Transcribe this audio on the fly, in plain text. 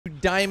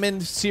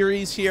Diamond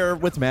series here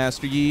with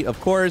Master Yi, of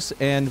course,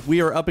 and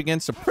we are up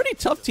against a pretty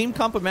tough team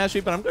comp with Master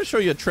Yi, but I'm going to show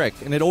you a trick,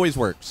 and it always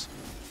works.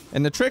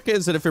 And the trick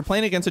is that if you're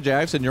playing against a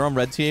Jax and you're on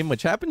red team,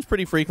 which happens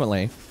pretty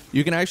frequently,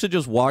 you can actually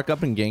just walk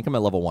up and gank him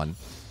at level 1.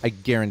 I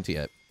guarantee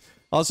it.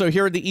 Also,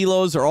 here are the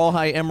elos. They're all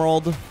high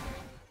emerald.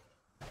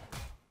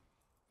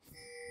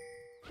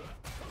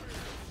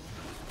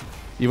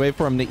 You wait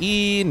for him to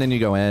E, and then you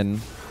go in.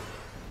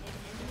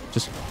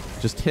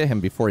 Just hit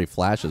him before he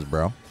flashes,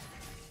 bro.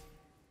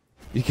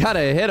 You gotta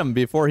hit him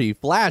before he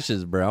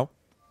flashes, bro.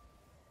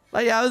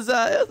 But yeah, it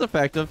was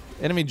effective.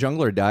 Enemy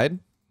jungler died.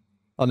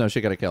 Oh no, she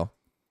got a kill.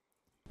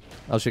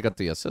 Oh, she got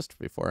the assist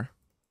before.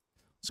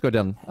 Let's go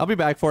down. I'll be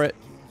back for it.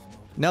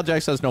 Now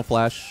Jax has no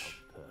flash.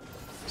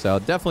 So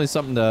definitely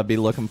something to be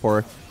looking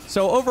for.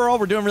 So overall,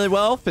 we're doing really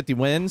well. 50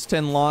 wins,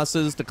 10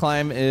 losses. The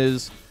climb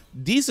is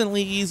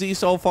decently easy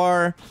so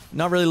far.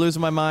 Not really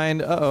losing my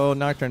mind. Uh-oh,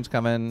 Nocturne's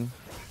coming.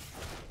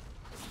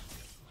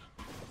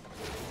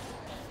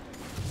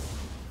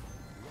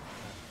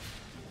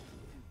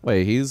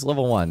 Wait, he's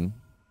level 1.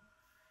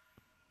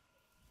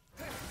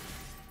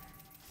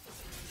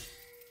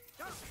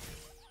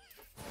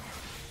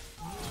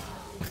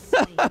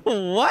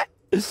 What?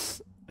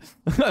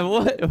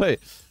 What?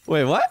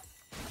 Wait, what?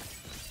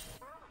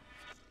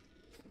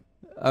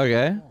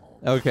 Okay.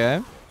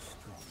 Okay.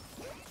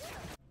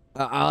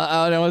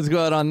 I don't know what's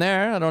going on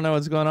there. I don't know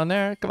what's going on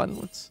there. Come on,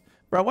 let's...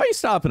 Bro, why are you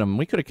stopping him?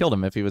 We could have killed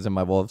him if he was in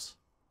my wolves.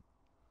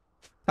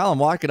 Tell him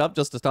walk it up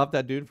just to stop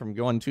that dude from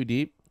going too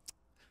deep.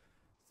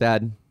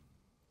 Sad.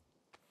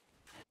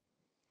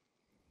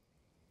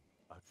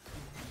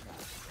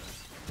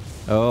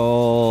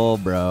 Oh,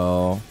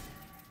 bro.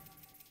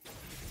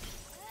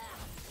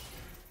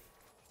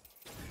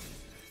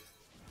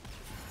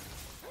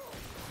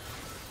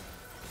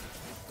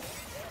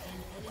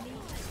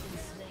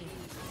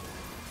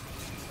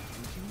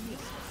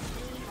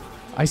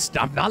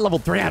 I'm not level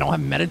 3. I don't have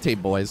meditate,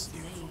 boys.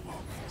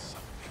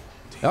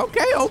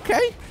 Okay,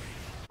 okay.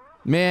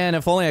 Man,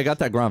 if only I got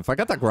that grump. If I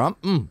got that grump,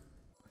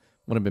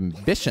 would have been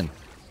bitchin'.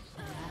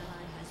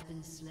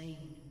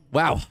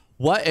 Wow,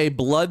 what a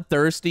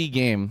bloodthirsty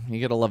game.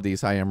 You gotta love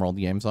these high emerald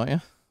games, don't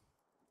you?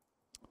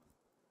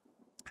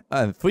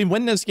 If we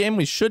win this game,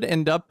 we should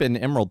end up in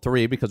Emerald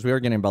 3 because we are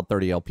getting about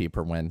 30 LP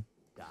per win.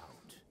 Doubt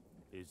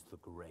is the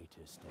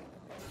greatest.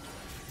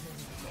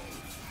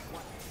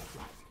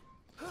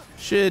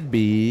 Should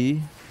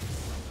be.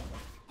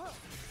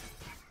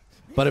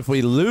 But if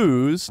we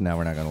lose... No,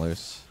 we're not going to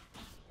lose.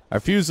 I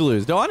refuse to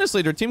lose. Though,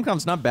 honestly, their team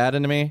comp's not bad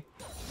into me.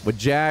 With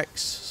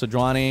Jax,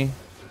 Sejuani.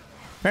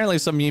 Apparently,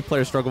 some Yi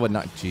players struggle with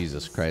not...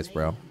 Jesus Christ,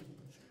 bro.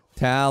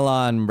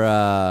 Talon,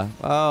 bruh.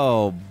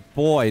 Oh,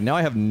 boy. Now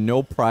I have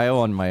no prio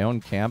on my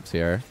own camps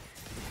here.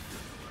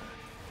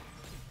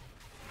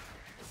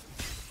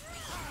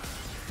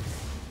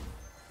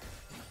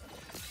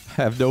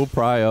 I have no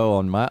prio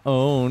on my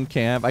own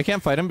camp. I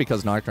can't fight him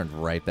because Nocturne's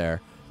right there.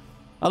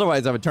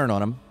 Otherwise, I would turn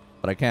on him.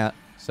 But I can't,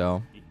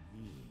 so...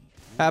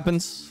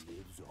 Happens.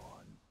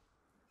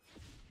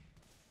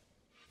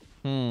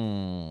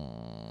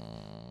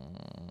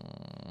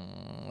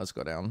 Let's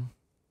go down.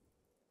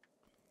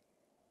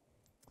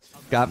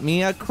 Got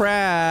me a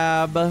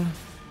crab.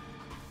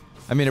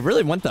 I mean, it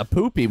really went the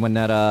poopy when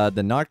that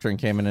the Nocturne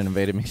came in and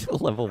invaded me to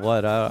level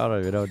 1. I don't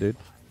even know, dude.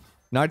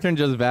 Nocturne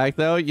just back,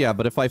 though? Yeah,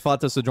 but if I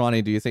fought the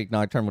Sejuani, do you think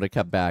Nocturne would have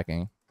kept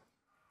backing?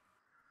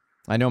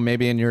 I know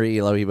maybe in your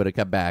elo he would have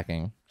kept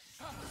backing.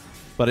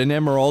 But in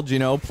Emerald, you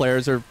know,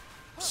 players are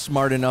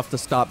smart enough to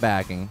stop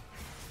backing.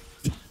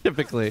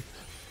 Typically.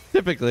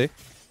 Typically.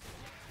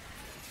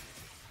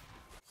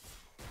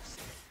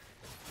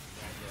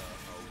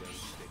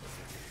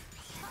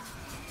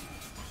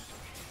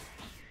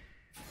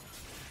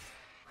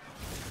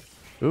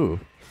 Ooh.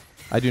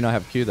 I do not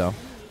have Q, though.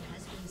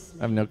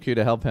 I have no Q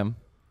to help him.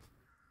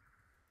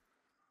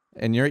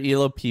 And your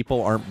elo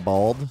people aren't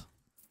bald?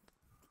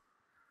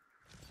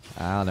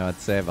 I don't know what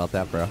to say about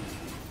that, bro.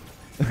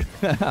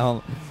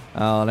 I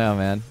don't know,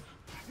 man.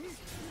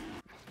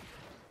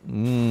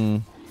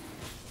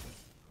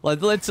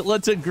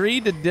 Let's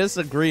agree to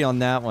disagree on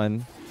that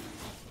one.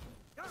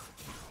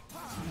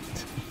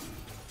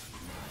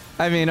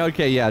 I mean,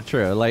 okay, yeah,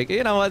 true. Like,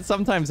 you know what?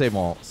 Sometimes they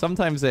won't.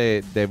 Sometimes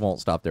they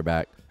won't stop their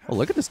back. Oh,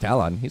 look at this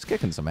Talon. He's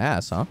kicking some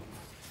ass, huh?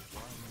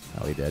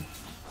 Oh, he did.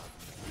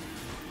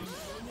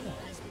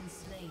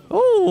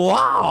 Oh,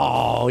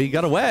 wow! He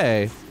got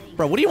away.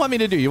 Bro, what do you want me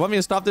to do? You want me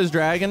to stop this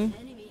dragon?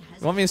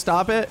 You want me to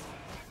stop it?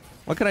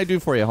 What can I do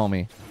for you,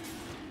 homie?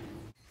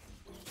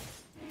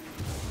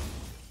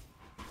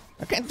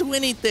 I can't do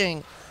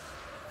anything.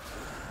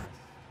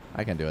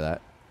 I can do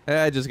that.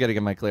 I just gotta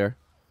get my clear.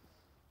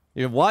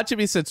 You've been watching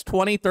me since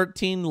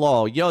 2013,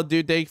 lol. Yo,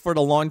 dude, thank you for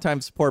the long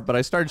time support, but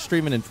I started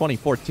streaming in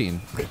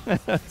 2014.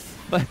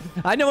 But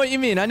I know what you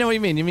mean. I know what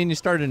you mean. You mean you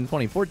started in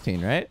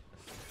 2014, right?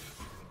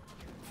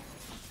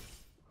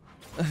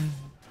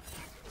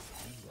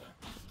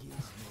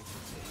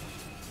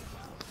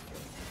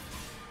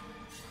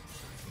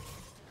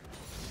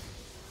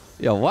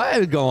 Yo, what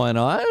is going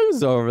on?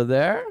 Who's over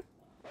there?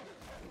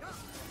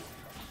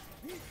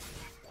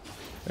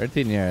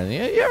 13 years.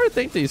 You ever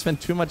think that you spend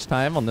too much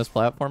time on this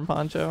platform,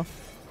 Poncho?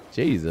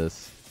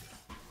 Jesus.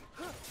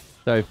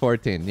 Sorry,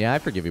 14. Yeah, I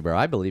forgive you, bro.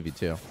 I believe you,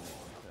 too.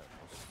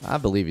 I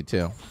believe you,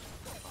 too.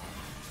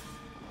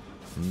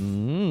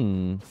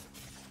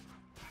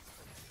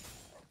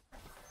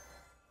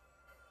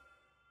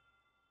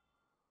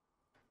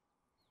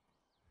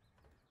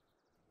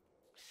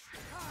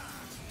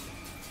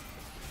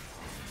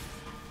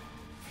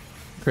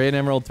 Create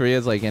Emerald 3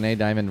 is like NA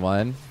Diamond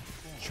 1.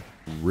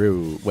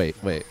 True. Wait.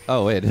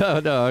 Oh, wait.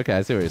 No. Okay,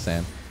 I see what you're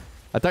saying.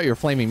 I thought you were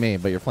flaming me,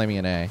 but you're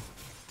flaming NA.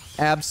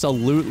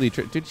 Absolutely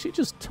true. Dude, she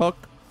just took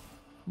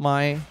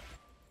my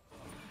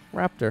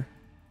raptor.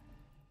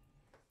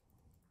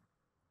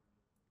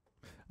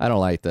 I don't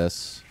like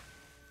this.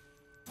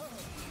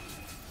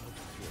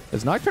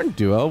 Is Nocturne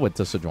duo with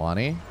the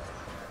Sejuani?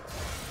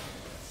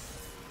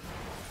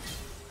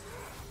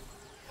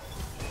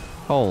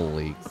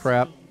 Holy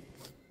crap.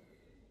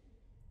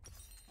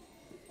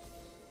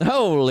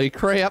 Holy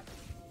crap.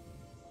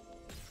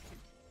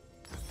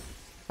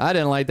 I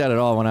didn't like that at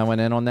all when I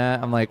went in on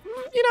that. I'm like,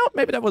 you know,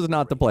 maybe that was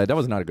not the play. That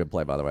was not a good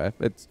play, by the way.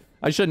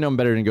 I should have known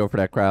better than go for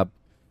that crab.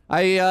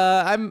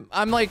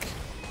 I'm like,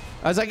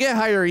 as I get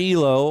higher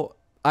elo,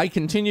 I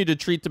continue to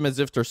treat them as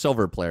if they're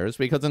silver players,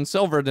 because in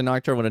silver, the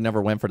Nocturne would have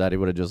never went for that. He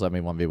would have just let me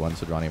 1v1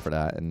 Sejuani for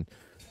that, and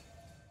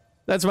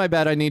that's my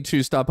bad. I need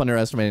to stop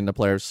underestimating the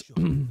players.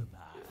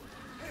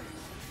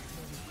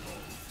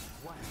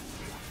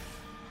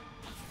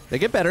 They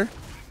get better.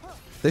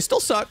 They still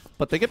suck,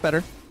 but they get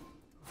better.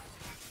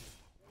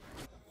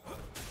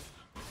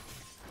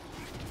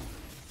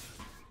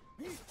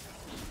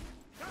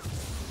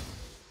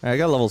 Alright, I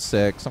got level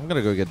 6. I'm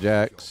gonna go get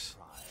Jax.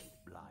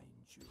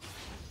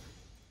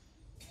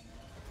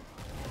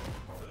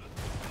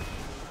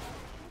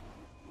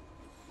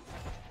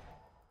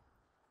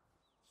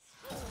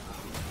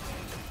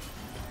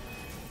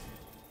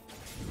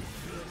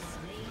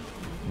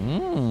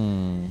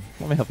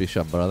 Let me help you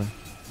shove, brother.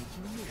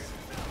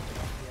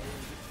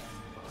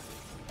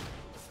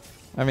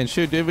 I mean,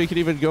 shoot, dude, we could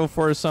even go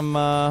for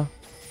some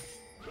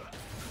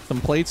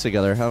plates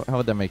together. How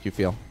would that make you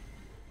feel?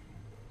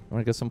 You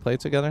want to get some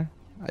plates together?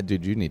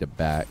 Dude, you need a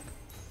back.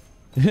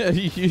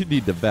 You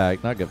need the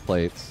back, not get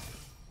plates.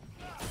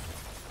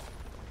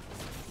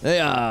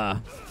 Yeah.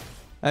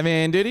 I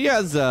mean, dude, he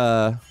has,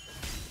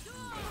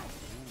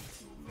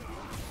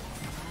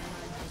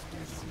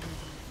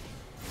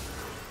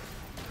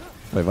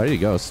 Wait, why did he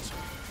ghost?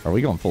 Are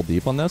we going full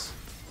deep on this?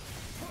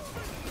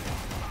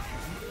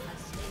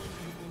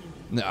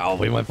 No,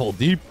 we went full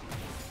deep.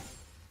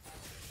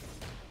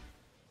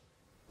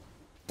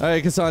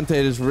 Alright, Cassante,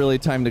 it is really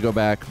time to go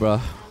back, bro.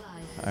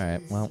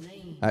 Alright, well.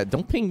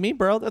 Don't ping me,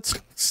 bro. That's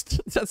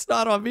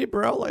not on me,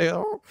 bro. Like, I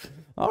don't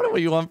know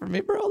what you want from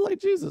me, bro.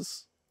 Like,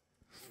 Jesus.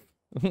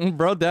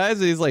 Bro dies,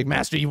 he's like,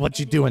 Master, what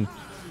you doing?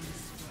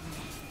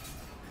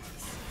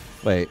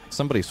 Wait,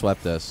 somebody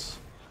swept this.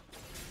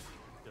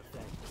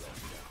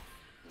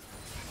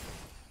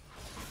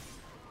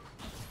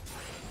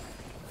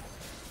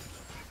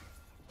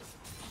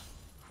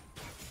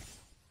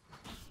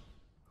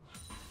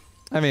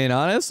 I mean,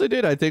 honestly,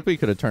 dude, I think we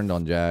could have turned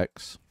on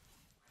Jax.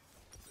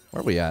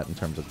 Where are we at in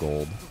terms of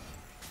gold?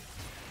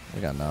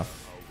 We got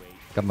enough.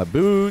 Got my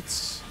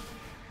boots.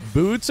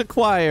 Boots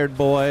acquired,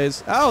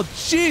 boys. Oh,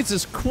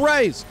 Jesus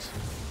Christ.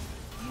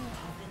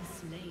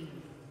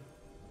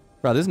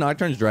 Bro, this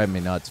Nocturne's driving me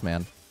nuts,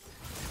 man.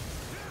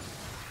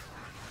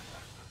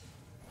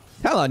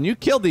 Hell on, you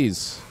killed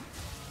these.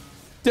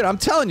 Dude, I'm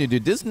telling you,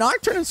 dude, this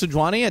Nocturne and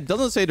Sejuani, it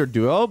doesn't say they're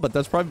duo, but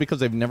that's probably because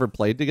they've never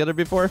played together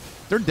before.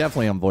 They're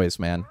definitely on voice,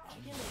 man.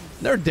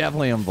 They're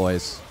definitely on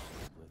voice.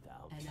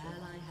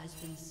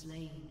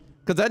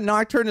 Because that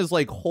Nocturne is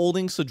like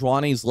holding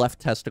Sejuani's left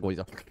testicle. He's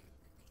like,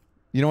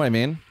 you know what I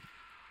mean?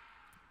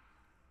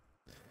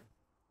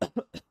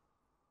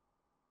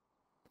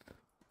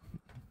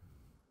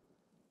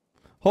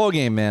 Whole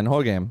game, man.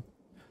 Whole game.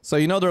 So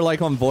you know they're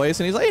like on voice,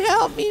 and he's like,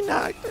 help me,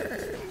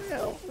 Nocturne.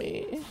 Help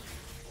me.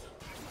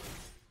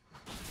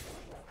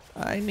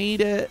 I need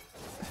it.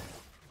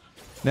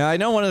 Now, I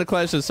know one of the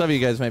questions some of you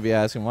guys might be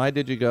asking, why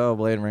did you go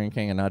Blade and Ring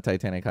King and not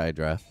Titanic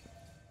Hydra?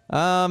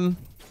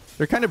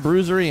 They're kind of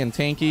bruisery and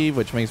tanky,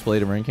 which makes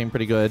Blade and Ring King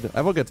pretty good. I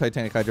will get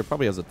Titanic Hydra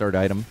probably as a third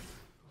item.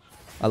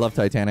 I love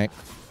Titanic.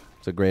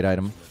 It's a great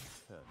item.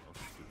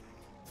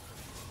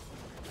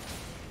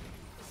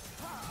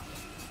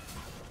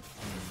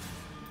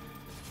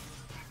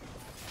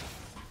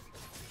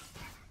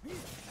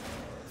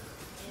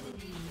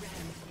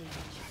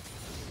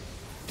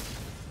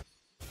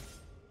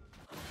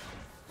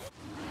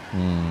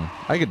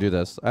 I could do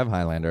this. I have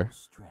Highlander.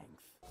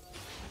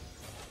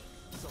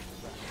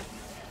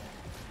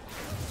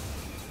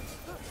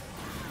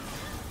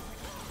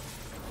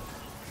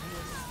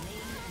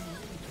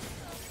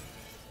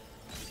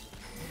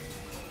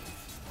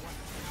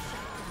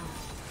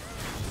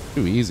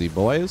 Too easy,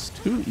 boys.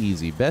 Too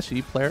easy. Best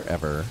Yi player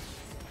ever.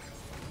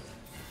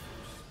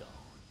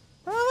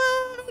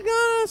 I'm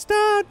gonna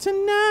start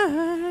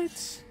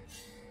tonight.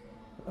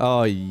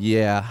 Oh,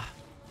 yeah.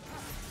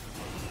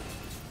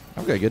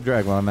 I've got a good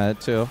drag while I'm at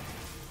it, too.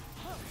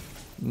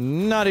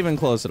 Not even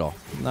close at all.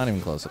 Not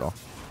even close at all.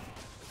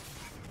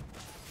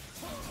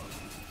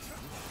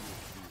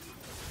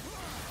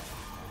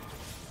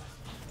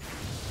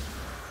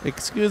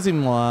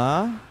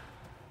 Excusez-moi.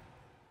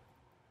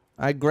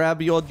 I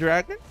grab your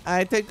dragon.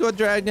 I take your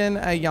dragon.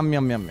 I yum,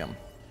 yum, yum, yum.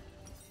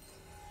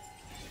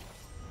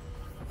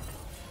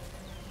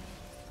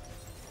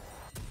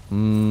 An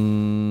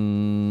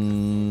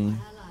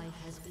ally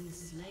has been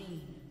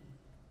slain.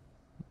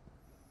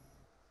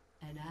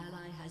 An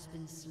ally has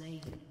been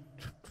slain.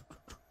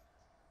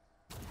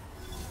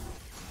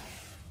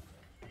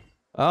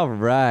 All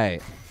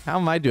right. How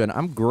am I doing?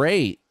 I'm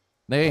great.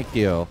 Thank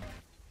you.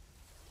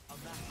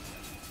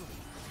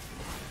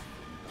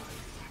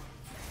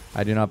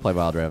 I do not play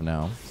Wild Rev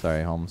now.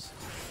 Sorry, Holmes.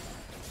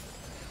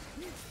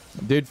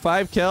 Dude,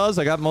 5 kills.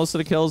 I got most of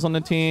the kills on the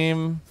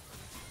team.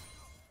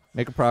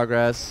 Making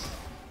progress.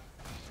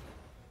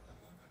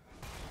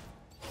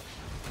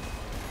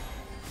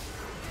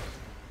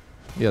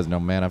 He has no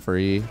mana for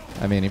E.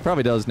 I mean, he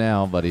probably does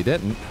now, but he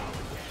didn't.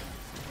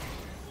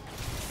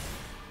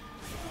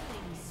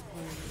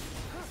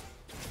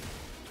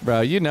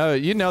 Bro, you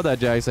know that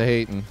Jack's a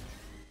hating.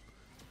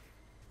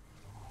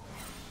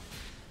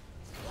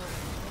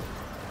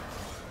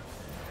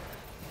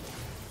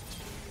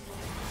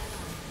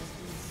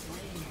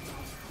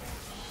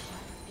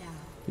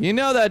 You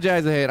know that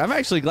Jack's a hate. I'm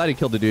actually glad he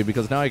killed the dude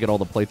because now I get all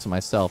the plates to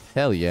myself.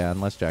 Hell yeah,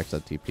 unless Jack's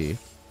at TP.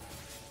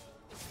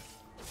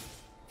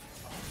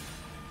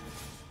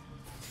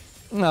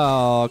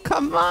 Oh,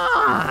 come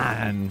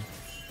on!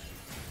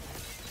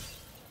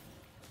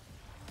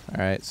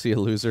 Alright, see you,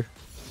 loser.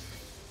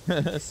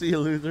 See you,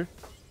 loser.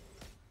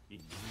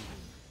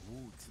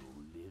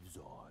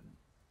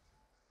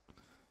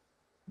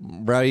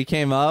 Bro, he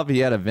came up. He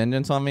had a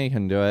vengeance on me. He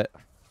couldn't do it.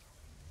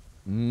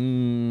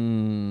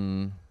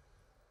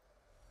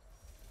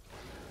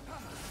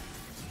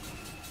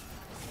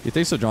 You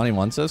think Sojourning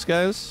wants this,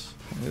 guys?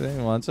 You think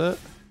he wants it?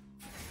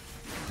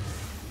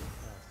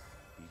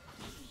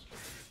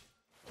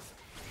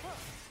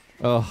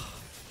 Oh.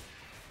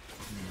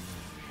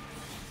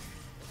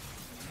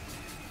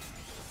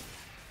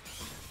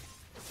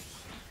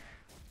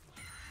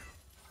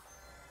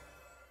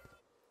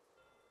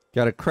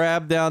 Got a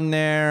crab down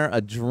there,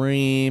 a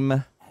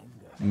dream.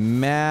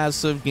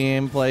 Massive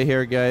gameplay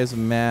here, guys.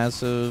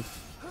 Massive.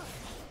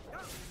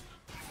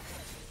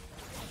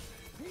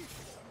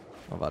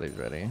 My body's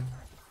ready.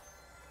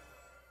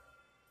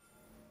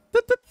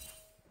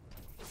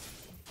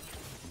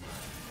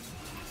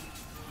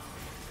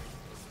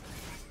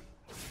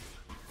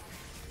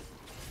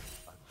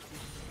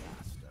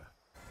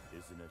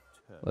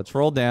 Let's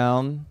roll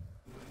down.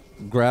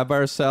 Grab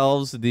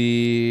ourselves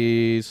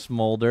the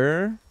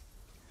smolder.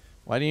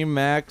 Why do you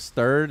max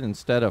third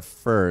instead of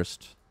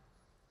first?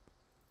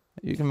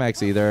 You can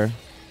max either.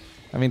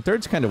 I mean,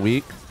 third's kind of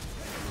weak.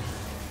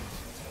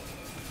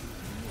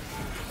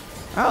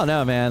 I don't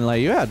know, man.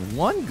 Like, you had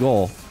one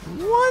goal.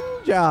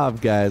 One job,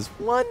 guys.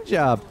 One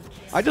job.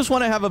 I just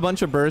want to have a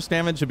bunch of burst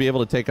damage to be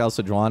able to take out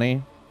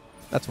Sejuani.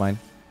 That's fine.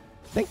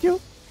 Thank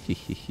you.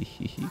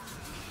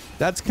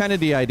 That's kind of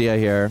the idea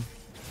here.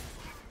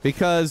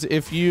 Because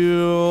if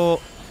you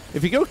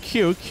go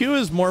Q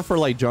is more for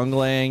like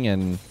jungling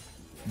and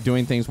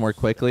doing things more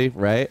quickly,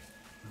 right?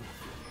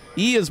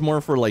 E is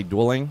more for like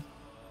dueling,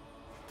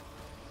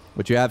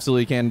 which you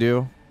absolutely can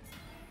do.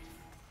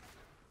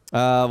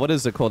 What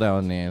is the cooldown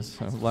on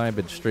these? I've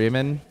been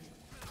streaming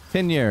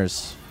 10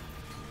 years.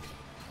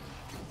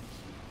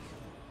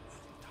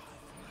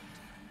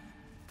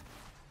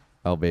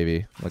 Oh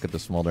baby, look at the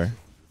smolder.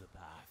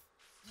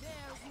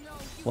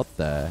 What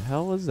the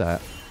hell was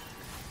that?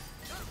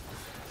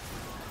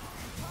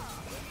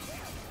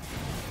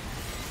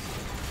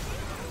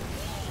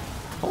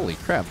 Holy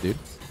crap, dude.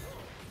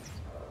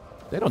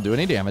 They don't do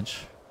any damage.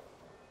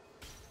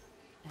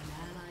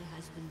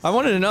 I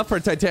wanted enough for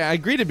Titanic. I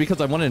agreed it because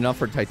I wanted enough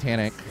for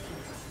Titanic.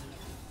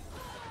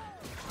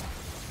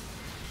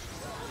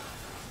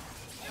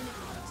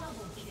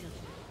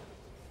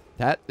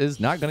 That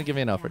is not going to give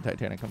me enough for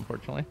Titanic,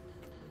 unfortunately.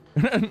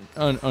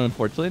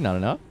 Unfortunately, not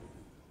enough.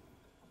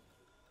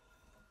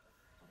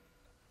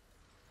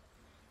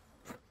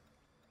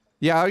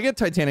 Yeah, I'll get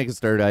Titanic as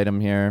third item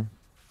here.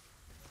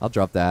 I'll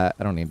drop that.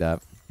 I don't need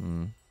that.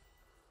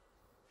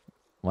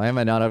 Why am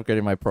I not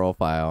upgrading my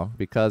profile?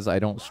 Because I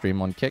don't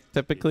stream on Kick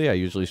typically. I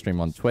usually stream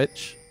on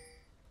Twitch.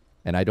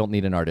 And I don't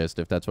need an artist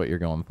if that's what you're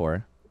going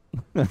for.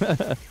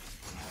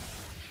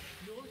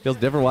 Feels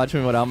different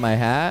watching me without my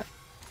hat.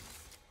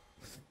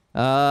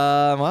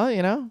 Well,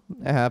 you know,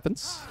 it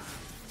happens.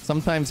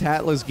 Sometimes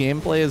hatless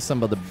gameplay is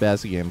some of the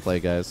best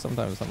gameplay, guys.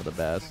 Sometimes some of the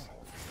best.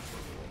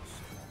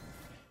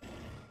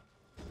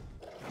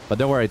 But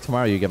don't worry,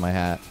 tomorrow you get my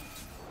hat.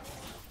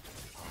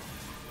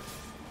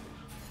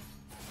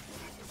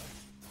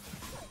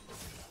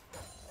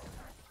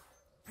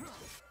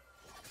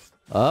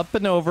 Up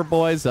and over,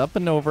 boys. Up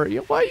and over.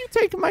 Why are you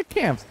taking my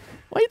camps?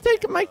 Why are you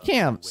taking my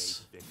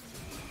camps?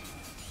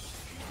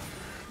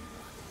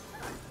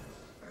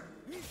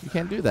 You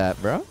can't do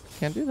that, bro.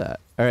 Can't do that.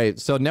 All right,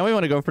 so now we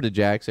want to go for the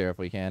Jax here if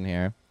we can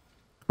here.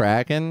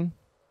 Kraken.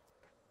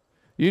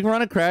 You can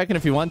run a Kraken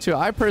if you want to.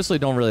 I personally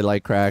don't really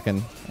like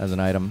Kraken as an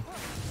item.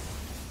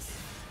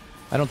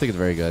 I don't think it's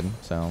very good,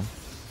 so.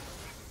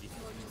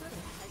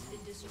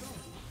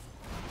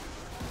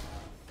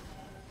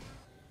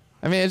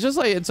 I mean, it's just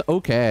like, it's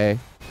okay.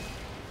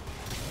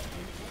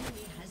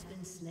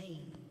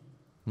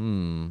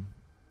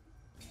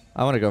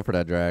 I want to go for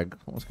that drag.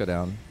 Let's go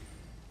down.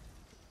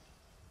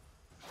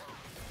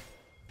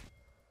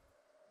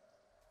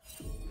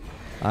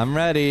 I'm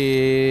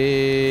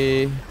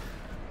ready.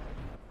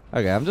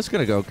 Okay, I'm just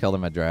gonna go kill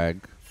them at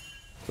drag.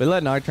 We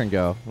let Nocturne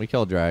go. We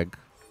kill drag.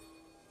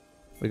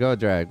 We go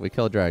drag. We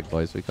kill drag,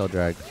 boys. We kill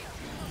drag.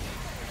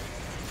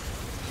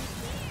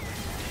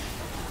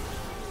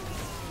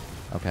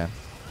 Okay.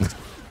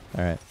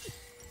 All right.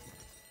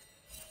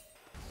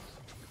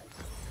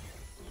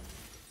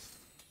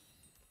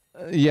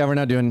 Yeah, we're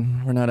not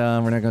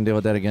gonna deal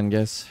with that again,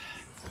 guys.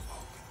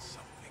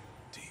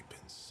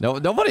 No,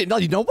 nobody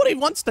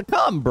wants to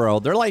come, bro.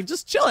 They're like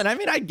just chilling. I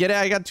mean, I get it.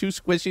 I got 2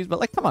 squishies,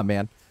 but like, come on,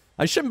 man.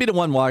 I shouldn't be the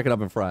one walking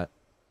up in front.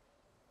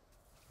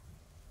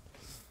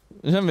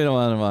 I shouldn't be the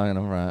one walking up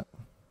in front.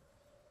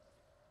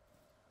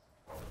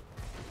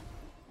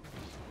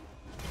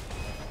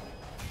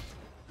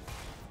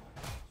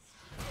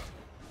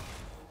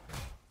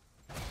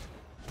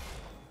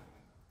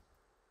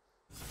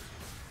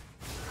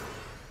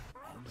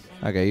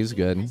 Okay, he's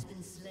good.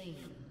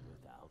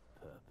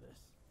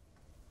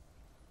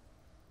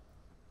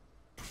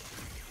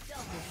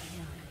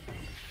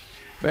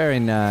 Very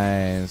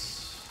nice.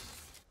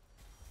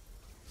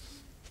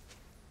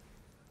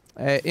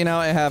 Hey, you know,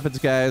 it happens,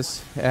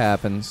 guys. It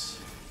happens.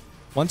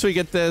 Once we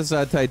get this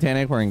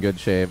Titanic, we're in good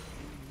shape.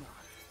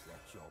 Let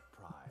your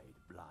pride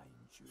blind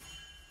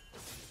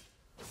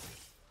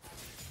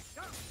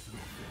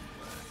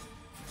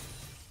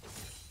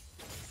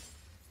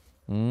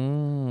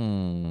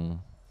you.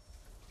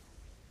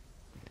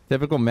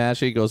 Typical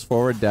Mashy goes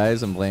forward,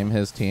 dies, and blame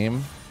his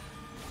team.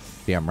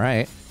 Damn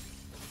right.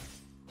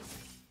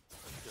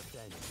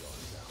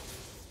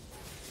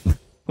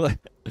 What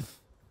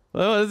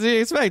does he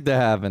expect to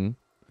happen?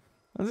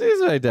 What does he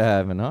expect to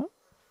happen, huh?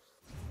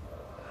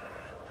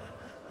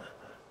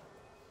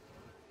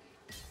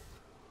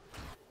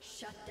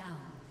 Shut down.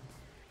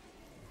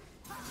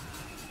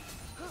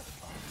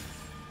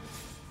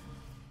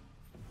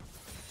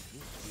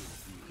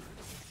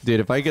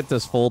 Dude, if I get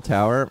this full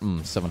tower,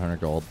 700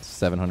 gold,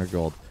 700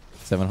 gold,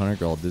 700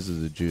 gold. This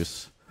is the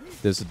juice.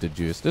 This is the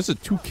juice. This is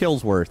 2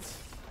 kills worth.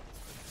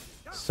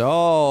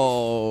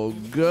 So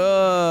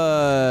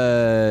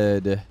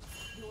good.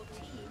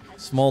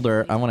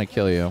 Smolder, I want to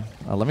kill you.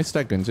 Let me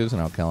stack Gunzus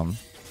and I'll kill him.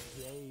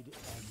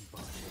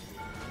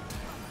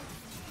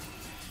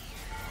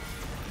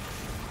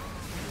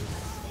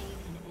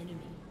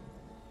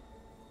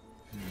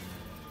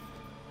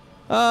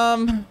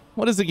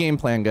 What is the game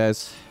plan,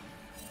 guys?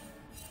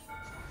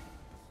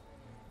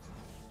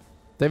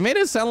 They made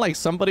it sound like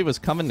somebody was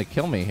coming to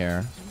kill me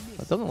here.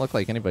 It doesn't look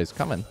like anybody's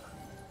coming.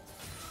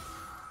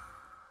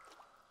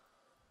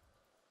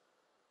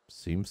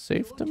 Seems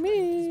safe to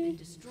me.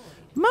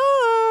 Mom!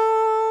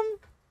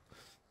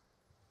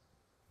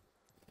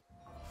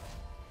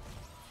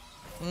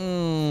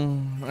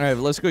 Alright,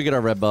 let's go get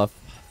our red buff.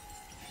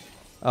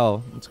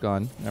 Oh, it's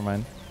gone. Never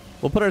mind.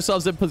 We'll put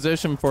ourselves in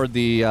position for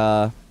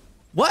the,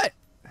 What?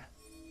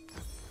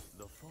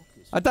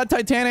 I thought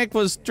Titanic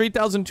was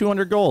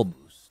 3,200 gold.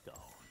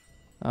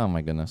 Oh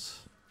my goodness.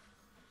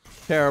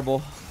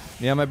 Terrible.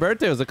 Yeah, my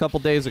birthday was a couple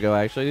days ago,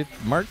 actually.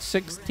 March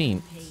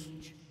 16th.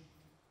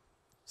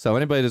 So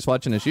anybody that's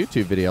watching this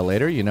YouTube video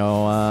later, you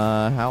know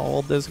how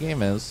old this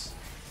game is.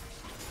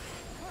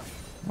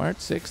 March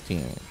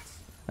 16th.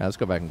 Right, let's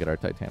go back and get our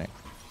Titanic.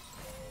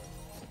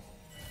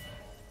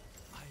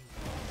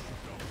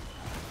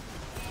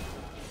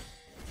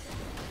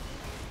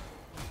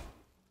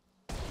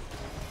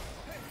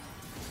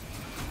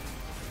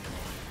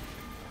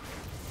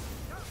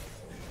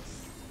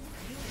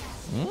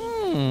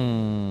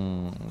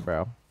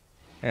 Bro.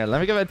 Yeah,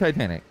 let me get my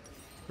Titanic.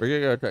 We're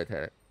gonna go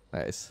Titanic.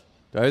 Nice.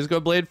 Do I always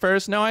go Blade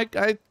first? No, I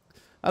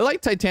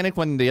like Titanic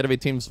when the enemy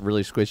team's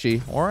really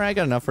squishy. Or I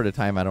got enough for the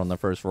time out on the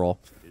first roll.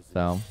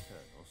 So.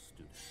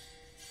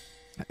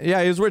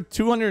 Yeah, he was worth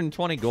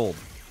 220 gold.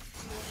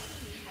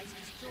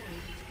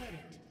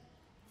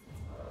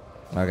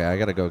 Okay, I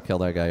gotta go kill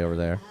that guy over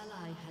there.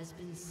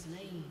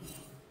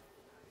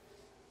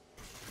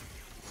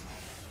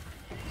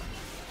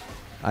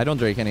 I don't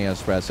drink any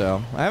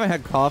espresso. I haven't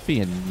had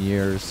coffee in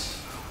years.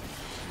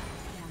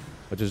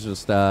 Which is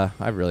just, I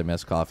really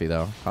miss coffee,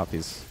 though.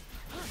 Coffee's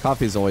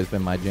always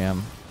been my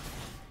jam.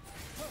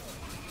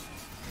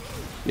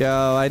 Yo,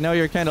 I know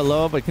you're kind of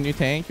low, but can you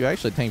tank? You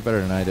actually tank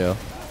better than I do.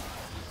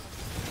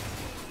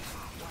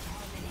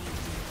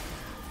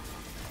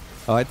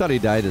 Oh, I thought he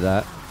died to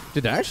that.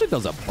 Dude, that actually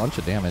does a bunch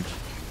of damage.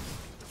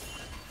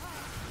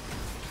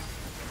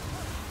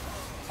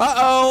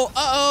 Uh-oh!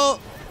 Uh-oh!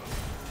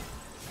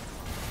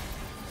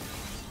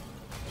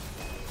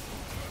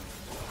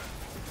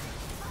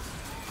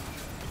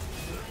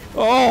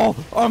 Oh, Oh,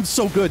 I'm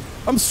so good.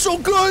 I'm so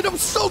good. I'm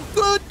so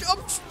good.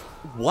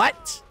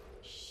 What?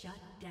 Shut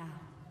down.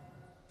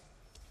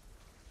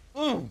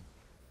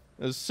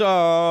 It was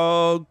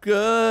so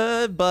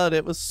good, but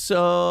it was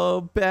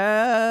so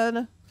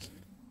bad.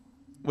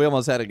 We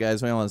almost had it,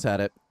 guys. We almost had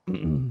it.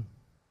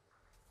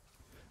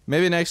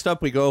 Maybe next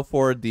up we go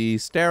for the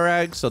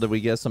Starag so that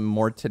we get some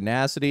more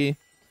tenacity.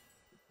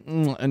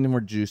 And then we're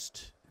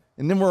juiced.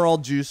 And then we're all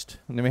juiced.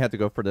 And then we have to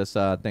go for this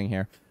thing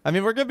here. I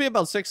mean, we're going to be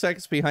about 6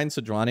 seconds behind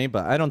Sejuani,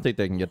 but I don't think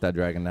they can get that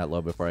dragon that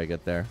low before I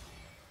get there.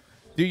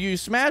 Do you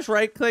smash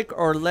right click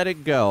or let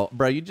it go?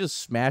 Bro, you just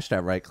smash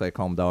that right click,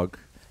 home dog.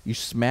 You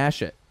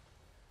smash it.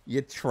 You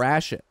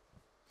trash it.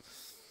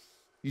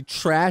 You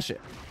trash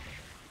it.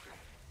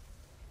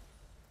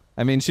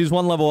 I mean, she's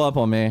 1 level up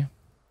on me.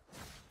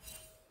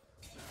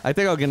 I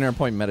think I'll get in her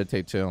point and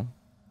meditate too. All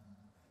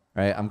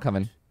right, I'm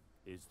coming.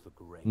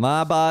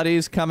 My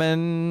body's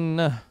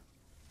coming.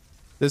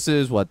 This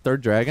is what,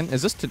 3rd dragon?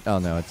 Is this? Oh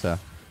no, it's I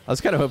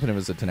was kind of hoping it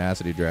was a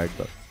tenacity drag,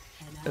 but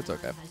it's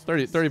okay.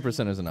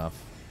 30% is enough.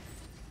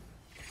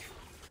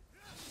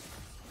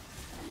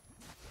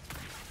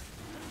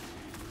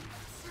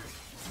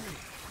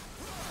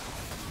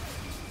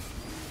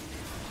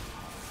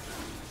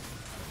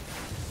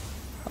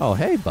 Oh,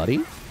 hey,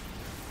 buddy.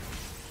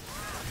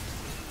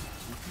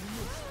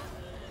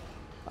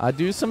 I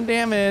do some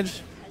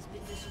damage.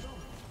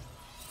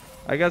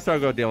 I guess I'll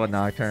go deal with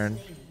Nocturne.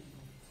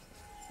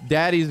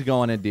 Daddy's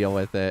going to deal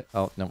with it.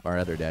 Oh, no, our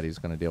other daddy's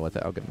going to deal with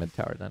it. I'll get mid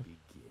tower then.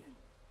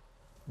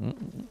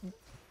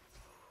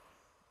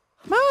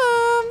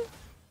 Mom!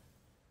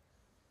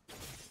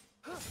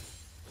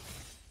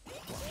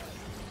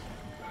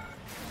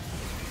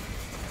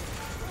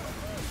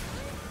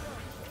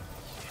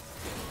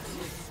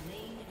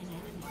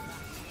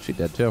 She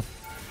dead too.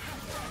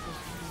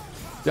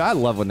 Yeah, I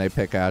love when they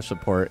pick Ashe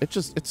support.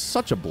 It's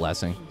such a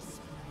blessing.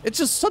 It's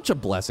just such a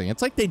blessing.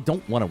 It's like they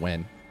don't want to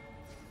win.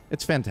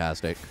 It's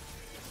fantastic.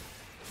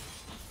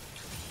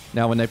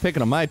 Now, when they pick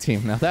it on my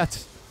team, now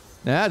that's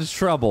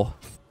trouble.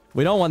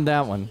 We don't want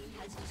that one.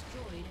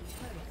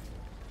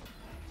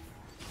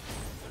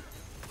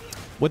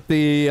 With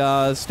the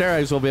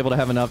Sterags, we'll be able to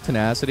have enough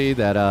tenacity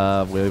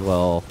that we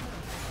will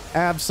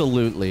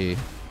absolutely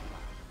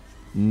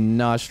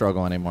not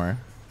struggle anymore.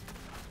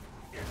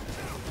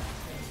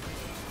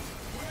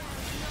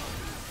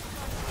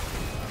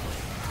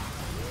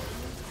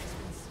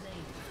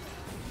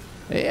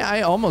 Yeah,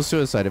 I almost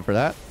suicided for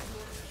that.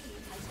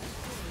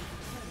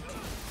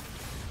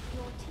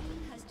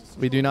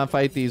 We do not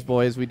fight these,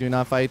 boys. We do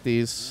not fight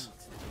these.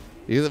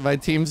 My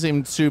team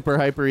seemed super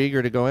hyper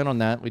eager to go in on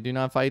that. We do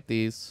not fight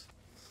these.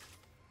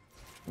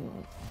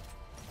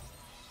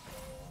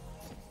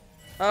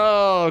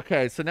 Oh,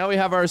 okay. So now we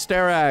have our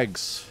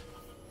Sterags.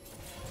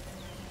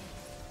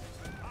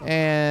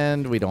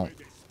 And we don't.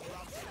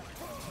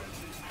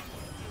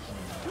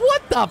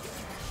 What the f—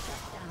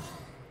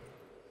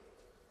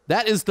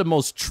 That is the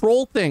most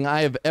troll thing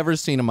I have ever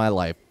seen in my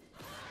life.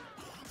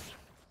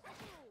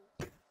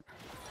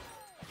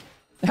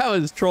 That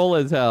was troll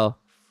as hell.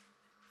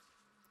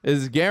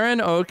 Is Garen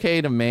okay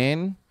to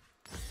main?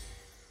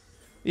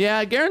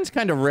 Yeah, Garen's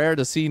kind of rare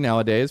to see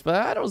nowadays, but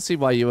I don't see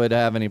why you would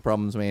have any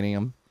problems maining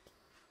him.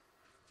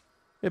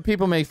 If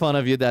people make fun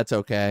of you, that's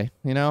okay,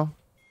 you know?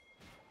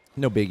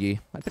 No biggie.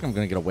 I think I'm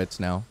going to get a Wits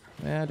now.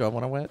 Yeah, do I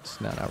want a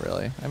Wits? No, not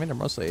really. I mean, they're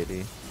mostly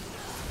AD.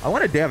 I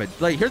want to damage.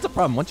 Like, here's the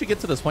problem. Once you get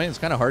to this point, it's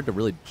kind of hard to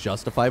really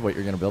justify what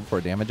you're going to build for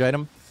a damage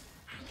item.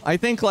 I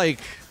think, like,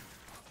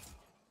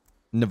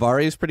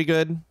 Navari is pretty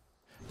good.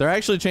 They're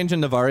actually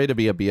changing Navari to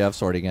be a BF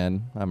sword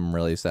again. I'm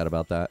really sad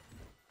about that.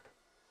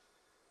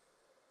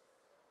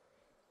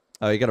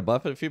 Oh, you got to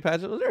buff it a few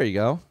patches? Well, there you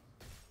go.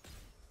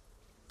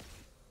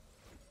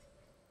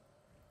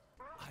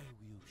 I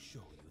will show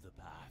you the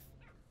path.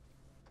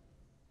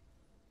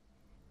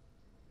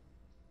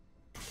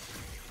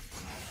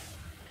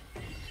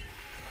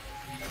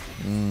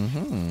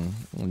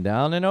 Mm-hmm.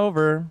 Down and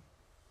over.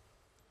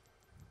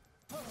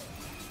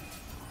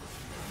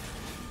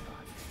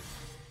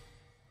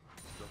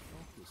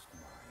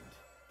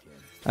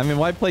 I mean,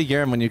 why play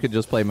Garen when you could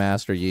just play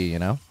Master Yi, you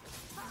know?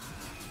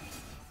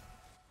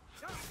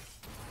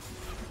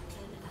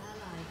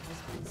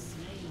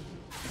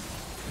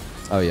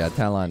 Oh yeah,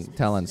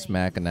 Talon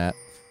smacking that.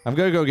 I'm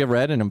gonna go get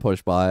red and then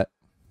push bot.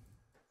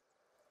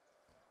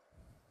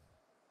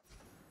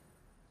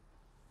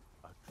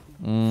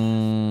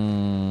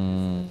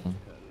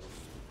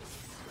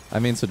 I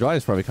mean,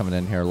 Sejuani's probably coming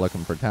in here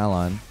looking for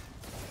Talon.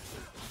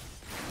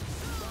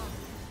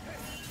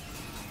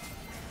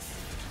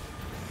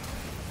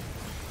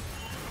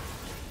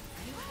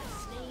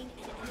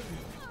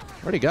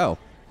 Where'd he go?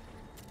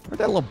 Where'd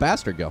that little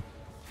bastard go?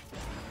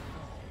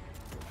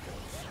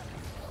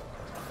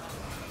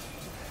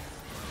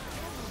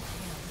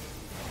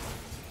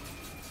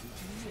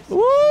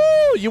 Woo!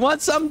 You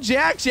want some,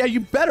 Jax? Yeah, you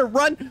better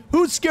run.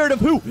 Who's scared of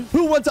who?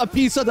 Who wants a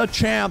piece of the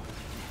champ?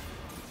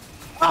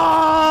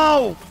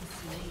 Oh!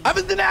 I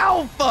was an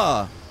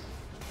alpha!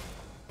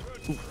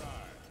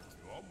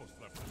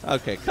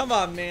 Okay, come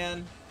on,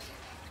 man.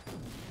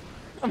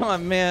 Come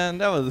on, man.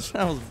 That was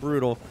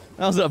brutal.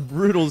 That was a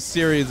brutal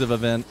series of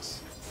events.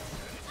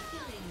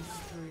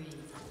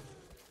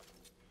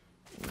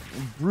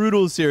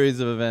 Brutal series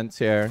of events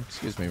here.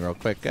 Excuse me real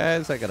quick,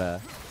 guys. I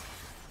gotta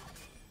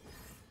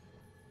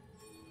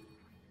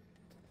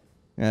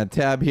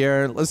tab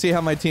here. Let's see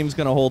how my team's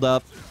gonna hold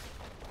up.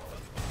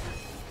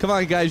 Come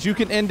on, guys. You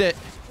can end it.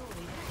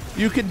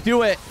 You can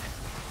do it.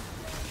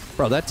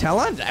 Bro, that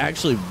Talon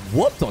actually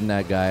whooped on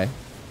that guy.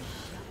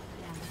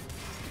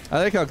 I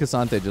like how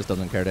Cassante just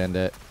doesn't care to end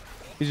it.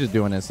 He's just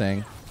doing his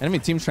thing. Enemy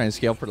team's trying to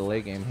scale for the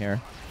late game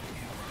here.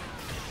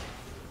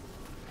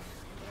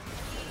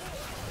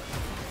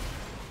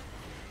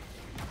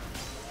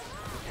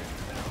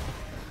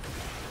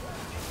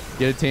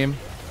 Get it, team.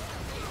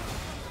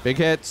 Big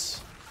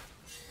hits.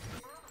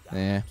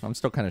 Yeah, I'm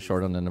still kind of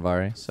short on the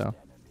Navari, so.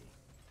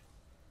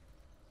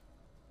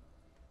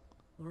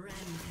 Rampage.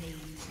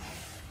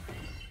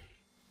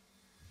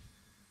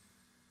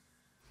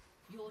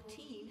 Your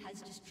team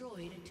has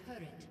destroyed a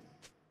turret.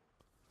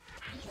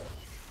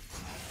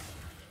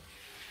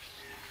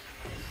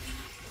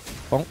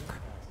 Bonk.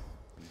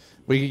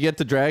 We can get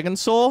the Dragon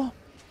Soul,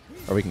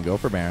 or we can go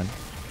for Baron.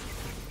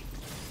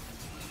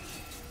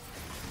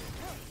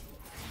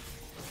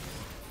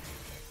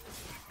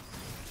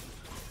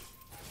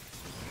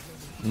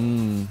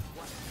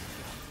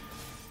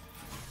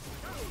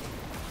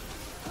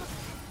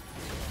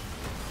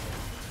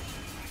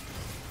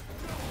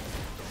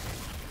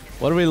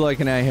 What are we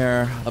looking at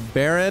here? A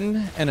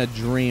Baron and a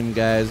Dream,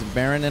 guys.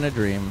 Baron and a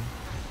Dream.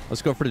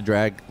 Let's go for the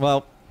drag.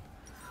 Well,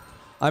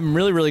 I'm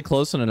really, really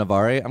close on a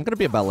Navari. I'm going to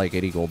be about like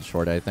 80 gold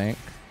short, I think.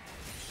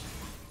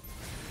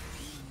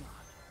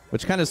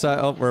 Which kind of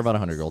sucks. Oh, we're about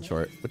 100 gold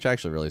short, which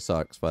actually really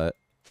sucks, but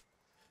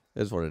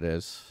it is what it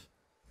is.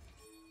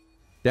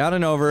 Down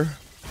and over.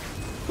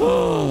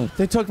 Oh,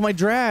 they took my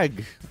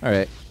drag. All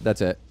right,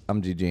 that's it.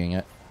 I'm GGing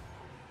it.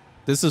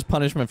 This is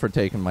punishment for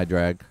taking my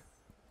drag.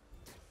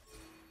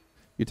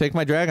 You take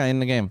my drag, I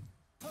end the game.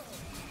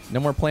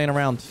 No more playing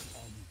around.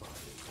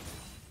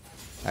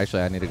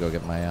 Actually, I need to go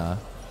get my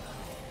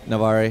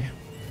Navari.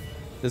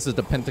 This is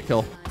the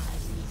pentakill.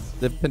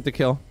 The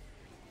pentakill.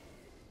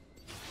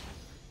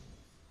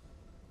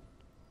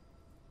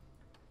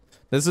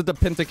 This is the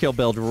pentakill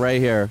build right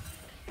here.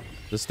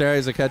 The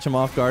Steries that catch him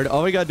off guard.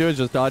 All we gotta do is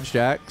just dodge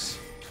jacks.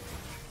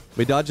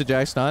 We dodge a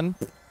jack stun.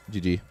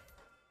 GG.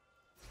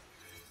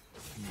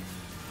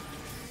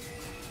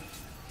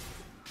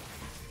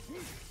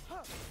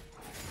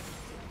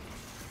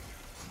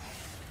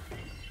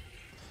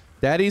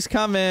 Daddy's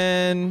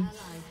coming.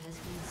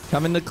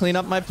 Coming to clean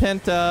up my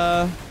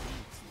penta.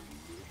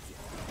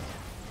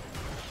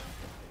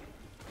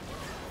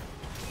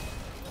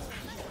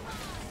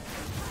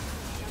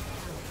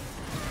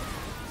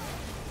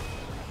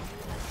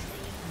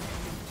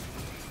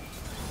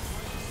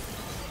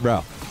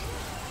 Bro.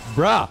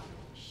 Bruh.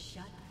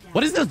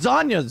 What is the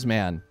Zanya's,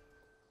 man?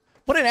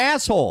 What an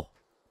asshole.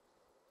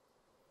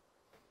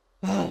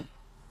 Yeah,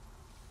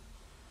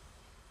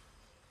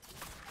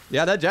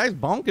 that Jack's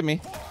bonking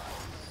me.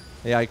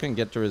 Yeah, I couldn't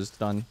get to his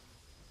stun.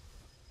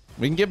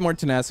 We can get more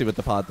tenacity with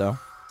the pot, though.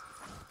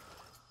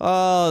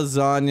 Oh,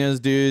 Zanya's,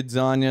 dude.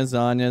 Zanya's.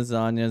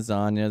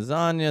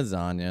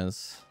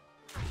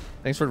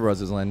 Thanks for the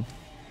roses, Lynn.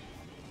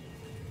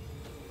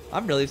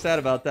 I'm really sad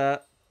about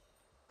that.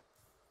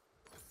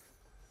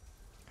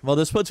 Well,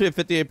 this puts me at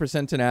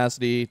 58%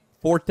 tenacity,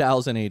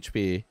 4,000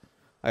 HP.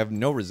 I have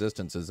no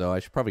resistances, though. I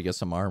should probably get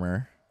some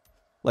armor.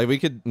 Like, we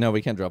could... No,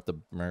 we can't drop the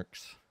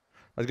mercs.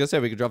 I was gonna say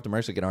we could drop the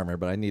mercs to get armor,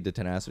 but I need the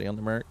tenacity on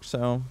the merc,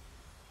 so...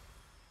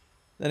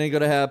 That ain't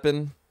gonna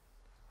happen.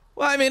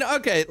 Well, I mean,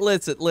 okay,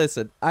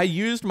 listen. I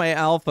used my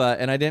alpha,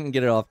 and I didn't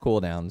get it off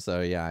cooldown,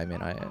 so yeah, I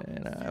mean,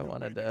 I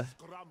wanted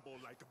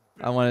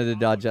to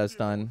dodge that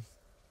stun.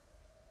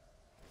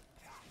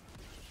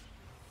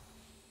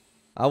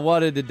 I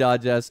wanted to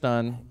dodge that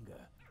stun.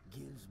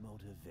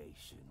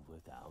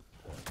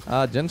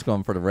 Jen's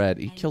going for the red.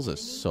 He kills it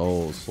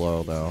so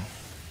slow, though.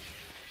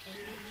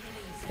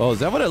 Oh, is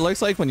that what it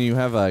looks like when you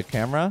have a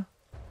camera?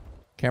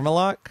 Camera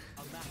lock?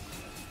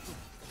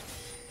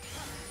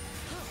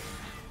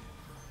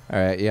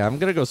 Alright, yeah, I'm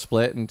gonna go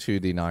split into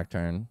the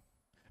Nocturne.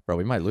 Bro,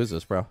 we might lose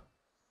this, bro.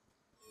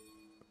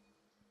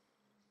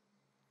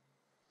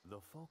 The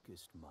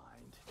focused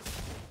mind.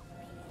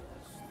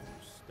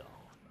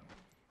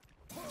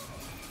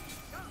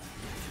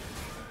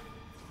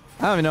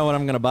 I don't even know what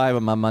I'm gonna buy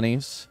with my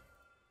monies.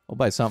 We'll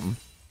buy something.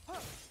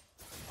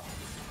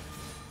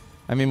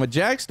 I mean, with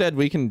Jack's dead,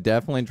 we can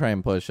definitely try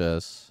and push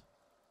us.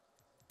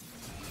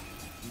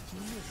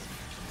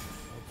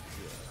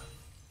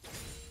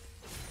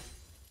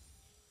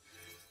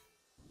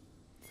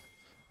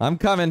 I'm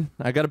coming.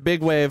 I got a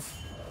big wave.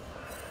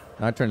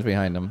 Nocturne's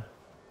behind him.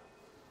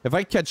 If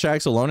I catch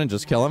Shax alone and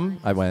just kill him,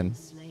 I win.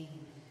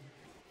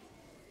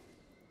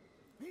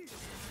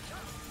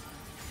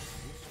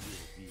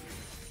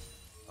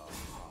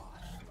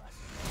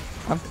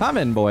 I'm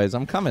coming, boys.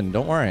 I'm coming.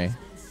 Don't worry.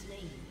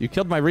 You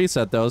killed my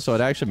reset, though, so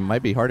it actually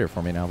might be harder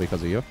for me now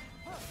because of you.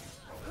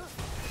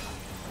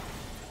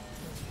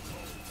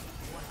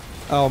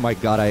 Oh my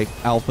god, I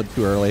alpha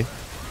too early.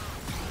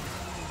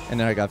 And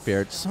then I got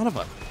feared. Son of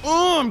a...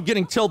 Oh, I'm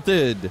getting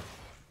tilted.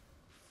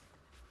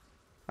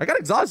 I got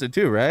exhausted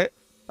too, right?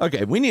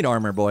 Okay, we need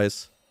armor,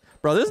 boys.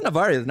 Bro, this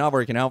Navari is not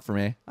working out for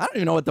me. I don't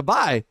even know what to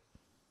buy.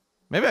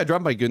 Maybe I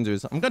drop my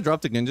Gunjus. I'm gonna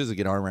drop the Gunjus to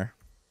get armor.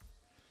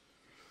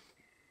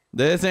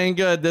 This ain't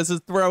good. This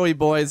is throwy,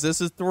 boys.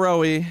 This is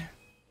throwy.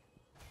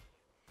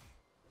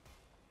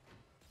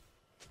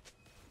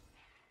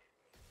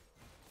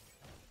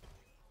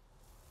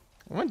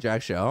 I want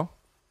Jack Show.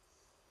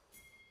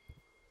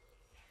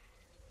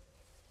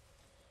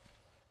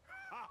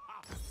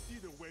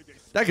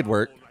 That could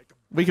work.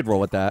 We could roll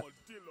with that.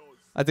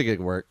 I think it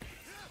could work.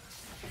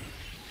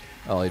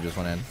 Oh, he just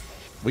went in.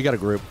 We got a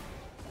group.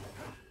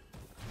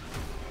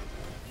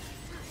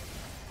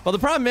 Well, the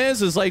problem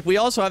is like we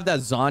also have that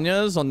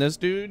Zanya's on this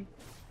dude.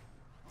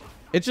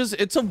 It's just,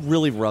 it's a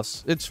really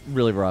rough. It's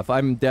really rough.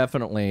 I'm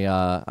definitely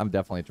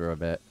through a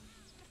bit,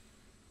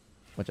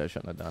 which I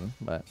shouldn't have done,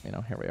 but you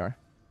know, here we are.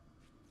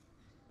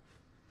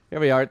 Here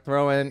we are,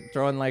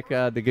 throwing like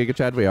the Giga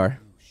Chad. We are.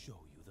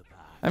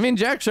 I mean,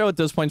 Jack Show at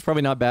this point is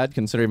probably not bad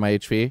considering my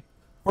HP.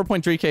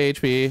 4.3k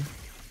HP.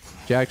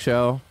 Jack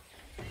Show.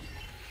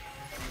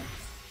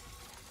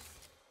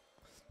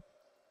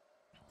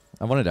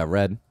 I wanted that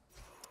red.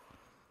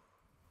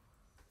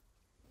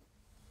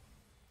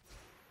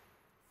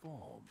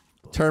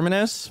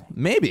 Terminus?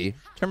 Maybe.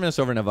 Terminus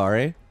over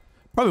Navari.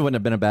 Probably wouldn't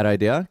have been a bad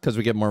idea because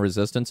we get more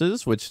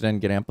resistances, which then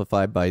get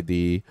amplified by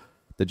the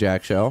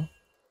Jack Show.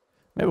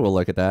 Maybe we'll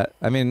look at that.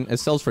 I mean, it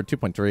sells for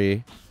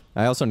 2.3.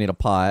 I also need a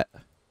pot.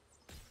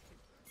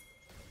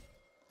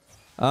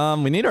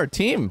 We need our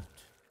team.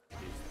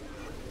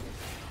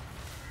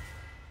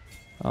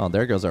 Oh,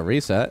 there goes our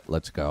reset.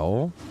 Let's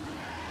go.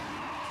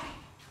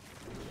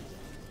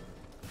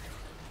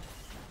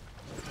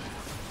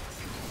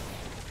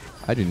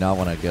 I do not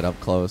want to get up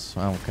close.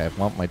 Okay,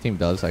 well, my team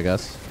does, I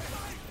guess.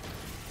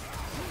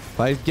 If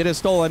I get it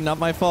stolen, not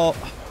my fault.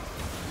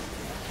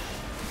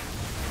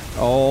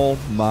 Oh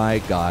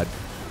my god.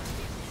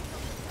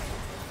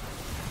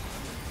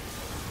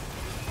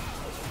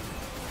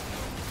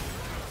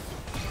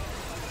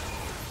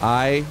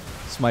 I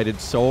smited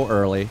so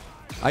early.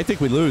 I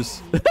think we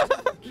lose.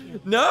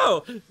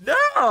 No!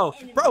 No!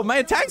 Bro, my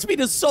attack speed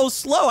is so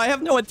slow. I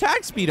have no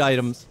attack speed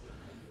items.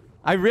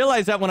 I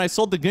realized that when I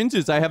sold the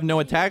Gunjus, I have no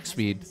attack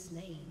speed.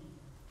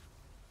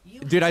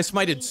 Dude, I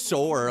smited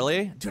so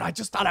early. Dude, I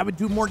just thought I would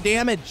do more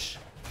damage.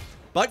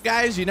 But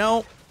guys, you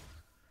know,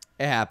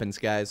 it happens,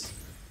 guys.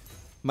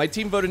 My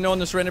team voted no on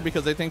the surrender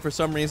because they think for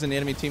some reason the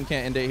enemy team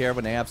can't end it here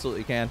when they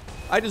absolutely can.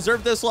 I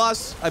deserved this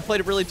loss. I played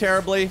it really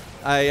terribly.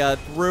 I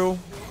threw.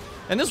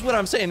 And this is what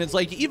I'm saying. It's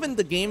like even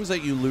the games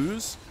that you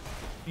lose,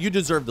 you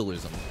deserve to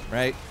lose them,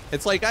 right?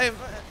 It's like I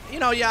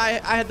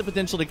had the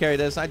potential to carry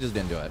this. I just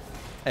didn't do it.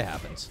 It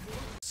happens.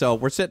 So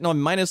we're sitting on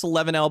minus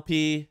 11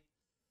 LP.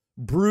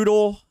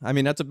 Brutal. I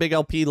mean, that's a big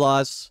LP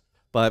loss,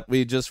 but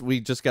we just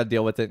got to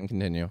deal with it and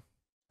continue.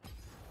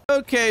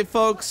 Okay,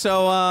 folks.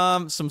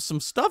 So some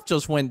stuff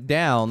just went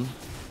down.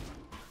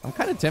 I'm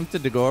kind of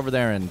tempted to go over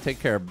there and take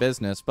care of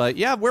business, but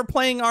yeah, we're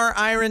playing our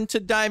Iron to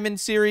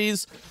Diamond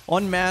series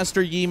on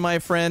Master Yi, my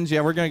friends.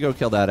 Yeah, we're gonna go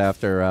kill that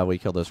after we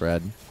kill this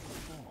red.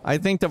 I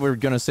think that we're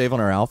gonna save on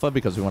our alpha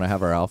because we want to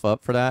have our alpha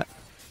up for that.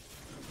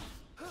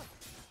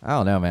 I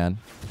don't know, man.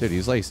 Dude,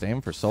 he's like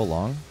staying for so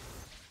long.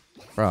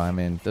 Bro, I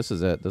mean, this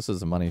is it. This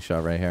is a money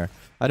shot right here.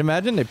 I'd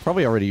imagine they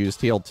probably already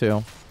used healed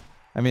too.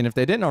 I mean, if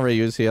they didn't already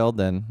use healed,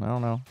 then I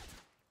don't know.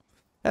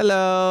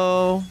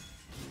 Hello.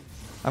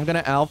 I'm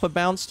gonna alpha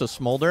bounce to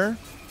Smolder.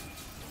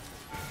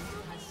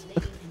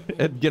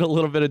 And get a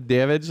little bit of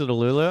damage to the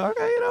Lulu.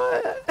 Okay, you know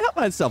what? Help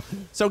myself.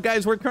 So,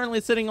 guys, we're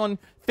currently sitting on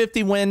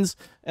 50 wins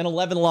and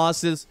 11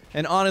 losses.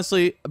 And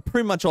honestly,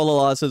 pretty much all the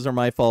losses are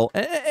my fault.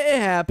 It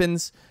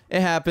happens.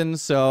 It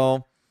happens.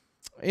 So,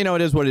 you know,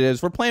 it is what it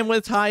is. We're playing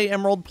with high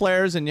Emerald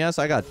players. And yes,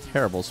 I got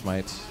terrible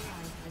smites.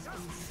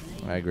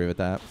 I agree with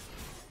that.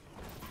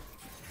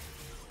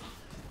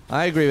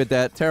 I agree with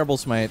that. Terrible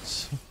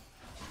smites.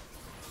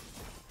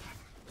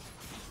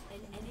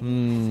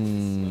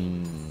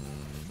 And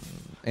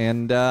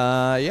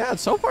yeah,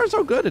 so far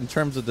so good in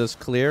terms of this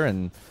clear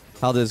and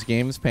how this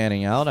game's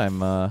panning out.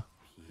 I'm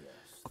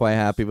quite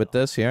happy with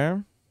this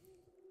here.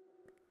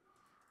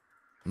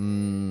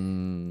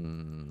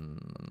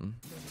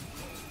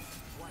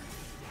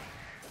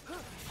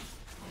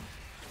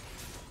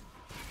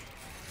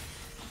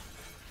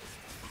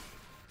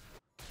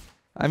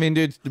 I mean,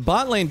 dude, the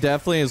bot lane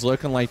definitely is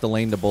looking like the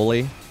lane to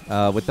bully.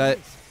 With that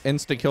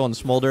insta-kill and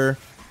Smolder,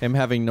 him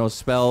having no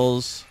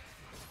spells.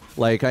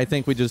 Like, I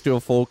think we just do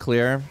a full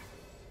clear.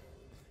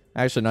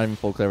 Actually, not even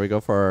full clear. We go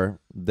for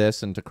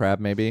this into Crab,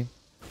 maybe.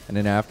 And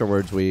then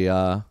afterwards, we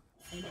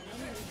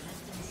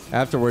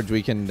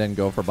can then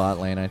go for bot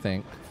lane, I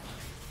think.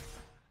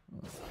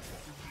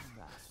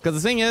 Because the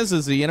thing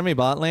is the enemy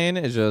bot lane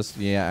is just...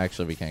 Yeah,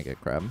 actually, we can't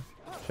get Crab.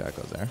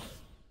 Shaco's there.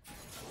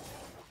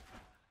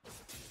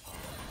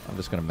 I'm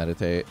just going to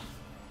meditate.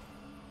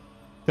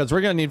 Because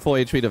we're going to need full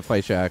HP to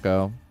fight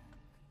Shaco.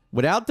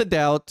 Without the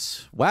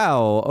doubt.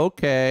 Wow,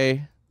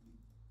 okay.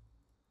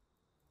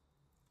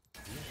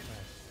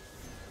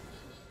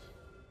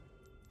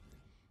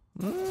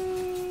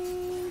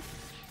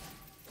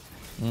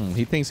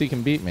 He thinks he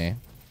can beat me.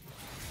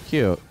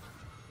 Cute.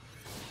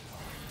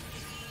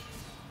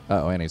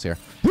 Uh-oh, Annie's here.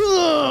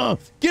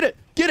 Get it!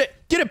 Get it!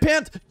 Get it,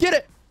 Pant! Get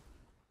it!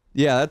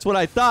 Yeah, that's what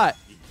I thought.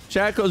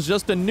 Shaco's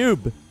just a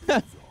noob.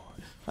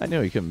 I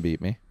knew he couldn't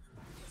beat me.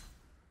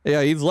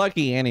 Yeah, he's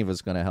lucky Annie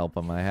was going to help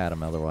him. I had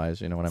him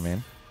otherwise, you know what I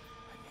mean?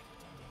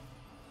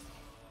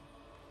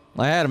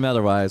 I had him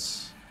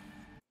otherwise.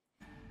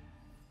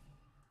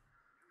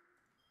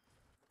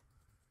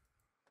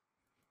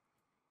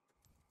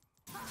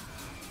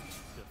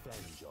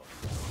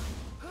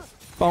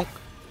 Bonk.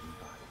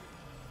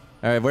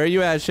 Alright, where are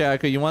you at,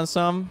 Shaka? You want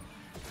some?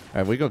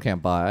 Alright, we go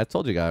camp bot. I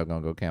told you guys we're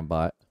gonna go camp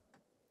bot.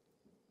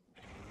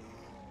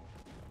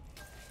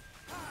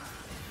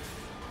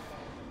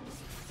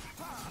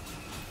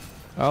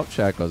 Oh,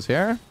 Shaco's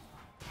here.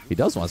 He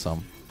does want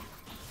some.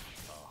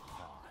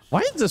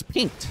 Why is this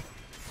pinked?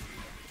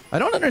 I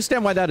don't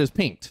understand why that is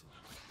pinked.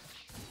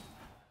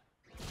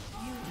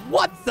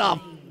 What the?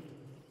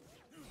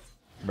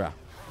 Bruh.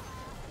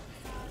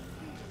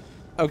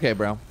 Okay,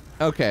 bro.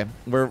 Okay,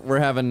 we're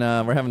having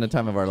the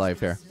time of our life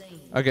here.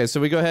 Okay,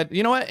 so we go ahead.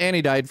 You know what?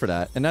 Annie died for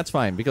that, and that's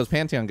fine because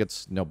Pantheon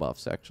gets no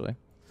buffs actually.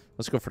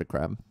 Let's go for the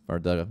crab or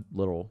the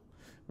little,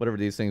 whatever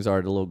these things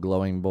are, the little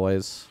glowing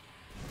boys.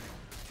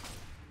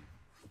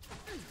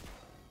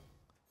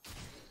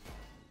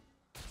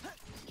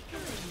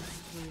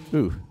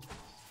 Ooh.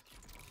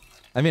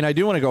 I mean, I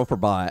do want to go for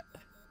bot.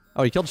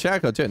 Oh, he killed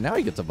Shaco too. Now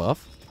he gets a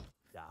buff.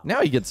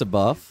 Now he gets a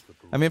buff.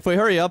 I mean, if we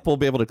hurry up, we'll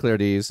be able to clear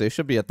these. They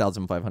should be at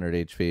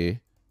 1,500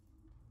 HP.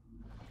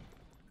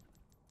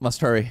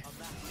 Must hurry.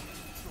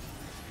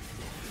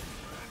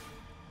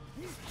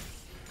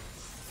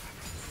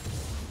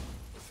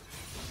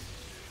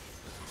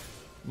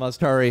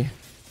 Must hurry.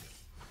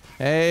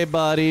 Hey,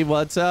 buddy.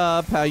 What's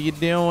up? How you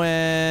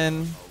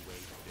doing?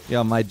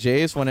 Yo, my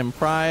Jace went in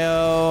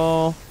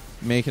prio.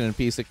 Making a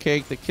piece of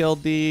cake to kill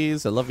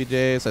these. I love you,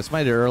 Jace. I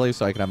smited early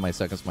so I can have my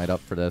second smite up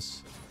for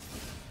this.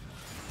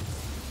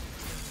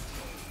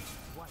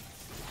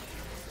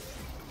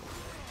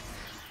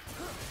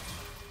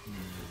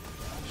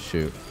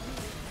 Shoot.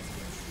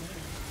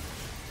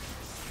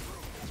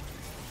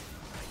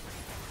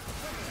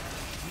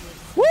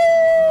 Woo!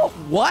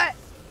 What?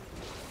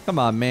 Come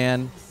on,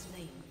 man.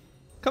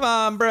 Come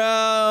on,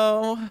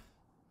 bro.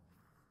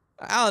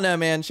 I don't know,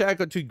 man.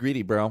 Shaco too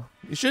greedy, bro.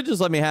 You should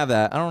just let me have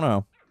that. I don't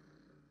know.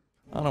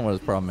 I don't know what his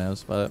problem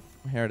is, but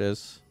here it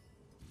is.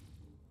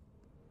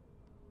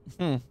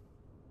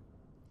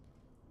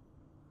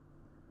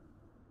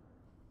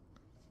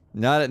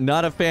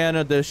 Not a fan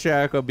of this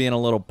Shaco being a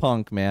little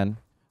punk, man.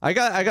 I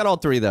got all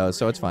three though,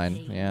 so it's fine.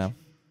 Yeah.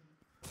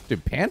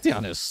 Dude,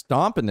 Pantheon is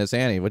stomping this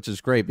Annie, which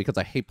is great because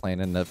I hate playing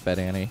in the fed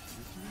Annie.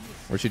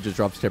 Where she just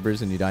drops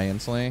tibbers and you die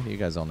instantly. You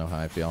guys all know how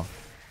I feel.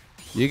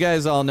 You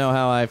guys all know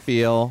how I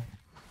feel.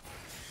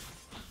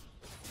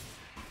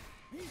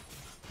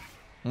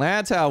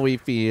 That's how we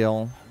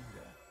feel.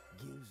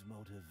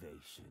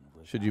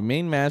 Should you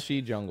main master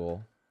Yi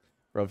jungle?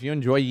 Bro, if you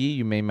enjoy Yi,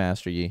 you main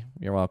master Yi.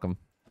 You're welcome.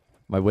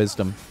 My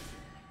wisdom.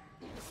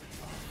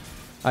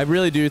 I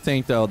really do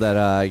think, though, that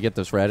I get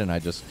this red and I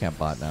just can't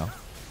bot now. An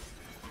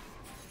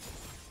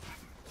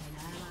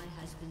ally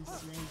has been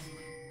slain.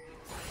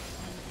 An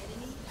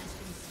enemy has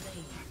been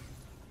slain.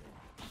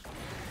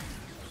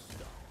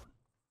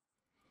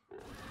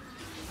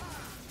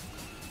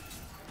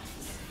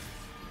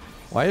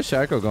 Why is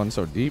Shaco going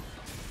so deep?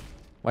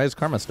 Why is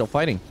Karma still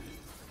fighting?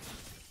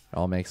 It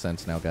all makes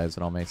sense now, guys.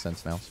 It all makes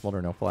sense now.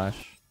 Smolder, no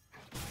flash.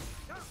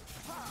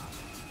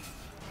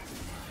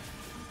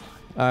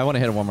 I want to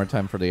hit it one more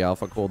time for the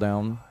alpha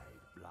cooldown.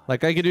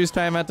 Like, I could use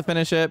time at to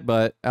finish it,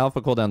 but alpha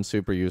cooldown's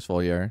super useful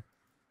here.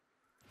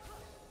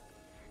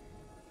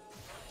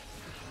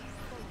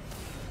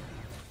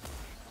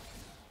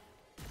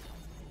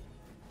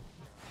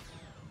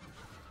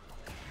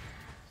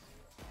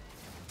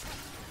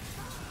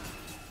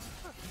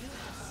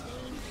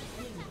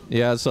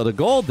 Yeah, so the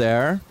goal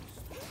there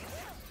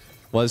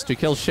was to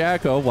kill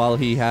Shaco while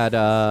he had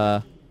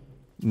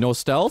no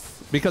stealth.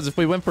 Because if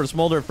we went for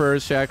Smolder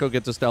first, Shaco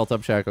gets a stealth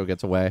up, Shaco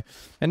gets away.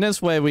 And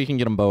this way we can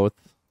get them both.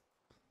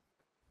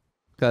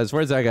 Because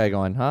where's that guy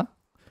going, huh?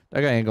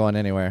 That guy ain't going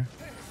anywhere.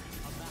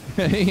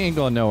 He ain't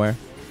going nowhere.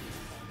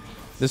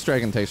 This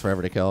dragon takes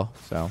forever to kill,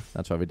 so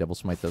that's why we double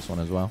smite this one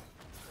as well.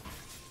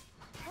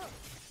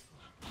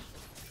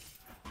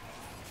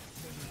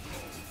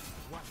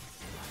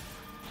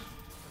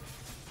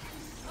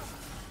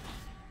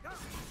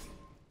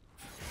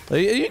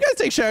 You guys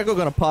think Shaco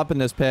gonna pop in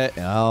this pit?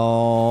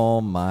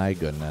 Oh my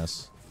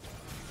goodness.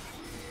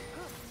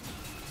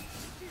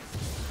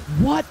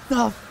 What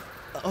the?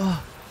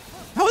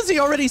 How is he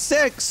already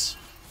 6?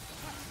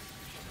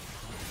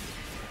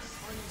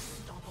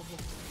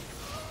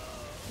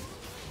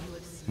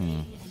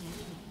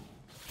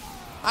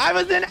 I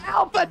was in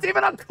alpha. It's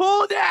even a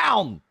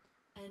cooldown.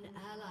 An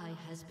ally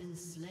has been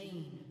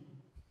slain.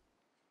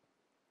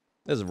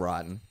 This is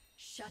rotten.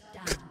 Shut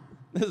down.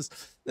 This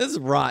is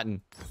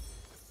rotten.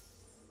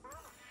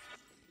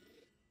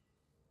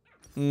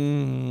 Bro,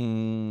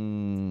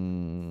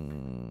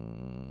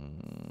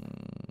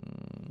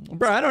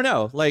 I don't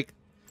know. Like,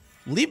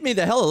 leave me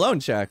the hell alone,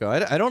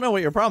 Shaco. I don't know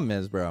what your problem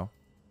is, bro.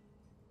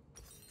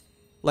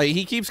 Like,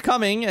 he keeps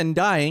coming and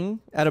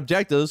dying at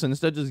objectives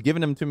instead of just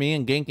giving them to me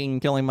and ganking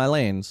and killing my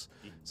lanes.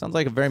 Sounds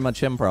like a very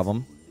much him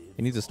problem.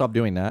 He needs to stop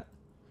doing that.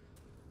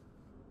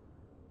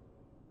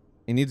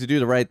 He needs to do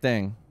the right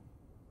thing.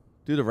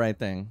 Do the right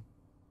thing.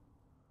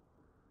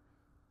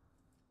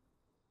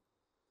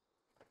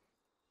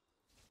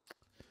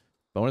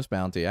 Bonus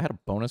bounty. I had a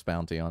bonus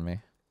bounty on me.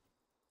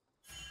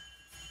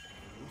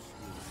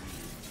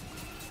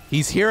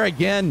 He's here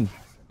again.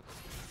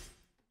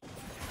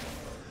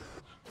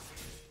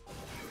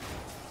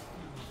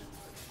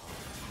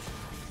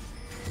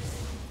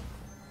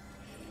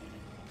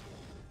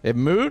 It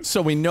moved,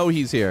 so we know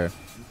he's here.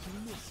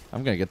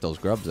 I'm gonna get those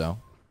grubs, though.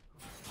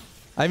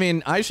 I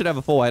mean, I should have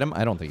a full item.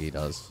 I don't think he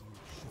does.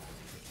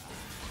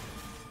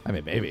 I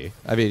mean, maybe.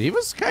 I mean, he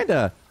was kind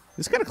of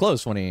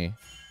close when he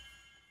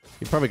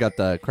probably got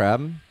the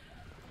crab.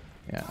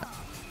 Yeah.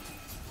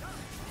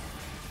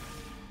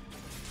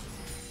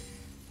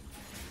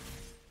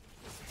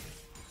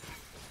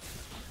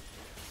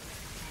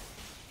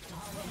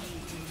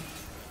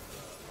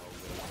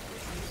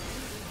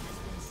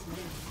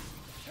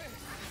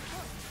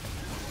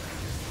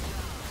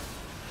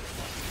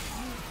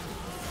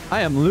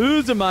 I am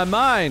losing my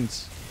mind.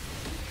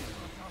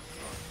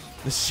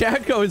 The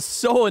Shaco is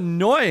so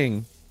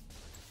annoying.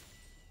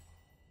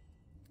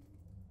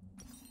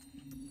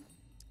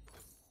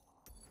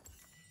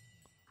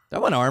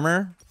 That one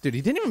armor. Dude,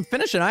 he didn't even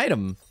finish an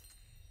item.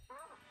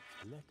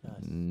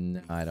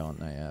 No, I don't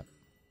know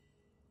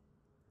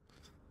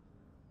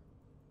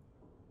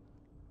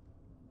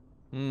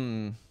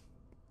yet.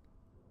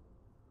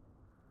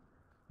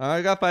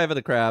 I got 5 of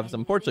the crabs.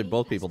 Unfortunately,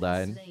 both people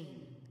died.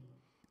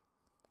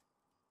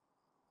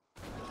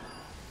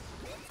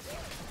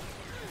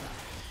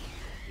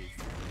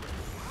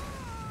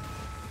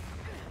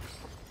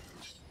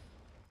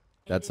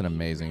 That's an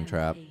amazing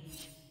trap.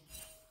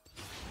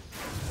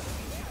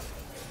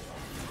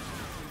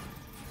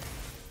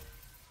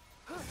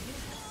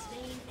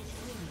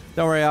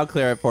 Don't worry, I'll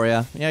clear it for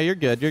you. Yeah, you're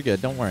good. You're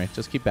good. Don't worry.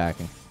 Just keep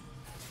backing.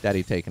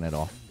 Daddy taking it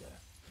all.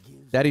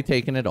 Daddy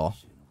taking it all.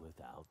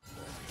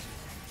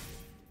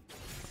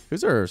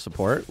 Who's our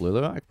support?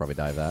 Lulu? I could probably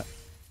dive that.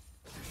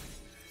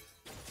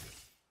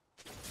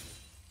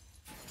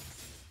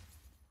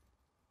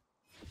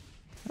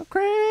 Oh,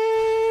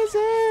 crazy!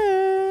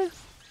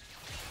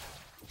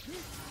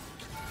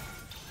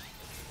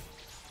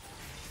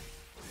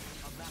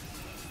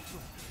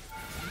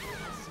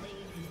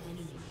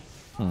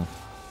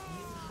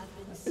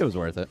 It was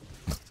worth it.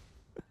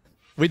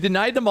 We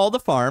denied them all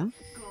the farm.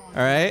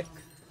 Alright?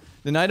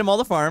 Denied them all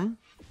the farm.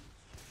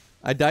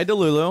 I died to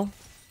Lulu.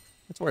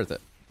 It's worth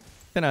it.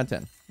 10 out of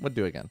 10. Would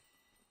do again.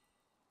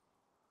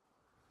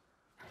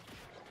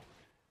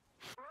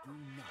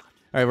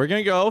 Alright, we're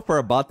gonna go for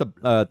a bot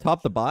the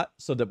top the bot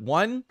so that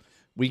 1,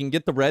 we can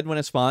get the red when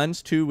it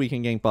spawns. 2, we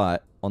can gank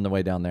bot on the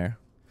way down there.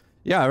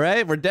 Yeah,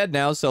 right? We're dead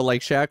now, so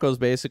like Shaco's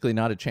basically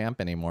not a champ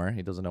anymore.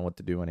 He doesn't know what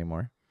to do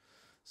anymore.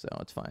 So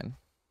it's fine.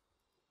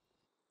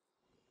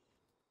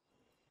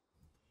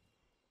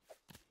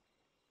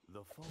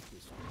 The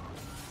focus.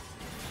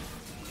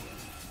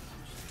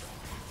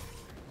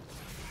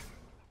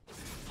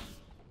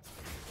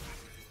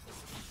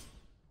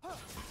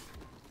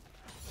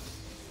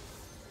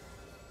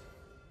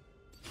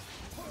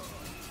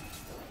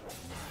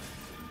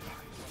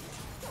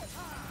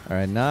 All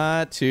right,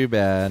 not too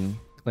bad.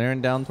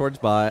 Clearing down towards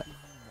bot.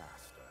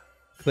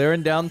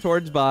 Clearing down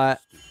towards bot.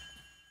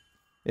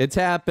 It's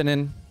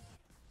happening.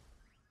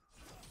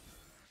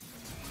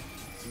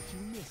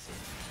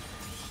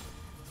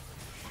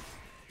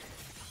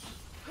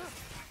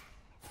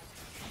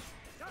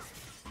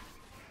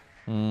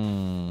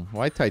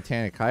 Why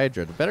Titanic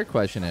Hydra? The better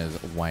question is,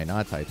 why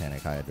not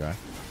Titanic Hydra?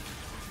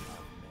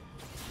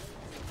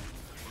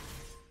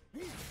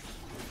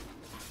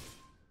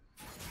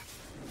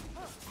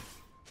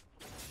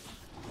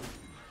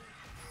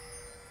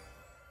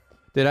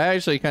 Did I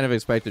actually kind of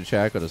expected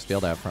Shaco to steal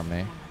that from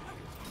me?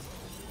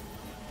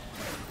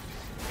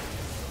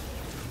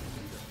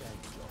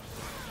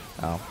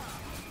 Oh.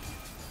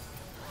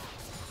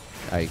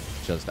 I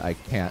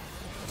can't.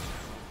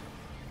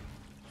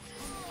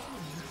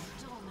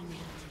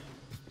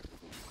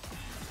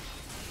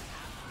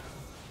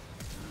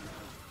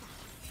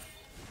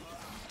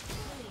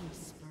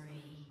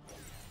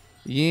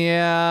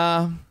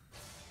 Yeah.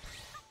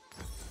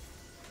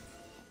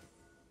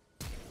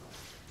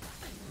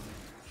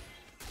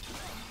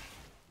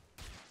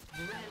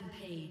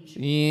 Rampage.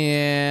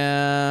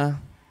 Yeah.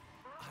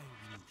 I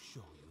will show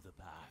you the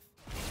path.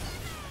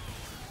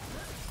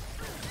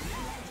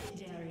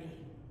 Legendary.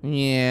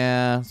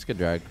 Yeah. It's a good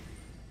drag.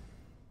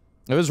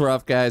 It was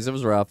rough, guys. It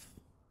was rough.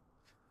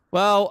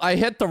 Well, I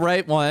hit the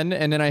right one,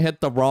 and then I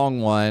hit the wrong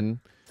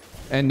one.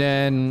 And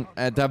then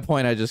at that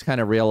point, I just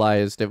kind of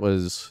realized I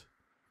was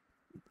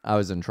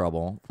in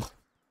trouble.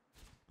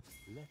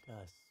 Let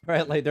us.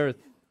 Right, like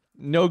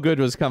no good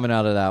was coming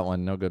out of that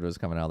one. No good was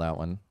coming out of that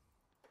one.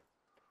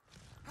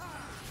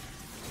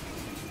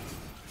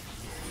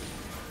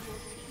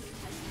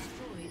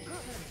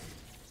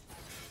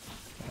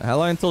 How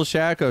long until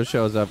Shaco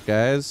shows up,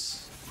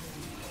 guys?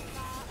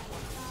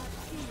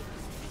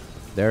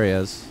 There he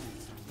is.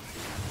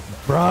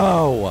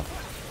 Bro!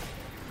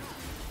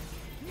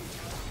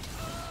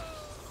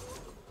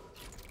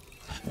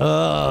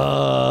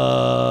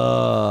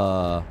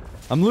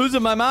 I'm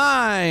losing my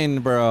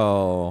mind,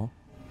 bro.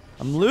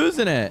 I'm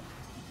losing it.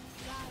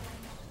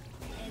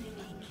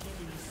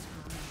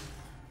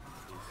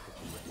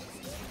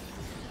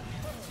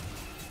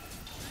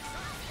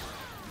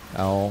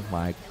 Oh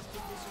my.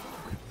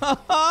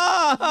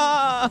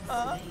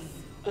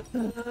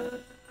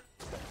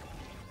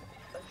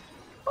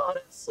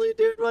 Honestly,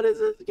 dude, what is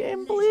this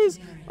game, please?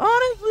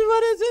 Honestly,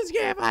 what is this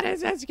game? What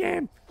is this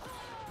game?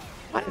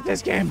 What is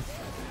this game?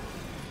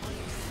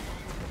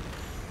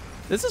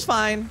 This is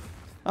fine.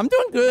 I'm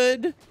doing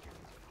good.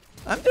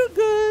 I'm doing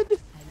good.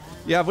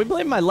 Yeah, if we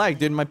blame my lag,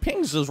 dude, my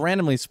ping's just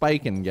randomly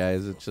spiking,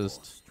 guys. It's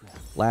just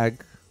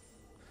lag.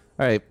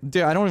 All right,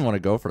 dude, I don't even want to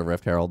go for the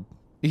Rift Herald.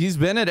 He's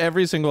been at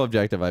every single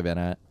objective I've been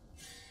at.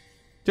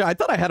 Dude, I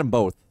thought I had them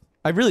both.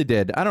 I really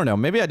did. I don't know.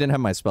 Maybe I didn't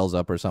have my spells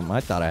up or something. I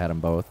thought I had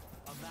them both.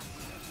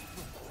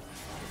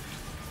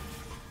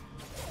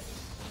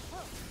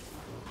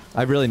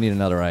 I really need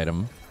another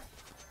item.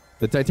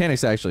 The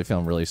Titanic's actually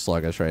feeling really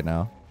sluggish right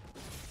now.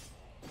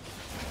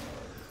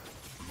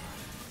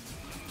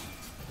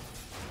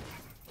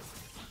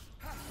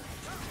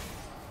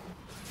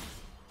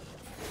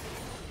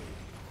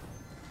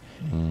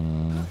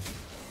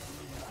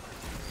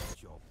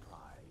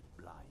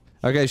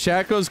 Okay,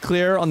 Shaco's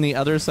clear on the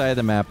other side of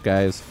the map,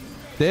 guys.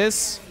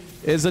 This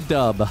is a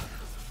dub.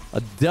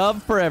 A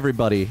dub for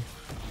everybody.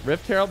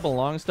 Rift Herald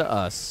belongs to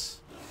us.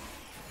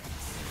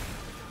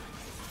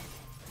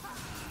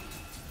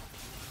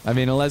 I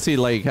mean, unless he,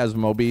 like, has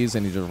Mobies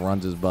and he just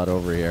runs his butt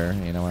over here.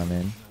 You know what I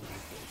mean?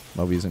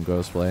 Mobies and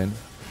Ghostblade.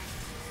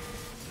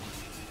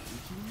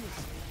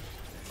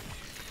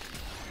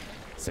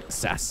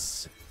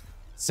 Success.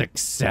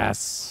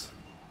 Success.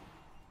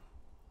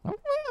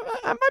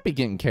 I might be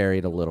getting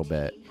carried a little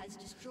bit.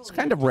 It's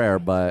kind of rare,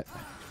 but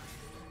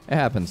it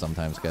happens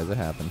sometimes, guys. It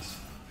happens.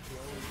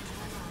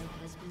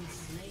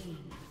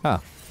 Huh.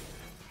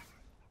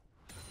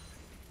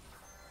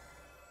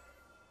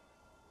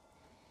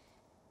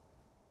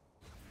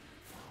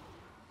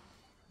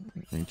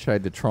 You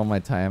tried to troll my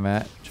time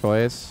at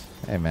choice?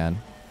 Hey,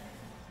 man.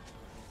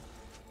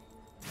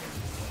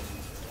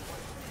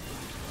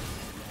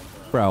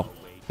 Bro,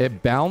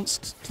 it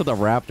bounced to the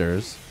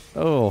Raptors.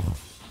 Oh,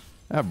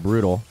 that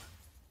brutal.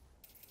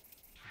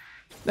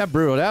 That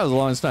brutal. That was a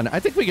long stun. I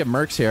think we get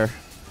Mercs here.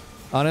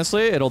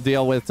 Honestly, it'll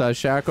deal with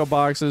Shaco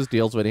boxes,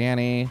 deals with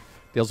Annie,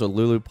 deals with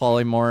Lulu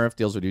Polymorph,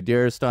 deals with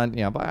Udyr stun.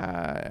 Yeah, but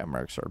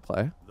Mercs sort of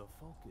play.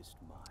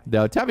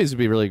 Though Tabby's would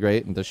be really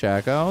great into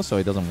Shaco, so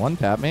he doesn't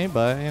one-tap me,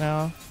 but, you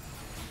know,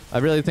 I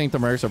really think the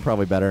Mercs are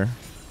probably better.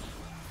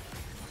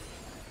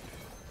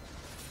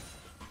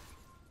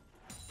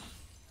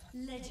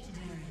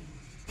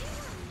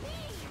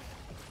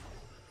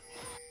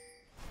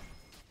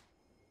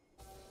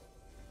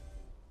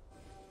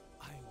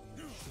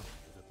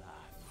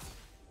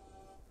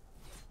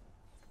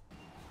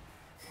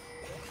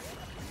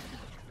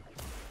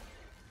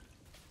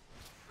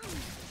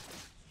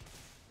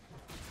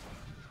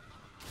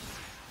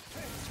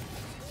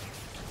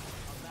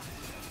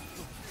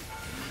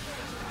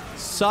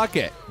 Suck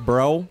it,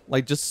 bro.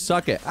 Like, just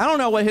suck it. I don't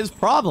know what his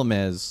problem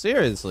is.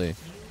 Seriously.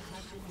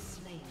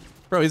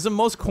 Bro, he's the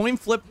most coin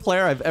flip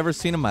player I've ever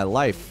seen in my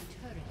life.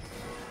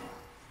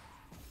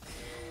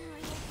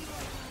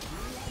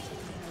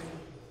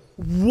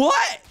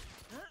 What?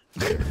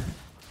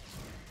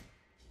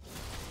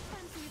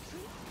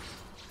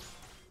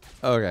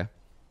 Okay.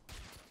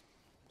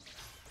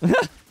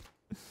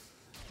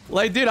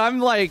 Like, dude, I'm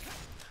like,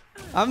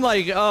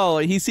 oh,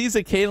 he sees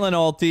a Caitlyn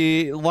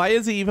ulti. Why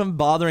is he even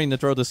bothering to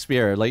throw the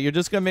spear? Like, you're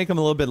just gonna make him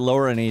a little bit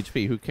lower in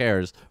HP. Who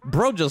cares?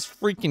 Bro just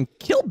freaking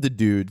killed the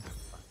dude. A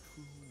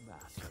true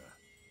master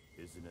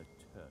is an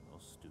eternal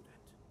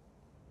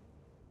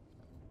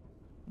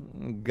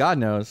student. God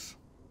knows.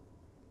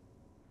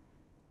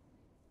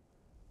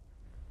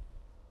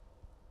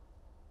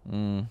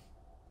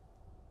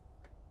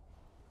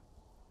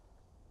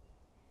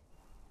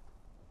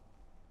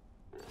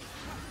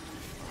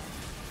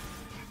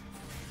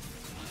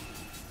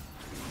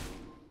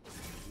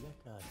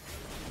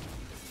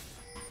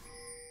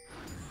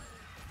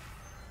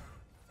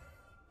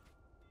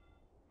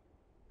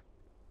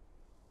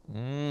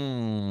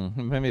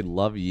 Maybe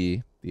love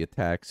ye the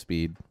attack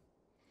speed.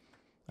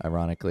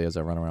 Ironically, as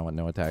I run around with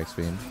no attack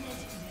speed.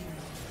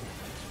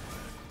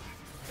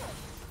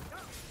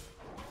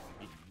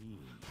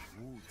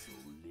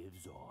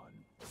 Lives on.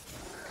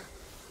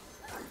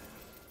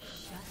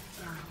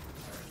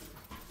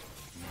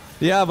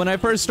 Yeah, when I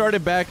first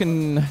started back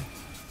in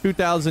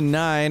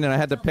 2009, and I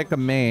had to pick a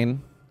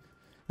main.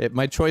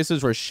 My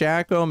choices were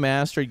Shaco,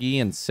 Master Yi,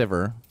 and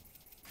Sivir.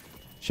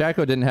 Shaco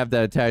didn't have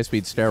that attack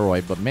speed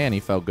steroid, but man, he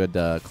felt good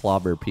to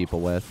clobber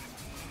people with.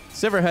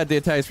 Sivir had the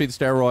attack speed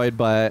steroid,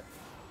 but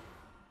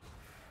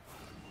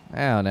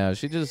I don't know.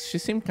 She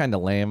seemed kind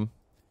of lame.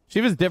 She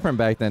was different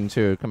back then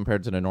too,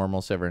 compared to the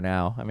normal Sivir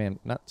now. I mean,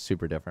 not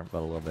super different, but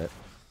a little bit.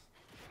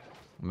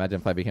 Imagine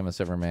if I became a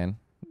Sivir main,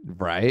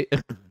 right?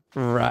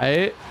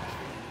 Right?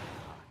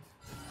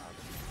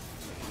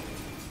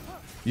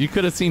 You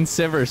could have seen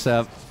Sivir,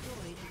 Sep.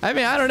 I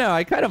mean, I don't know.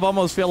 I kind of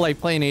almost feel like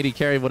playing AD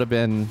carry would have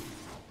been...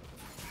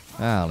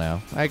 I don't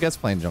know. I guess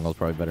playing jungle is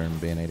probably better than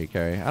being AD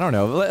carry. I don't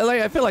know.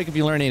 Like, I feel like if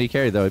you learn AD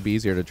carry, though, it'd be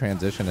easier to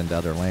transition into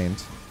other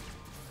lanes.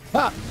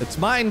 Ah! It's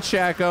mine,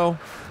 Shaco.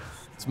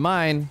 It's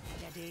mine.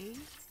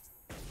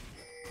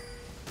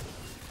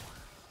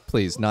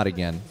 Please, not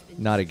again.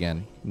 Not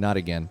again. Not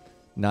again.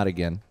 Not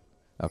again.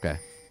 Okay.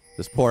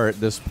 This poor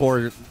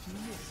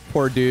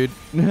dude.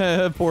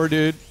 Poor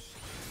dude.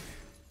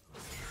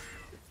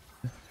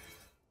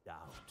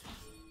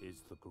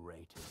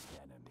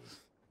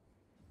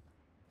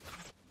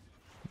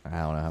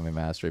 I don't know how many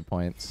mastery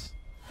points.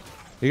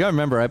 You gotta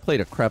remember, I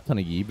played a crap ton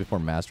of Yi before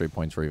mastery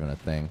points were even a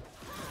thing.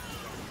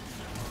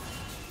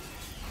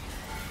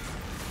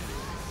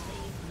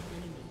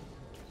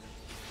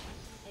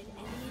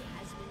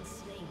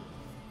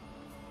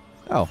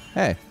 Oh,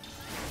 hey.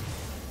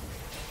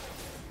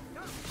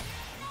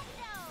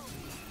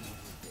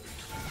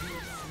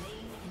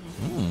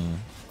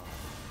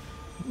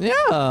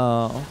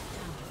 Yeah.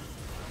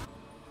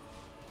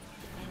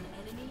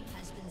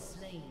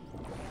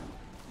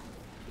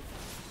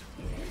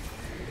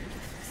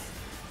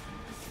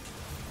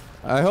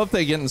 I hope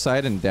they get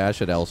inside and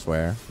dash it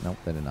elsewhere. Nope,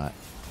 they did not.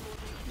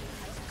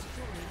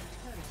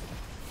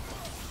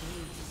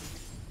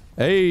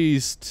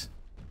 Aced.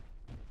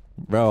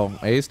 Bro,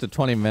 aced to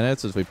 20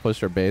 minutes as we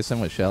pushed our base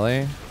in with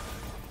Shelly.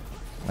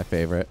 My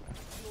favorite.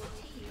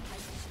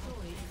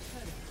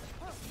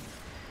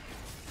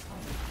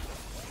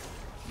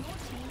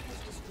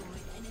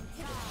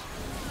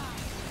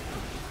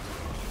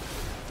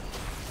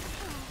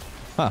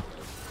 Huh.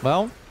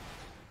 Well.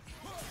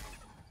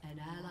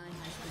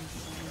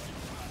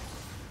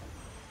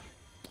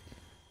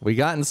 We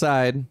got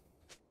inside,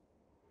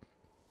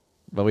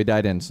 but we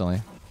died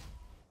instantly.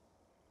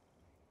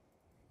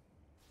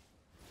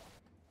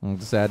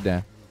 It's a sad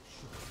day.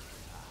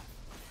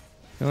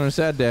 It was a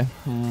sad day.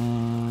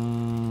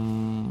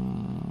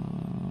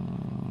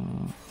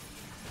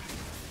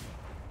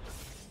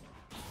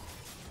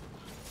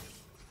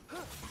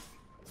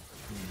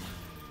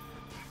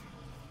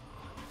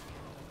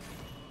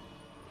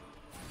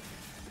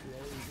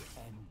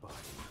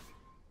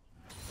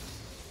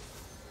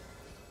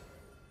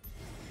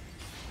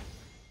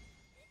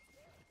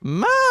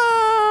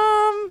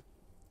 Mom!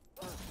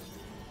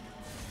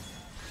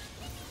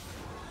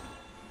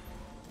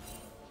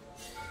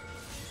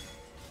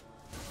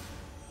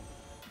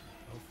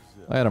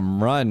 Let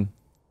him run.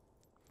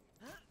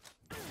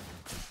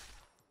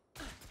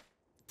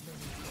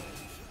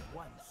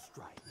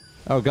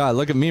 Oh god,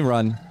 look at me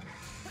run.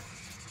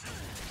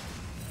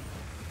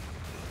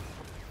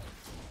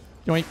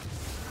 Yoink.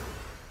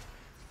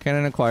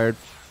 Cannon acquired.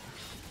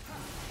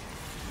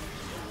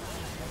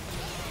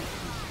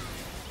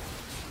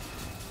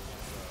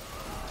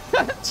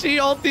 She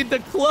ulted the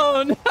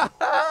clone.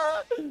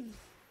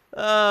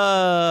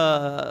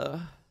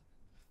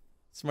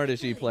 Smart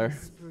as G player.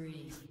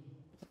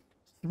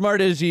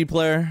 Smart as G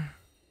player.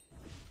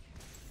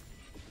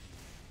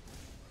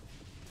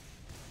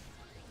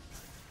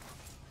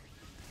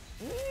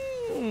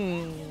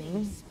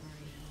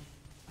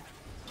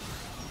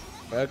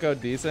 Echo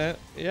decent.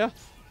 Yeah.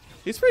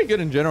 He's pretty good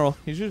in general.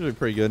 He's usually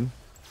pretty good.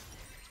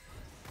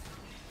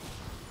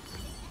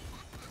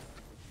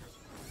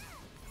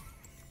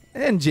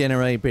 And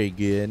generally pretty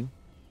good.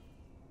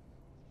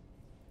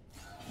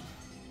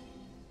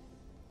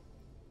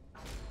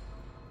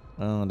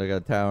 Oh, they got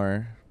a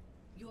tower.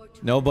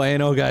 No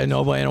bueno, guy.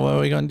 No bueno. What are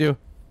we gonna do?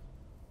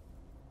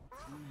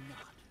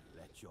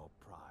 Let your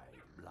pride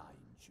blind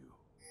you.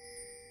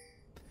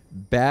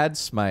 Bad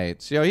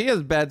smites. Yo, he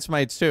has bad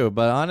smites too,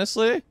 but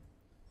honestly,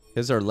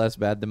 his are less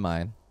bad than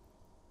mine.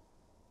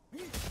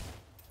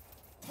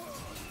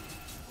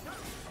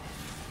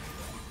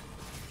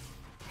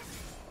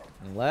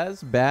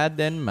 Less bad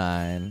than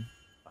mine.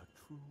 A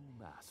true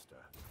master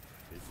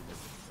is in its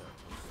service.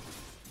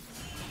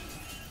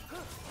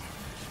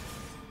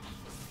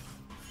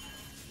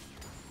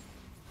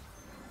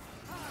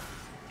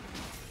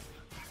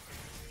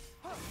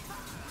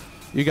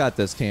 You got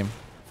this, team.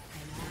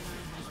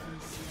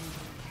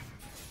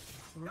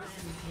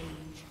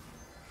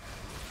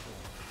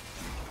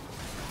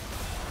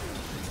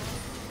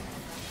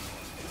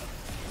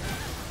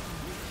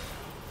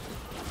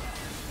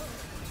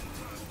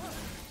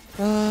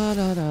 Da,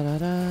 da, da, da,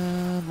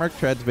 da. Merc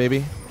treads,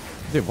 baby.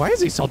 Dude, why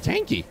is he so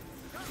tanky?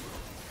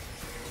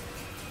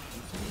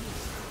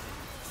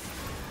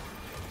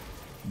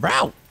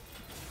 Bro!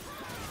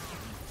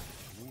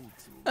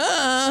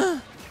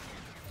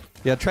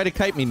 Yeah, try to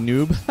kite me,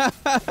 noob.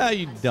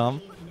 You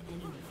dumb.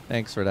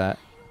 Thanks for that.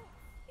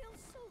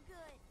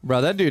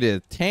 Bro, that dude is a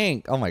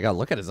tank. Oh my god,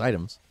 look at his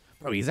items.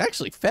 Bro, he's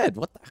actually fed.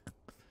 What the?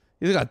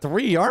 He's got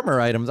 3 armor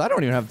items. I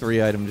don't even have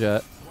 3 items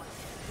yet.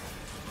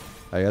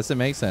 I guess it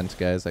makes sense,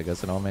 guys. I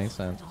guess it all makes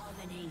sense.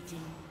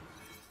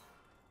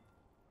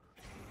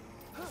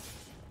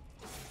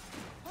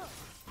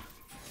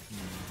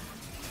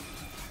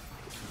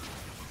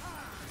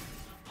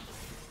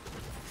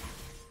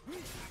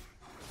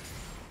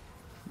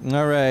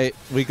 All right,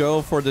 we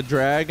go for the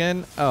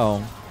dragon. Oh,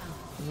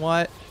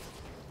 what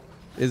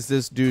is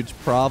this dude's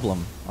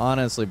problem?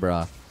 Honestly,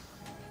 bruh.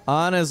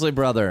 Honestly,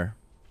 brother.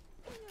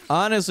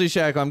 Honestly,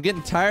 Shaco, I'm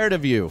getting tired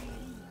of you.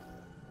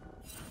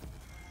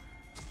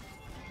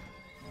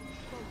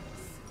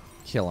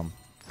 Kill him.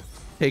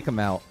 Take him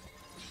out.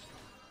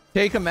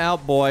 Take him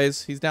out,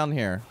 boys. He's down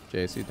here.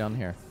 Jace, he's down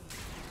here.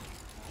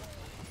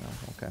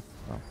 Oh, okay.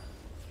 Oh.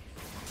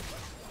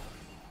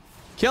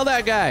 Kill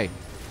that guy.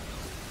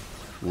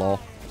 Lol.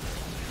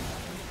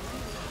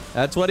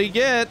 That's what he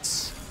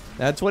gets.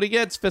 That's what he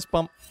gets. Fist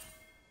bump.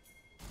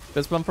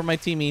 Fist bump for my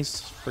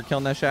teamies for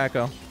killing that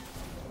Shaco.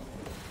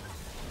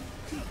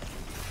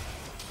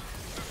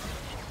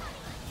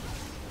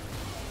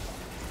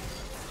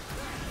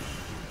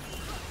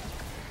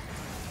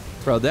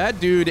 Bro, that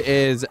dude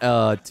is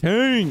a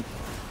tank.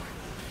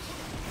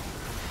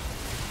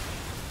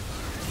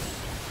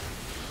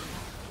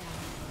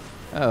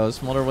 Oh,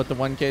 Smolder with the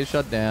 1K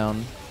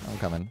shutdown. I'm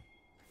coming.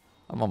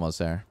 I'm almost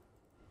there.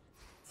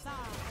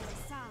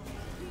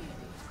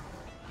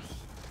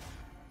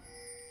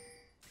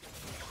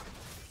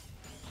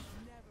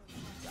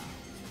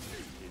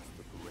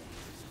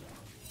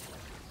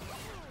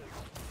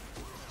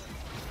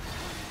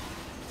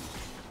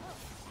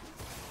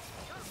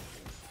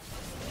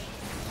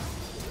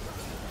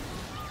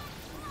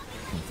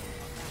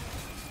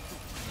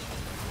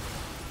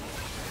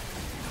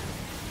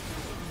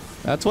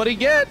 That's what he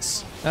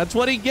gets. That's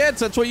what he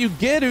gets. That's what you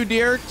get,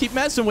 Udyr. Keep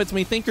messing with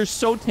me. Think you're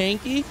so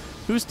tanky?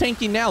 Who's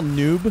tanky now,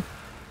 noob?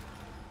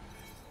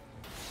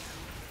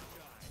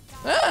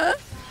 An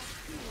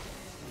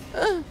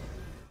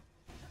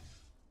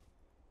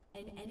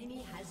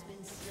enemy has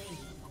been slain.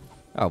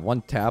 Oh,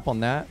 1 tap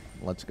on that.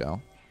 Let's go.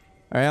 All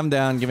right, I'm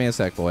down. Give me a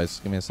sec, boys.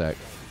 Give me a sec.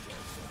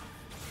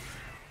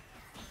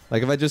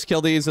 Like, if I just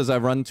kill these as I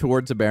run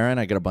towards the Baron,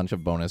 I get a bunch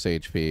of bonus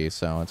HP.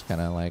 So it's kind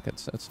of like,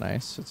 it's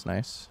nice. It's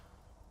nice.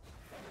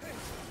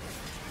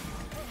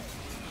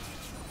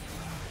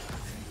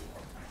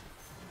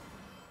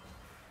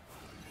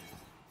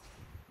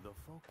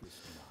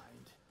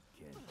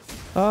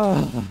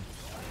 Oh.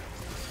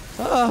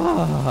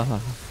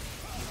 Oh.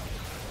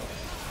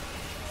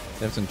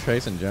 There's some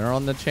trace in general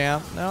in the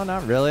champ? No,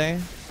 not really.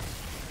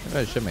 Maybe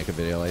I should make a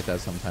video like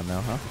that sometime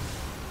now, huh?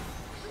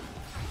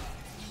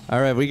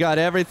 Alright, we got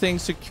everything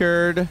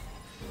secured.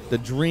 The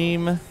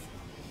dream.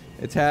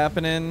 It's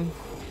happening.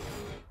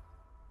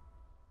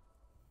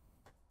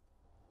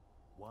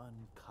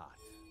 One cut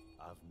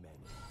of many.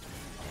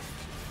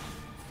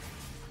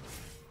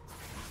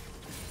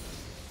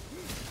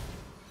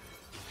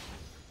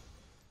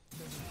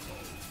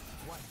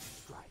 One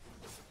strike.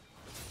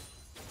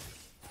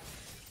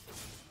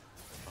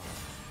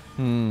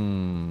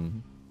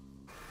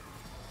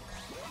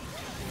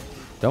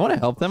 Do I want to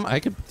help them? I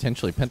could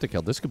potentially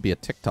pentakill. This could be a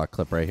TikTok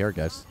clip right here,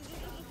 guys.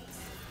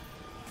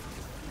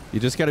 You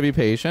just got to be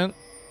patient,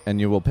 and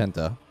you will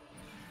penta.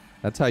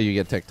 That's how you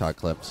get TikTok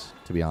clips,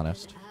 to be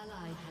honest.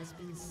 Ally has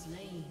been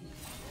slain.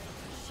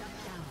 Shut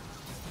down.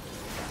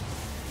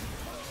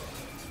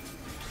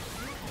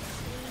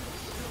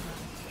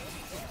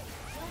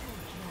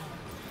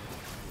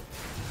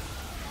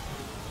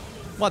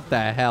 What the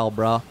hell,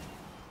 bro?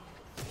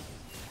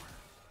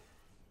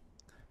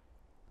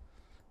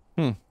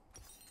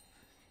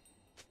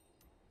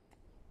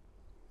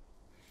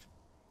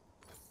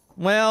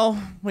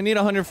 Well, we need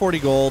 140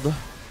 gold.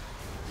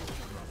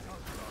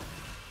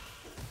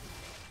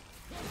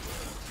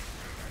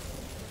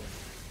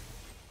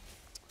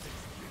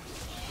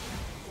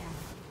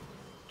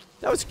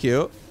 That was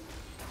cute.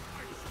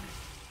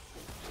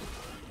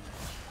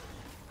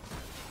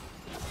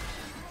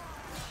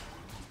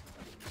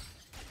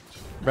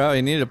 Bro,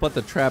 you need to put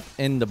the trap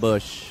in the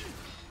bush.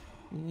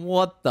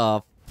 What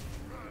the...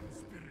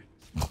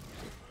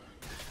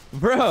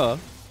 Bro.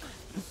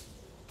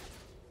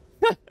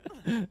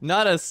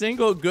 Not a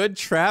single good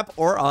trap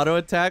or auto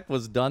attack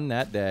was done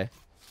that day.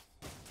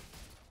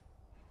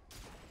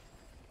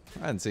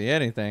 I didn't see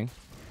anything.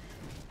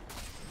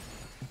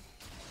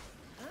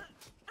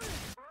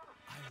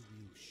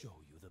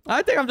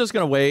 I think I'm just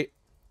gonna wait.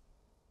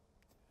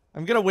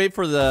 I'm gonna wait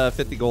for the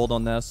 50 gold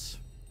on this,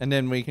 and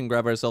then we can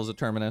grab ourselves a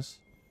Terminus.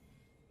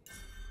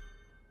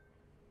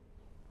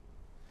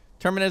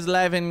 Terminus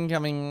live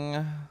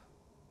incoming.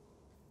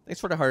 Thanks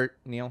for the heart,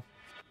 Neil.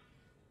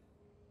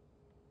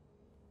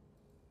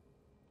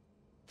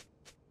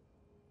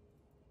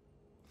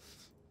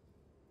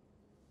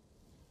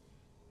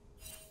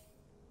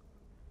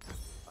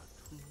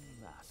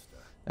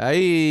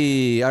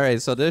 Hey, all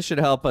right, so this should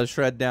help us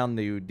shred down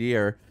the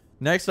Udyr.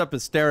 Next up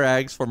is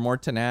Sterags for more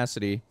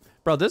tenacity.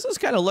 Bro, this is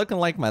kind of looking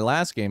like my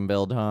last game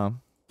build, huh?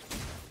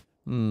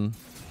 Hmm.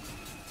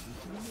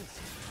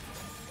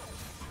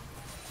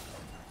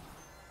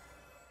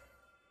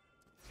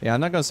 Yeah, I'm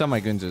not gonna sell my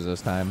Gunjus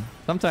this time.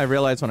 Sometimes I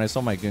realize when I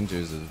sell my Gunjus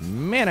is,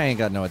 man, I ain't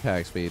got no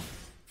attack speed.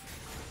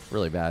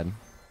 Really bad.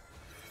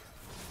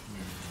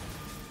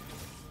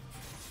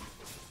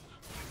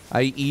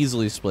 I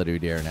easily split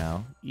Udyr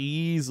now.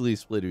 Easily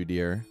split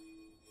Udyr.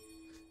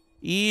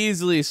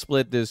 Easily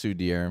split this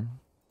Udyr.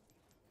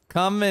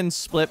 Come and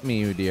split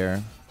me,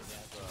 Udyr.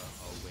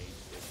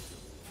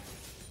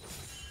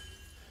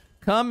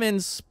 Come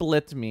and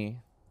split me.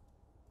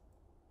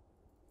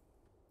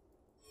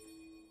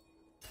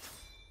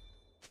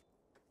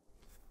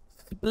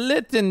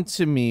 Split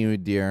into me,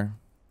 Udyr.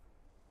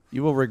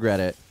 You will regret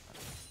it.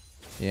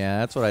 Yeah,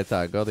 that's what I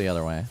thought. Go the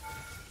other way.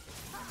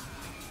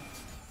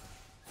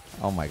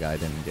 Oh my god, I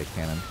didn't get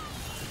cannon.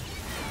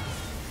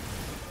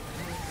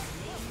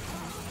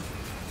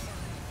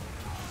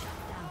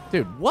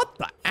 Dude, what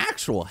the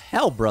actual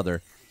hell,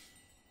 brother?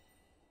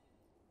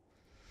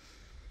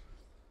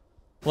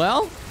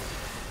 Well.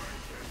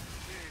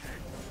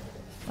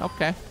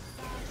 Okay.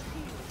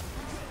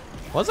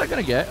 What was I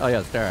gonna get? Oh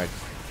yeah, Sterags.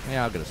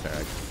 Yeah, I'll get a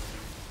Sterags.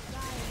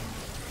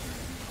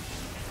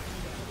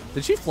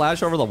 Did she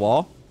flash over the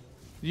wall?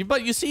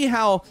 But you see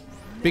how,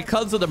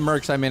 because of the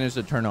mercs, I managed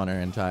to turn on her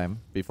in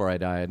time before I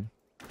died.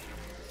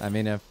 I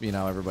mean, if, you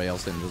know, everybody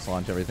else didn't just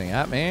launch everything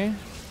at me.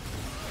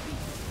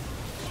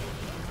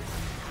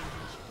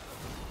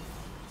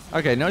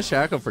 Okay, no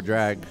Shackle for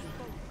drag.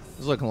 This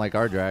is looking like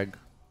our drag.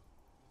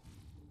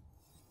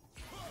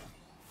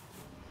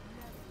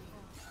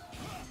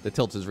 The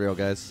tilt is real,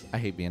 guys. I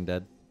hate being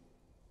dead.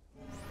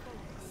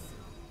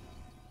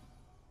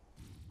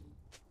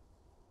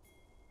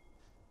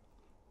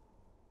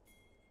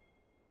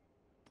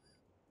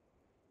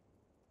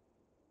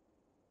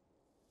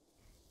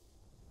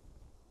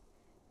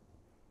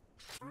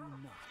 Do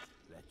not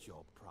let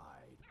your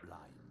pride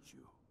blind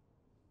you.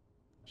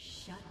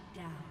 Shut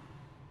down.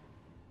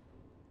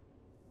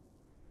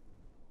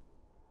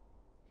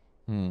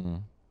 Hmm.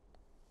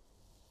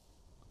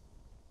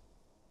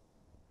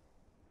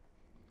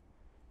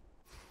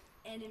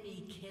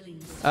 Enemy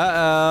killing.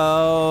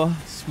 Uh-oh.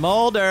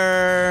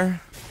 Smolder.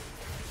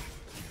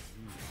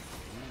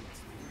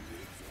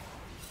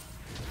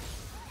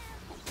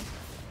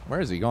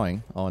 Where is he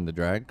going? Oh, in the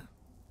drag.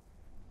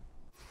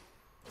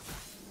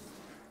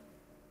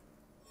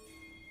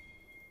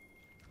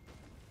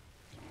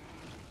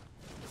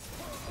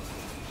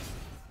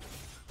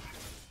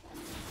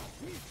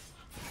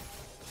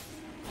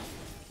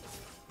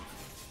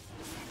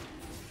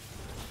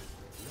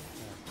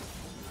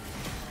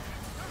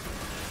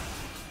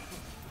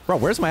 Bro,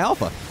 where's my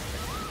alpha?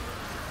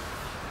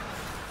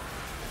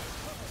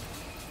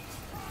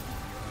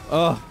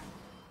 Ugh.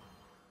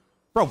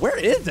 Bro, where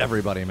is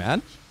everybody,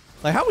 man?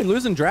 Like, how are we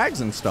losing drags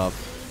and stuff?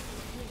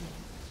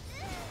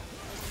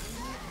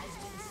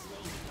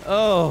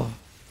 Oh.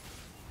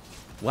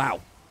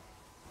 Wow.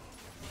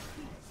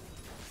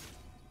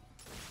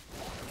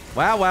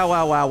 Wow, wow,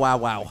 wow, wow, wow,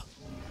 wow.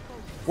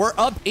 We're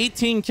up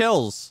 18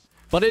 kills,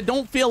 but it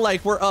don't feel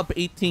like we're up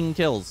 18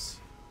 kills.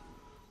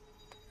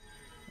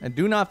 I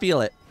do not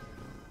feel it.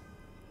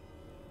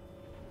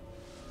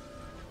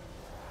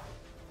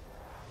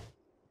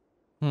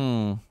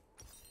 Hmm.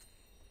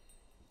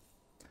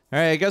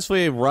 Alright, I guess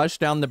we rush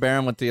down the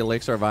Baron with the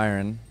Elixir of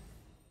Iron.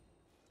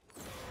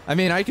 I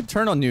mean, I could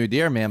turn on New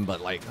Deer, man,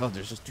 but like, oh,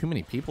 there's just too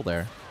many people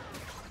there.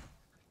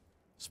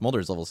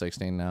 Smolder's level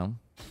 16 now.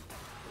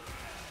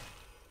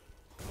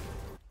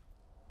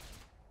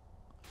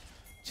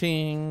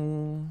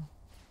 Ching.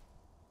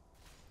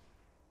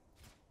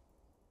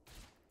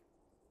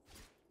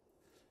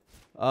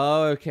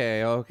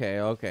 Okay.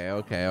 Motivation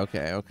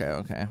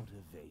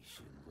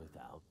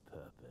without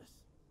purpose.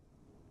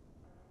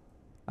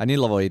 I need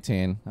level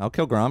 18. I'll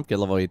kill Gromp, get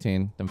level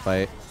 18, then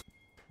fight.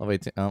 Level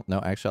 18. Oh, no,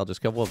 actually, I'll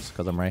just kill Wolves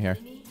because I'm right here.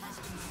 Enemy has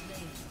been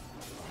slain.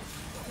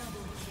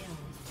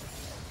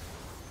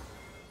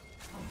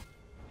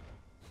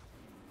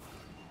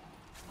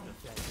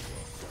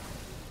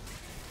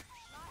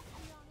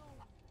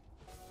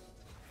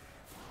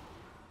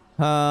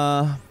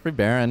 Double kill. Free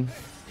Baron.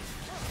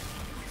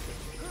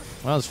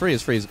 Well, as free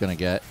as Free's gonna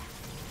get.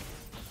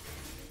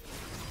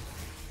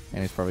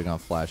 And he's probably gonna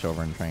flash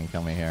over and try and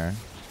kill me here.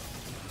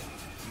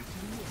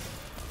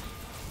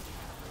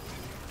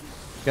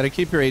 Gotta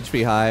keep your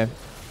HP high.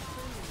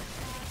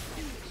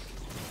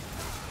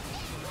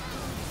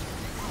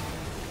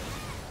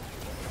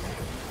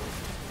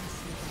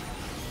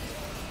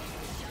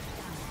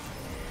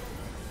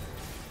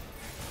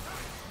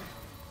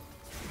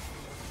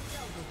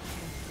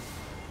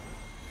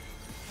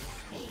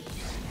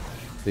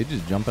 Did he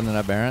just jump into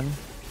that Baron?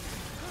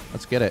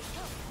 Let's get it.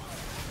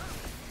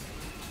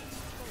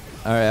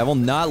 Alright, I will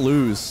not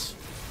lose.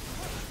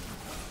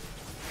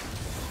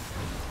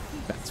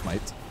 Bad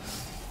smites.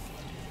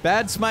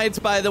 Bad smites,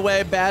 by the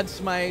way. Bad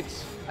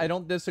smites. I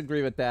don't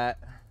disagree with that.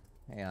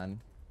 Hang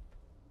on.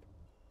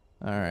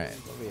 Alright,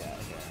 what are we at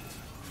here?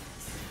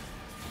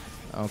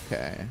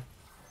 Okay.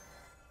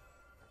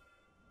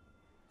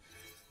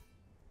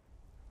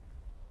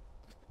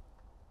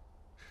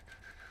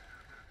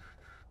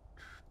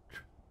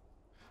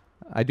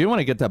 I do want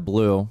to get that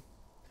blue.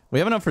 We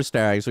have enough for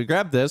Starags. We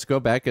grab this, go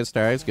back, get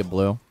Starags, get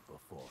blue.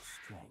 Before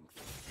strength.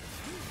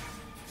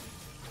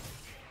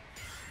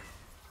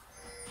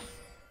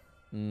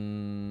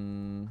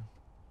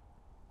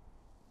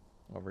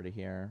 Over to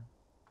here.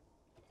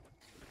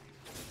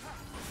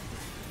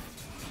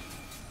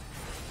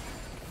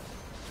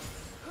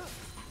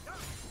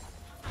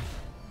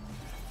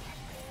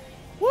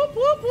 Whoop,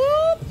 whoop,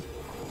 whoop.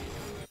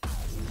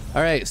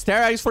 All right,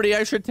 Starags for the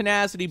extra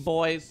tenacity,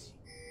 boys.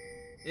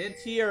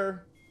 It's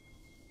here.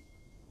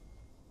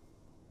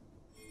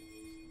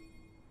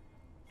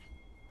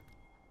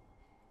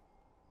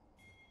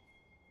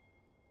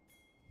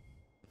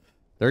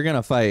 They're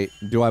gonna fight.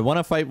 Do I want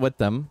to fight with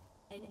them?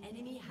 An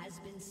enemy has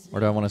been slain. Or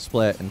do I want to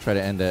split and try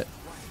to end it?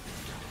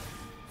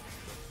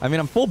 I mean,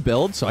 I'm full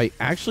build, so I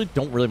actually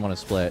don't really want to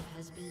split.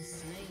 Has been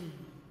slain.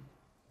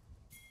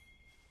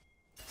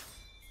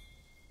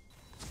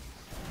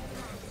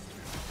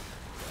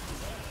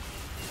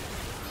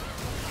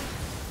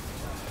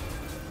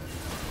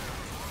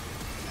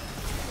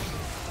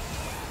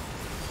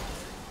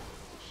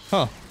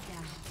 Huh.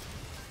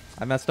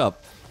 I messed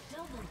up,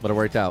 but it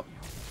worked out.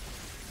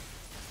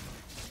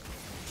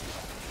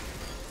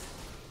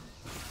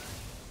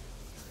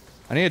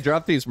 I need to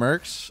drop these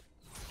mercs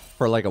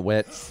for like a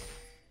wit.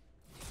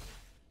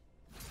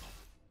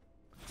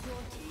 Your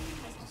team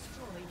has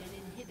destroyed an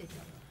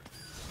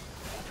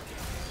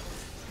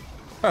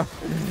inhibitor.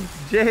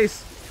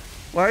 Jace,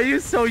 why are you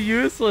so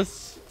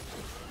useless?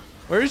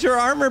 Where's your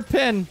armor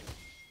pin?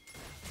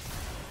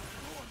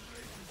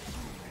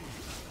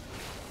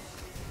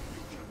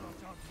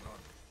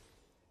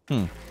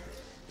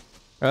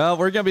 Well,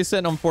 we're gonna be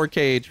sitting on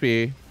 4K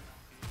HP.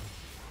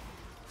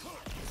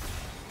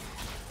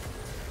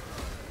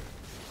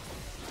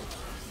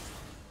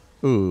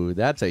 Ooh,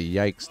 that's a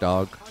yikes,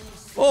 dog.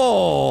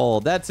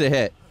 Oh, that's a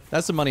hit.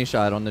 That's a money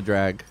shot on the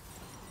drag.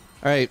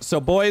 All right, so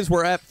boys,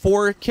 we're at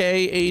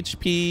 4K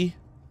HP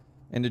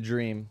and a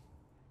dream.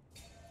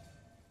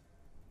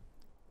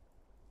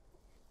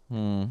 I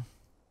will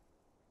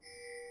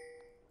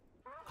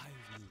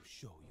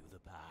show you the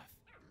path.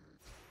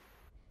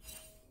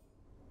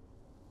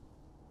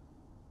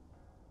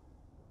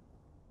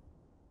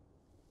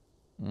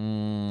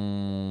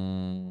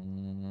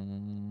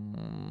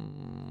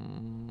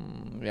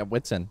 Yeah,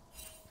 Wits End.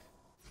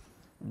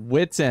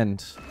 Wits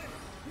End.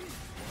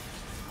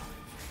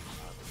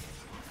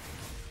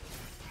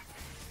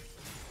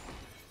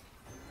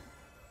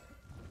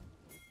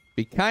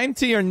 Be kind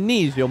to your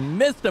knees. You'll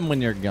miss them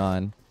when you're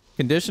gone.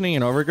 Conditioning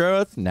and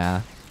overgrowth?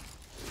 Nah.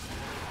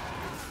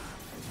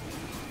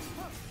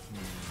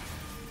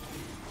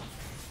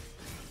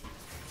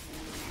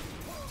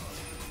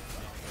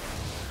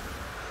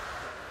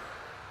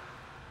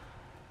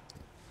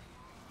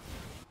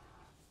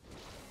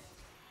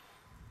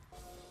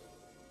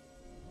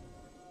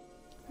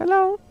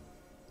 Hello?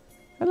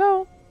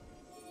 Hello?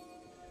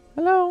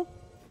 Hello?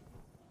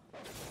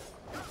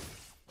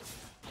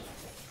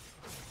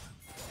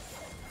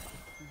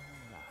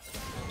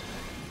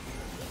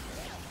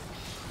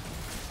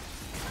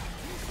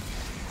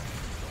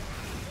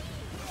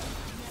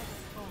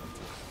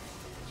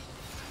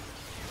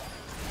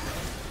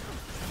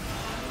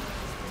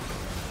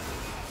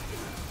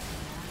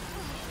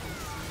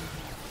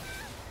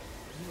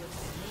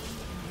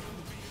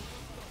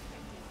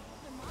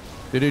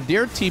 Did a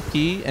deer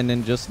TP and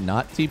then just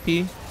not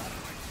TP?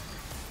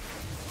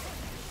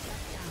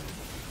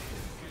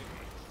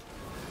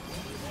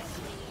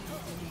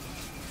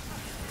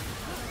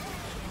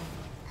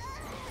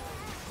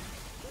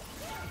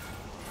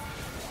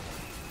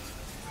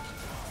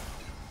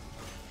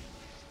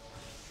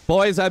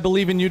 Boys, I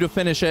believe in you to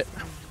finish it.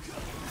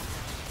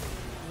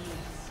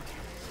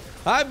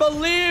 I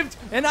believed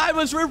and I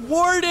was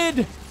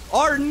rewarded.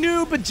 Our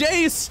noob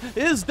Jace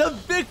is the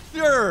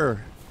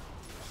victor.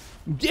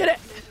 Get it,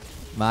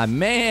 my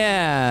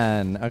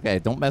man. Okay,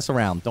 don't mess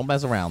around. Don't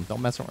mess around.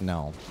 Don't mess around.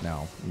 No,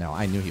 no, no.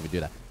 I knew he would do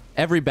that.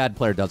 Every bad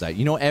player does that.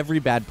 You know, every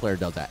bad player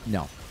does that.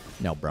 No,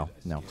 no, bro.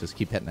 No, just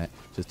keep hitting it.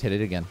 Just hit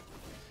it again.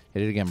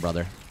 Hit it again,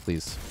 brother.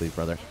 Please, please,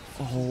 brother.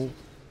 Oh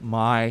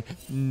my,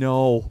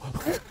 no.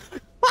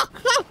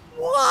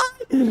 What?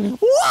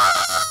 What?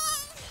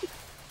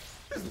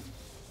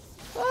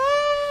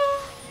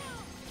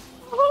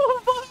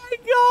 Oh my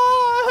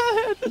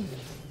God.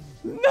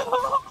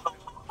 No.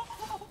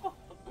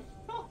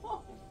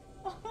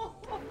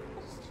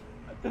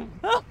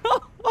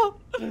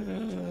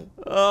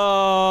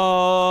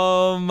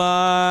 Oh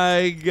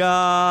my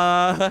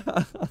God.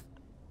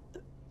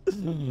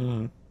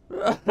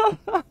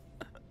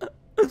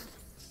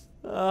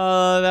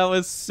 Oh, that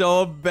was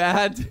so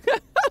bad. Do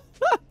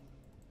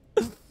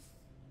not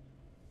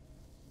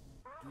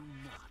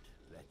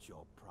let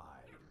your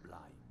pride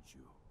blind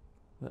you.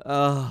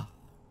 I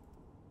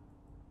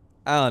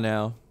don't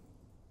know.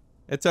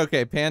 It's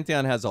okay.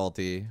 Pantheon has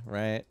ulti,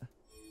 right?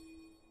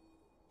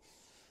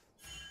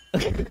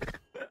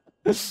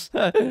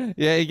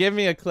 Yeah, he gave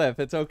me a cliff.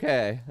 It's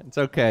okay. It's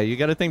okay. You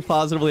got to think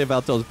positively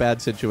about those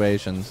bad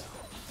situations.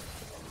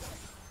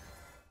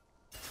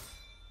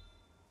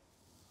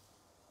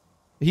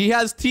 He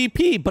has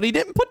TP, but he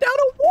didn't put down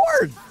a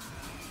ward.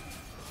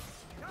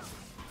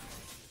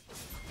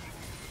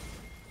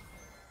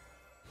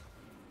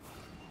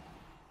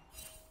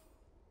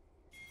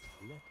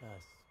 Let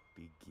us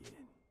begin.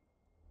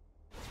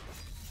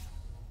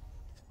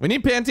 We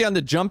need Pantheon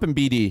to jump in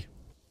BD.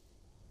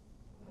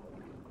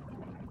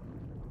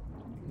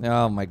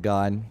 Oh my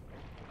god.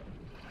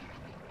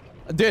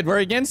 Dude, we're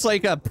against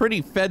like a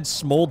pretty fed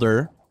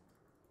Smolder.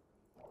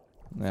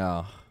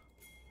 No.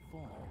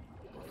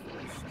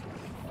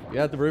 You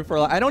have to root for...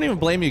 I don't even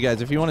blame you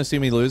guys. If you want to see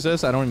me lose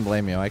this, I don't even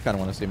blame you. I kind of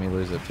want to see me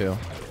lose it too.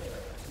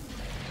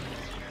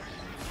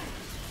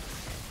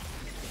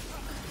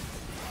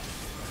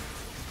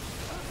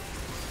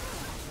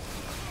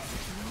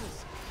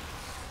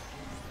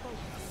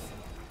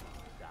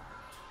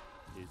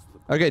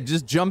 Okay,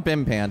 just jump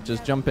in, Pant.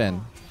 Just jump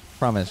in.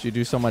 Promise. You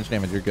do so much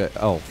damage. You're good.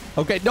 Oh.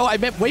 Okay, no, I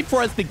meant wait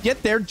for us to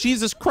get there.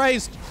 Jesus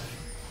Christ.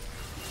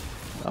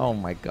 Oh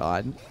my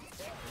god.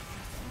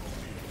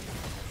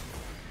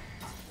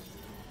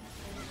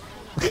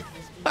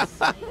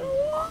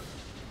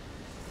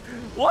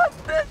 What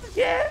this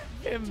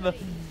game?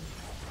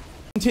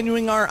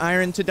 Continuing our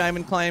Iron to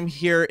Diamond climb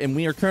here, and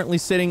we are currently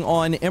sitting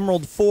on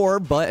Emerald 4,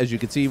 but as you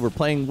can see, we're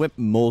playing with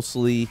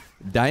mostly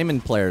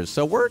Diamond players.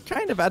 So we're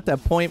kind of at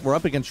that point. We're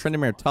up against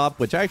Tryndamere top,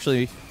 which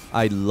actually,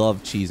 I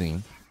love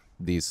cheesing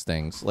these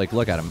things. Like,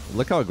 look at him.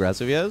 Look how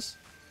aggressive he is.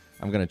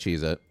 I'm going to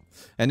cheese it.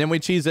 And then we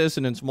cheese this,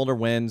 and then Smolder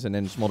wins, and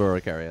then Smolder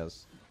carry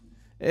us.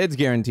 It's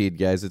guaranteed,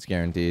 guys. It's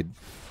guaranteed.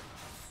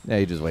 Yeah,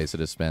 he just wasted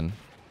his spin.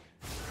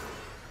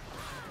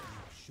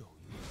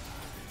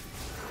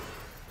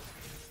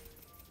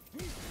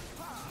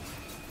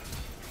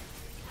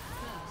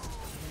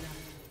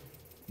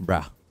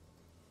 Bruh.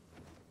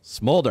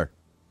 Smolder.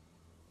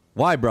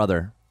 Why,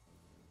 brother?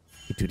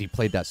 Dude, he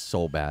played that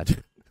so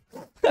bad.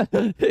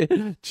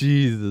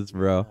 Jesus,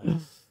 bro.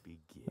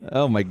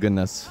 Oh, my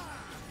goodness.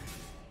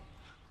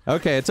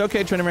 Okay, it's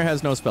okay. Tryndamere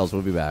has no spells.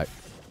 We'll be back.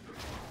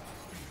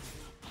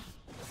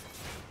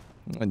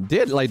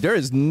 There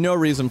is no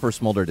reason for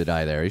Smolder to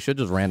die there. He should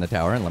just ran the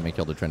tower and let me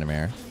kill the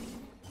Tryndamere.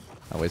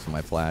 I wasted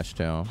my flash,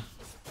 too.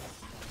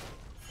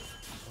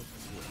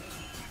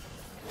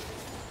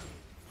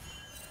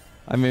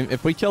 I mean,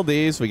 if we kill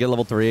these, we get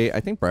level 3.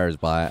 I think Briar's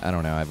bot. I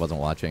don't know. I wasn't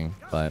watching,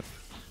 but...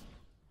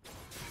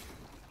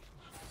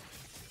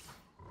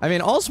 I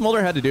mean, all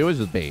Smolder had to do was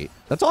just bait.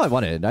 That's all I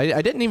wanted.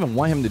 I didn't even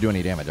want him to do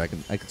any damage. I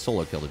could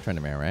solo kill the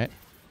Tryndamere, right?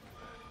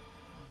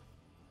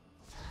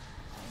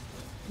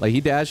 Like, he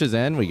dashes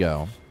in, we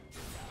go.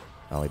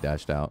 Oh, he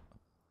dashed out.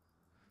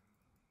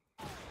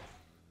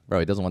 Bro,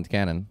 he doesn't want the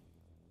cannon.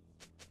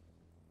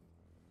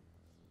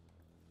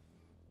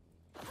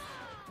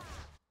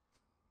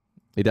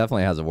 He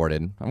definitely has it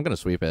warded. I'm gonna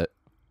sweep it.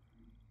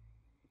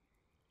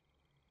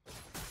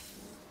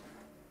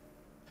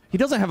 He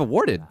doesn't have it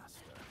warded.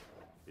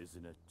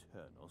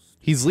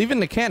 He's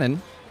leaving the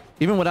cannon,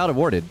 even without it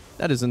warded.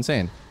 That is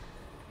insane.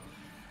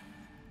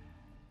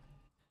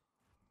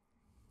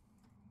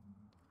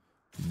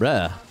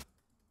 Bruh. Alright,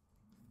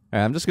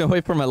 I'm just gonna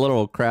wait for my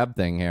little crab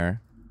thing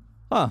here.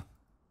 Huh.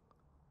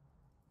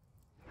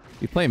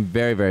 He's playing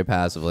very, very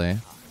passively.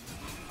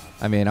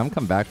 I mean, I'm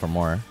coming back for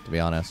more, to be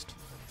honest.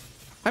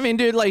 I mean,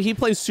 dude, like, he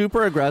plays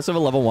super aggressive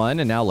at level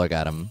 1, and now look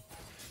at him.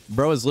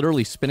 Bro is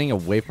literally spinning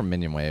away from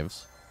minion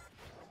waves.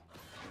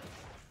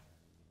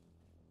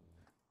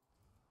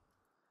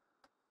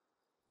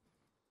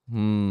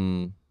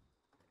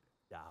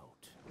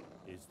 Doubt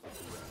is the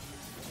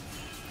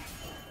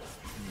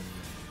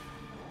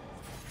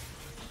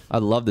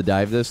I'd love to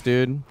dive this,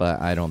 dude,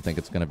 but I don't think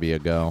it's going to be a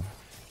go.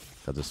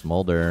 Because of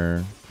Smolder.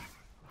 And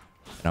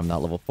I'm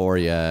not level 4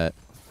 yet.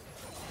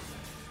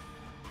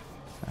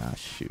 Ah,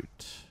 shoot.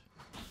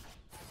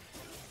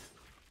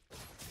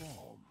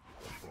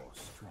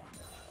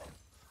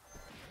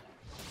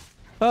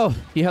 Oh,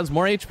 he has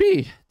more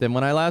HP than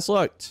when I last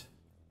looked.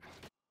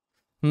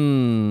 I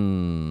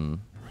mean,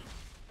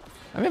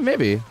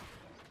 maybe.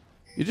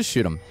 You just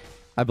shoot him.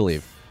 I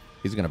believe.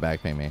 He's going to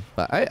backpay me.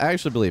 But I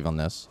actually believe on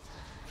this.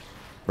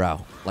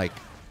 Bro, like...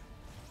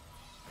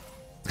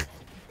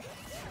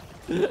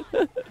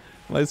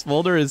 My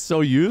Smolder is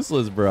so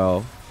useless,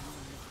 bro.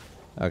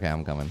 Okay,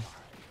 I'm coming.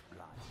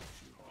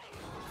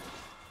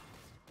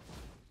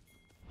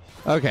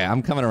 Okay,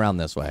 I'm coming around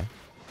this way.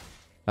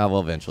 I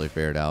will eventually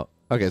figure it out.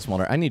 Okay,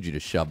 Smolder, I need you to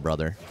shove,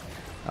 brother.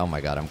 Oh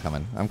my god, I'm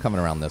coming. I'm coming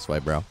around this way,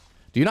 bro.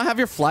 Do you not have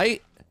your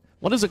flight?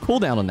 What is the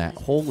cooldown on that?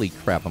 Holy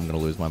crap, I'm gonna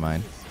lose my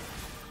mind.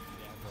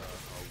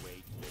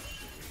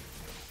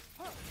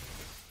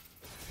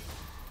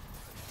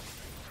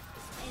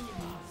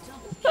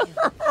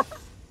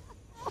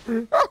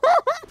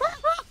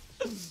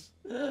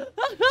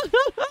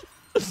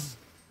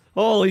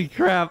 Holy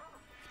crap.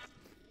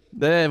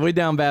 We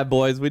down bad,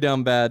 boys. We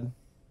down bad.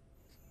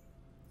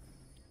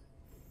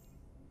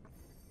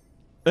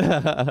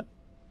 Okay,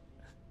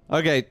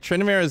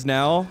 Tryndamere is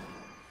now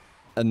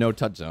a no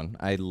touch zone.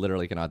 I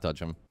literally cannot touch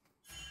him.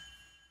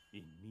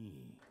 In me,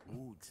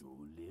 Uju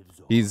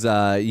lives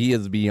on. He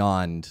is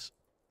beyond.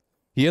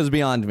 He is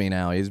beyond me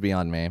now. He's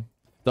beyond me.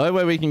 The only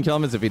way we can kill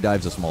him is if he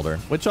dives a smolder.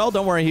 Which, oh,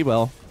 don't worry, he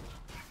will.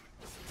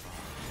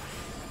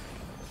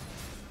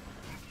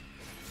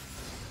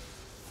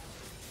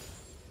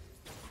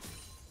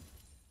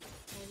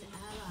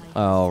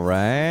 All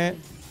right.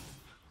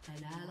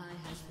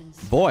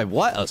 Boy,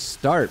 what a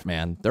start,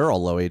 man. They're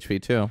all low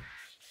HP, too.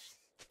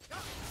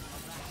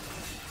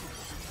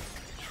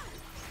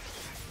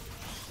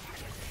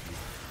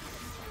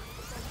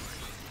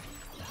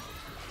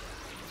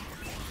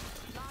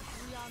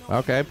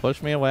 Okay,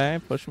 push me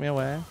away. Push me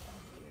away.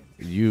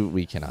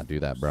 We cannot do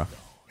that, bro.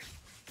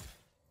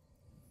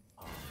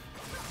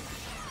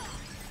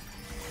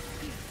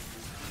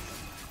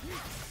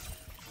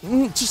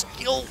 Just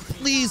kill,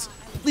 please.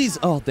 Please.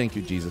 Oh, thank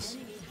you, Jesus.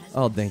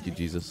 Oh, thank you,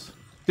 Jesus.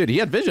 Dude, he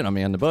had vision on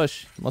me in the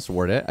bush. Must have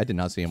ward it. I did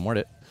not see him ward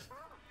it.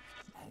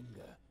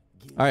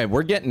 All right,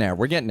 we're getting there.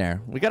 We're getting there.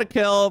 We got a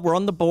kill. We're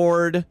on the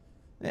board.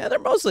 Yeah, they're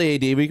mostly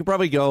AD. We could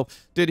probably go.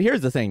 Dude,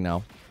 here's the thing,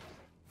 though.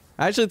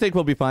 I actually think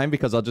we'll be fine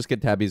because I'll just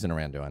get tabbies and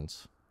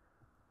Aranduans.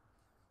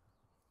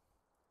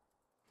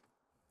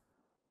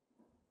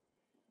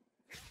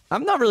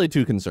 I'm not really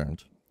too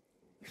concerned.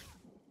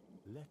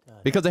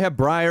 Because I have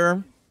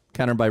Briar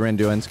countered by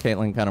Randuins,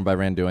 Caitlyn countered by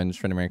Randuins,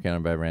 Tryndamere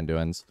countered by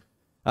Randuins.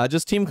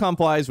 Just team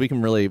comp-wise, we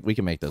can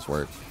make this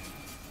work.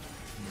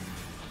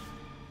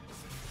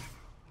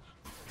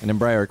 And then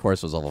Briar, of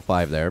course, was level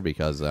 5 there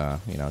because,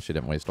 you know, she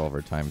didn't waste all of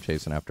her time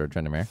chasing after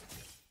Tryndamere.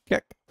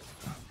 Kick.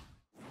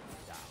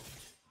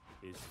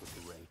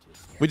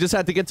 We just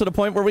had to get to the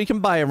point where we can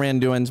buy a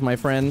Randuins, my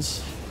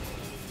friends.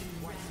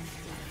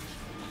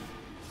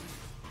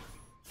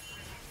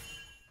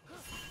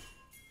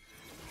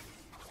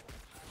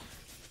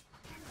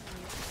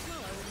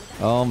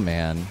 Oh,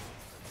 man.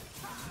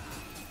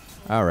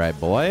 All right,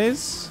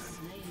 boys.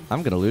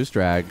 I'm going to lose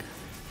drag.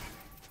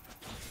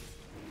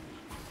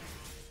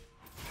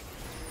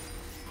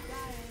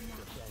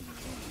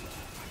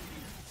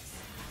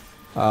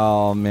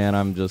 Oh, man,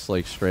 I'm just,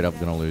 like, straight up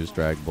going to lose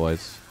drag,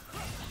 boys.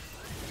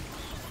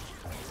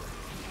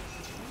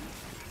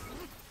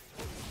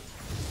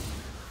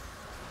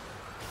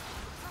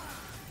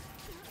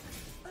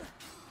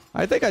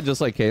 I think I just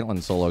let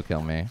Caitlyn solo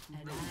kill me.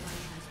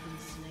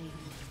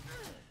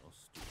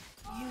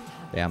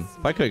 Damn.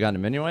 If I could have gotten a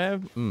minion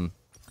wave.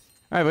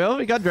 Alright, well,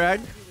 we got drag.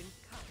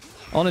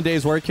 All in a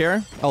day's work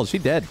here. Oh, she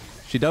dead.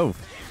 She dove.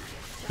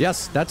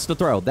 Yes, that's the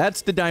throw.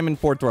 That's the Diamond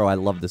 4 throw I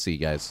love to see,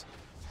 guys.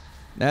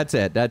 That's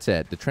it. That's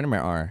it. The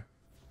Tryndamere R.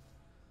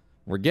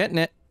 We're getting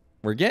it.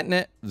 We're getting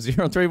it.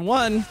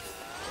 0-3-1.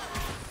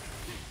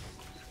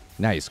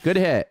 Nice. Good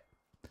hit.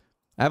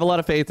 I have a lot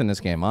of faith in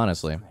this game,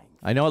 honestly.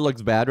 I know it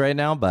looks bad right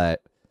now,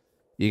 but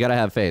you gotta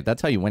have faith.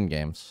 That's how you win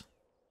games.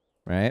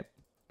 Right?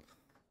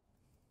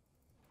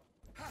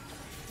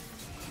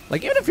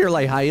 Like, even if you're,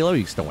 like, high elo,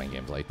 you can still win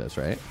games like this,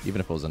 right? Even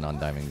if it was a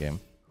non-diamond game.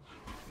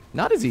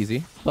 Not as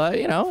easy, but,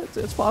 you know,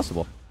 it's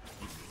possible.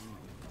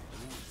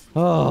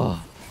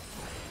 Oh.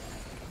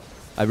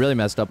 I really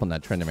messed up on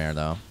that Tryndamere,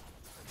 though.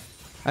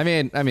 I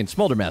mean,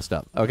 Smolder messed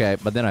up. Okay,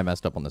 but then I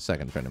messed up on the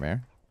second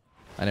Tryndamere.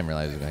 I didn't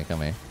realize he was going to kill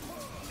me.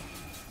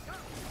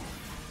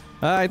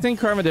 I think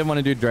Karma didn't want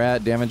to do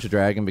damage to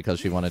Dragon because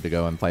she wanted to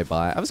go and fight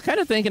bot. I was kind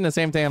of thinking the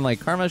same thing. I'm like,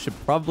 Karma should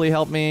probably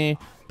help me,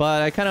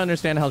 but I kind of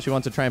understand how she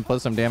wants to try and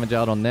put some damage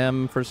out on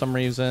them for some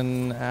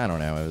reason. I don't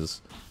know. It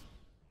was...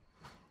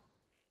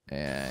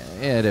 Yeah,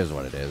 it is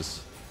what it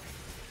is.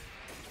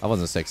 I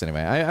wasn't 6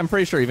 anyway. I'm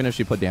pretty sure even if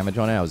she put damage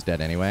on it, I was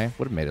dead anyway.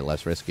 Would have made it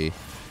less risky.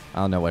 I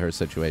don't know what her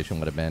situation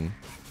would have been.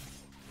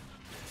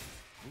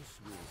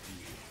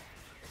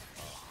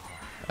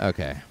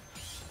 Okay.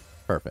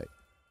 Perfect.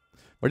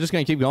 We're just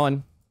going to keep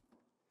going.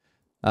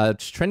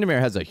 Tryndamere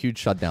has a huge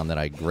shutdown that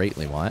I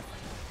greatly want.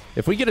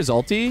 If we get his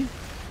ulti...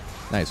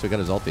 Nice, we got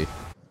his ulti.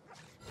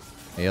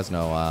 He has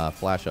no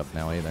flash up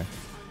now either.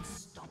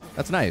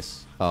 That's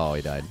nice. Oh,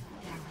 he died.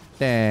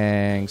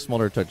 Dang,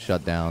 Smolder took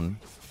shutdown.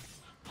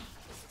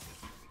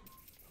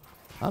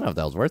 I don't know if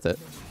that was worth it.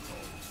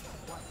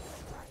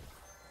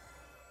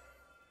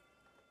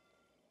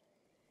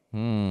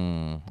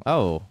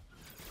 Oh.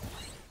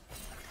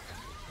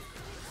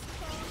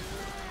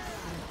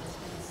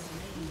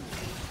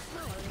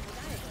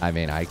 I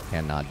mean, I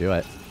cannot do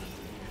it.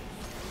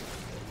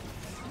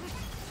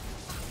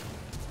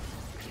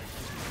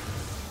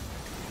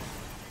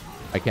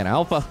 I can't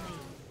alpha.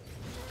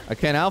 I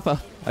can't alpha.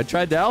 I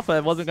tried to alpha.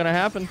 It wasn't going to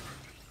happen.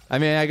 I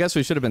mean, I guess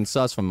we should have been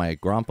sus when my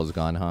Gromp was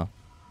gone, huh?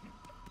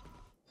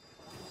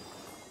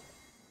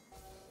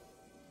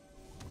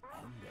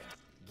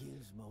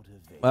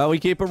 Well, we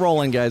keep it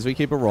rolling, guys. We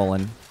keep it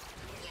rolling.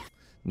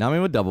 Nami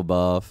with double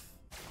buff.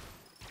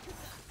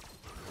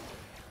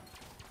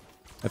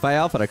 If I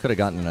alpha'd, I could have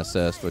gotten an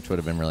assist, which would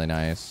have been really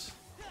nice.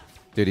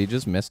 Dude, he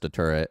just missed a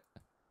turret.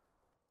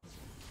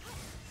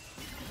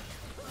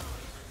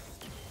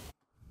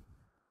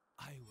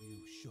 I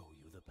will show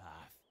you the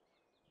path.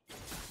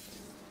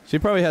 She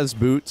probably has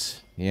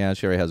boots. Yeah,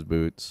 she already has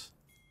boots.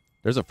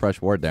 There's a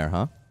fresh ward there,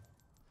 huh?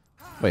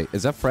 Wait,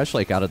 is that fresh,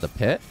 like, out of the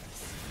pit?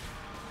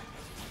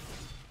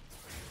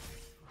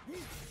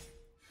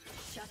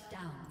 Shut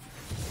down.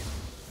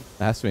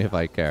 Ask me if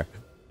I care.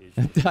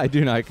 I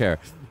do not care.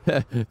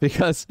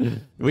 Because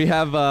we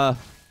have,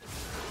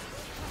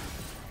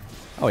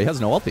 Oh, he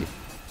has no ulti.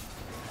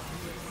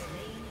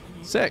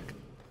 Sick.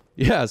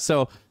 Yeah,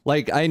 so,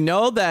 like, I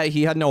know that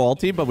he had no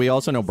ulti, but we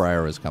also know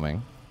Briar was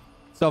coming.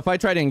 So if I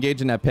try to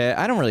engage in that pit,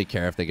 I don't really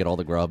care if they get all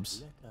the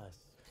grubs.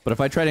 But if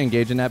I try to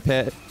engage in that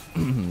pit,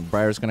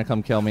 Briar's gonna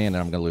come kill me, and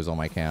then I'm gonna lose all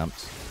my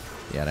camps.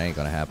 Yeah, that ain't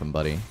gonna happen,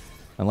 buddy.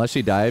 Unless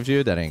she dives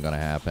you, that ain't gonna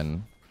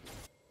happen.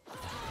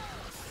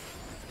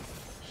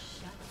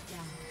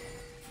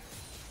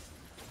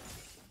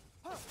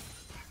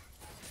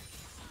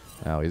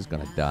 Oh, he's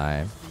gonna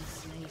die.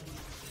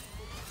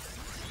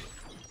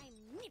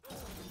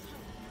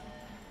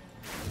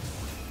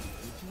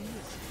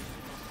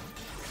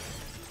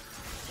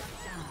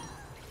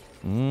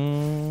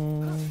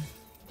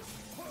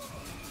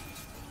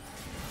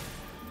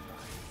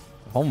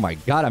 Oh my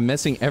god, I'm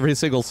missing every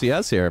single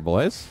CS here,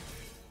 boys.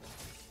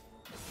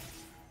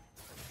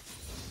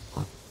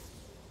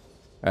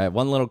 Alright,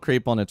 one little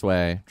creep on its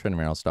way.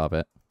 Tryndamere, I'll stop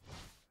it.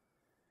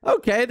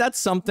 Okay, that's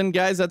something,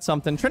 guys. That's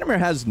something. Tryndamere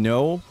has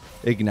no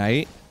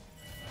ignite,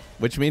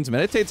 which means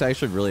Meditate's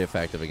actually really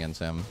effective against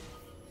him.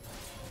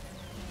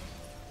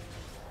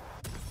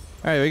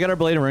 Alright, we got our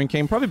Blade of Ruin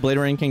King. Probably Blade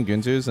of Ruin King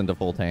Gunzus into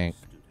full tank.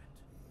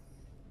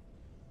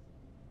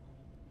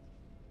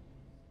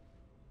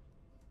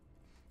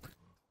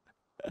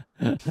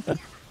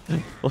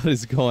 What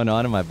is going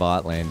on in my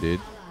bot lane, dude?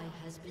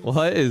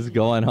 What is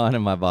going on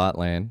in my bot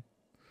lane?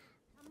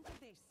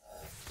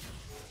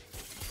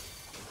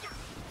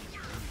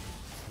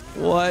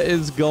 What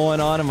is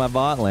going on in my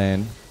bot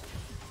lane?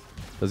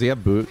 Does he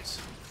have boots?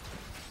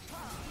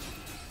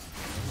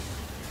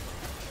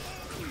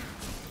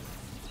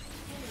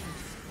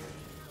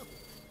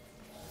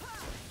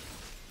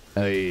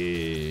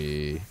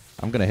 Hey,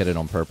 I'm gonna hit it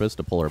on purpose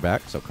to pull her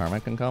back so Karma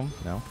can come.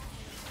 No.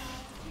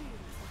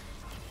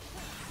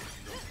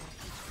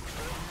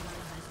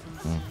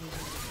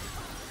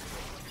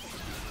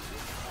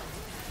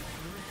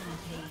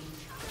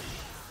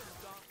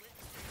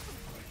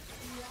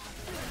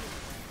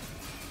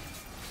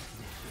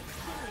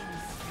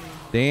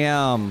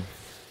 Damn.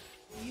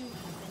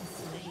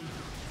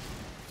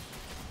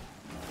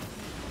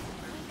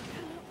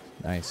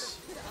 Nice.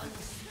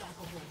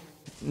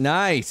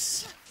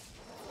 Nice.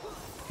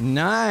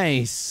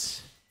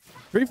 Nice.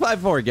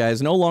 354,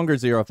 guys. No longer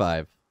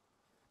 05.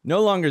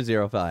 No longer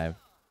 05.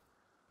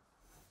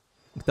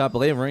 I thought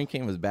Blade of Ruin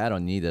King was bad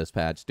on Yi this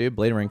patch. Dude,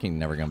 Blade of Ruin King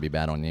never gonna be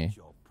bad on Yi.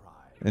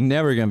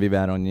 Never gonna be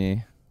bad on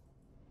Yi.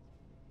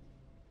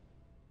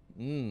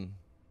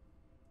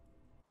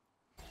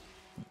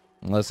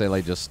 Unless they,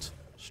 like, just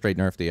straight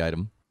nerf the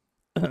item.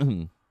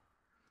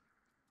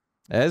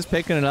 Ed's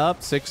picking it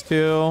up.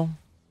 6-2.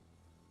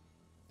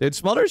 Dude,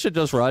 Smolder should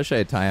just rush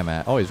a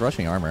Tiamat. Oh, he's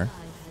rushing armor.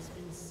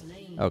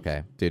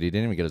 Okay. Dude, he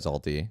didn't even get his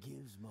ulti.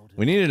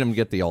 We needed him to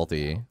get the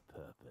ulti.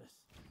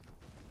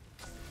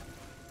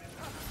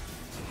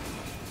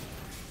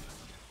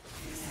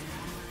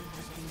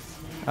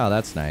 Oh,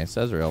 that's nice.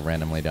 Ezreal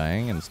randomly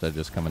dying instead of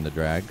just coming to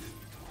drag.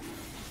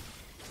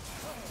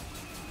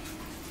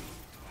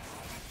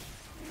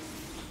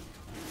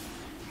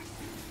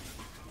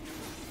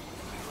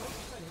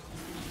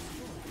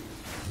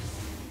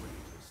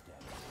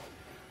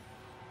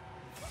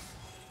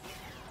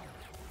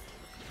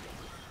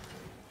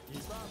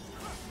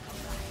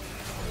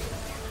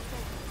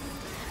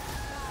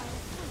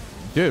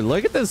 Dude,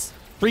 look at this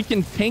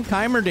freaking tank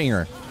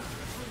Heimerdinger.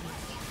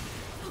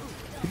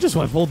 He just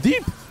went full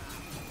deep.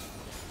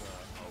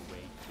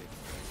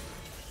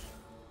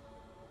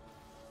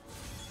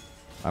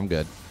 I'm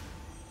good.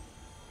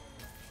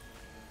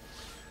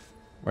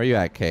 Where are you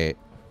at, Kate?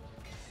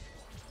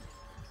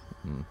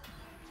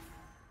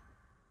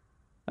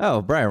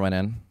 Oh, Briar went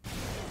in.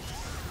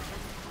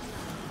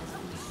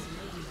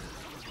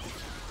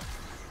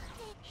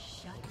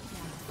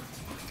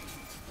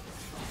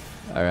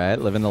 All right,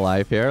 living the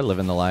life here,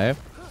 living the life.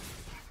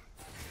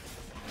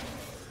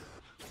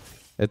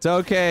 It's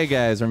okay,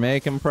 guys. We're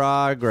making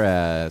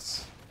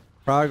progress.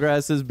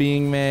 Progress is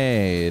being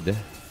made.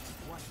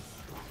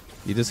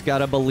 You just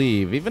gotta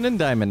believe, even in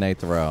Diamond Knight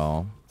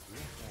Throw.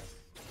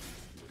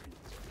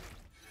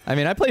 I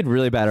mean, I played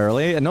really bad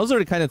early, and those are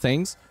the kind of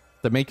things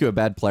that make you a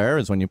bad player,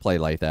 is when you play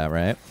like that,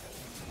 right?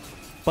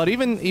 But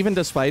even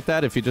despite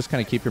that, if you just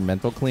kind of keep your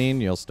mental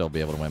clean, you'll still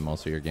be able to win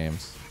most of your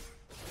games.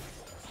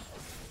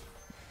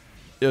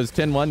 It was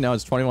 10-1, now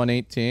it's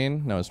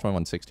 21-18. No, it's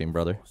 21-16,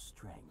 brother.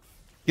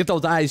 Get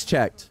those eyes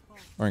checked,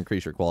 or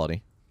increase your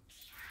quality.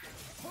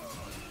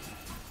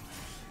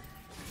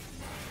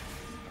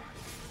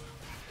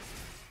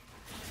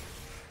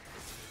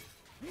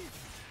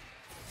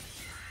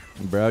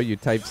 Bro, you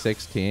typed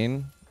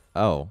 16?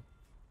 Oh.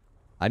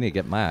 I need to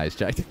get my eyes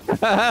checked.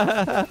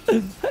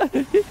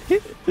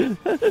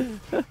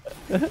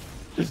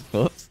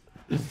 Whoops.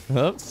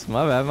 Whoops.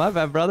 My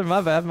bad, brother. My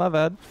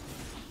bad.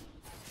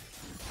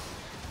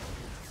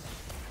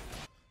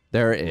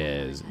 There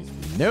is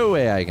no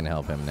way I can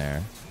help him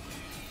there.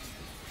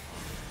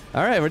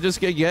 All right, we're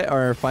just going to get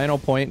our final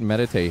point and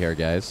meditate here,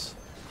 guys.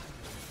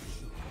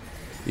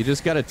 You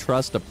just got to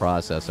trust the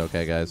process,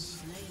 okay,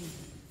 guys?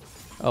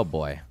 Oh,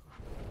 boy.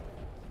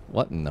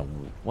 What in the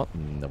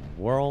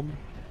world?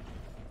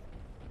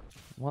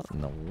 What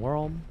in the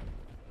world?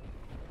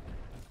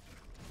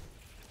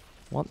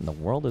 What in the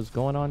world is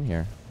going on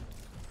here?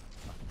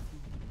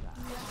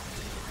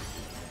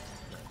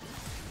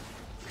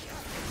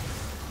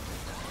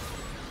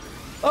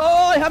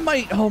 Oh, I have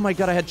my... Oh, my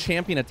God, I had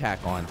champion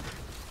attack on.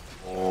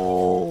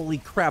 Holy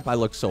crap, I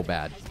look so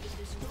bad.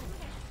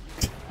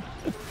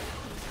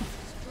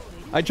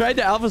 I tried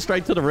to Alpha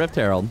Strike to the Rift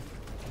Herald,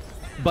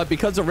 but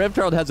because the Rift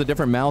Herald has a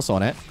different mouse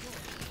on it,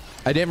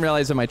 I didn't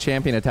realize that my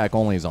champion attack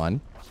only is on,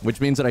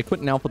 which means that I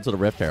couldn't Alpha to the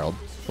Rift Herald,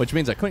 which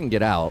means I couldn't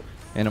get out,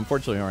 and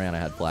unfortunately Orianna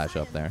had flash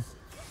up there.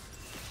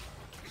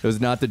 It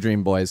was not the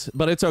dream, boys,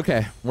 but it's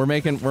okay. We're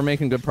making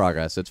good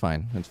progress. It's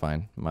fine. It's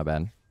fine. My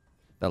bad.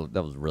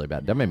 That was really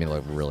bad. That made me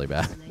look really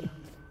bad.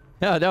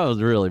 Yeah, that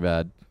was really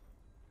bad.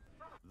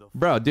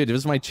 Bro, dude, it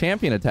was my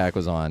champion attack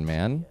was on,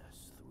 man.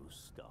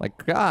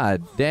 Like,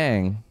 god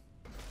dang.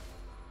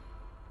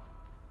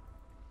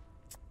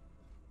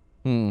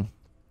 Hmm.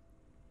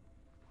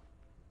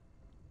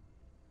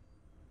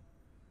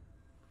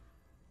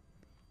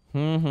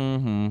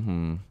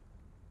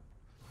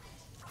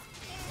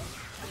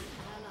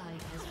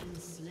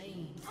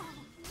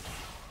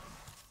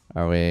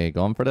 Are we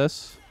going for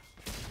this?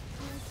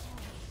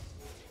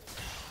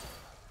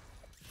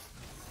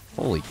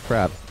 Holy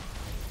crap.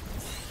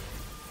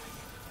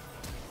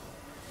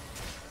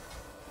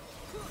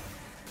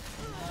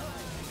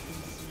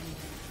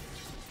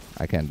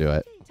 I can't do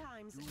it.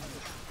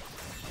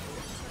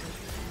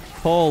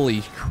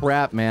 Holy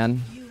crap,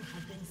 man.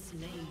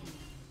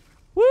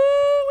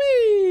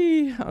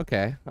 Woo-wee!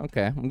 Okay,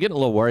 okay. I'm getting a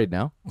little worried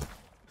now.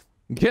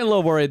 I'm getting a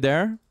little worried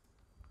there.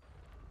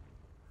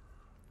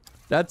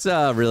 That's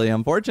really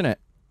unfortunate.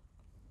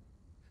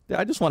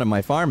 I just wanted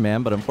my farm,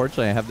 man, but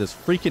unfortunately I have this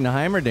freaking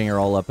Heimerdinger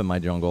all up in my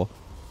jungle.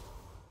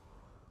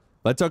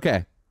 But it's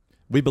okay.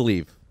 We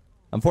believe.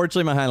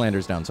 Unfortunately, my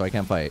Highlander's down, so I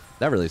can't fight.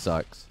 That really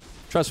sucks.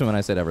 Trust me when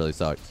I say that really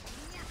sucks.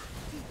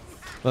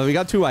 Well, we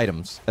got 2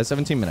 items at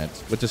 17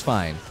 minutes, which is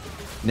fine.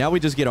 Now we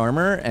just get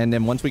armor, and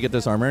then once we get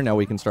this armor, now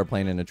we can start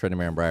playing into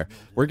Tryndamere and Briar.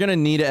 We're gonna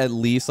need at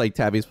least, like,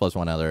 Tabbies plus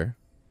one other.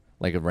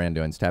 Like, of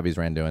Randuins. Tabbies,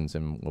 Randuins,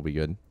 and we'll be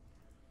good.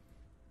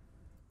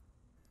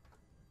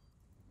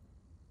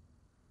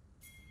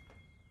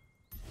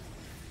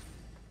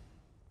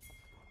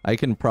 I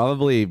can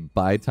probably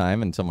buy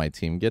time until my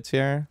team gets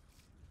here.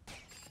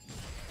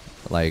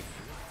 Like...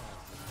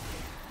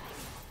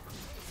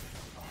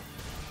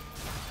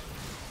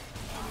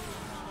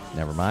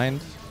 Never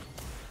mind.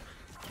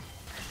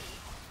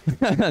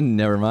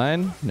 Never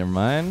mind. Never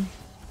mind.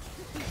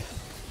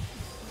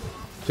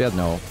 She has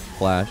no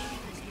flash.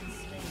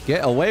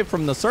 Get away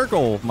from the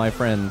circle, my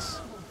friends.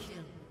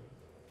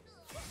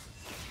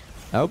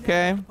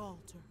 Okay.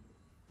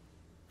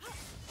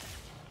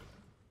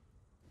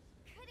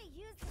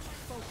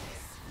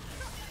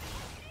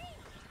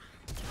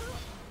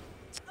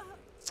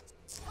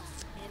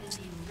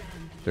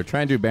 They're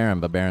trying to do Baron,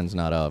 but Baron's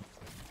not up.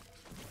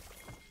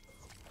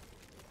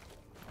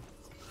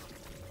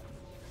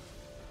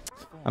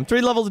 I'm 3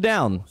 levels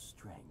down.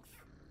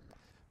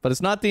 But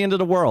it's not the end of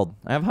the world.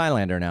 I have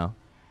Highlander now.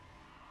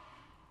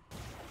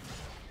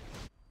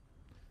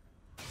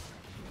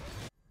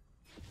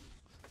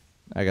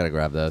 I gotta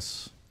grab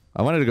this.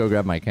 I wanted to go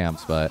grab my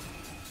camps, but...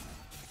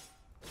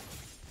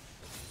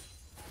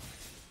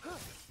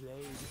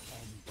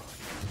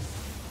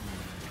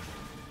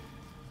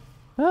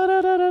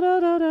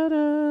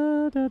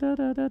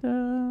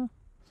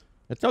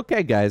 It's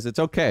okay, guys. It's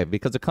okay,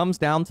 because it comes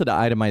down to the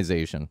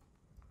itemization.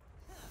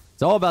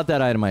 It's all about that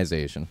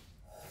itemization.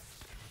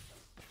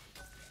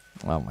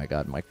 Oh my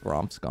god, my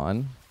Gromp's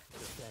gone.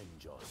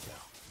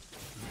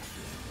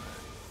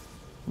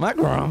 My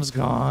Gromp's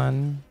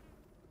gone.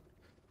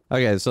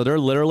 Okay, so they're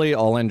literally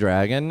all in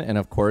Dragon, and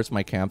of course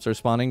my camps are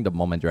spawning the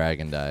moment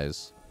Dragon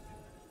dies.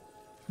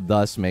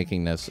 Thus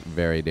making this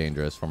very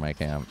dangerous for my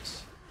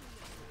camps.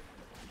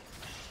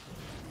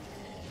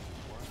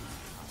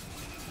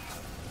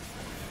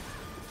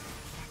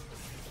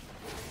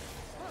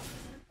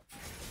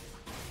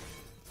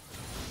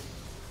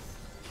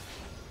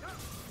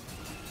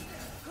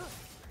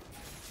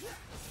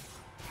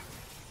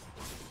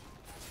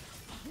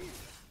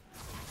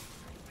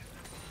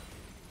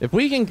 If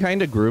we can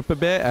kind of group a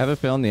bit, I have a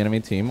feeling the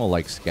enemy team will,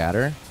 like,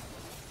 scatter.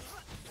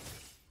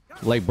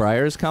 Like,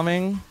 Briar's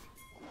coming.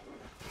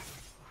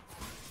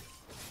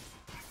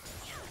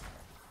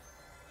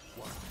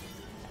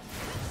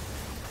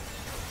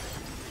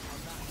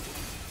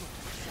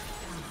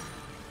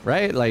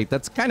 Right? Like,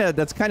 that's kind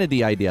of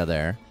the idea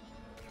there.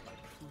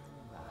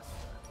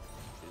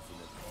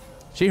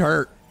 She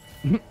hurt.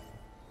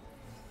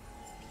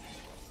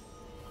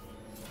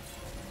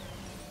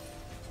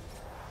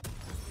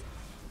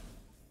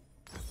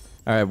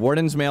 All right,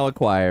 Warden's Mail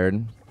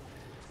acquired.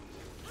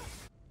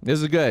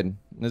 This is good.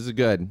 This is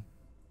good.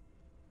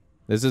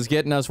 This is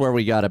getting us where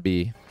we gotta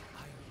be.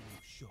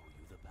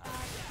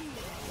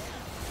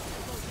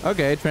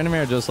 Okay,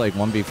 Tryndamere just like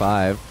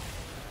 1v5.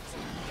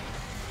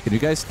 Can you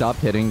guys stop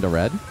hitting the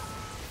red?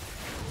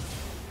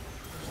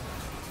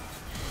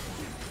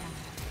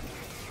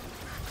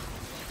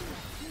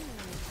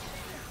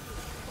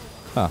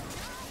 Huh.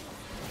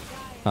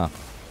 Huh.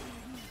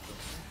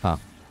 Huh.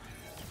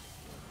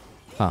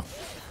 Huh.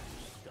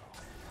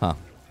 Huh.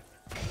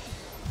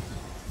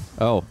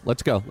 Oh,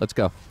 let's go. Let's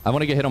go. I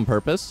want to get hit on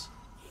purpose.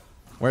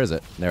 Where is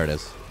it? There it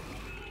is.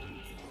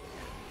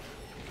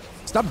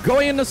 Stop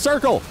going in the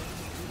circle!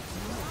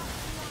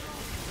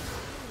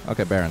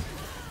 Okay, Baron.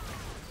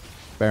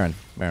 Baron.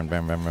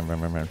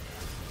 Baron.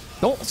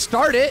 Don't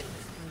start it!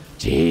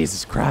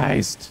 Jesus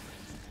Christ.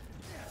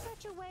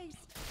 Such a waste.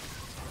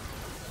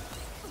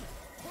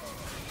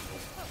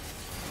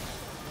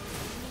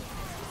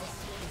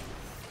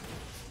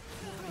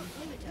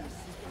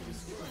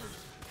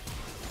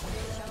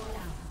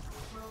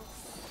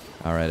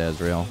 Alright,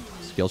 Ezreal.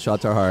 Skill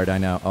shots are hard, I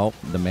know. Oh,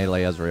 the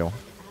melee Ezreal.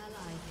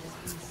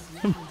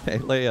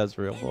 Melee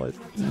Ezreal, boys.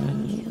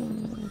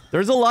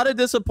 There's a lot of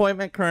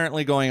disappointment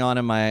currently going on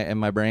in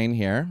my brain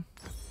here.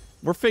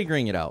 We're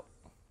figuring it out.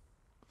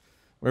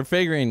 We're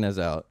figuring this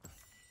out.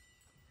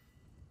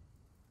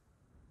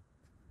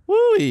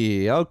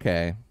 Woo-wee,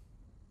 okay.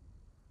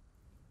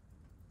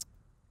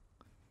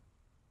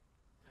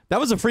 That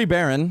was a free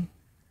Baron.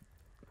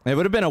 It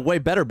would have been a way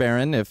better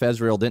Baron if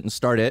Ezreal didn't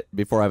start it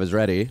before I was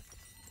ready.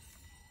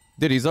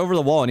 Dude, he's over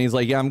the wall and he's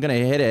like, yeah, I'm gonna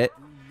hit it.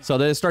 So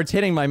then it starts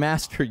hitting my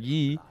Master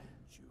Yi.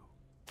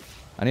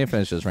 I need to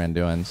finish this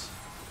Randuin's.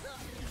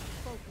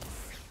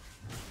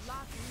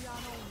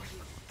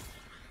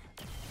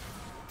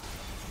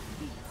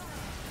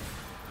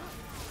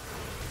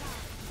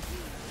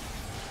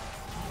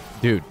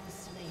 Dude.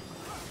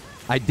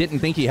 I didn't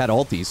think he had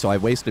ulti, so I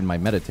wasted my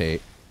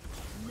meditate.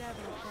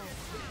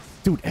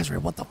 Dude,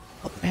 Ezreal, what the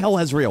hell,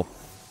 Ezreal?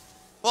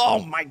 Oh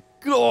my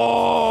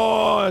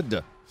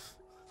god!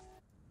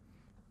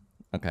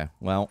 Okay,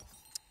 well.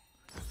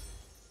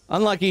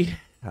 Unlucky.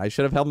 I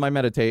should have held my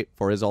meditate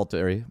for his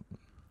ulti.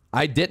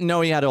 I didn't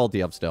know he had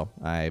ulti up still.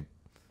 I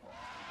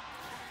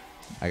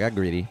got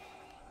greedy.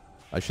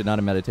 I should not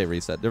have meditate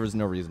reset. There was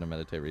no reason to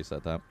meditate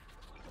reset that.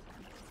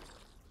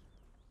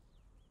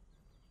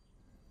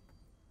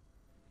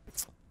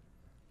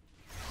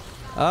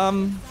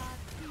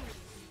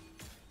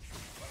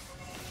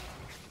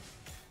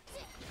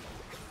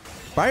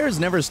 Buyers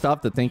never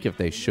stop to think if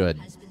they should.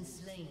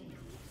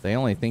 They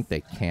only think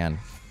they can.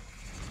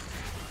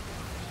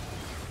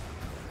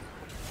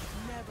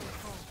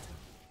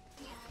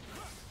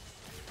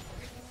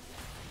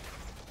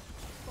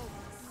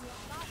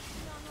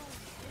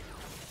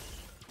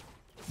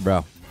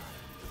 Bro.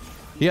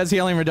 He has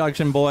healing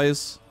reduction,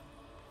 boys.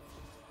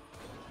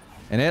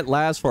 And it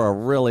lasts for a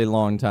really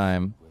long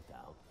time.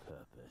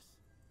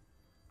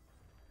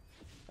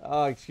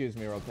 Oh, excuse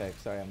me real quick.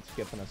 Sorry, I'm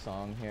skipping a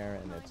song here,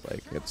 and it's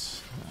like,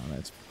 it's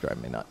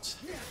driving me nuts.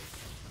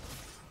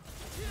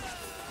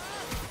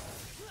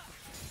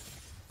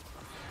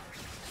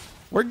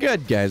 We're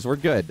good, guys. We're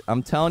good.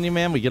 I'm telling you,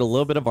 man, we get a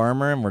little bit of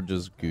armor, and we're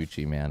just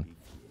Gucci, man.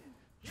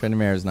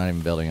 Tryndamere is not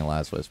even building a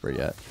Last Whisper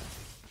yet.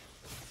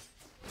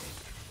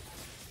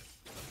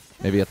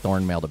 Maybe a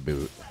Thornmail to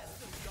boot.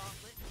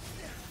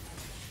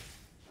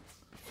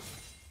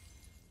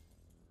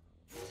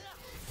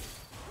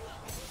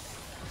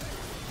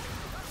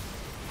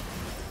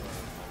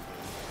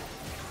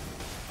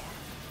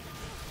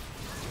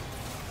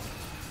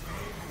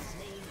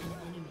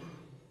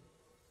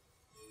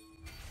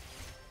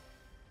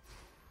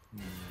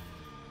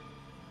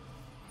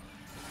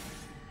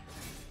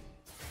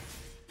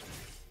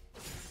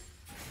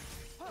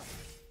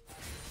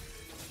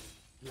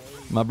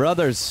 My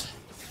brothers.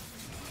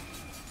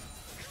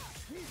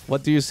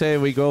 What do you say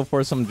we go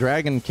for some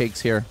dragon cakes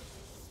here?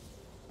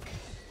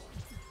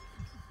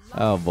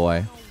 Oh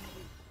boy.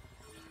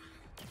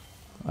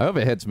 I hope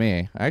it hits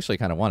me. I actually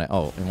kind of want it.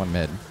 Oh, it went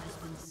mid.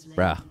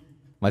 Bruh.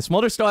 My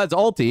Smolder still has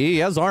ulti. He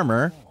has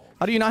armor.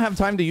 How do you not have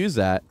time to use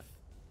that?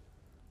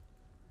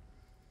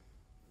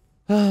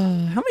 How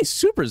many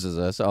supers is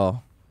this?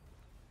 Oh.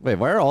 Wait,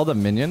 why are all the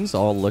minions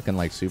all looking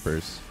like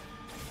supers?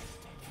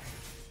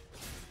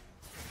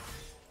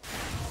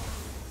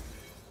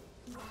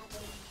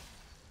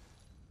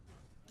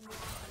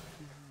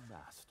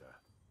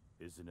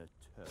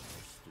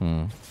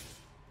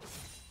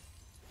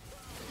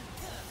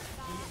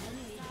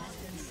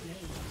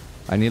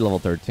 I need level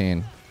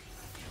 13.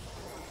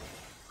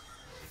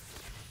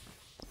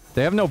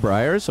 They have no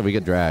Briars, so we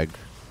get dragged.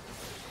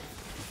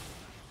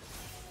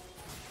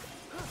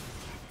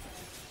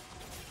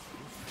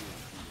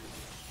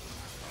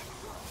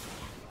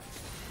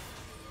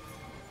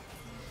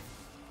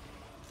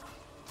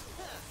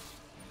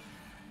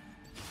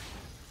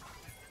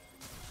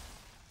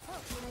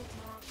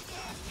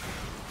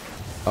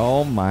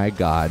 Oh my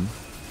god.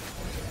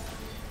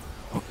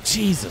 Oh,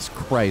 Jesus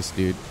Christ,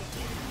 dude.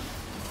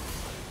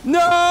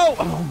 No!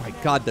 Oh my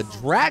god, the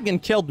dragon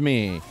killed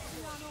me.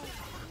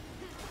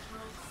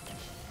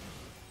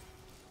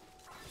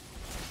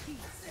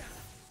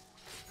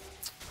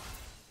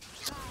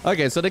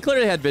 Okay, so they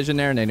clearly had vision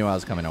there and they knew I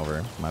was coming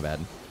over. My bad.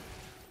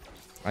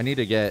 I need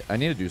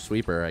to do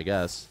sweeper, I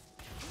guess.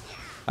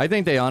 I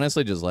think they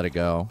honestly just let it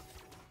go.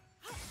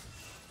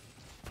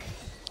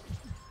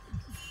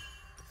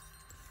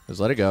 Just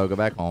let it go. Go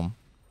back home.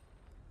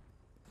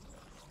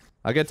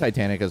 I'll get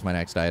Titanic as my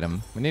next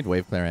item. We need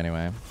wave clear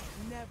anyway.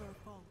 Never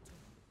falter.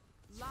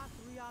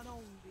 Latrian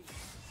only.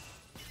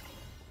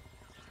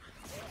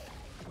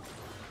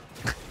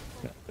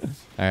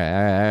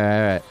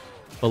 Alright.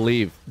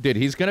 Believe. Dude,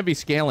 he's gonna be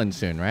scaling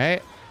soon,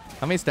 right?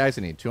 How many stacks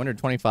do you need?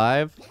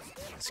 225?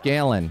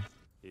 Scaling.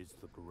 Is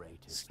the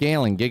greatest.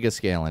 Scaling. Giga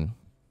scaling.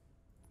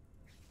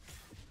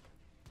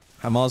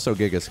 I'm also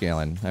giga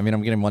scaling. I mean,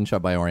 I'm getting one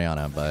shot by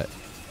Oriana, but...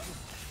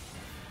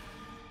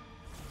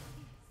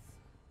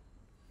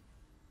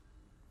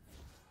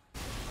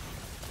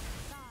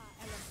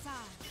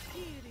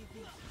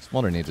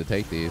 Smolder needs to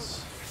take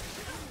these.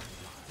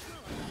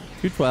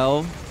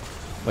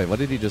 212. Wait, what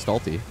did he just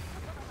ulti?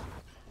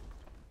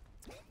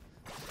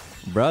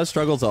 Bruh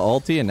struggles to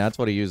ulti, and that's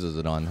what he uses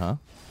it on, huh?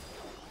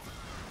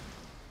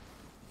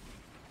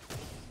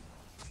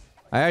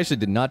 I actually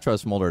did not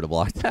trust Smolder to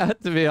block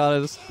that, to be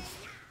honest.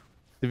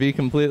 To be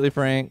completely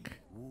frank.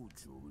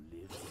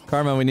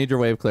 Karma, we need your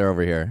wave clear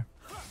over here.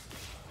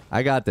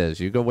 I got this.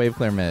 You go wave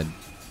clear mid.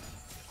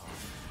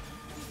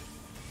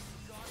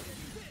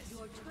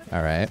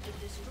 Alright.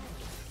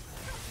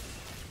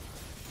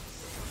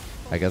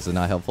 I guess it's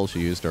not helpful she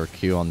used her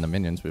Q on the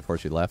minions before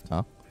she left,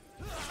 huh?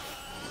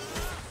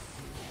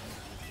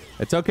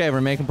 It's okay,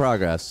 we're making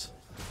progress.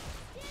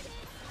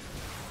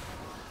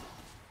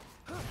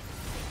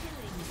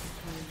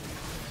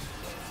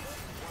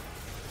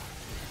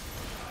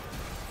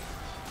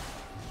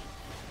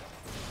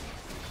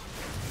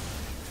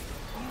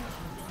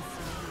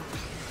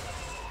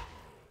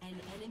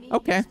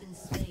 Okay.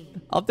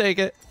 I'll take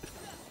it.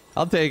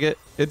 I'll take it.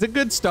 It's a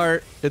good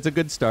start. It's a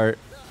good start.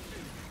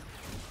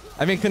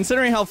 I mean,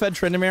 considering how fed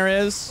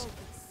Tryndamere is,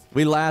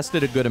 we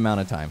lasted a good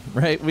amount of time,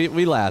 right?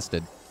 We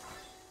lasted.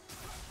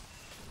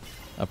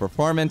 A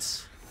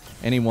performance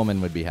any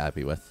woman would be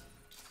happy with.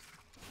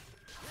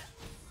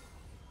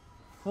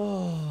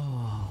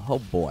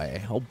 Oh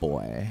boy. Oh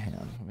boy. Hang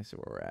on. Let me see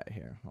where we're at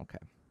here. Okay.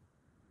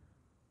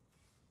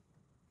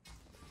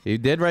 You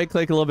did right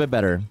click a little bit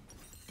better.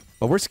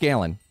 But we're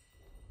scaling.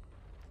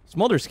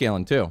 Smolder's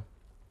scaling too.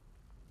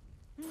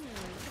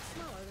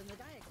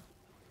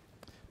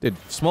 Dude,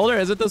 Smolder,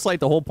 isn't this like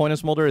the whole point of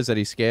Smolder is that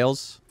he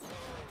scales?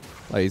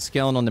 Like he's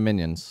scaling on the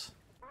minions.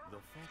 The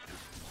focus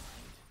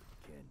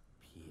can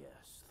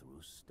pierce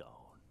through stone.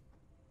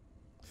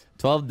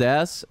 12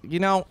 deaths? You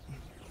know,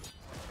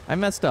 I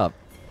messed up.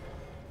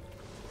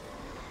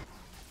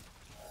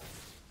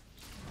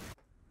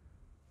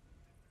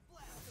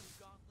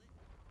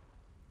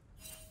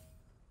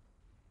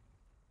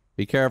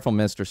 Be careful,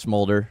 Mr.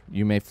 Smolder.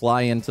 You may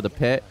fly into the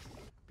pit,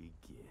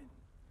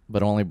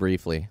 but only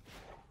briefly.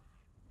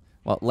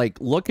 Well, like,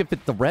 look if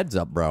the red's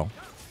up, bro.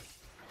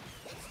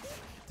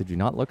 Did you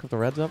not look if the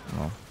red's up?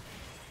 No.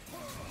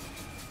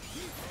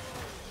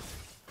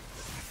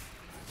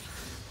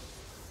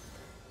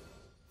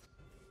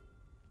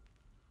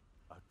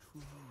 A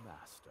true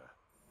master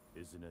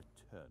is an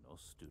eternal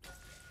student.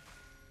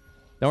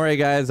 Don't worry,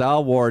 guys.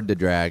 I'll ward the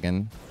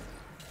dragon.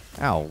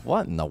 Ow,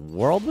 what in the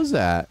world was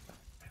that?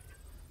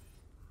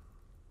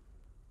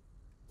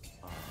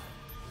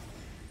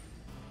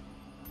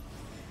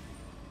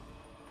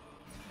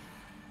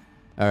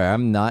 Alright,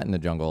 I'm not in the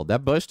jungle.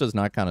 That bush does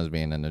not count as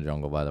being in the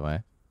jungle, by the way.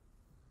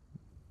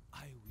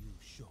 I will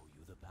show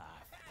you the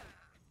path.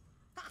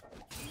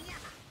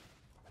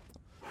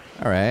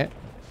 Alright.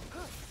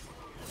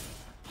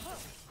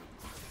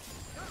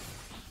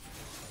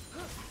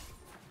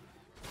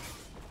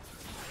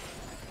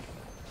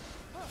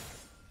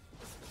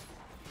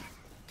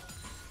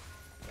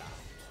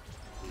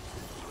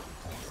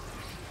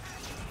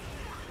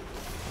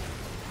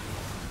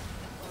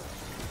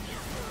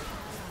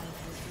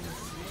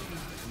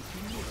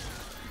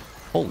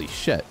 Holy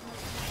shit.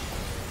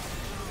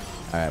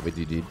 Alright, we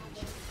GG'd.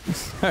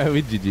 Alright,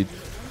 we GG'd.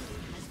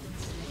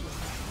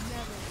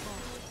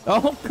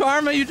 Oh,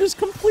 Karma, you just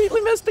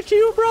completely missed the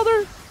Q,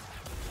 brother.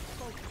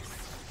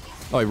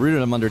 Oh, I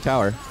rooted him under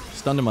tower.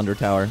 Stunned him under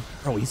tower.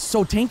 Oh, he's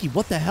so tanky.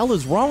 What the hell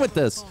is wrong with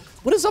this?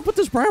 What is up with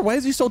this Briar? Why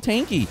is he so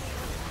tanky?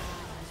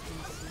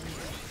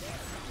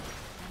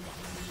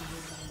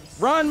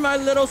 Run, my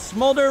little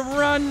Smolder,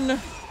 run!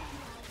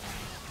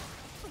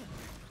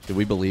 Do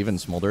we believe in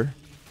Smolder?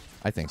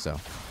 I think so.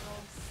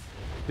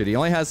 Dude, he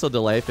only has to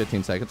delay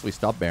 15 seconds. We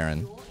stop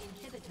Baron.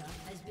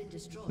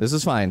 This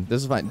is fine.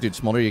 This is fine. Dude,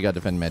 Smolder, you got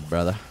to defend mid,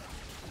 brother.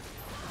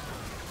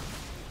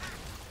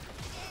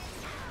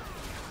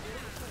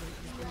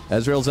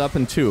 Ezreal's up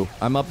in 2.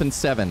 I'm up in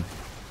 7.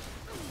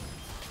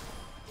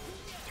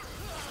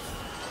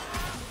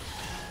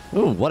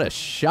 Ooh, what a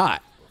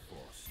shot.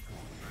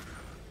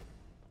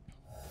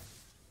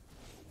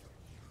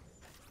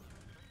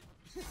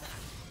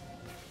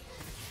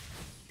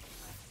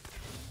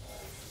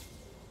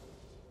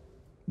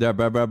 There,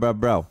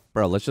 bro,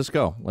 let's just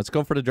go. Let's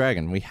go for the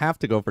dragon. We have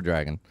to go for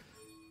dragon.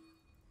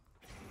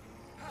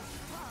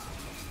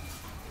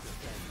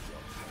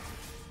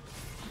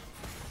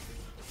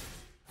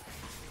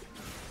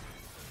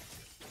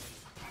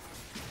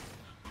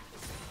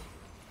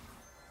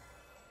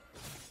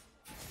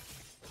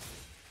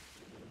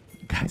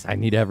 Guys, I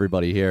need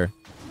everybody here.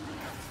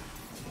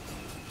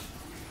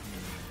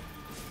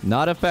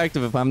 Not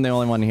effective if I'm the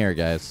only one here,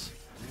 guys.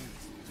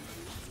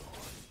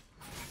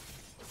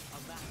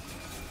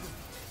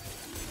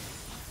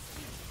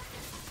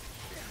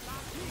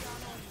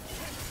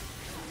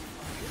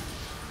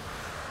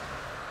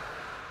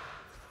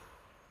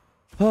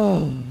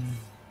 Oh.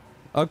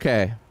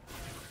 Okay.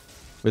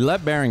 We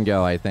let Baron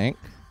go, I think.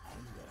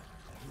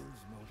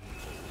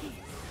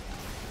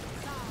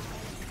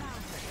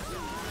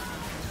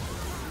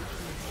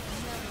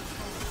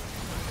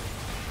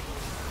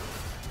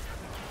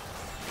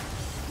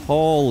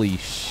 Holy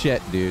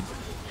shit, dude.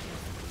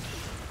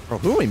 Bro,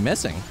 who are we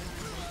missing?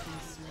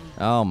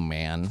 Oh,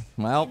 man.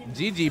 Well,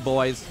 GG,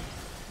 boys.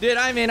 Dude,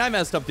 I mean, I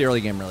messed up the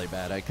early game really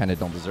bad. I kind of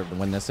don't deserve to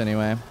win this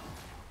anyway.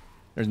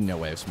 There's no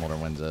way Smolder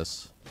wins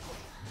this.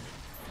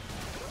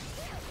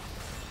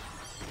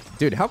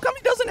 Dude, how come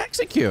he doesn't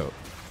execute?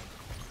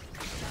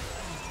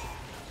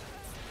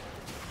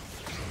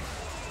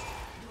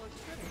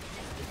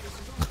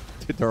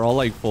 Dude, they're all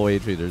like full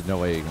HP. There's no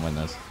way you can win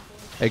this.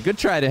 Hey, good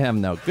try to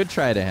him, though. Good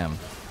try to him.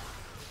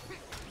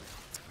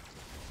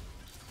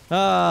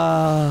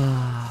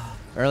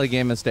 Early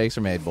game mistakes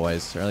are made,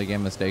 boys. Early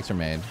game mistakes are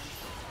made.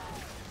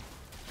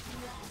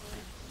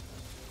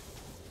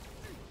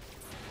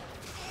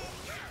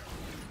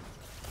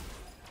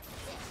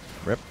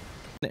 Rip.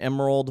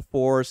 Emerald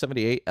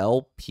 478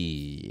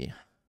 LP.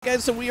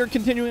 Guys, so we are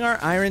continuing our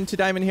Iron to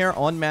Diamond here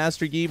on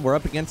Master Yi. We're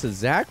up against a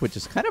Zac, which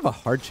is kind of a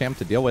hard champ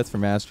to deal with for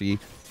Master Yi,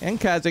 and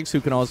Kha'Zix,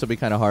 who can also be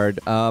kind of hard.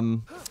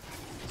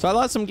 So I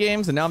lost some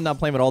games, and now I'm not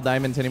playing with all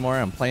diamonds anymore.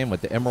 I'm playing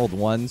with the Emerald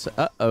ones.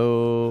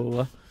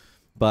 Uh-oh.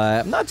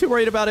 But I'm not too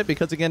worried about it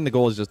because, again, the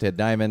goal is just to hit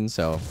diamonds.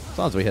 So as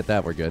long as we hit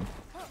that, we're good.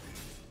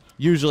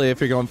 Usually, if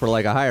you're going for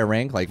like a higher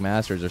rank, like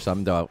Masters or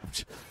something,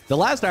 the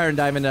last Iron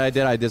Diamond that I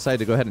did, I decided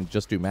to go ahead and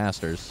just do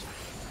Masters.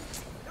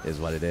 Is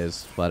what it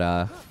is.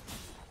 But,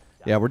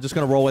 yeah, we're just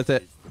going to roll with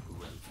it.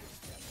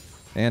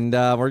 And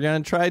we're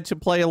going to try to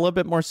play a little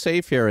bit more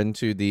safe here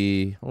into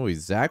the... Oh,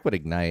 Zac would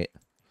Ignite.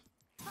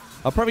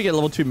 I'll probably get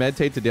level 2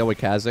 Meditate to deal with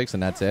Kha'Zix,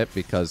 and that's it,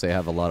 because they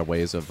have a lot of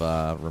ways of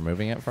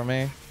removing it from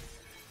me.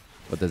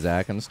 With the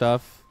Zac and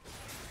stuff.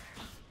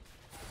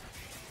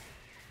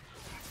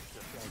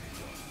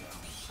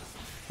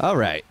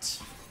 Alright.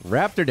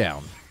 Raptor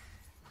down.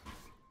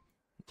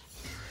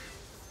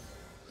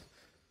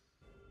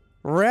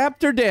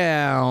 Raptor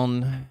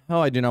down. Oh,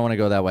 I do not want to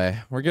go that way.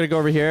 We're going to go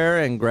over here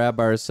and grab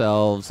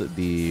ourselves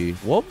the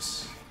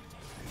wolves.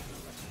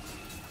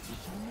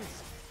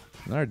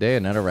 Another day,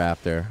 another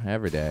raptor.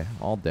 Every day.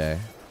 All day.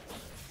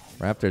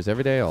 Raptors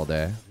every day, all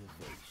day.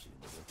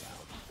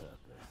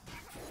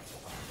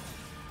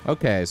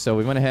 Okay, so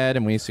we went ahead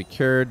and we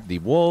secured the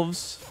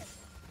wolves.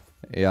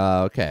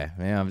 Yeah, okay.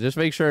 Yeah, just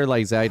make sure,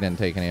 like, Zac didn't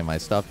take any of my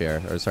stuff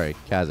here. Or, sorry,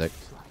 Kha'Zix.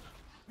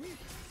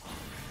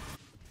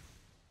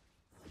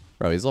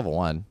 Bro, he's level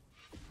 1.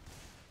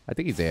 I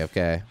think he's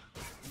AFK.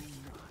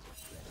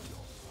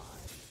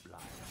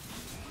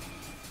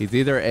 He's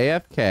either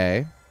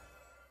AFK...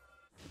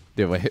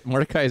 Dude, wait,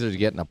 Mordekaiser's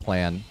getting a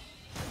plan.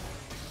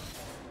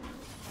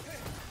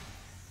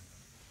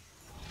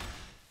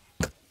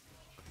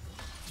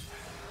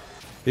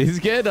 He's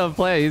getting a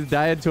play. He's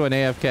dying to an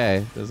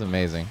AFK. This is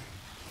amazing.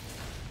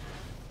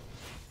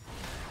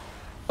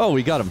 Oh,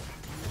 we got him.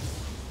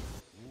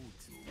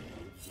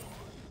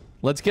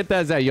 Let's get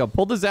that Zac. Yo,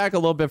 pull the Zac a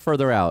little bit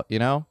further out, you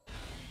know?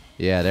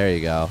 Yeah, there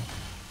you go.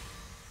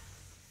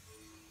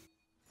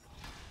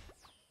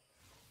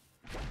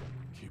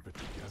 Keep it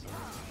together.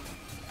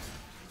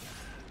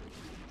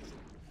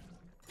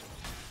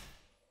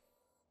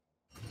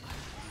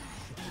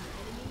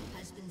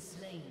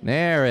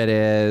 There it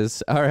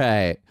is. All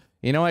right.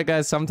 You know what,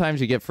 guys? Sometimes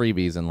you get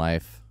freebies in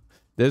life.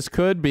 This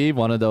could be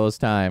one of those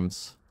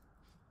times.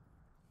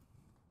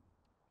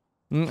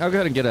 I'll go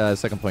ahead and get a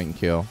second point in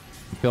Q.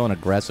 I'm feeling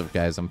aggressive,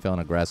 guys. I'm feeling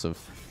aggressive.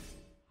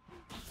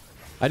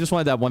 I just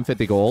wanted that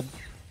 150 gold.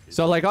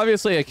 So, like,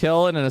 obviously a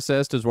kill and an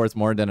assist is worth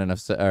more than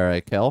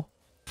a kill.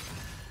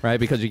 Right?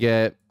 Because you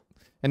get,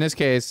 in this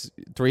case,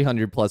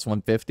 300 plus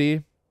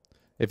 150.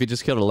 If you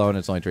just killed alone,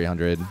 it's only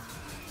 300.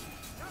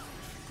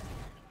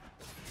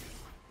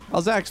 Oh,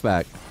 Zac's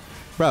back.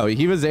 Bro,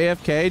 he was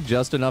AFK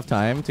just enough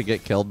time to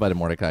get killed by the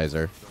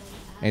Mordekaiser.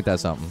 Ain't that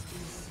something?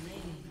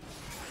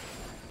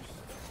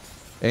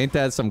 Ain't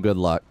that some good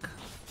luck?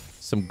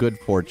 Some good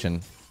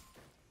fortune.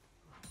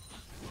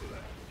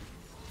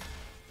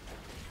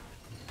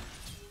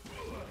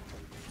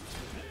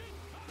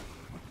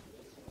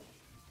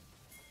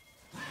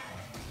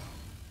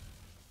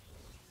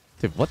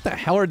 Dude, what the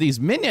hell are these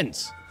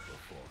minions?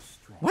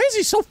 Why is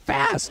he so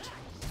fast?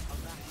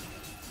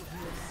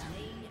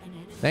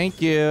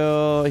 Thank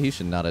you. He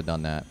should not have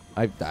done that.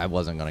 I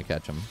wasn't going to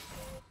catch him.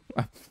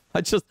 I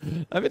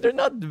mean, they're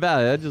not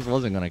bad. I just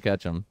wasn't going to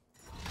catch him.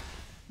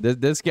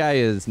 This guy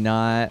is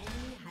not...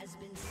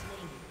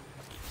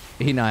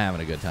 He's not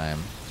having a good time.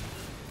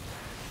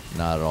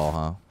 Not at all,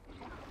 huh?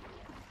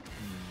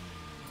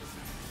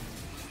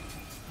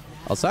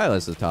 Oh,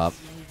 Silas is top.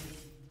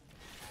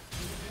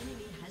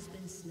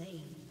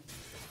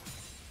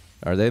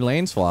 Are they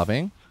lane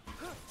swapping?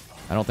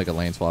 I don't think a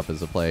lane swap is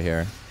the play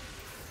here.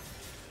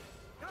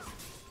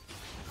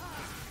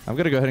 I'm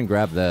gonna go ahead and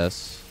grab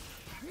this.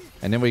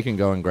 And then we can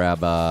go and grab,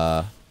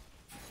 oh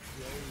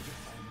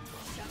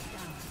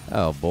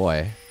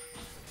boy.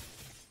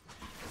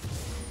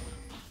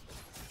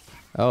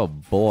 Oh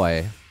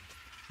boy.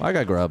 Well, I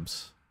got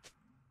grubs.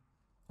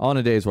 All in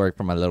a day's work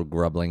for my little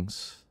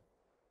grublings.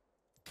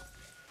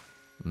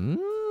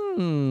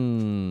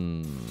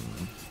 Mmm.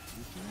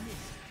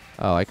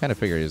 Oh, I kind of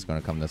figured he was going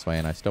to come this way,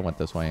 and I still went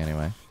this way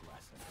anyway.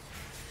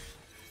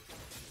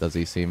 Does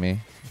he see me?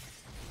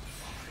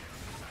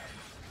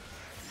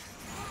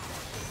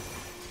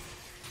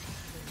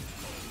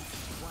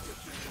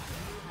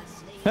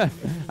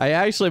 I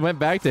actually went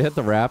back to hit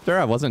the raptor.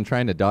 I wasn't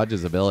trying to dodge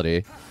his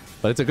ability.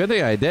 But it's a good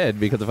thing I did,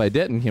 because if I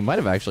didn't, he might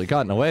have actually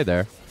gotten away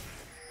there.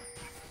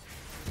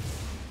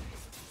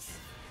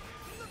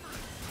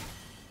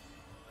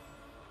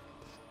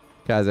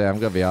 Guys, I'm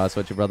going to be honest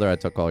with you, brother. I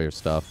took all your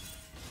stuff.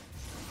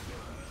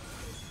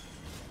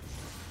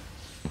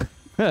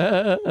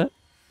 I'm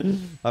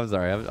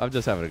sorry. I'm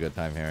just having a good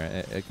time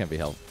here. It can't be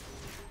helped.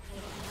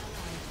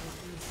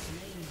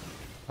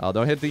 Oh,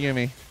 don't hit the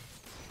Yumi.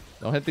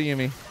 Don't hit the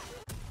Yumi.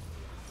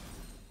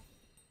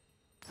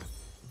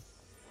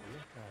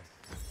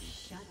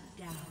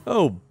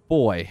 Oh,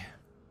 boy.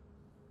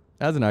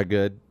 That's not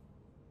good.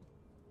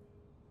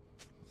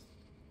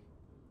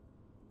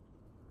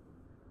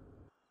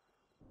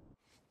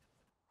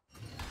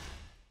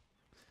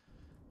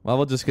 Well,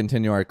 we'll just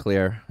continue our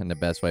clear in the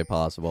best way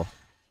possible.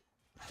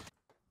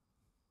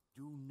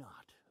 Do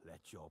not let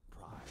your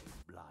pride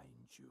blind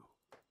you.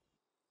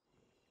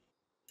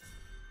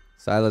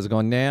 Sila's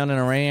going down and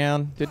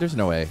around. Dude, there's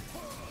no way.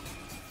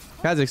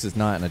 Kha'Zix is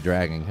not in a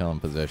dragon killing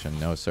position.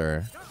 No,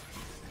 sir.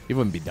 He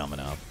wouldn't be dumb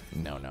enough.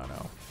 No, no,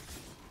 no.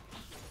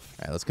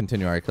 Alright, let's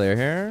continue our clear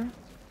here.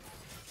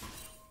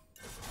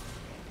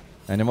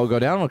 And then we'll go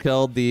down. We'll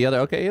kill the other...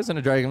 Okay, he isn't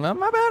a dragon. My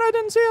bad, I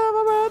didn't see it.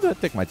 My bad. I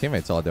think my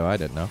teammates all do. I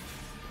didn't know.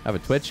 I have a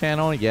Twitch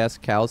channel. Yes,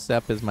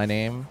 Cowsep is my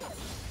name.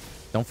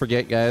 Don't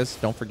forget, guys.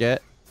 Don't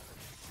forget.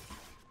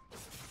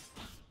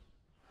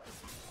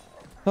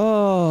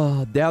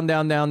 Oh, down,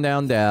 down, down,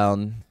 down,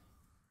 down.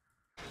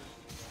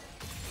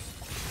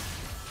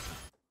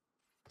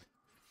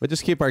 But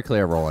just keep our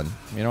clear rolling.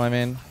 You know what I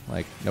mean?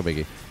 Like, no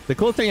biggie. The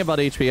cool thing about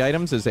HP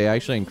items is they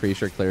actually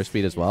increase your clear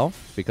speed as well,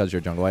 because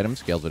your jungle item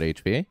scales with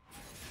HP.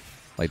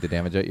 Like the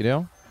damage that you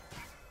do.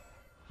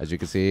 As you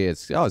can see, it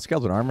scales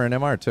with armor and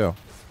MR too.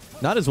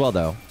 Not as well,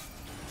 though.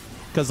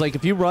 Because, like,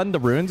 if you run the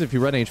runes, if you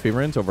run HP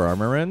runes over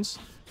armor runes,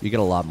 you get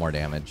a lot more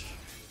damage.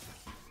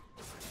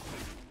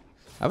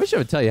 I wish it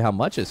would tell you how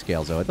much it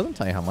scales, though. It doesn't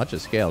tell you how much it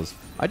scales.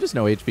 I just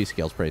know HP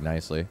scales pretty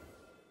nicely.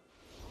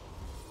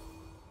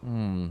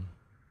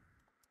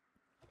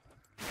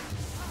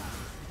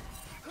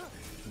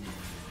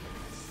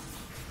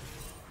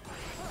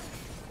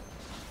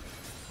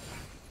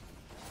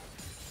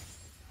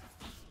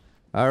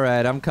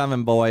 Alright, I'm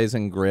coming, boys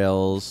and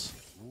grills.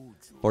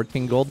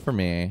 14 gold for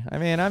me. I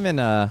mean, I'm in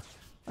a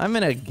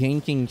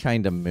ganking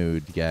kind of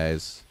mood,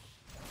 guys.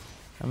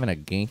 I'm in a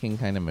ganking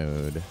kind of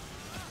mood.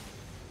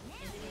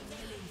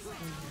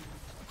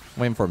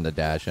 Waiting for him to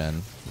dash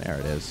in. There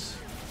it is.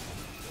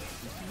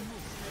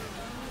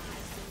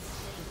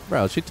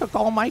 Bro, she took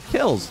all my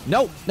kills.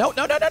 No, no,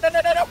 no, no, no, no,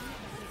 no, no, no.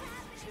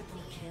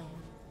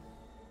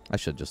 I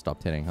should just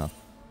stopped hitting, huh?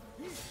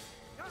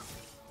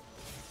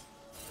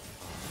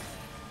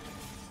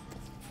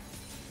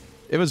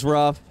 It was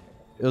rough.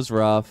 It was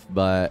rough,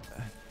 but...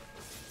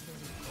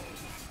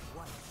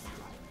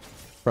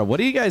 Bro, what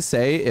do you guys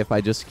say if I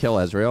just kill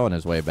Ezreal on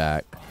his way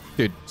back?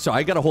 Dude, so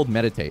I gotta hold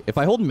Meditate. If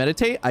I hold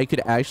Meditate, I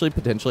could actually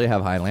potentially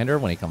have Highlander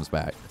when he comes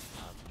back.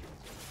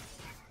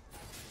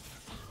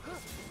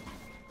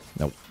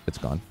 Nope, it's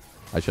gone.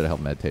 I should have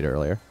held Meditate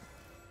earlier.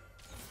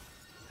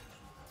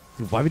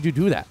 Dude, why would you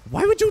do that?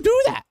 Why would you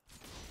do that?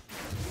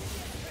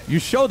 You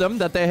showed them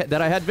that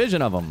I had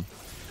vision of them.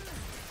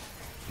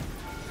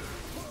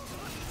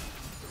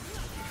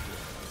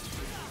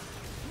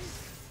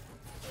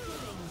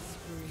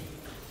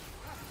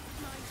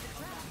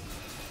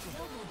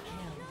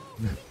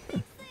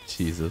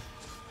 Jesus.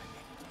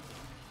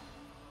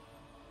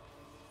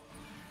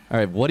 All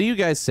right, what do you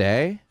guys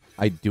say?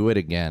 I do it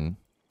again.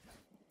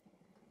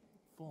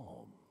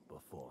 Form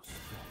before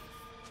strength.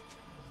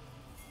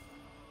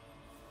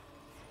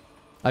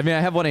 I mean,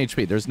 I have 1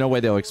 HP. There's no way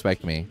they'll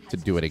expect me to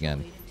do it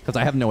again. Because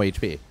I have no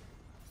HP.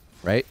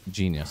 Right?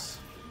 Genius.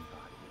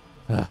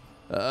 I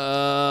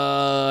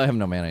have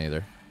no mana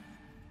either.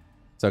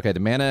 It's okay. The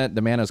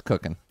mana's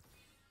cooking.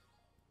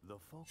 The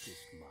focused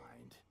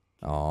mind.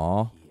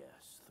 Aw.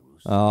 Yes,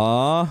 through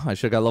Aw. I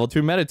should have got level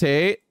 2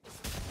 meditate.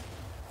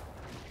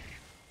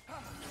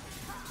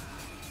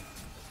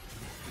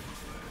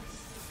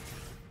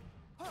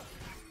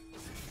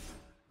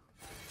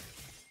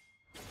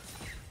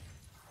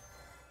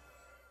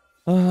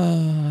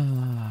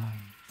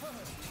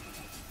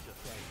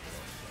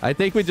 I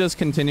think we just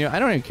continue. I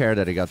don't even care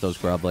that he got those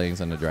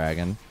grublings and the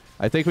dragon.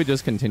 I think we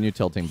just continue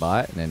tilting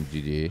bot and then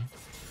GG.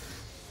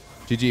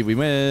 GG, we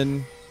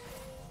win.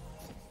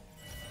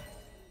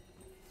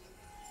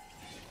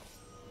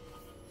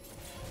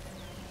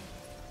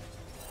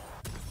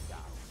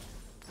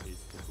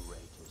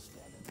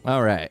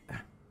 All right.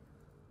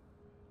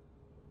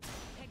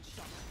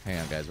 Hang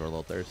on, guys. We're a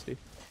little thirsty.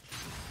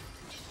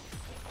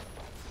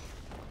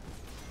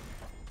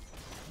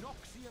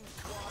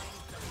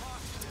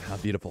 How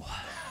beautiful.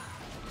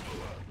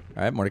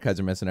 All right,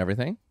 Mordekaiser missing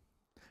everything.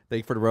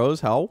 Thank you for the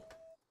rose. How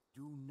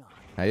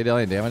you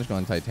dealing damage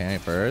going Titanic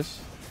first?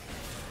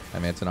 I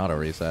mean, it's an auto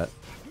reset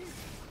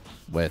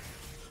with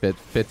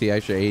 50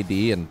 extra AD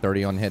and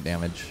 30 on hit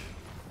damage.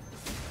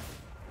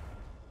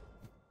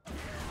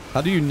 How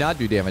do you not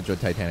do damage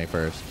with Titanic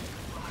first?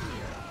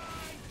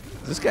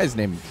 This guy's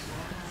name.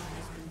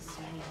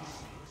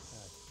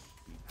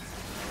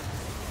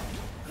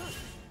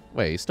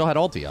 Wait, he still had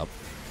ulti up.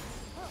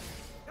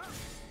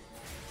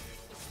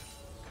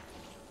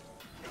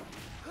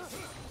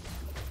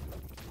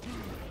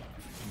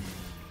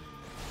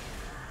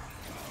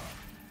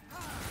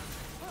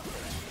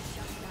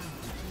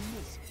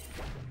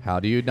 How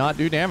do you not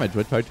do damage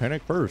with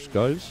Titanic first,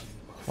 guys?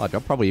 Watch,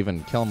 I'll probably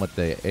even kill him with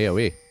the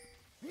AoE.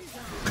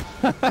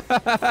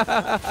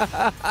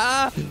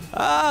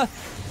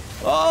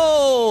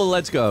 Oh,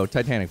 let's go.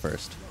 Titanic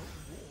first.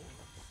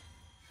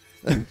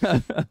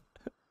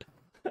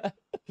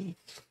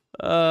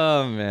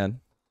 Oh, man.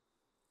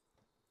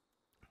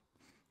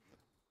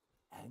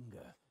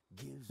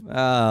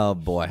 Oh,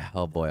 boy.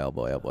 Oh, boy. Oh,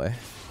 boy. Oh, boy.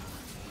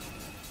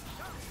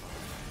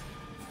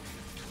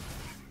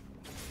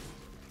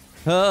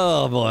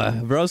 Oh, boy.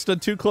 Bro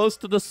stood too close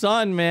to the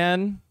sun,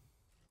 man.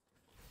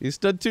 He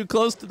stood too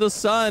close to the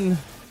sun.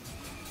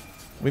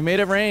 We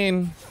made it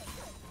rain.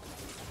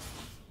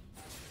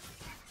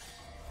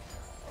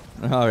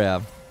 Oh, yeah.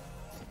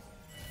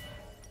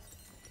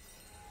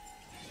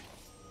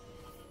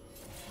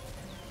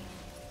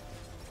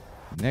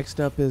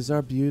 Next up is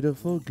our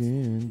beautiful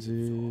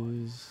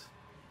Gunzers.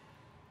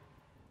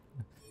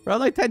 Bro,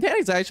 like,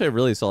 Titanic's actually a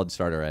really solid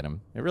starter item.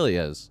 It really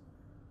is.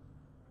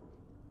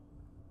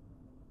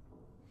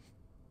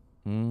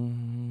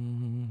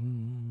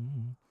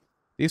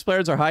 These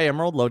players are high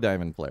emerald, low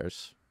diamond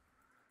players.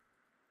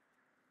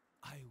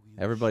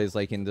 Everybody's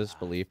like in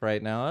disbelief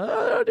right now.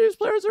 Oh, these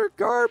players are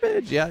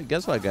garbage. Yeah,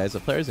 guess what, guys?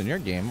 The players in your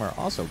game are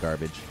also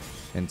garbage.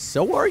 And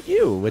so are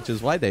you, which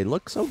is why they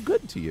look so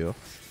good to you.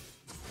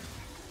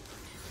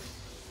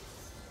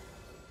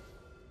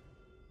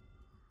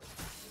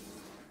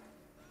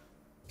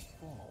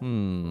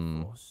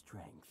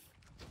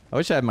 I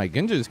wish I had my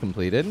Genjus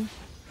completed.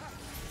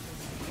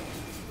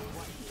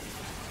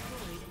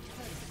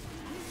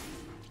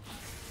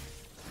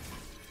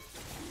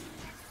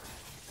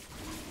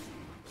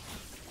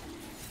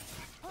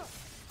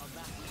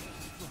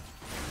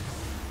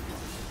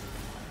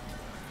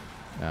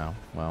 Oh,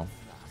 well.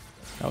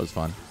 That was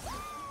fun.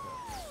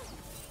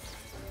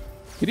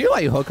 Could you,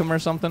 like, hook him or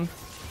something?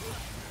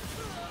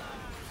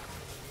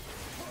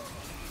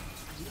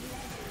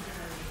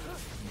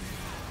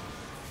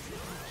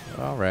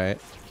 Alright.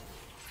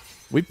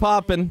 We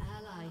popping.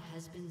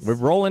 We're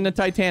rolling the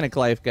Titanic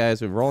life,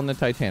 guys. We're rolling the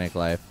Titanic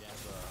life.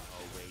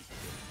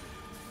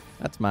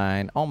 That's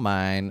mine. All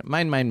mine.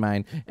 Mine, mine,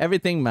 mine.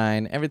 Everything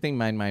mine. Everything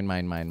mine, mine,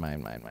 mine, mine,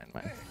 mine, mine, mine,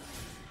 mine.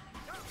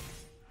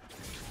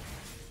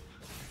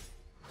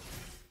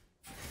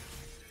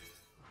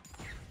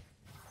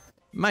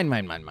 Mine,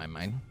 mine, mine, mine,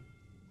 mine.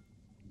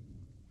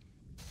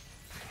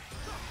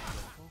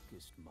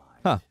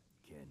 Huh.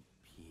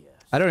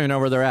 I don't even know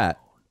where they're at.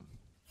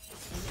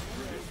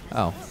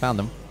 Oh, found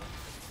them.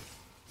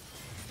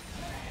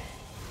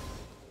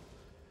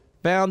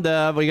 Found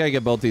them. We gotta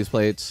get both these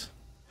plates.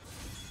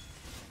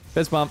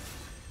 Fist bump.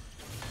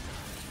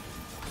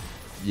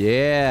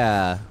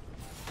 Yeah.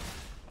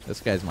 This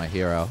guy's my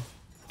hero.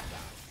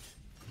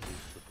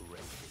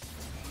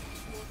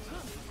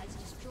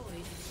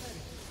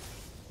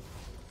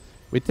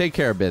 We take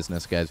care of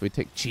business, guys. We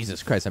take...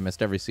 Jesus Christ, I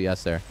missed every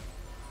CS there.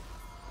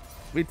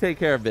 We take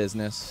care of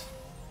business.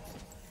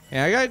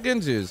 Yeah, I got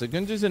Gunzus. A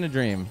Gunzus in a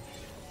dream.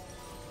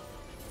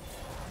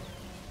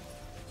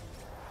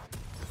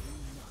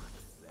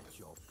 Let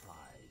your pride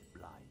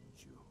blind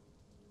you.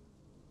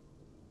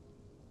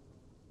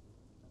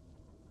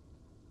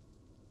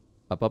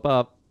 Up, up,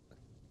 up.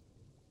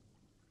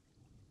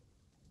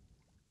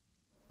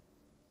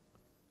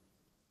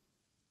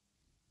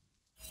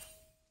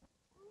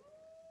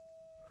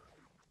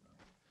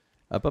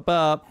 Up, up,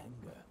 up.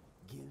 Anger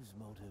gives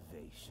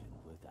motivation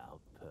without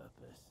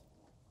purpose.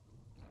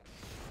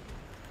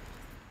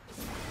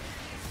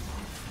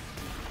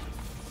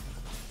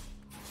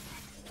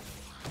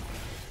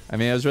 I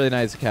mean, it was really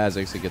nice of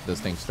Kha'Zix to get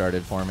this thing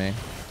started for me.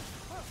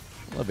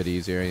 A little bit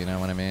easier, you know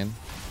what I mean?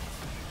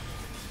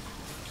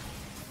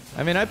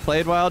 I mean, I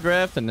played Wild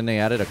Rift, and then they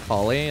added a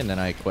Kali, and then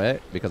I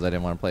quit because I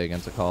didn't want to play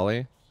against a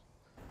Kali.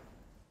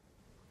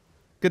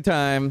 Good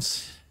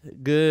times.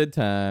 Good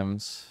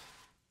times.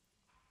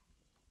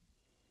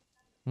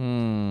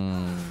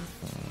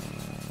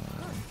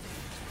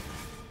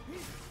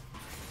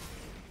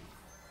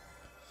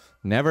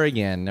 Never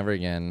again. Never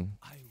again.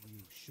 I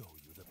wield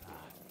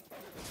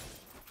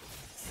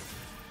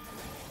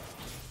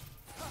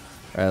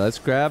All right, let's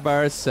grab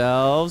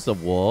ourselves the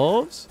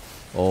wolves.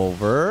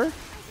 Over.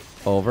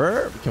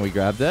 Over. Can we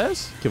grab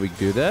this? Can we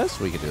do this?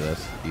 We can do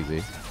this.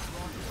 Easy.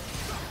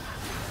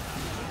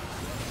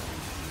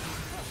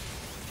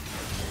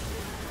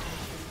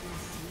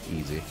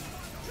 Easy.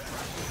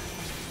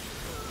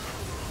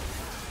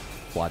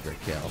 Quadra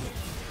kill.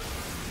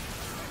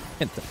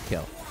 Penta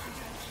kill.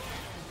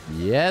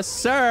 Yes,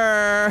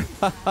 sir.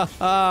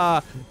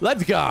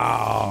 Let's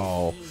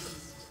go.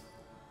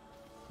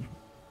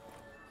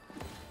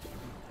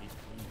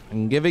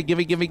 Gimme,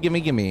 gimme, gimme,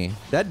 gimme, gimme.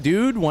 That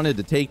dude wanted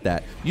to take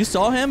that. You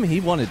saw him? He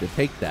wanted to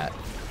take that.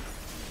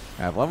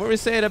 All right, what were we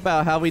saying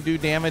about how we do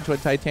damage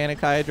with Titanic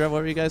Hydra?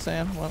 What were you guys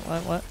saying?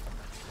 What?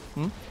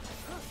 Hmm?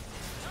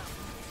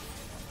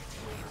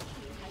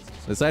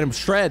 This item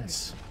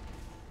shreds.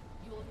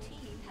 Your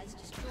team has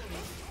destroyed a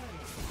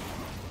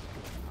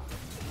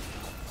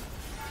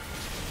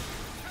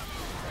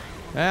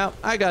turret. Well,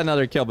 I got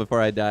another kill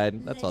before I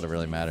died. That's all that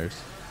really matters.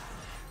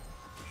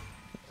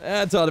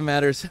 That's all that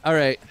matters. All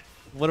right.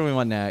 What do we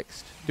want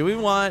next? Do we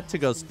want to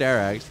go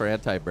Starags for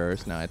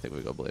anti-burst? No, I think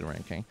we go Blade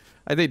Ranking.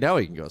 I think now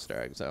we can go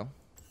Starags, though.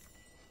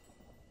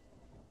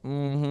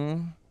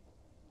 Mm-hmm.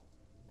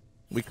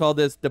 We call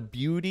this the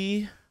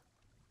beauty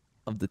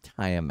of the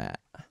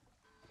Tiamat.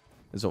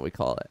 Is what we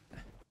call it.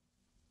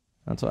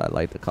 That's what I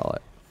like to call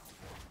it.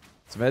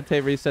 Is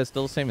meditate reset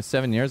still the same as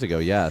 7 years ago?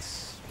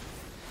 Yes.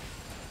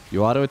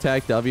 You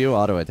auto-attack W,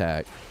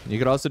 auto-attack. You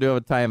could also do it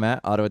with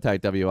Tiamat,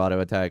 auto-attack W,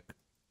 auto-attack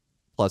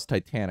plus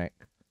Titanic.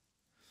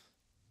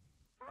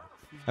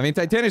 I mean,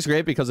 Titanic's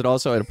great because it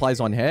applies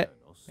on hit,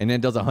 and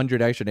then does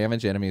 100 extra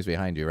damage to enemies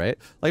behind you, right?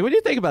 Like, when you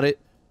think about it,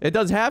 it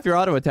does half your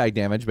auto-attack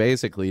damage,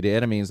 basically, to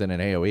enemies in an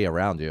AoE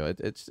around you.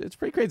 It's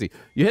pretty crazy.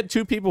 You hit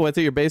 2 people with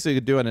it, you're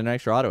basically doing an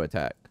extra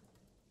auto-attack.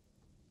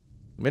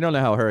 We don't know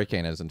how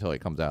Hurricane is until it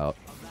comes out.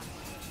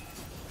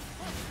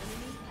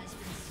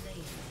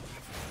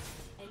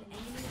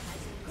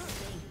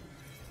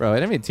 Bro,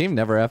 enemy team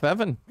never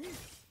FFing.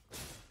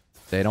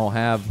 They don't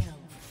have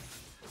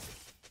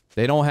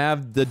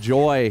the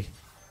joy.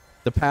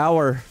 The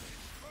power.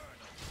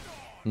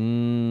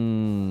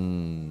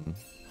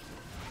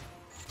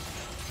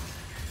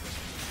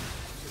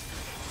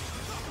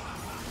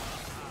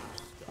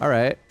 All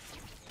right.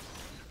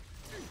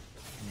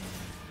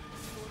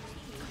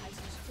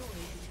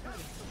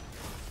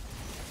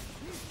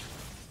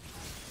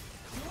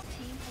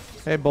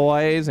 Hey,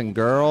 boys and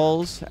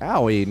girls.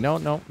 Owie. No,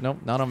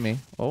 not on me.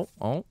 Oh.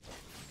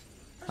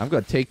 I'm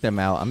going to take them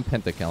out. I'm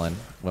pentakilling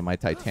with my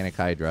Titanic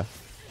Hydra.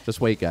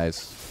 Just wait,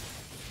 guys.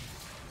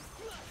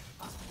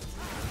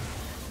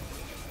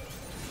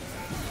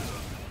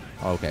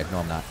 Okay, no,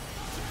 I'm not.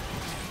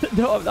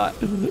 No, I'm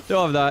not.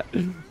 No, I'm not.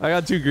 I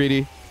got too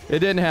greedy. It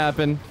didn't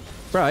happen.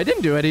 Bro, I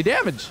didn't do any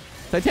damage.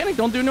 Titanic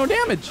don't do no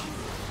damage.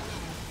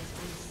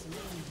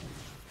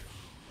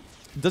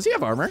 Does he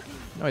have armor?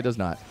 No, he does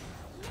not.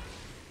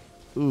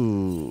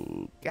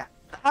 Ooh. God,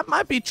 I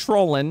might be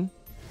trolling.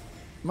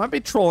 Might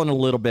be trolling a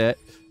little bit.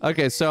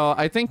 Okay, so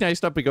I think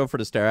next up we go for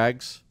the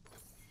Starags.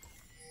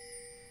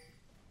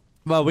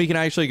 Well, we can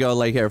actually go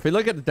like here. If we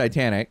look at the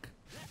Titanic,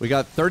 we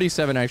got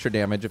 37 extra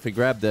damage. If we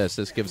grab this,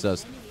 this gives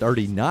us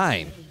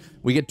 39.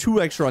 We get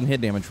 2 extra on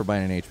hit damage for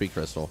buying an HP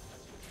crystal.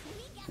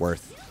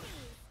 Worth.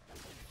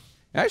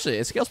 Actually,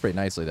 it scales pretty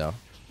nicely, though.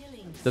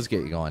 Does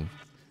get you going.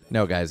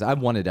 No, guys, I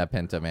wanted that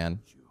Penta, man.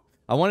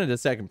 I wanted a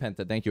second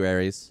Penta. Thank you,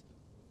 Ares.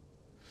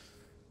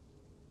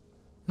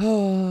 I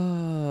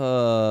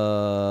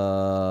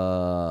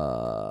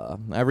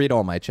read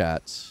all my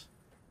chats.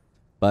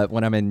 But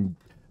when I'm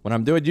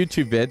doing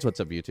YouTube vids, what's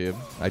up, YouTube?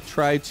 I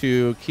try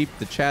to keep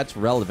the chats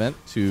relevant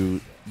to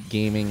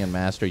gaming and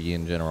Master Yi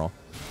in general,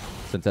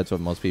 since that's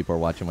what most people are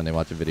watching when they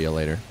watch a video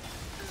later.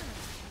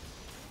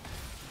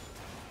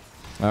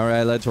 All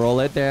right, let's roll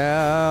it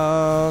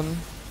down.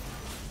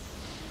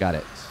 Got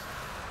it.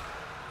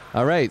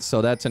 All right,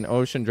 so that's an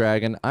Ocean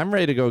Dragon. I'm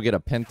ready to go get a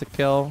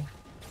pentakill.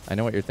 I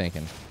know what you're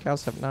thinking.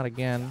 Cowsep, not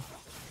again.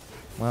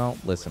 Well,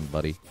 listen,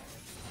 buddy.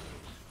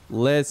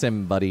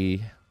 Listen,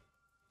 buddy.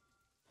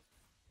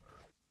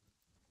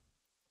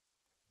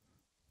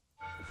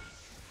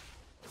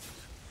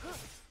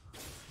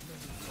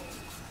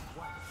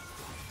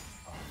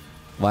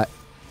 What?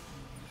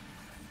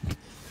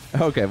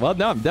 Okay, well,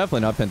 no, I'm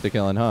definitely not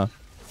pentakilling, huh?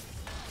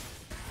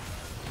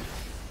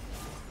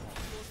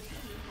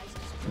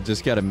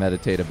 Just gotta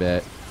meditate a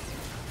bit.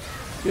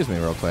 Excuse me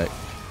real quick.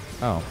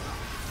 Oh.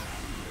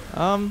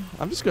 I'm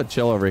just gonna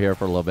chill over here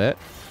for a little bit.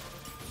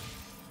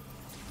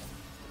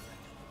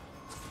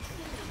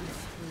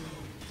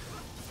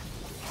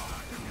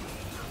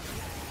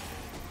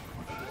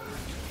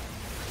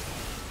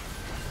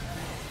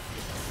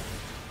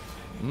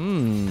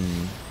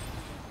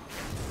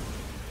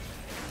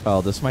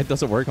 Oh, the smite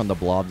doesn't work on the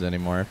blobs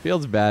anymore.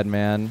 Feels bad,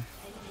 man.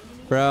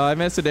 Bro, I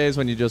miss the days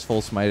when you just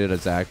full smited a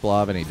Zac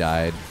blob and he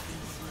died.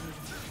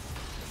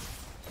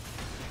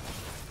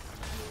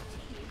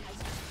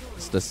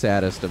 It's the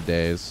saddest of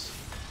days.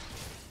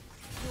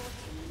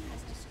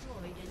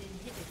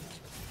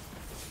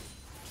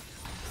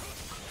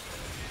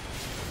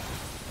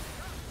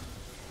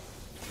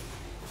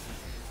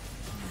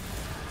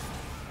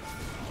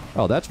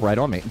 Oh, that's right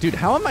on me. Dude,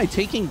 how am I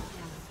taking...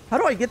 How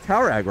do I get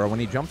tower aggro when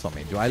he jumps on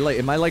me? Do I like...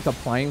 Am I like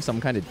applying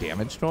some kind of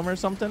damage to him or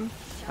something?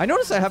 I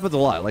notice that happens a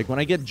lot. Like when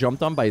I get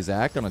jumped on by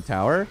Zach on a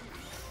tower,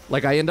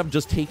 like I end up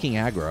just taking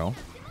aggro.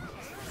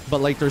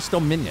 But like there's still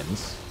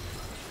minions.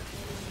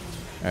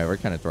 All right, we're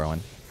kind of throwing.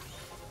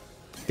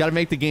 Got to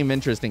make the game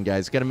interesting,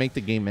 guys. Got to make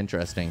the game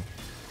interesting.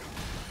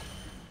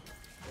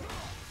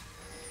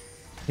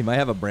 He might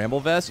have a bramble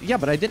vest. Yeah,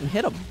 but I didn't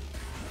hit him.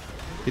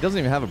 He doesn't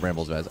even have a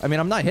bramble vest. I mean,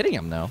 I'm not hitting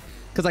him though,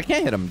 because I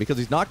can't hit him because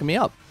he's knocking me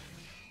up.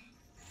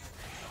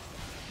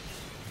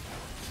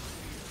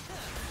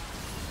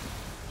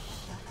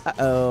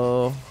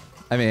 Uh-oh.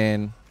 I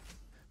mean,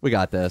 we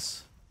got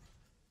this.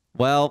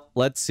 Well,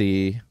 let's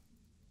see.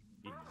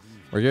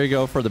 We're going to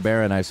go for the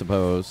Baron, I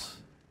suppose.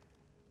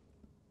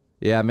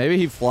 Yeah, maybe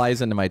he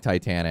flies into my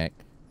Titanic.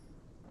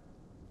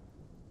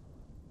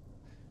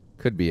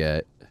 Could be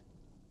it.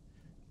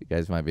 You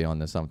guys might be on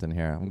to something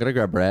here. I'm going to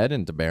grab Red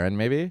into Baron,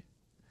 maybe.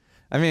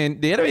 I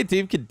mean, the enemy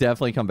team could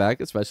definitely come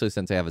back, especially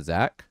since they have a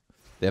Zac.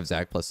 They have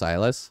Zac plus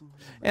Silas.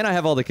 And I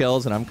have all the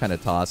kills, and I'm kind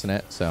of tossing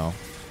it, so...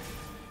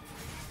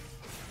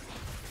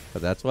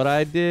 But that's what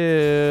I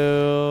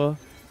do.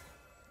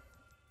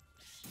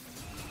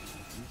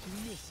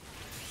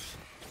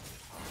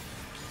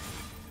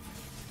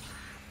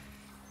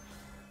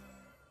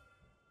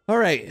 All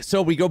right,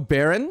 so we go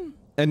Baron,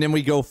 and then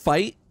we go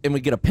fight, and we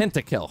get a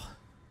pentakill.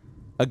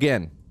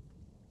 Again.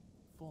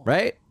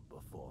 Right?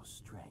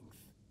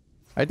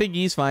 I think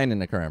he's fine in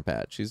the current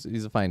patch. He's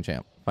a fine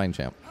champ. Fine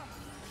champ.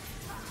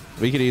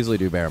 We could easily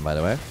do Baron, by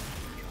the way.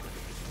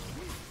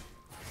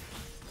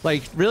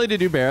 Like, really to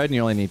do Baron,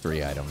 you only need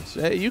 3 items.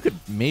 You could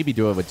maybe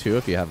do it with 2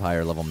 if you have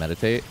higher level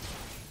Meditate.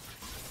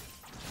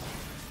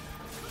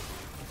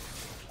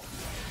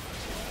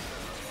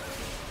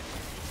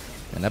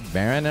 And that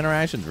Baron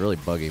interaction is really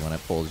buggy when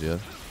it pulls you.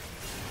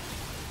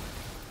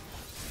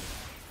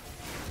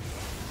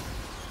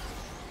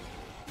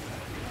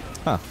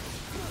 Huh.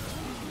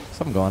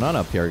 Something going on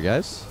up here,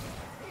 guys.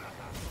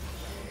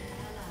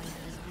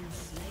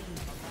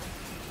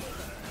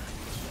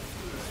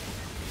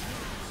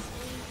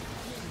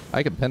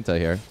 I can penta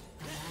here.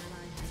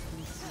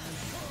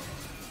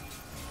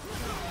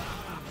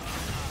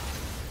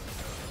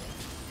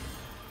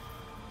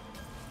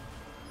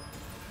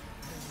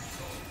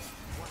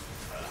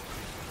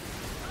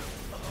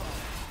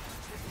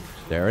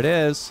 There it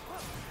is.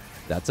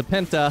 That's a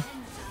penta.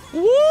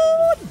 Woo,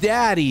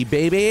 daddy,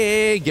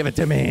 baby. Give it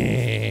to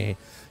me.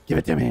 Give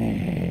it to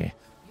me.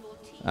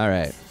 All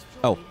right.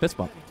 Oh, fist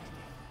bump.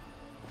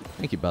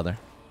 Thank you, brother.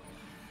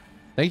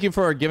 Thank you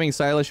for giving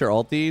Silas your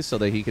ulti so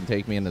that he can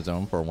take me in the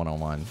zone for a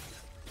one-on-one.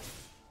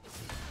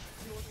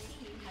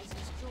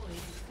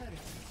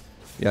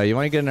 Yeah, you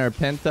want to get in our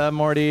penta,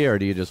 Morty, or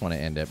do you just want to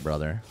end it,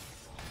 brother?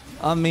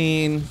 I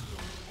mean,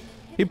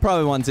 he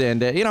probably wants to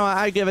end it. You know,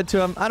 I give it to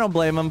him. I don't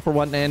blame him for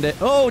wanting to end it.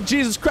 Oh,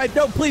 Jesus Christ.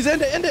 No, please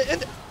end it, end it,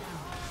 end it.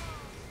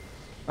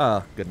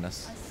 Oh,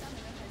 goodness.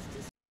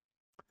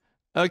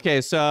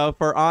 Okay, so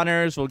for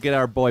honors, we'll get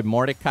our boy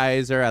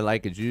Mordekaiser. I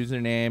like his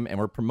username. And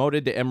we're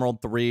promoted to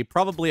Emerald 3,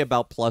 probably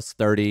about plus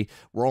 30.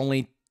 We're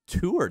only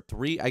 2 or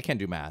 3. I can't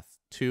do math.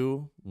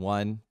 2,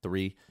 1,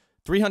 3.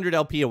 300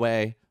 LP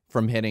away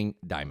from hitting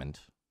Diamond.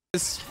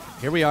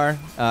 Here we are.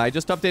 I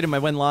just updated my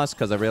win-loss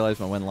because I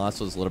realized my win-loss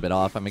was a little bit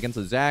off. I'm against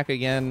a Zac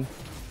again.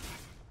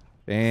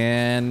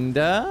 And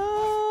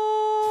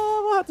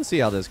we'll have to see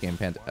how this game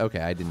pans.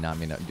 Okay, I did not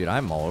mean to. Dude,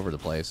 I'm all over the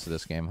place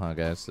this game, huh,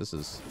 guys? This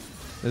is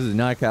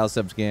not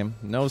Cowsep's game.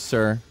 No,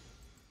 sir.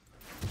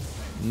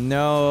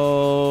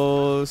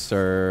 No,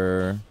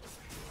 sir.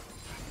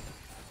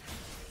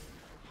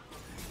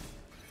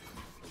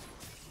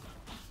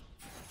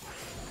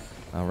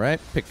 All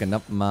right, picking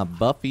up my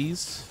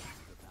buffies.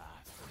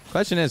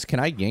 Question is, can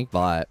I gank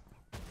bot?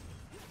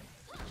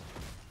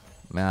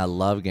 Man, I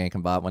love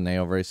ganking bot when they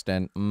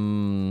overextend.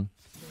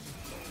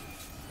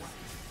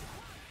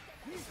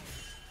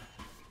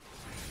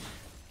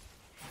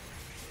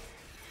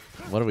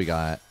 What do we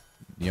got?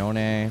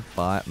 Yone,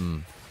 bot,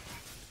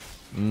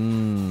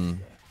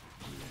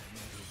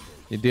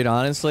 Dude,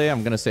 honestly,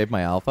 I'm going to save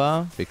my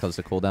alpha because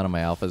the cooldown on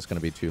my alpha is going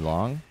to be too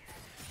long.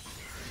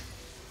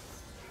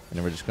 And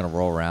then we're just going to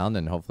roll around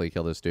and hopefully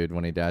kill this dude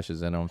when he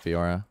dashes in on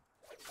Fiora.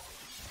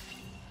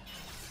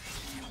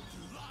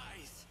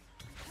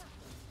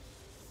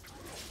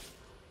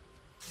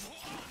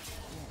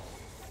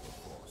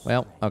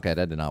 Well, okay,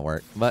 that did not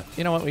work. But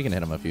you know what? We can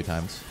hit him a few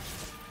times.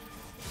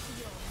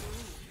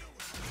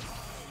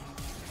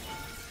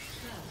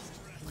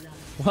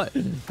 What?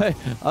 Hey,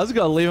 I was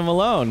going to leave him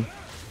alone.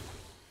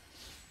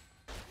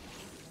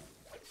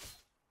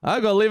 I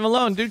was going to leave him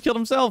alone. Dude killed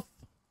himself.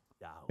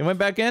 He went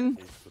back in.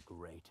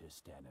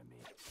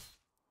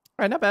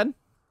 Alright, not bad.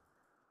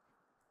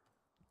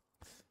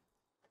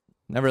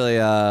 That really,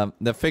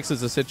 that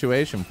fixes the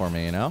situation for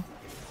me, you know?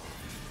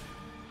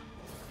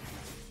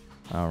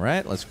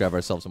 Alright, let's grab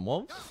ourselves some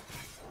wolves.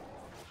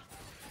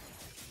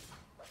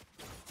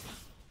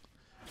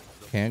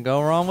 Can't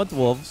go wrong with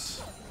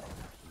wolves.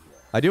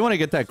 I do want to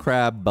get that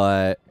crab,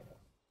 but...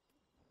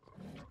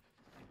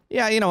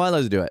 Yeah, you know what?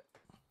 Let's do it.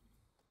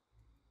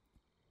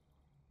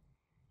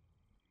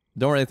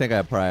 Don't really think I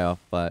have pry off,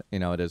 but, you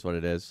know, it is what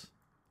it is.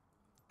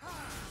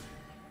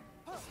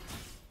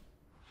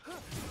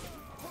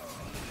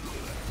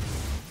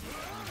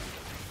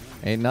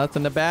 Ain't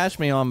nothing to bash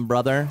me on,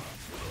 brother.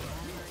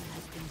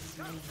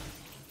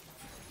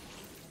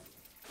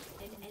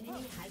 An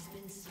enemy has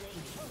been slain.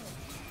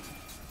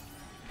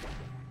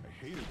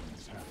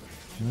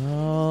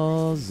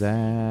 Oh,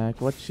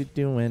 Zach, what you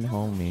doing,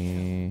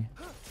 homie?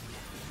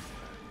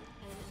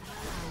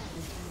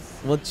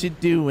 What you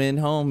doing,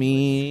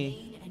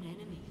 homie? An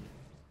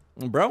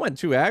enemy. Bro went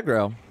too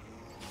aggro.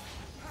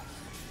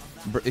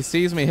 He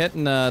sees me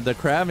hitting the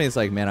crab, and he's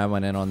like, man, I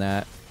went in on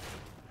that.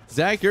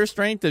 Zach, your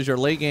strength is your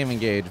late game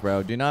engage,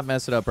 bro. Do not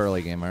mess it up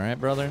early game, all right,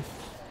 brother?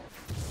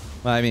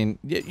 Well, I mean,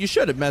 you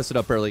should have messed it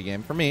up early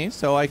game for me,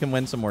 so I can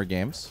win some more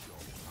games.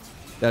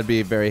 That'd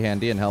be very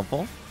handy and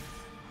helpful.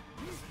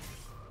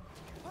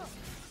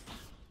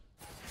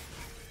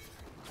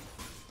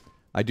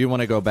 I do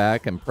want to go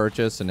back and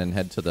purchase and then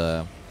head to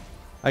the...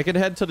 I could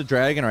head to the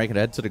dragon or I could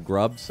head to the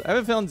grubs. I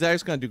have a feeling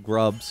Zach's going to do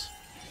grubs.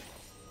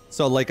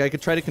 So, like, I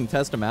could try to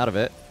contest him out of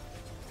it.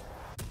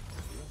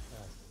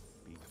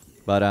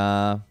 But,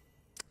 I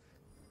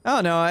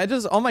don't know. I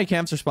just... All my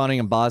camps are spawning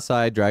in boss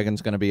side.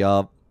 Dragon's going to be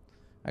up.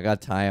 I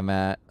got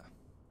Tiamat.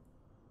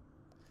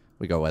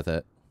 We go with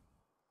it.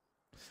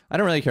 I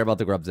don't really care about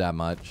the grubs that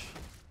much.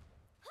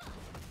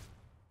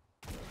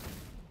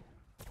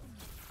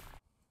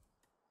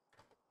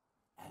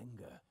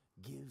 Anger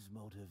gives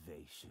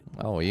motivation.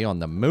 Oh, he on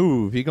the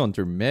move. He going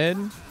through mid.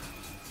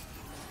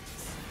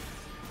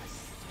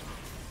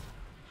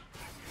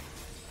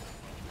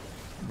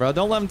 Bro,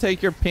 don't let him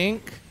take your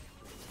pink.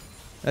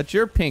 That's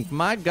your pink.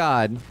 My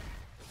God.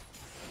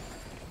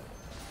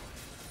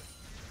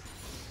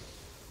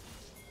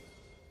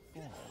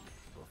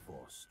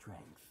 Before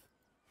strength.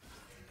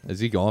 Is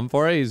he going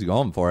for it? He's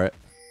going for it.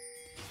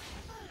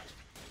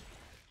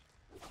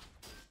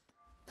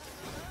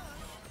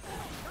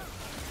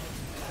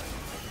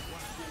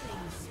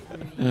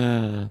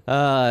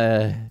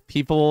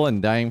 People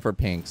and dying for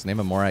pinks. Name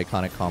a more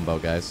iconic combo,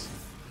 guys.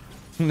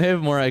 Name a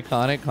more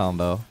iconic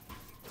combo.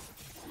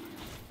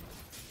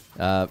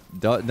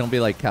 Don't be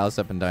like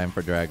Cowsep and dying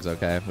for drags,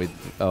 okay?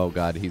 Oh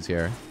God, he's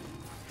here.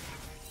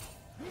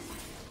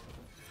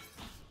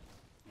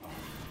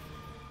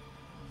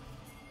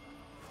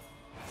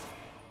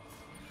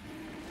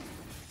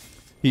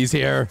 He's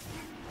here.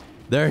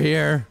 They're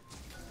here.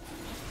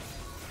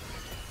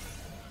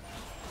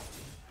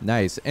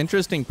 Nice.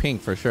 Interesting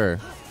pink for sure.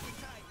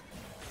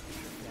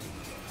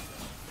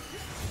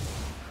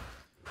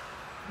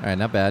 Alright,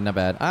 not bad, not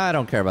bad. I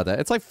don't care about that.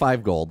 It's like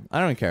 5 gold.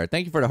 I don't care.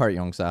 Thank you for the heart,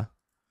 Yongsa.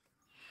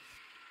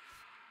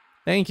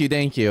 Thank you,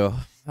 thank you.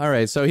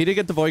 Alright, so he did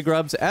get the Void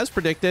Grubs as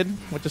predicted,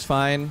 which is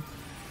fine.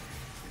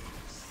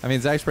 I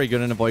mean, Zach's pretty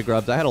good in the Void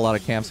Grubs. I had a lot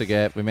of camps to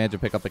get. We managed to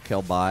pick up the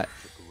kill bot.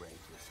 The greatest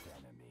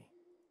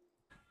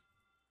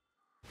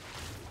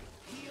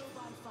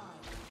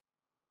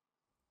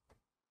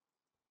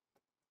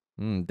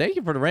enemy. Thank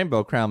you for the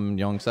rainbow crown,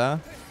 Yongsa.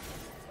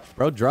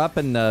 Bro,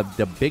 dropping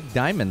the big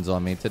diamonds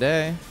on me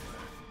today.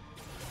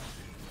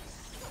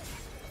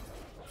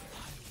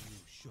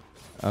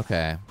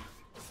 Okay.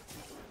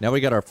 Now we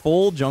got our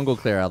full jungle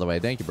clear out of the way.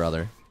 Thank you,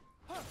 brother.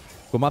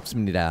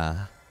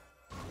 고맙습니다.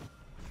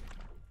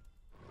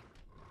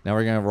 Now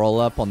we're going to roll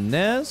up on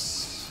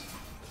this.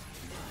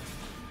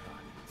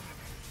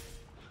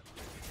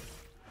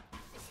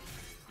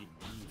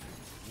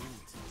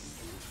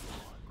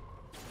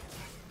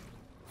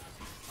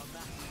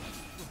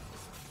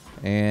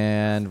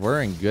 And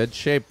we're in good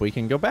shape. We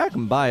can go back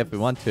and buy if we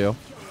want to.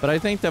 But I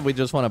think that we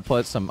just want to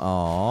put some...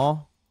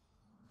 Aww.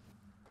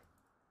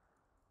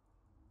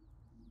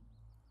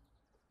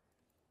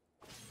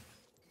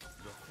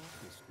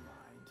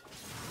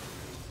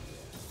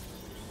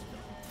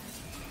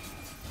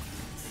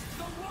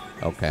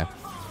 Okay.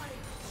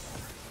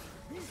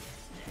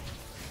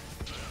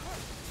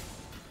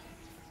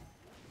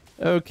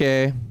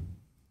 Okay.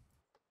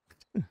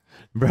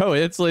 Bro,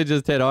 Itzley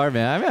just hit hard,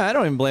 man. I mean, I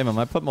don't even blame him.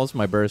 I put most of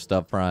my burst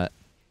up front.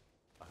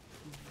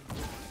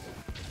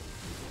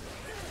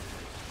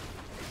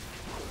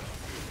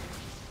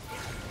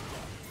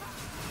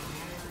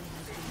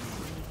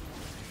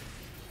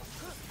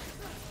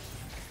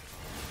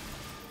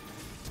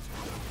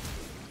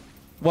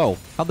 Whoa,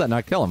 how'd that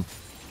not kill him?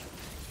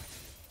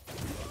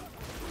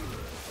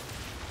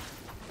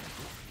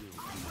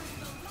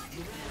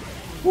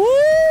 Woo!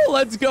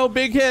 Let's go.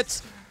 Big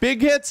hits.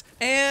 Big hits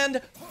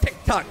and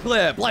TikTok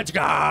clip. Let's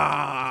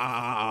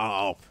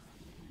go.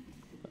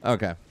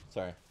 Okay.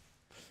 Sorry.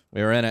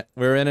 We were in it.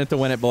 We were in it to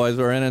win it, boys.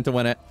 We were in it to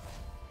win it.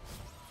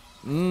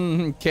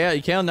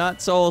 Kale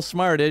not so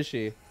smart, is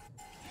she?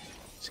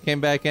 She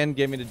came back in,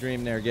 gave me the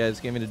dream there,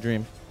 guys. Gave me the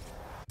dream.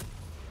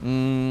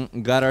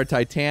 Got our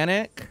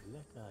Titanic.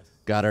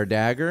 Got our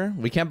dagger.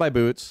 We can't buy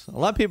boots. A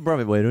lot of people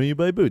probably, why don't you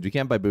buy boots? You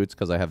can't buy boots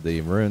because I have the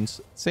runes.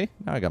 See?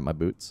 Now I got my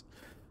boots.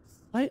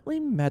 Slightly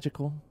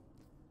magical.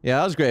 Yeah,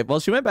 that was great.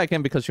 Well, she went back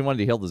in because she wanted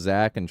to heal the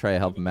Zac and try to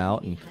help him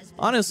out. And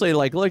honestly,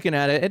 like, looking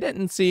at it, it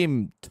didn't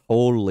seem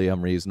totally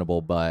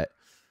unreasonable, but,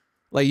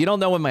 like, you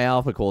don't know when my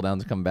alpha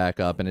cooldown's come back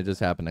up, and it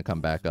just happened to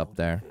come back up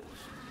there.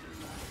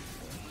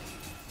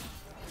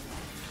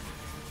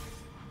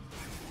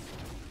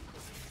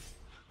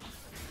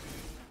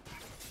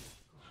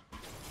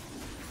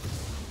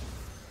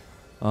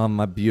 Oh,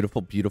 my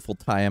beautiful, beautiful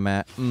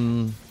Tiamat.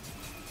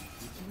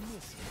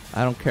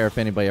 I don't care if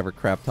anybody ever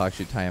crap talks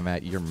you,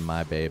 Tiamat. You're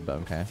my babe,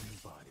 okay?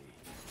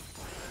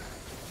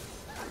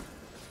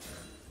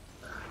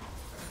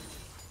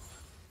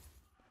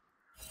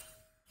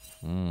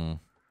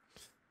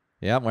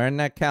 Yeah, I'm wearing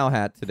that cow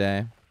hat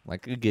today.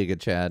 Like a Giga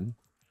Chad.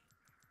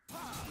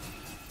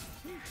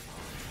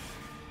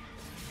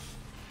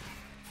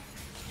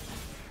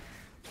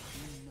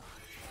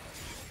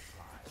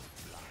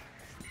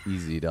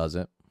 Easy does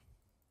it.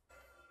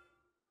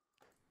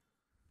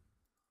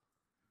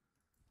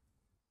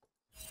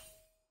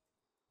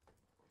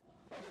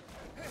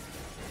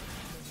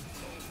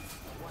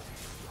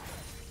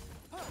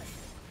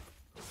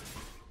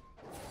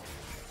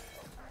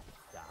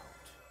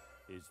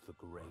 Is the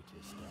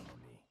greatest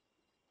enemy.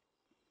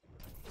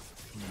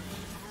 An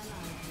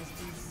ally has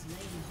been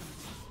slain.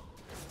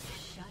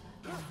 Shut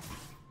down.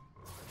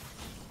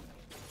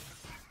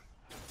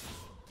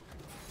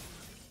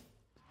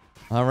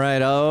 All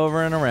right,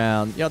 over and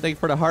around. Yo, thank you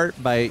for the heart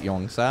bite,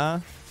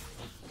 Yongsa.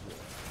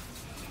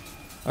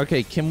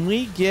 Okay, can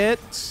we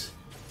get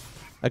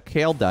a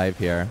Kale dive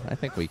here? I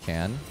think we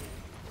can.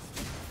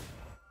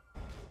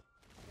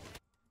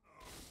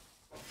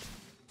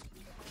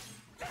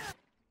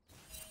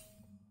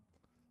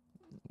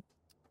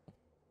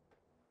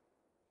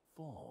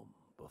 Form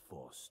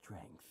before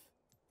strength.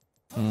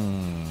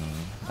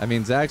 I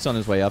mean, Zac's on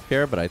his way up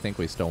here, but I think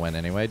we still win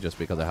anyway, just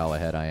because of how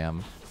ahead I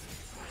am.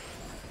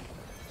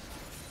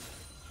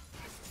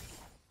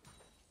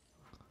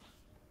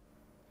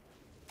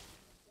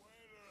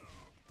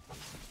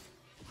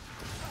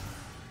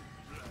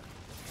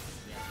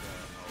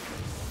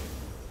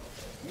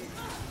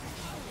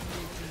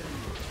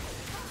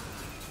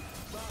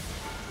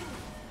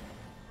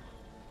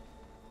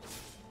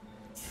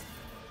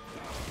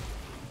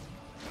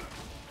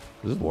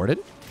 Is this warded?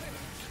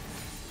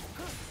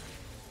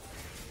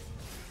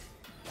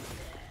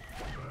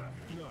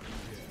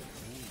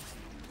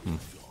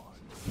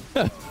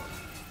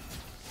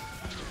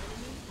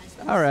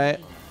 All right.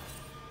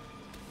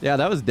 Yeah,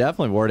 that was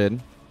definitely warded.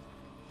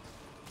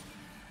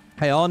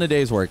 Hey, all in a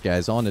day's work,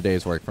 guys. All in a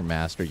day's work from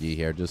Master Yi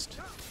here. Just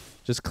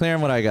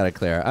clearing what I gotta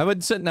clear. I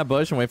would sit in that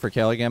bush and wait for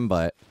Kale again,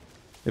 but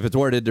if it's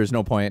warded, there's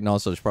no point. And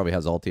also, she probably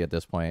has ulti at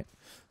this point.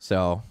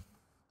 So,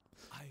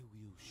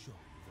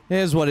 it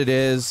is what it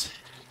is.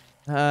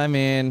 I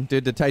mean,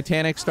 dude, the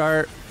Titanic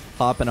start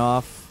popping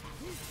off.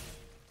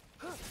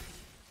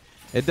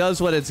 It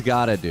does what it's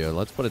gotta do.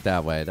 Let's put it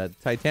that way. That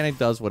Titanic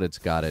does what it's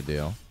gotta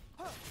do.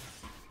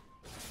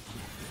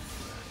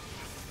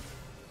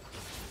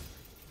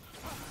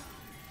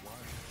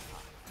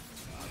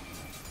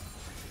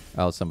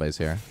 Oh, somebody's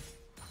here.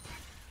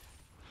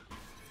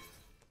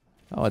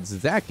 Oh, it's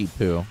Zacky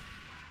Poo.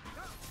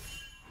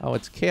 Oh,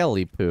 it's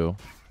Kaylee Poo.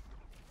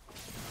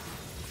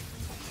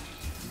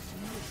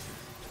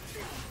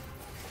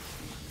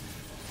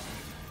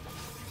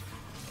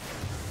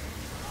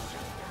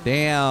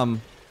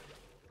 Damn.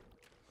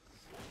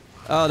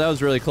 Oh, that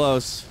was really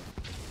close.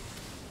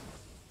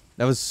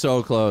 That was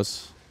so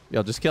close.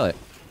 Yo, just kill it.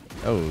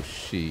 Oh,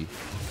 she.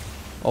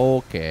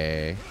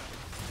 Okay.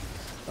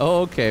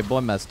 Okay,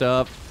 boy messed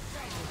up.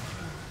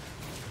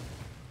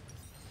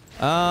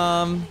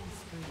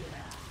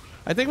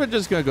 I think we're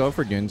just gonna go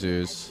for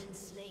Gunzus.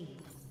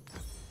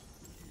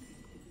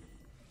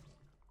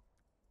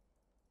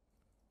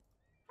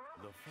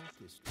 The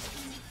focused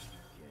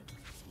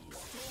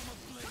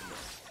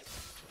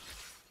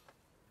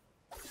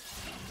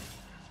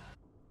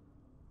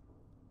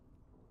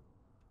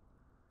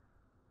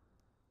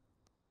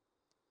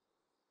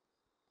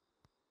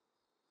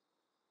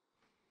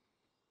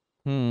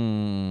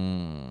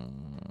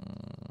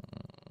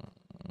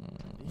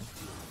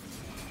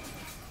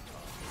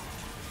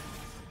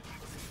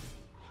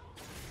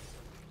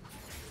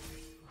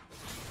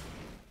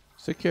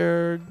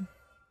Secured.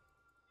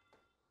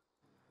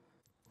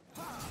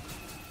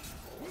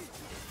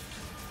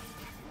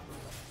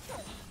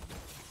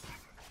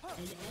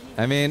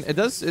 I mean, it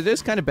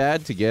is kind of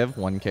bad to give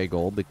 1k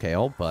gold to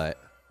Kale, but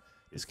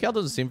his Kale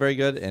doesn't seem very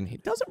good, and he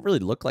doesn't really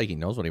look like he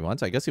knows what he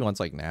wants. I guess he wants,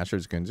 like,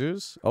 Nashor's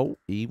Gunzus. Oh,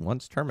 he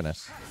wants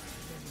Terminus.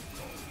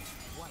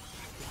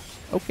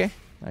 Okay.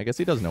 I guess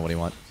he does know what he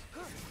wants.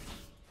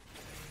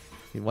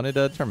 He wanted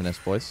a Terminus,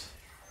 boys.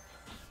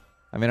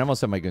 I mean, I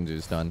almost have my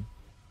Gunzus done.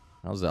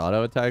 How's the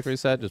auto attack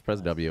reset? Just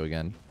press W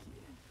again.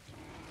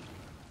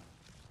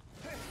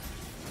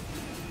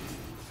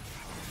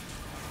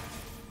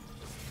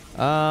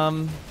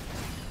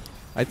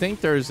 I think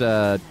there's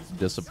the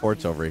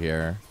supports over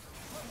here.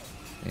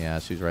 Yeah,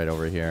 she's right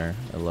over here.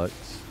 It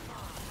looks.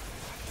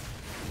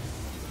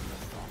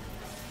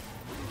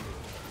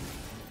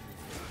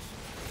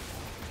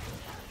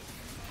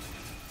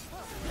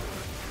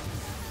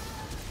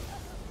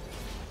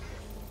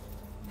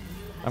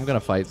 I'm gonna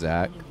fight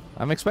Zach.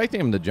 I'm expecting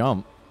him to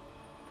jump.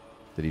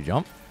 Did he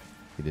jump?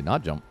 He did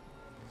not jump.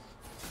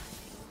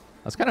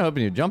 I was kind of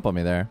hoping you'd jump on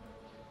me there.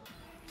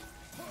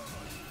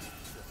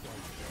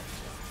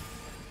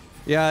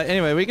 Yeah,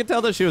 anyway, we could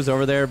tell that she was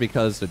over there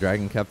because the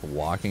dragon kept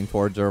walking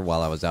towards her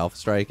while I was alpha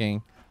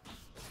striking.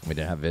 We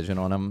didn't have vision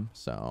on him,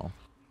 so...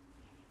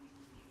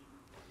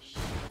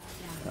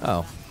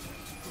 Oh.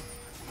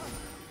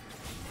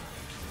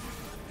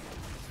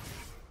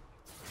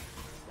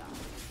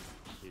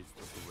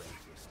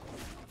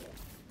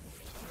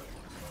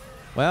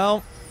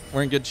 Well,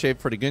 we're in good shape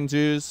for the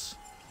Gunzus.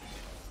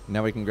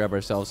 Now we can grab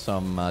ourselves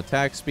some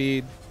attack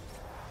speed.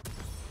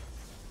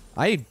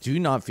 I do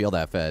not feel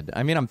that fed.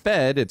 I mean, I'm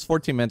fed. It's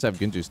 14 minutes. I have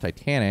Gunzus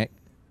Titanic.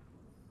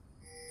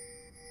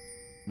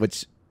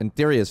 Which, in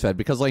theory, is fed.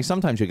 Because, like,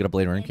 sometimes you get a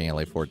Blade Ranking at,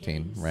 like,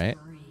 14, right?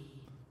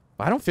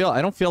 But I don't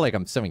feel like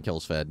I'm 7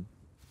 kills fed.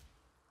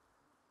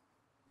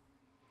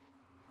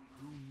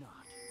 Do not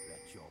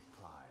let your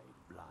pride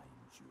blind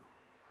you.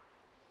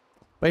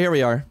 But here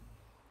we are.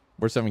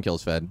 We're 7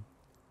 kills fed.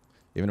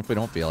 Even if we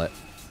don't feel it.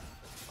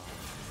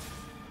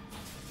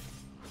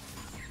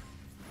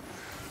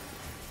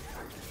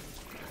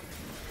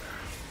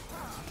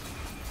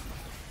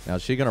 Now,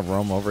 is she going to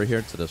roam over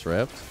here to this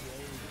rift?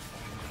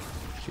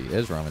 She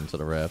is roaming to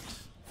the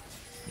rift.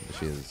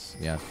 She is...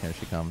 Yeah, here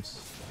she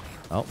comes.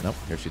 Oh, nope.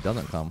 Here she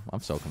doesn't come.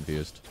 I'm so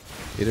confused.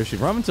 Either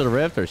she's roaming to the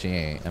rift or she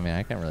ain't. I mean,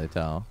 I can't really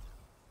tell.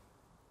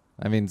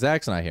 I mean,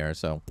 Zach's not here,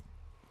 so...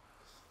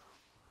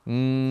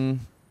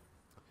 I'm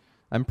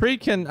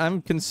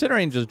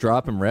considering just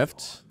dropping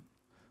rift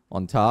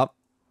on top.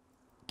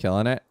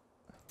 Killing it.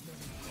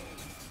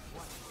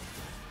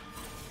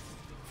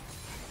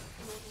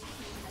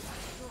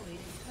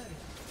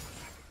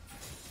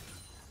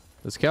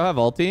 Does Cow have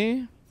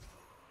ulti?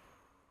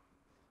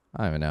 I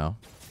don't even know.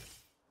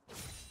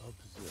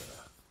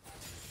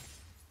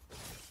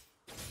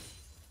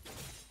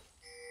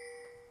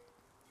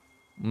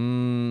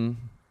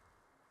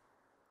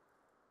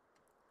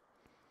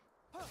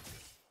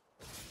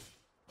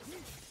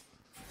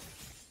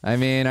 I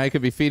mean, I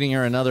could be feeding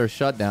her another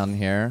shutdown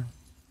here.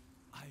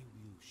 I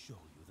will show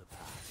you the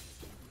path.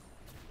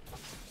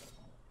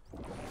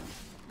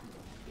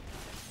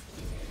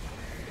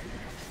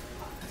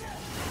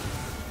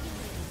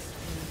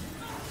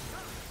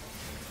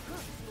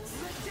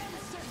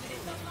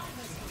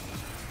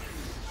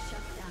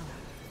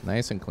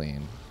 Nice and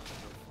clean.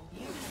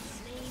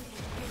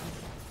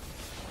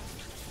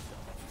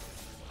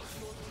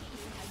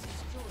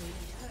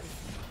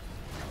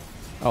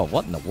 Oh,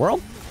 what in the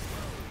world?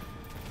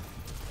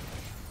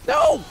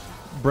 No!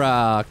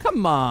 Bruh,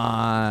 come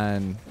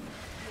on.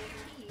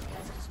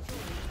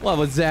 What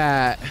was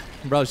that?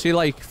 Bro, she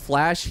like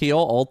flash heal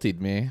ultied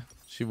me.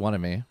 She wanted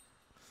me.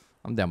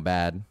 I'm down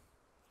bad.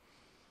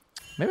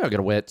 Maybe I'll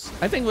get a Wits.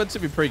 I think Wits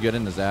would be pretty good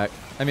into Zach.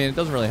 I mean, it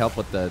doesn't really help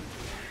with the...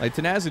 Like,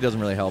 tenacity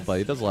doesn't really help, but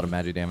he does a lot of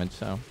magic damage,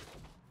 so...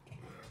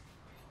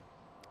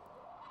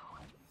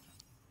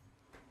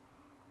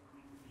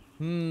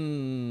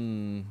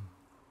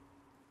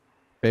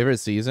 Favorite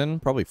season?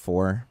 Probably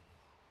 4.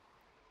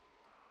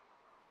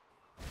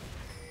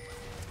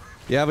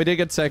 Yeah, we did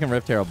get second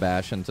Rift Herald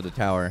Bash into the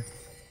tower.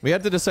 We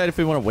had to decide if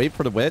we want to wait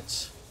for the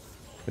Wits,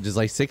 which is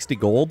like 60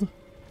 gold.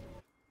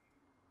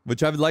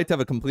 Which I would like to have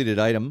a completed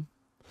item.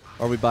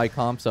 Or we buy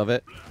comps of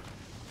it.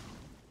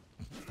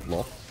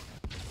 Lol.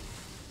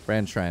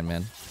 Brand's trying,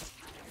 man.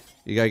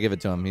 You gotta give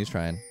it to him. He's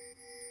trying.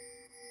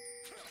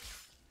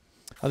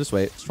 I'll just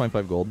wait. It's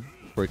 25 gold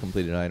for a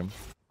completed item.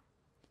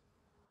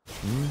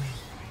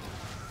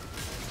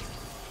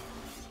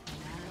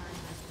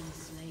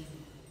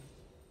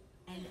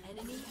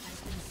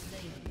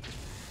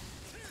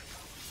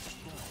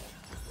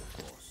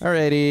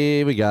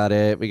 Alrighty, we got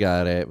it. We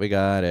got it. We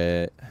got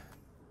it.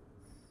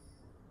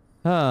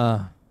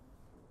 Huh.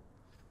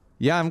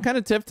 Yeah, I'm kind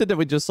of tempted that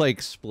we just, like,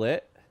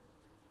 split.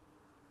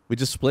 We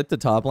just split the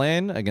top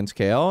lane against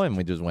KO and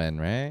we just win,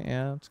 right?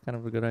 Yeah, it's kind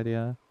of a good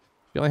idea.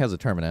 He only has a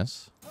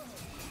Terminus.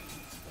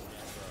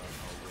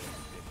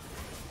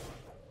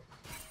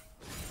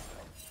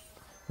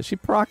 Is she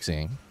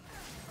proxying?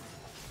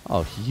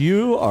 Oh,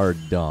 you are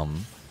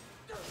dumb.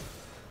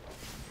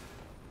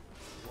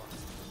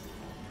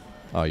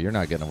 Oh, you're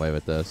not getting away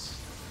with this.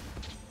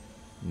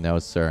 No,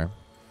 sir.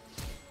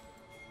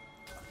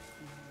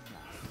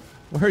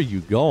 Where are you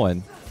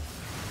going?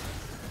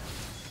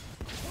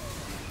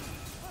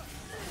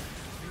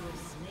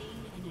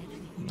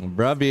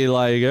 Bruh be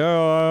like,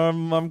 oh,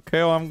 I'm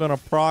KO, I'm gonna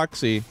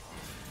proxy.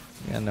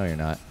 Yeah, no, you're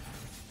not.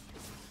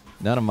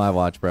 None of my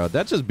watch, bro.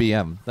 That's just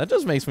BM. That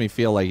just makes me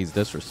feel like he's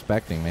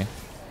disrespecting me.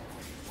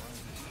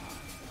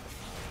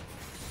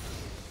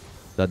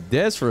 The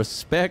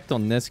disrespect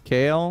on this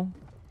KO.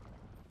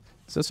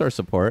 Is this our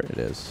support? It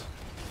is.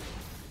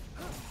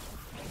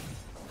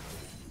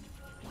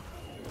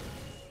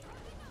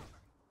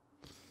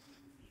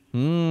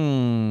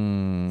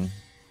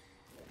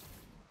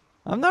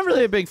 I'm not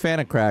really a big fan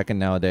of Kraken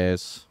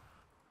nowadays.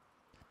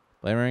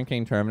 Blade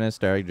Ranking, Terminus,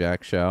 Derek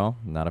Jack Show.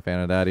 Not a fan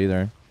of that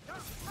either.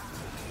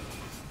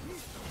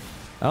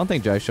 I don't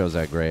think Jaisho's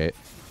that great.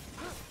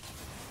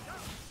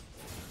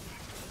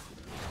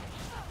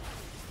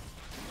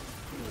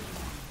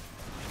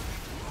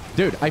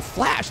 Dude, I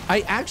flashed.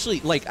 I actually,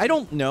 like, I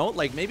don't know.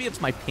 Like, maybe it's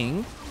my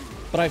ping,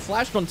 but I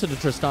flashed one to the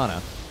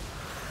Tristana,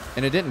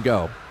 and it didn't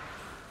go.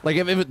 Like,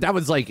 if that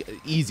was, like,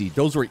 easy.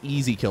 Those were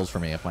easy kills for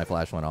me if my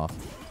flash went off.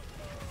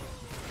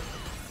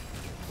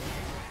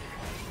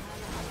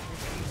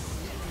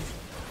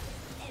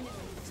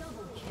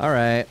 All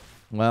right.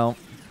 Well,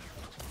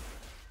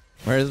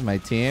 where is my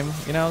team?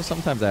 You know,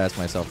 sometimes I ask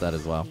myself that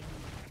as well.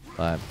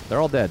 But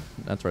they're all dead.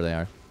 That's where they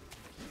are.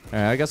 All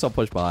right, I guess I'll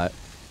push bot.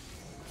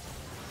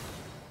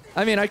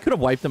 I mean, I could have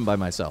wiped them by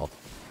myself.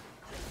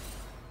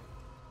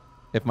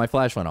 If my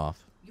flash went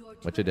off.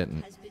 Which it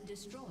didn't.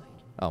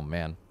 Oh,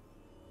 man.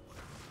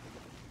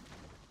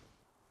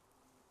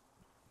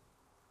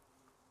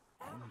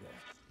 Anger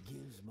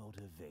gives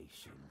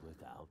motivation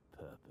without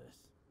purpose.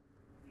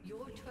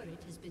 Your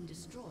turret has been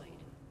destroyed.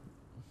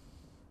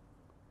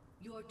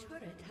 Your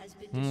turret has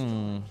been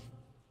destroyed.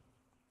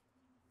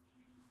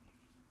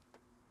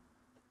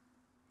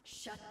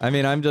 Shut I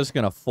mean, I'm just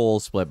going to full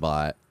split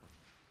bot.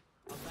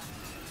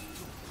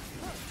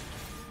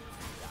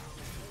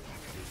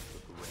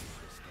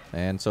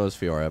 And so is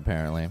Fiora,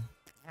 apparently.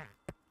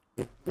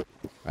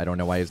 I don't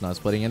know why he's not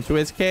splitting into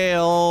his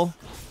Kale.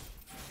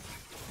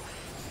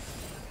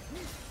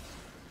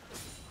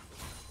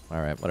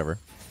 Alright, whatever.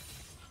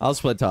 I'll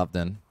split top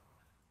then.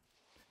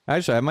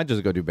 Actually, I might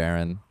just go do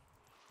Baron.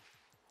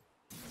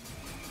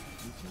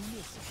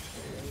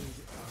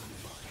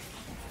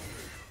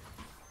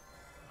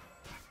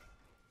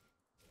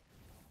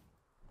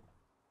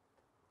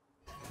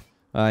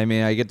 I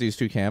mean, I get these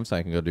two camps,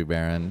 I can go do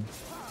Baron.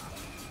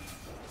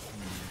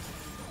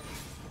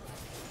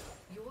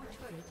 Your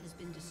turret has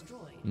been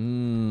destroyed.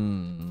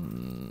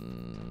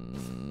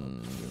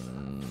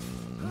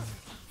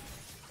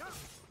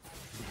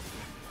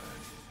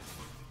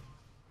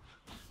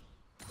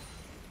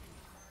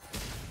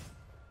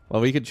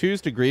 Well, we could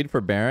choose to greed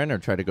for Baron or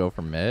try to go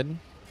for mid.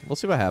 We'll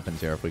see what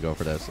happens here if we go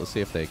for this. Let's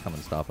see if they come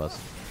and stop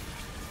us.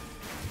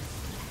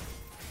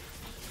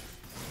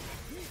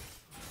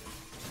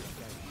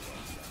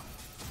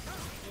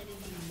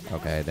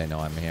 Okay, they know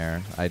I'm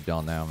here. I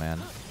don't know, man.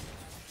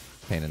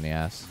 Pain in the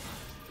ass.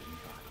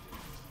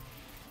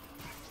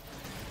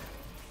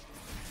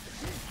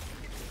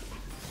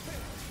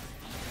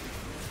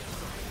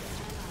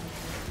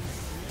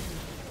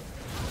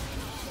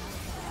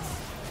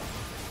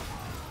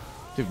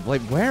 Dude,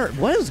 like,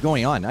 what is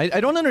going on? I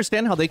don't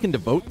understand how they can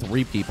devote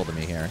 3 people to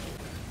me here.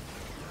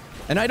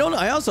 And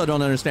I also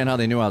don't understand how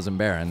they knew I was in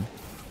Baron.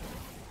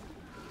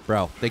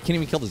 Bro, they can't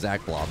even kill the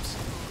Zac blobs.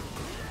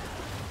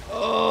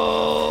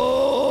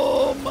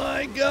 Oh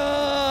my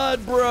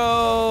god,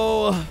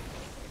 bro.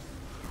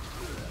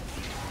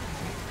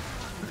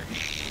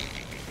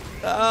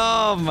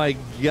 Oh my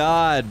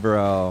god,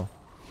 bro.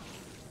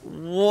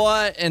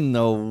 What in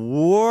the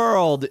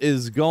world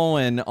is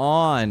going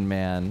on,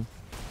 man?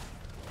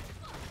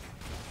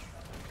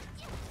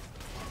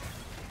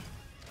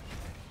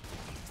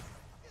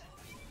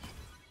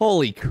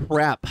 Holy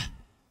crap.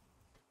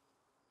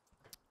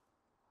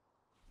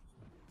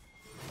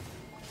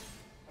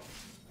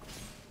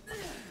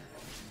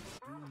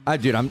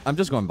 Dude, I'm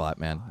just going bot,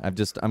 man.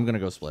 I'm gonna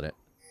go split it.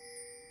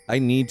 I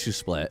need to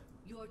split.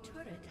 Your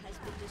turret has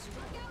been destroyed.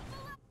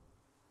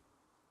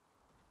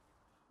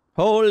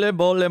 Holy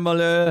moly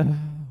moly.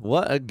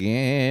 What a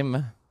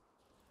game.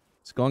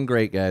 It's going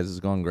great, guys. It's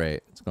going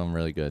great. It's going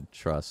really good.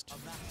 Trust.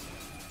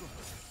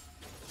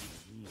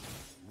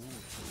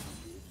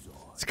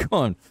 It's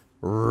going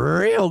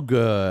real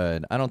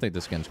good. I don't think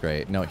this skin's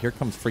great. No, here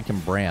comes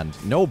freaking Brand.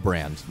 No,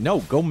 Brand. No,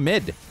 go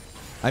mid.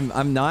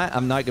 I'm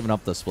not giving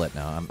up the split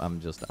now.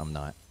 I'm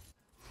not.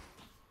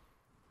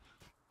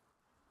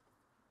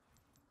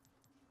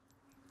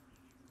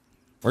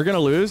 We're gonna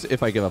lose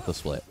if I give up the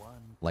split.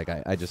 Like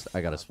I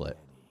gotta split.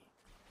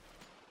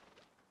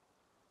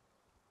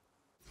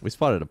 We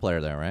spotted a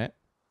player there, right?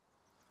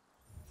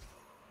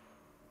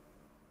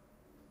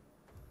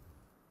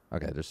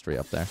 Okay, there's 3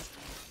 up there.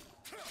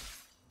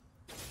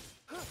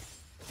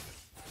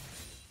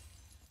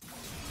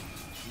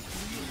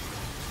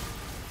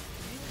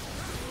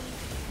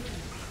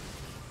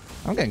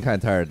 I'm getting kind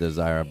of tired of this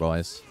Zyra,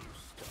 boys.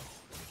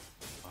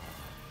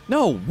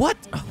 No, what?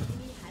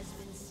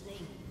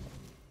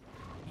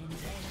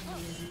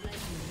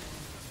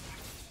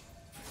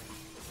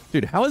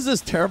 Dude, how is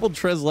this terrible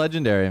Trez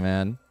legendary,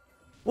 man?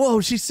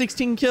 Whoa, she's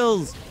 16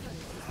 kills.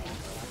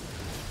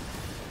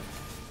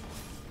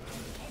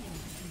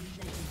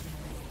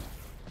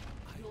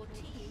 Your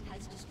team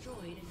has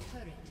destroyed a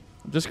turret.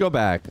 Just go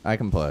back. I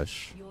can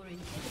push. Your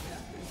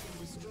inhibitor has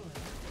been destroyed.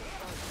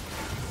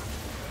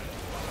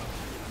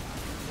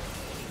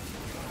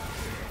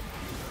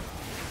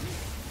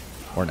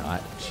 Or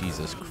not.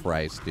 Jesus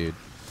Christ, dude.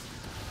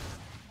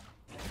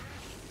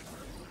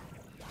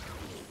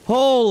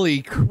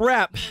 Holy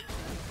crap.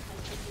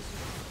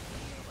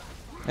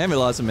 And we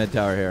lost a mid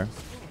tower here.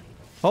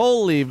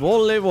 Holy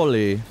volley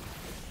volley.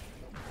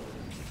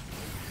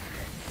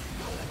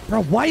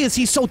 Bro, why is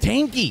he so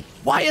tanky?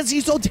 Why is he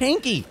so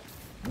tanky?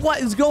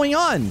 What is going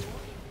on?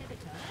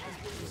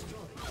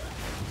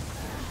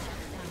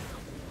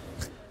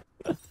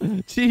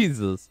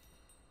 Jesus.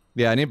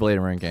 Yeah, I need Blade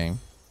and Ranking.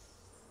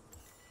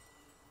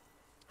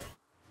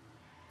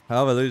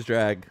 How about lose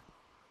drag?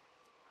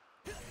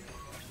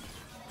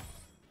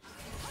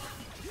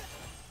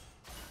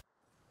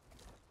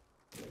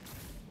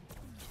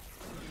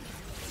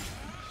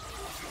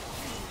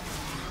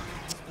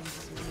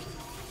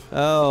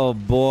 Oh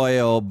boy,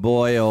 oh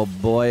boy, oh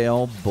boy,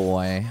 oh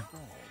boy.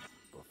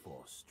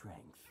 Before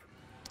strength.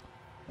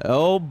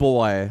 Oh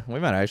boy. We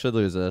might actually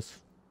lose this.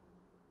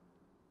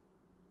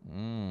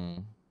 Hmm.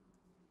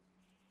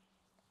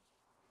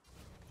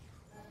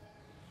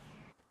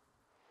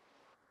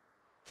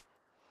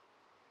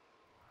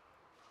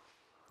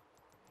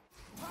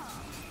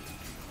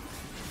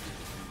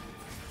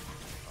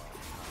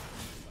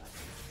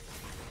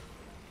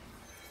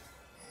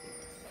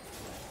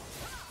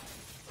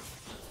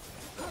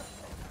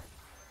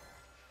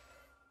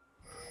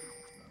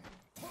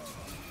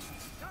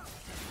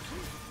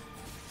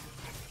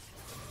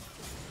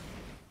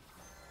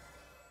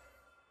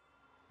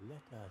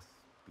 Let us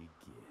begin.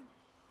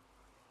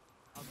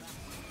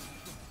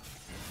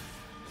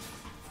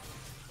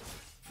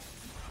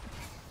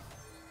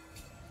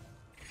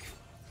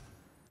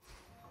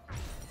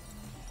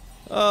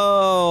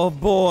 Oh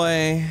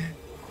boy.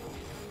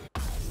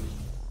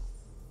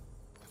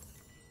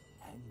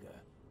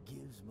 Anger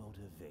gives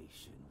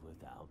motivation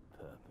without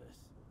purpose.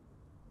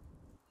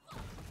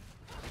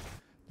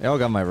 They all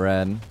got my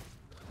red.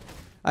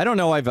 I don't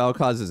know why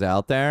Vel'Koz is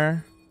out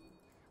there.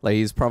 Like,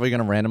 he's probably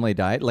gonna randomly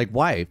die. Like,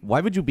 why?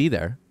 Why would you be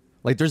there?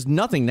 Like, there's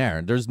nothing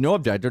there. There's no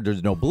objective.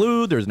 There's no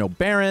blue. There's no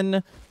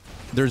Baron.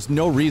 There's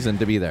no reason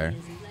to be there.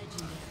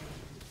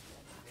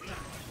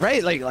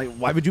 Right? Like,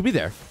 why would you be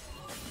there?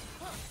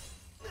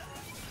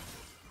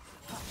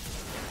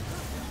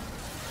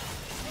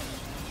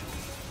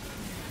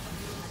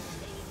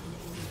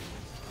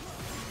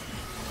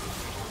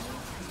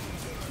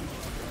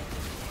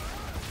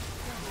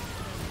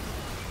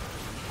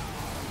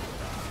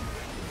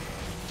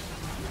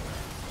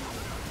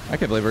 I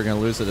can't believe we're gonna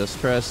lose to this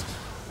Trist.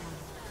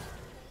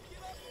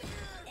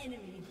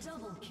 Enemy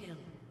double kill.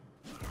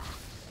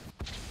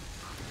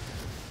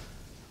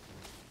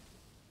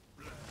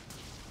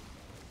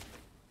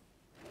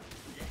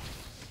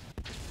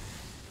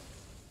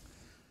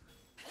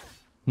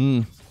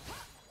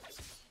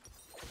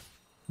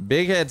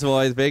 Big hits,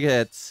 boys. Big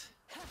hits.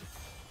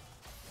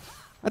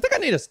 I think I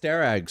need a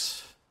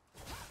Sterags.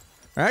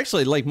 Or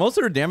actually, like, most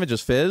of their damage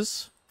is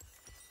Fizz.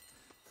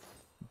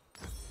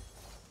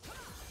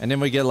 And then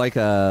we get like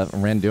a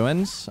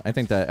Randuin's. I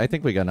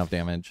think we got enough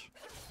damage.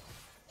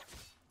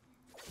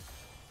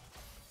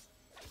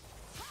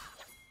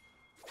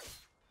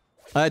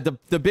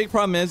 The big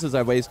problem is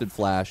I wasted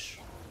Flash.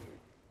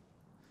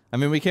 I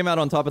mean, we came out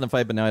on top of the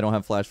fight, but now I don't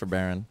have Flash for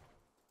Baron.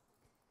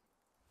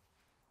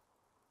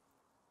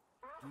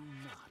 Do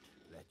not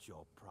let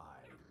your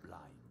pride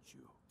blind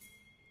you.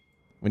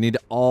 We need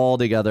all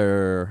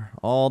together.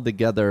 All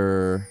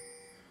together.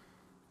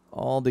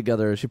 All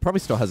together. She probably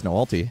still has no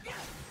ulti.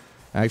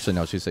 Actually,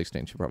 no, she's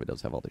 16. She probably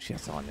does have ulti. She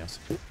has Zhonya's.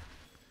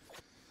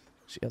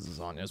 She has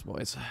Zhonya's,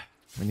 boys.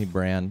 We need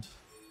Brand.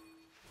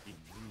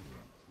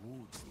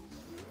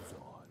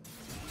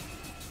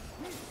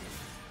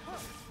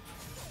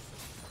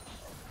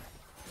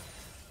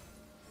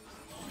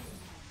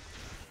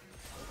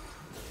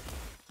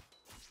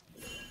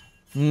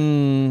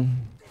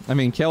 I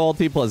mean, kill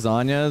ulti plus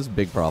Zhonya's,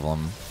 big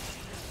problem.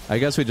 I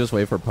guess we just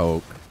wait for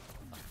poke.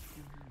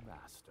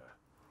 Master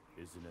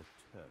is an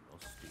eternal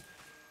student.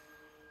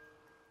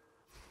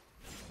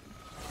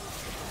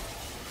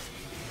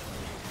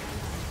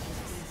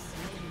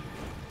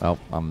 Oh,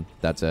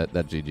 that's it.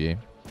 That's GG.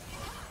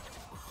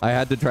 I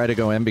had to try to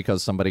go in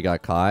because somebody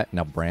got caught.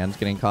 Now Brand's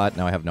getting caught.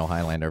 Now I have no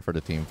Highlander for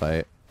the team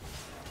fight.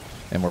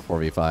 And we're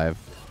 4v5.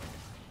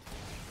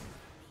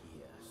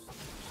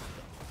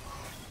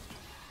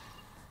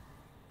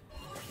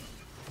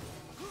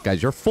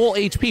 Guys, you're full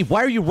HP.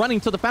 Why are you running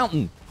to the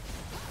fountain?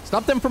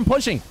 Stop them from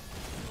pushing.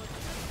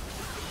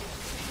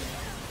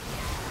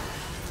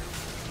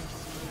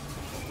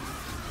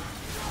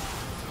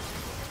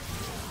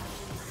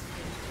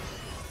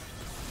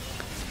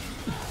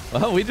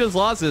 Well, we just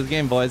lost this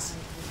game, boys.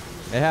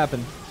 It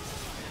happened.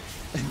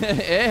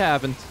 It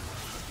happened.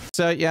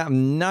 So, yeah,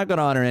 I'm not going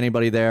to honor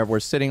anybody there. We're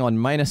sitting on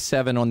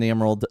 -7 on the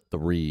Emerald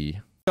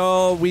 3.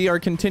 So, we are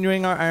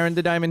continuing our Iron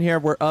to Diamond here.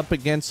 We're up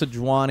against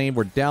Sejuani.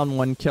 We're down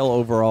 1 kill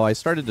overall. I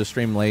started to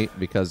stream late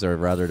because, or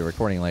rather, the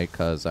recording late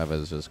because I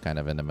was just kind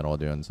of in the middle of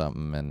doing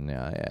something. And,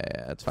 yeah,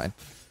 it's fine.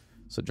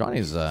 So,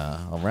 Johnny's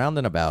around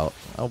and about.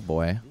 Oh,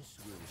 boy.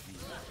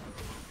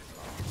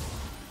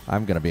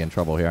 I'm going to be in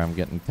trouble here. I'm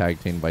getting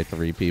tag teamed by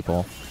 3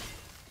 people.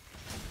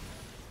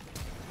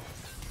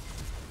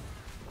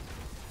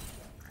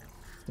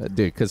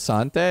 Dude,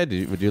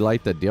 Cassante, would you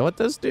like to deal with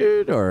this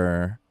dude,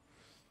 or...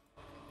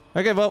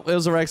 Okay, well, it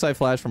was a Rek'Sai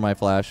flash for my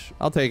flash.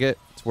 I'll take it.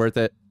 It's worth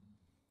it.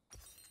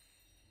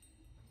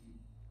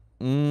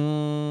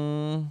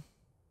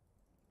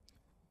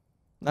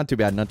 Not too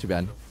bad, not too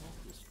bad.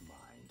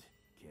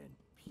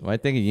 I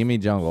think of Yuumi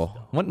jungle.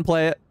 Wouldn't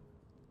play it.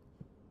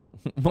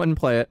 Wouldn't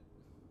play it.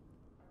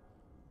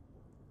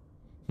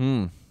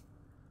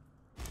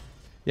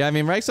 Yeah, I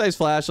mean, Rek'Sai's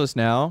flashless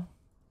now,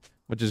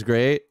 which is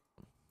great.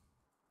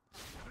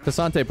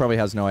 Cassante probably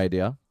has no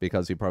idea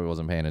because he probably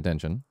wasn't paying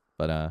attention.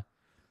 But,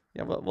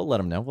 yeah, we'll let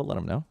him know. We'll let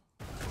him know.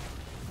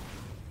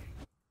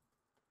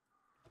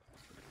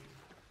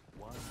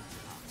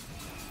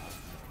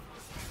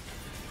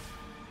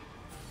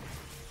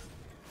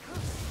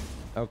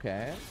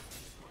 Okay.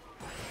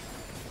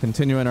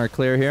 Continuing our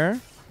clear here.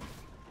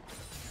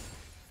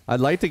 I'd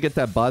like to get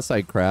that boss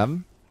side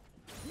crab.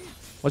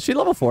 Was she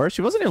level 4?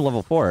 She wasn't even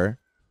level 4.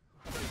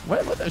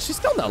 What? She's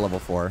still not level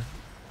 4.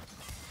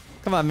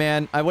 Come on,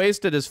 man. I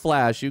wasted his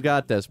flash. You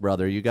got this,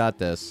 brother. You got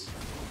this.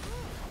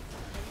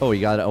 Oh,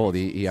 he got it. Oh,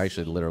 he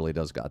actually literally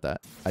does got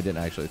that. I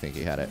didn't actually think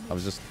he had it. I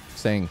was just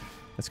saying...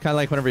 It's kind of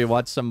like whenever you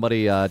watch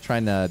somebody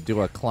trying to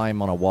do a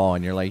climb on a wall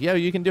and you're like, yeah,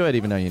 you can do it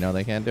even though you know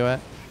they can't do it.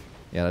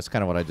 Yeah, that's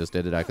kind of what I just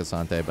did at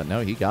Akasante, but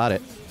no, he got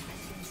it.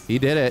 He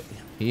did it.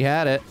 He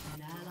had it.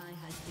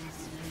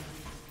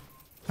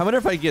 I wonder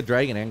if I could get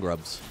Dragon and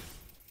Grubs.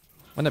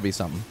 Wouldn't that be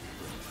something?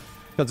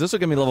 Because this will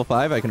give me level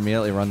 5, I can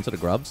immediately run to the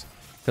Grubs.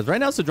 Because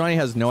right now, Sodrani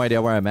has no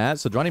idea where I'm at.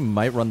 Sodrani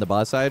might run the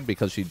boss side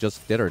because she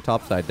just did her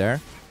top side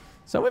there.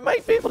 So we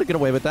might be able to get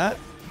away with that.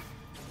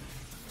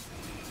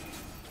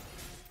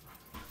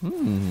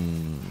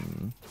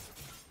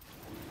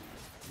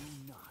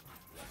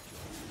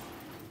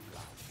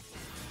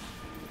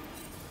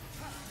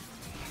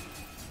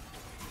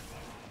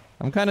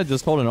 I'm kind of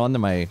just holding on to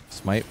my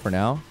smite for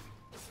now.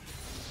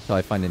 Until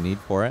I find a need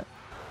for it.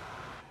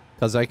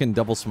 Because I can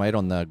double smite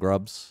on the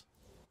Grubs.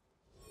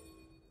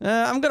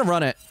 I'm going to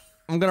run it.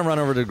 I'm going to run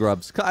over to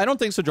Grubs. I don't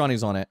think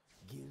Sodrani's on it.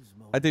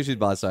 I think she's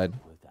boss side.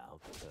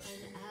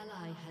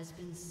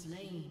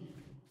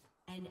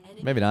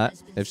 Maybe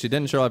not. If she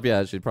didn't show up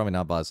yet, she's probably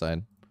not boss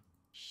side.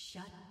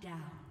 Shut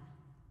down.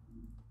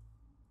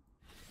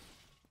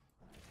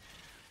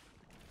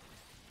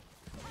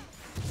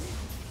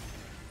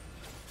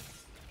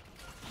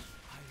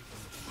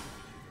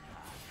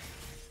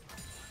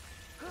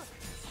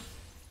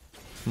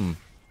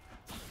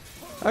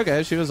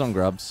 Okay, she was on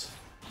Grubs.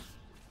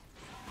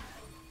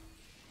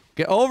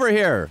 Get over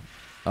here.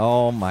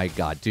 Oh my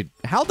god, dude.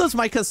 How does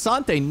my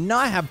Cassante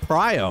not have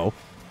prio?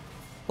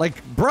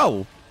 Like,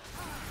 bro.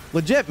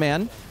 Legit,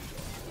 man.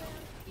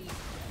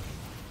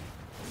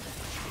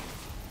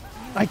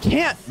 I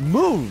can't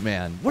move,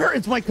 man. Where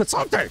is my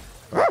Cassante?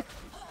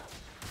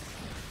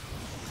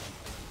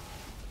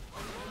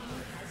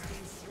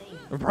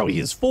 Bro, he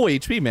is full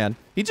HP, man.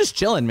 He's just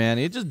chilling, man.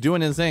 He's just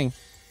doing his thing.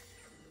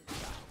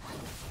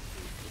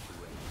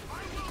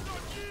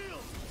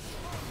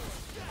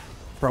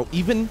 Bro,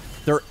 even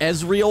their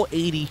Ezreal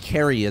 80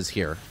 carry is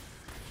here.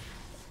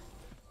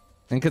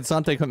 And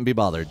Cassante couldn't be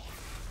bothered.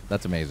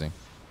 That's amazing.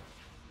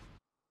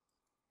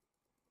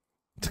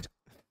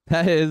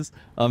 That is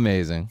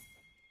amazing.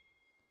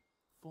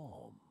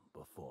 Form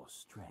before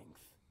strength.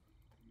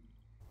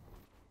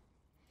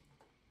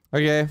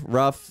 Okay,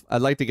 rough.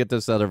 I'd like to get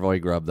this other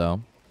Void Grub,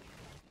 though.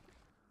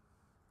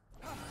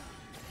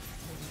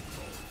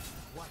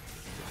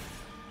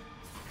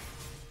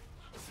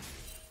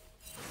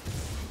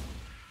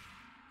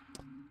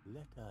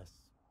 Let us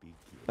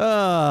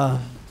begin.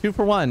 2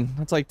 for 1.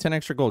 That's like 10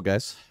 extra gold,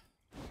 guys.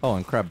 Oh,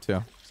 and crab,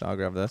 too. So I'll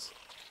grab this.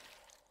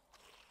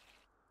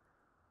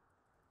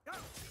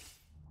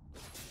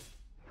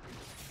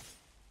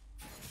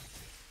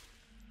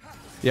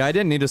 Yeah, I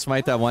didn't need to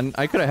smite that one.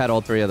 I could have had all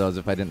 3 of those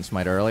if I didn't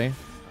smite early.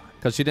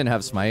 Because she didn't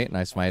have smite, and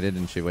I smited,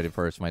 and she waited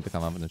for her smite to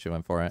come up, and then she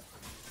went for it.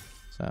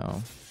 So...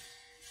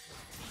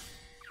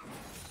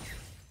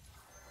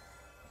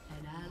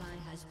 An ally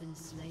has been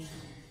slain.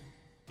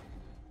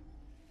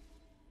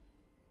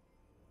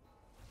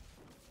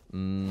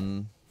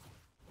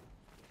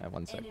 Have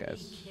 1 sec,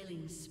 guys.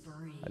 Killing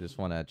spree. I just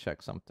want to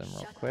check something real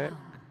Shut quick. down.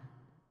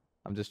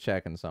 I'm just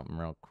checking something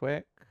real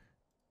quick.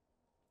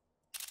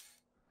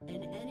 An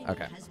enemy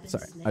Okay, has been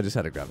sorry. slain. I just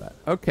had to grab that.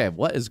 Okay,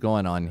 what is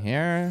going on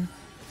here?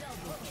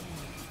 Double kill.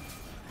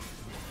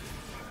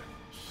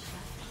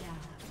 Shut down.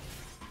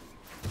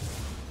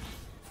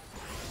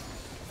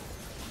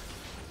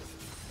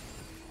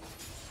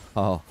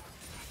 Oh.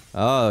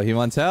 Oh, he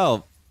wants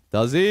help.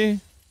 Does he?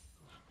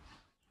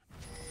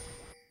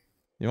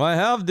 You want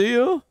help, do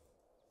you?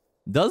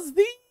 Does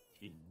he?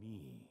 In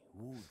me,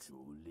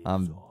 Wuju lives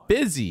I'm on.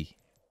 busy.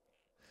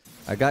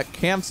 I got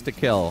camps to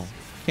kill.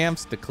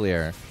 Camps to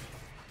clear.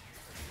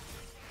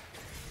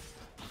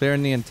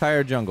 Clearing the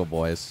entire jungle,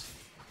 boys.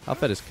 How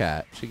fed is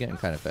Cat? She getting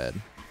kind of fed.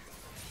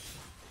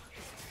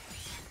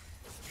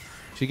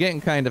 She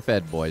getting kind of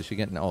fed, boys. She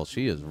getting... Oh,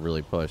 she is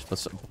really pushed. But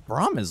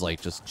Braum is,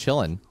 like, just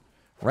chilling.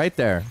 Right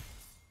there.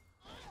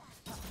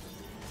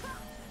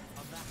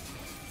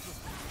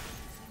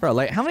 Bro,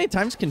 like, how many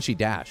times can she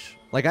dash?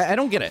 Like, I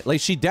don't get it. Like,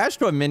 she dashed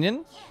to a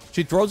minion,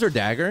 she throws her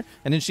dagger,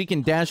 and then she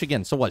can dash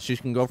again. So what? She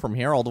can go from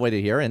here all the way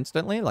to here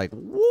instantly? Like,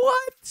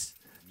 what?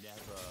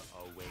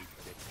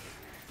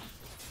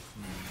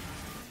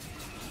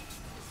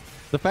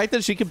 The fact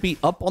that she could be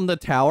up on the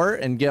tower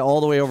and get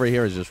all the way over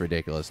here is just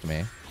ridiculous to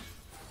me.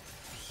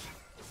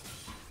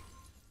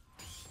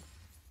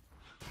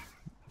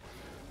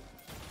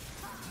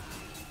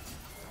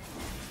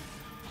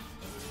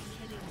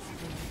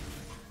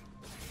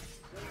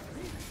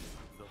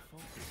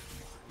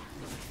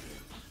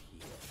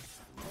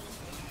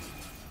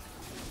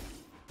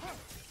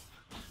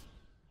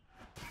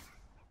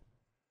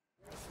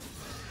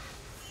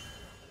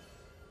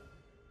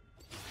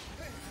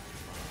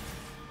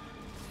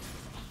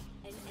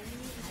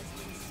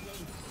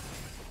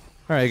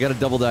 All right, I got a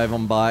double dive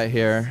on bot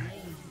here.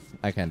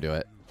 I can't do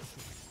it.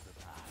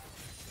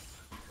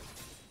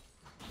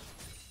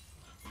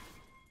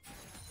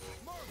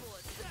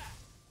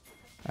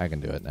 I can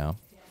do it now.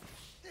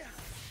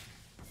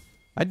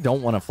 I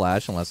don't want to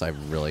flash unless I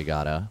really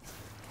gotta.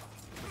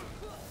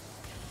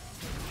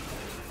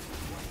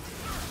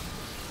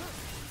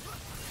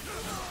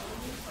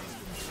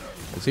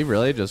 Is he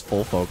really just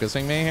full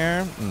focusing me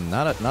here?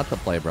 Not the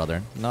play,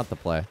 brother. Not the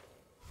play.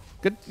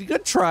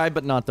 Good try,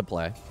 but not the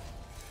play.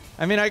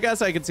 I mean, I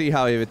guess I could see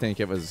how he would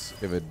think it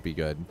would be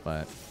good,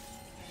 but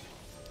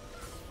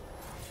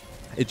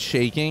it's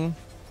shaking.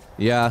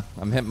 Yeah,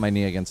 I'm hitting my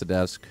knee against the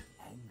desk.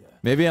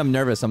 Maybe I'm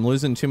nervous. I'm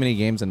losing too many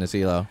games in this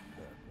elo.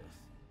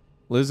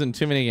 Losing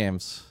too many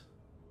games.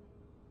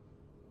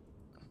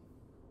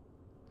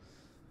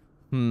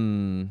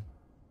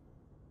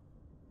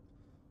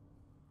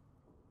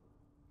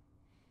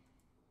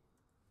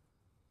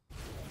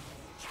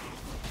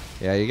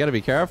 Yeah, you gotta be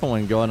careful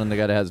when going on the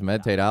guy that has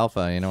meditate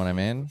alpha, you know what I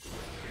mean?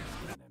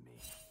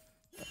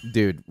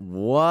 Dude,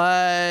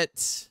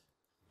 what?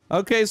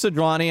 Okay, so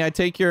Drawny, I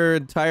take your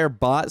entire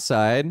bot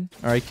side,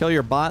 or I kill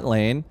your bot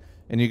lane,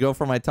 and you go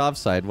for my top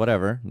side.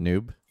 Whatever,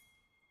 noob.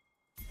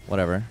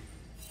 Whatever.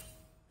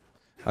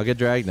 I'll get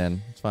dragged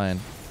in. It's fine.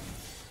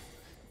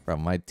 Bro,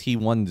 my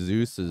T1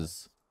 Zeus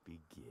is...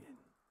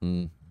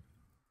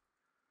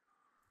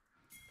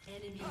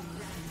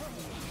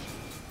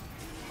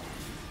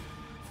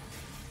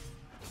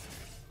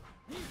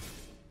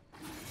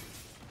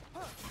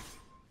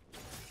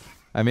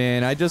 I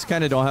mean, I just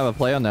kind of don't have a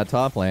play on that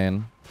top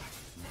lane.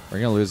 We're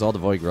going to lose all the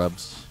Void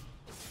Grubs.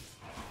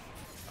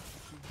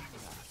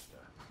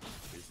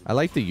 I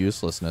like the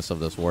uselessness of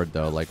this ward,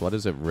 though. Like, what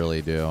does it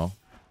really do?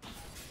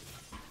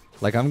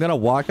 Like, I'm going to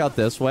walk out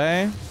this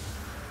way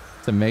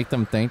to make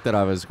them think that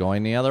I was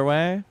going the other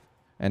way.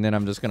 And then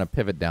I'm just going to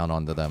pivot down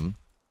onto them.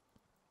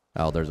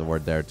 Oh, there's a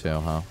ward there,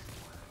 too, huh?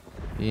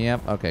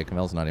 Yep. Okay,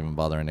 Camille's not even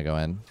bothering to go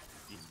in.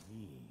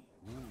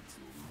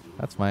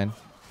 That's fine.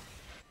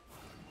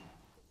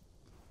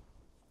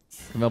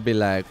 And they'll be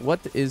like, what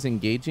is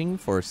engaging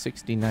for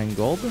 69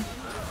 gold?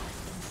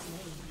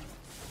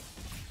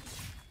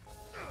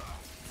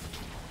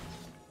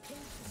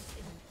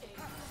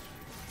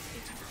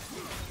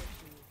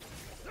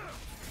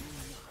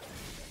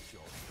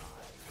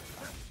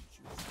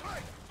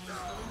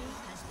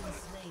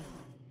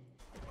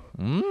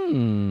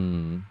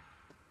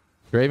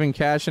 Draven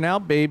cashing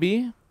out,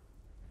 baby.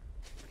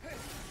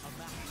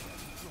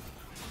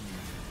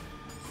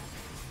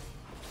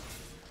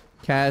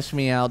 Cash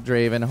me out,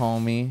 Draven,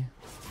 homie.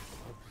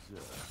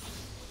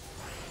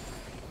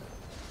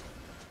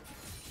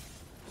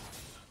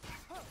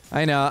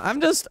 I know.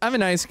 I'm a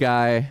nice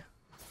guy.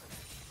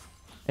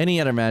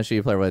 Any other Master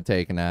Chief player would have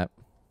taken that.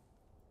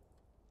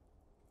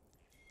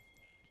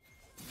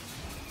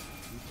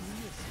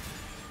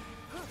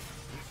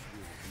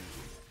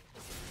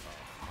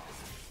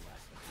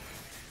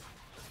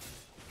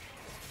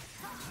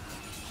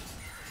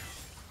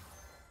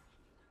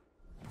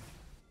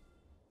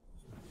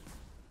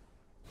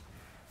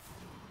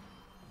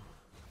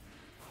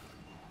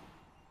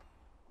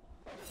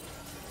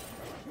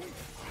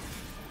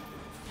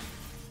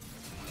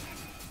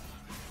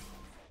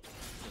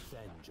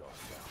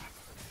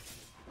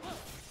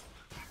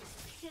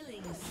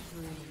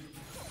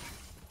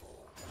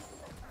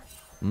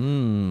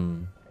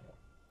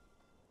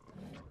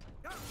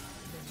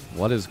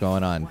 What is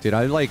going on? Dude,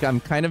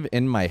 I'm kind of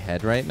in my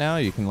head right now.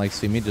 You can like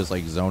see me just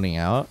like zoning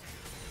out.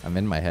 I'm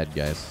in my head,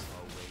 guys.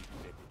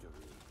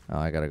 Oh,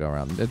 I gotta go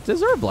around. Is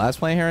there a blast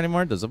plane here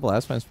anymore? Does the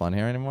blast plane spawn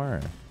here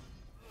anymore?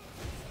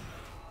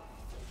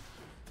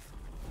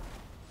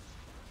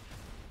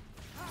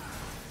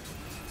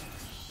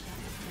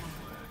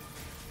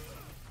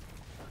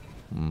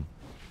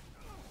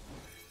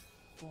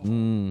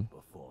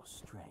 Before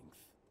strength.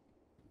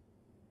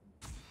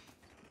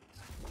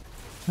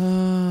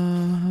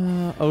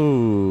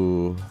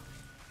 Oh.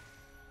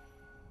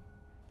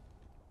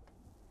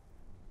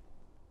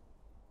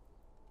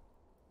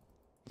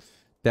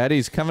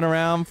 Daddy's coming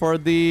around for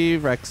the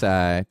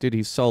Rek'Sai. Dude,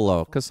 he's so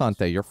low.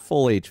 Cassante, you're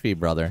full HP,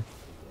 brother.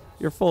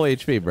 You're full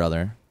HP,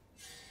 brother.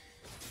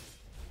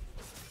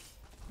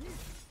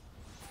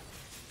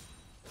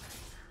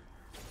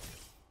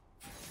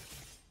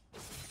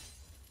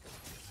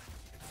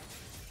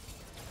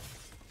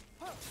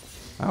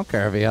 I don't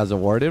care if he has a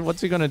warded. What's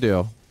he gonna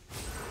do?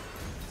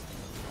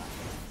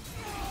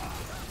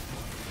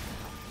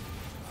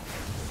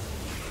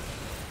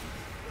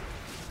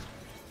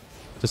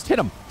 Just hit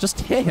him.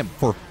 Just hit him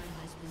for...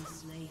 Has been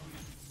slain.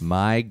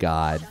 My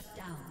God. Shut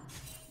down.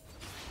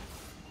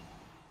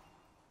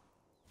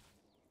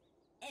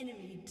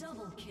 Enemy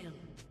double kill.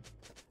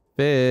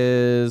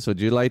 Fizz, would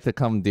you like to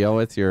come deal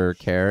with your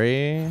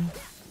carry?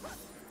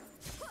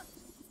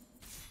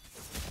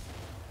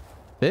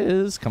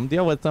 Fizz, come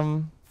deal with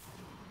them.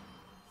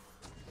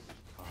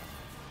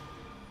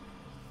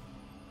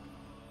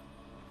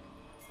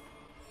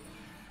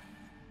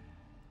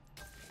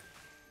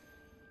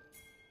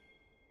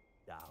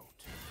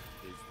 Doubt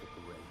is the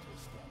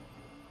greatest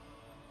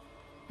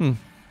Hmm. enemy.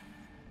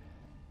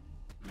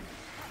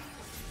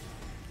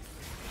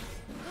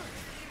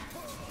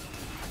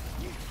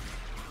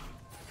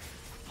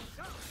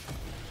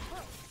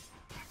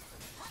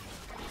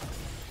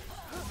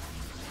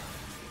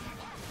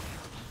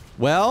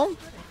 Well,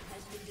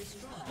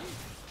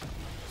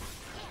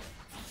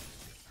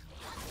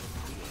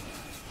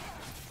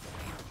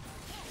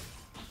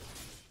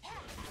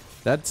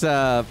 that's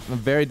a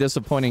very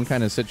disappointing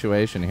kind of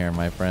situation here,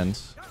 my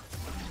friends.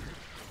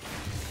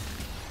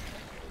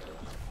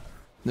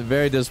 A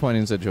very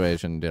disappointing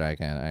situation, dude. I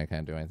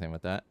can't do anything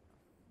with that.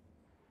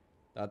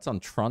 That's on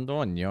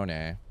Trundle and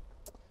Yone.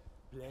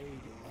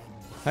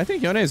 I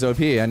think Yone is OP.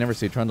 I never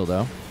see Trundle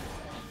though.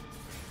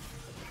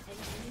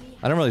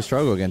 I don't really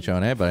struggle against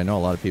Yone, but I know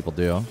a lot of people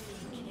do.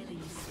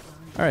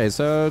 Alright,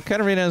 so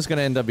Katarina is going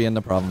to end up being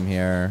the problem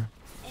here.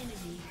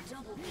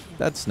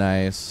 That's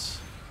nice.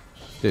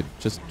 Dude,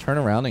 just turn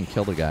around and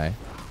kill the guy.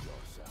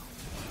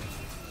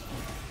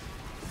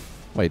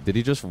 Wait, did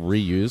he just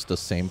reuse the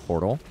same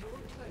portal?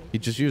 He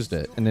just used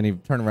it, and then he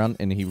turned around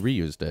and he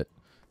reused it.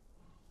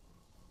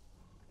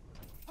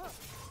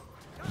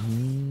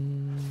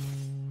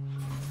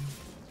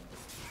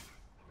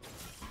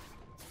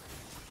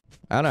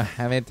 I don't know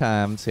how many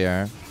times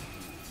here.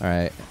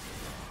 Alright.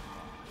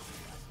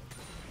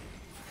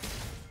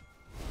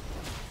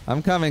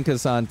 I'm coming,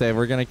 Cassante.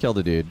 We're gonna kill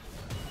the dude.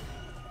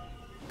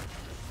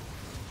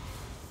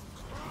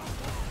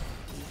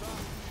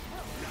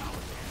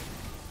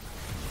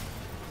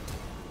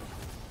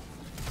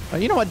 Oh,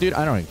 you know what, dude?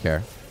 I don't even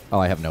care. Oh,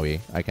 I have no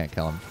E. I can't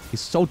kill him. He's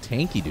so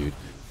tanky, dude.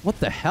 What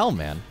the hell,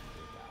 man?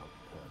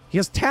 He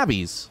has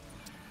tabbies.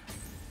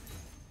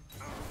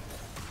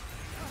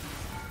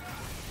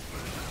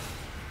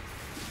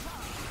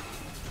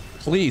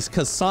 Please,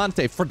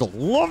 Cassante, for the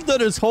love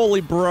that is holy,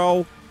 bro.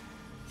 An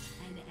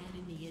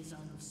enemy is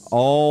unstoppable.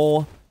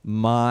 Oh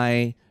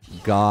my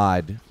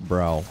God,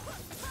 bro.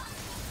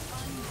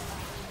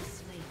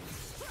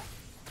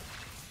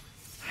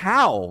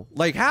 How?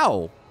 Like,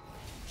 how?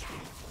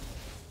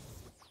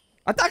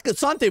 I thought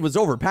Cassante was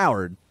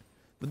overpowered.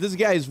 But this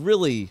guy is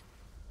really...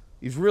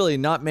 He's really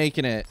not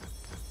making it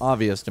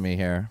obvious to me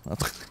here.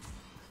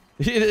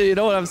 You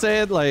know what I'm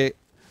saying? Like...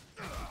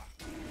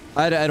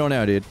 I don't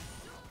know, dude.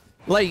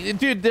 Like,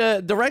 dude,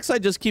 the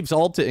Rek'Sai just keeps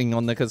ulting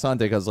on the Cassante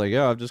because, like,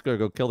 yo, I'm just gonna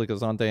go kill the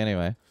Cassante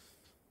anyway.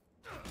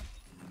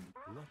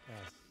 Let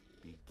us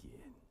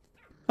begin.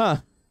 Huh.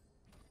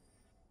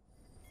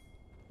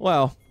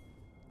 Well.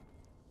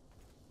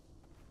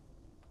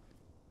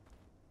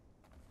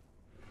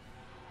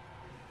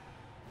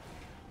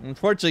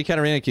 Unfortunately,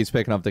 Katarina keeps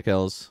picking up the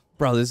kills.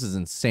 Bro, this is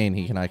insane.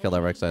 He cannot kill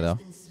that Rek'Sai, though.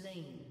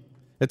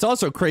 It's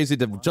also crazy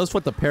that just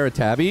with the pair of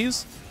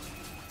tabbies,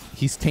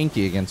 he's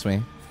tanky against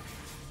me.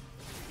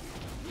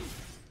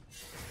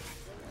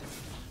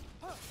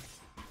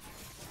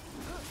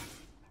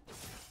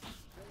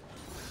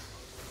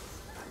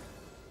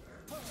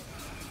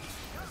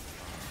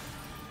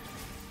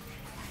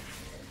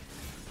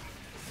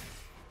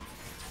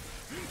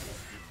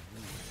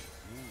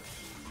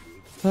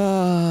 An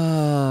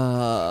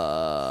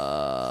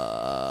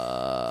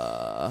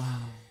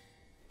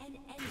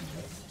enemy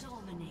is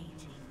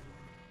dominating.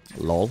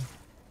 Lol.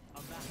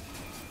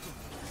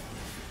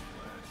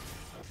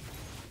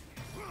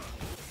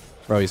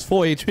 Bro, he's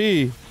full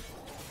HP.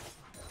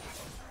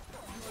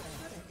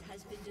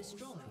 Has been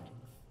destroyed.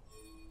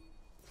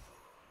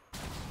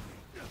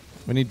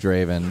 We need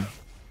Draven.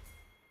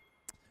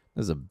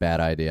 This is a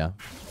bad idea.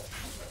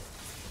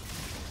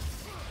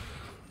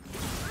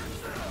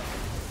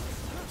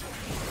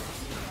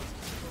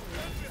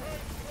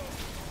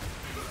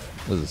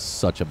 This is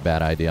such a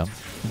bad idea.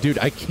 Dude,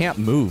 I can't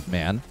move,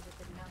 man.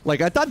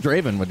 Like, I thought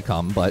Draven would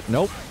come, but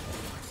nope.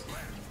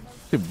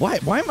 Dude, why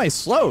am I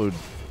slowed?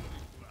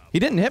 He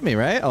didn't hit me,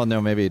 right? Oh,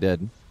 no, maybe he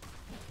did.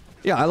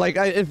 Yeah,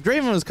 if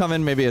Draven was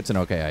coming, maybe it's an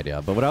okay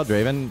idea. But without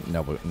Draven,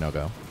 no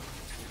go.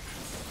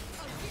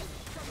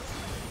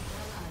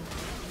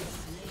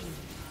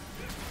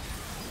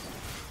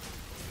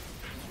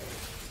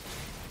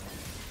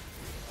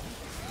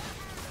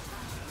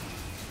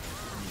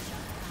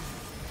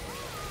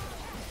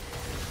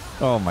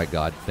 Oh my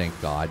God, thank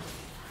God.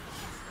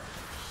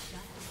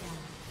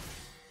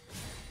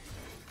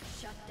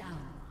 Shut down.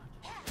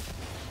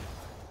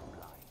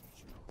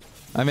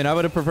 I mean, I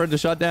would have preferred to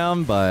shut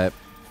down, but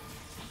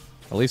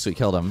at least we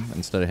killed him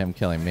instead of him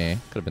killing me.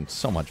 Could have been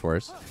so much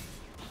worse.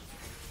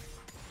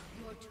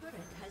 Your turret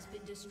has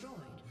been destroyed.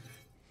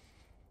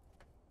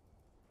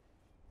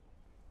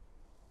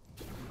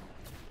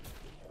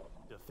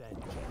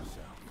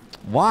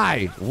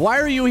 Why? Why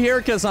are you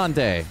here,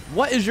 Cassante?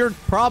 What is your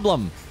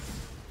problem?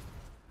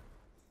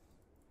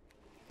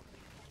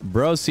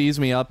 Bro sees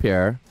me up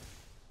here.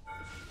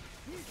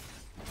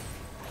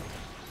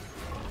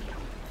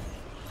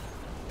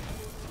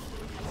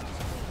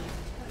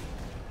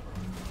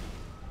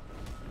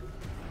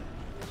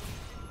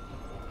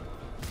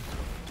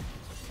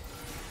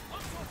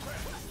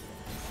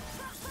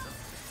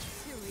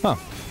 Huh.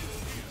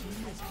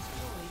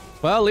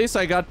 Well, at least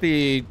I got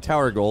the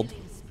tower gold.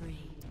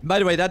 By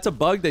the way, that's a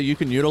bug that you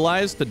can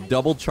utilize to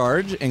double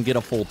charge and get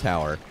a full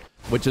tower,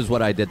 which is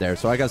what I did there.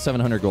 So I got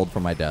 700 gold for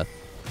my death.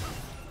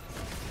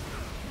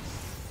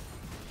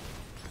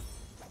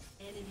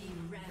 Enemy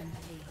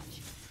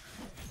rampage.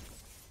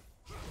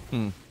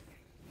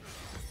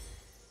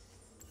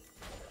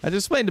 I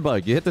just explained the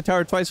bug. You hit the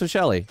tower twice with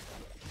Shelly.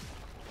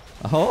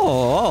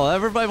 Oh,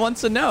 everybody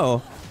wants to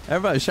know.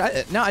 Everybody,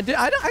 no, I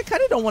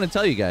kind of don't want to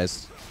tell you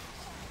guys,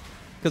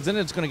 because then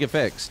it's gonna get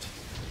fixed.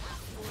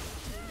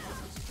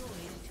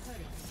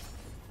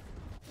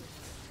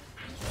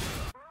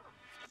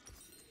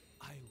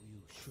 I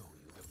will show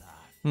you the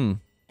path.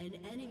 An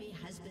enemy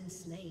has been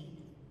slain.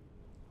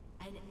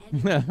 An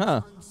enemy is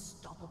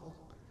unstoppable.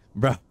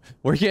 Bro,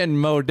 we're getting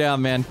mowed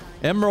down, man.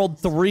 Emerald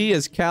 3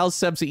 is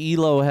Cowsep's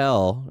Elo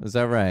hell. Is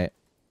that right?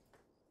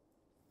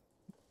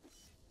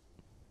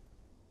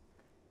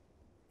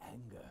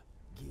 Anger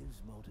gives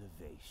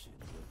motivation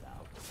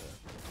without purpose.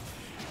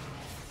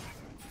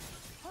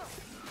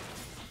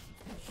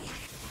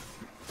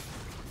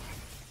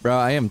 Bro,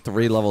 I am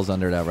 3 levels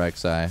under that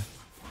Rek'Sai.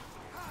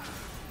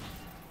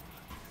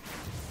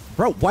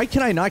 Bro, why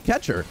can I not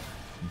catch her?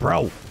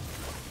 Bro,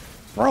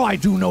 I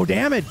do no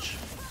damage.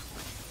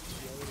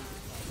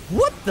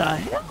 What the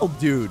hell,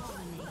 dude?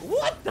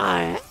 What the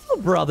hell,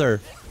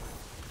 brother?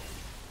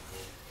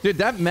 Dude,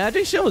 that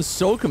magic shell is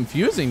so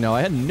confusing, though.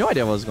 I had no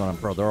idea what was going on.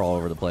 Bro, they're all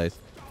over the place.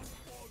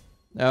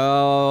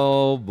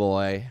 Oh,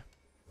 boy.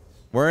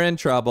 We're in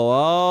trouble.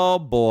 Oh,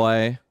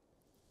 boy.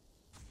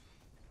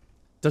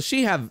 Does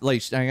she have,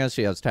 like, I guess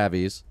she has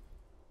tabbies.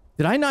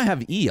 Did I not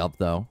have E up,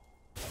 though?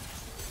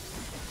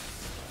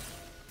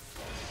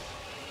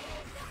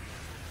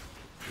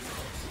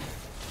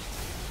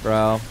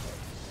 Bro.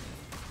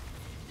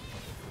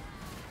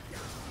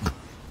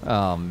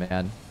 Oh,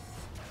 man.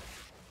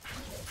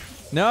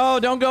 No,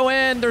 don't go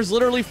in. There's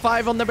literally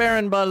 5 on the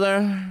Baron, brother.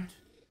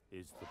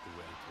 Is the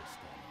greatest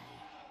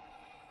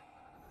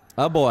enemy.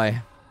 Oh,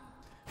 boy.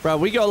 Bro,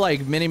 we go,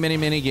 like,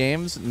 many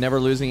games, never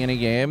losing any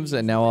games,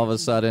 and now all of a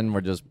sudden,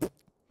 we're just...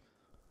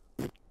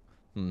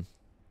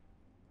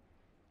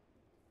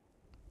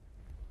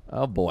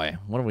 Oh, boy.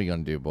 What are we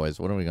gonna do, boys?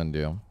 What are we gonna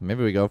do?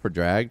 Maybe we go for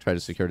drag, try to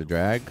secure the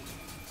drag.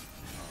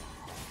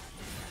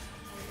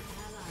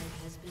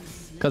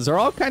 Because they're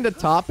all kind of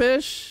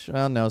top-ish.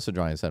 Well, no,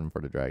 Sojourner's heading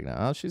for the drag now.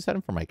 Oh, she's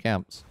heading for my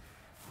camps.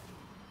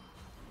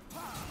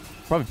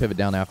 Probably pivot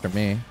down after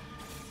me.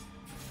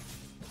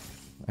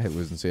 I hate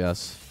losing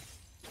CS.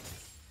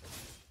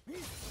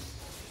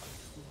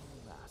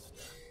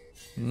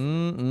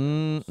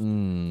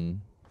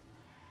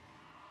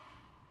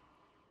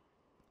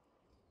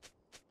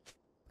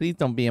 Please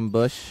don't be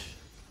ambush.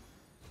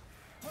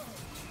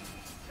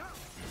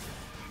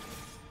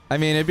 I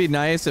mean, it'd be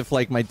nice if,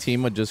 like, my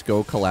team would just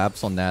go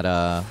collapse on that,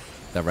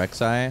 that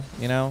Rek'Sai,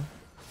 you know?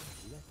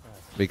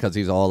 Because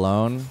he's all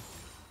alone.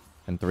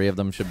 And 3 of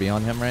them should be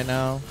on him right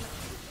now.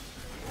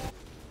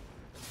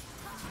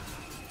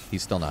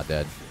 He's still not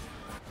dead.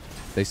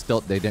 They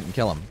didn't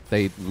kill him.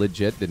 They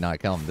legit did not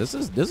kill him. This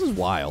is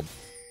wild.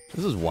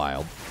 This is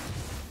wild.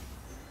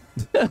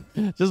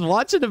 Just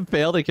watching him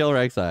fail to kill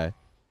Rek'Sai.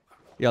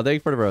 Yeah, thank you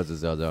for the roses,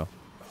 Zozo.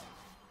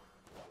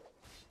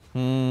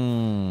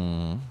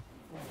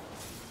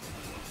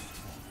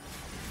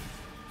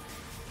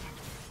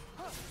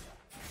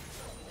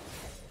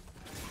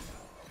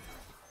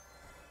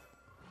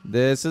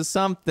 This is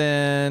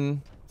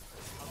something.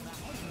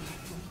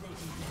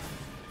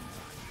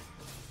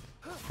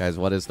 Guys,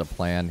 what is the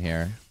plan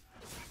here?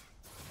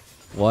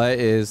 What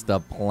is the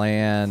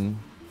plan?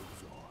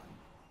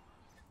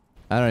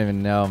 I don't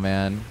even know,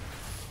 man.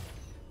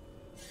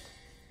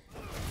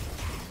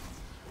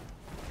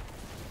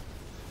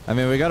 I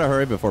mean, we gotta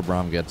hurry before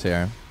Braum gets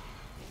here.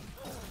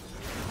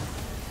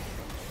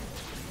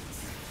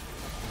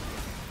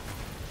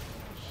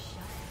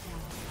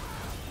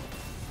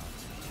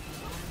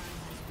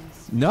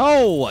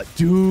 No,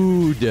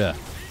 dude.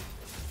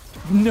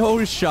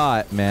 No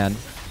shot, man.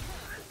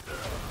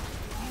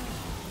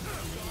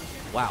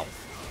 Wow.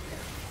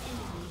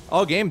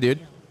 All game,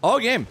 dude. All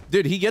game.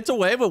 Dude, he gets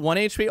away with 1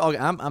 HP. Oh,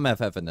 I'm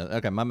FFing this.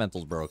 Okay, my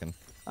mental's broken.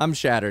 I'm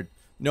shattered.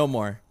 No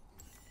more.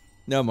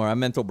 No more. I'm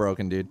mental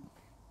broken, dude.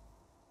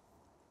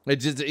 It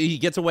just, he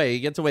gets away. He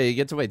gets away. He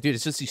gets away. Dude,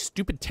 it's just these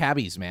stupid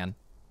tabbies, man.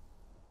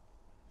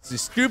 It's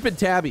these stupid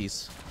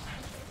tabbies.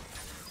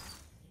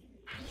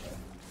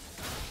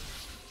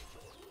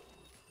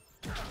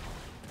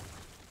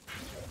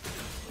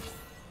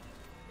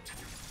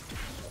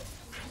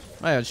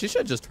 Man, she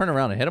should just turn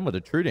around and hit him with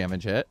a true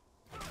damage hit.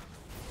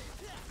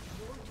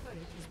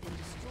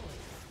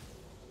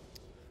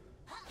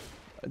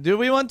 Do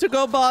we want to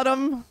go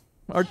bottom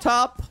or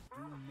top?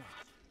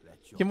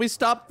 Can we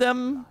stop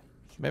them?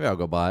 Maybe I'll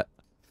go bot.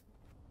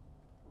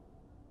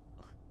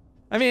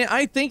 I mean,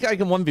 I think I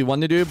can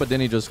 1v1 to do, but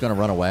then he's just gonna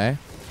run away.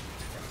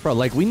 Bro,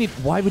 like, we need...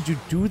 Why would you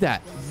do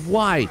that?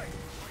 Why?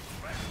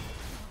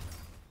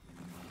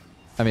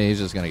 I mean, he's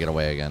just gonna get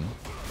away again.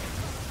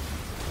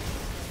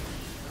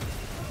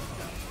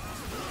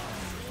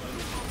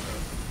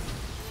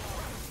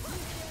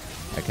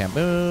 I can't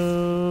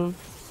move.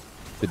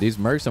 Dude, these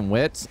mercs and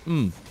wits.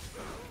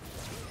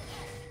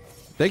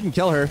 They can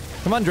kill her.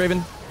 Come on,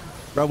 Draven.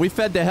 Bro, we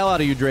fed the hell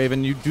out of you,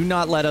 Draven. You do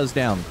not let us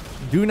down.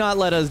 Do not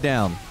let us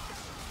down.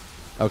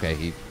 Okay,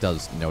 he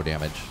does no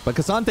damage. But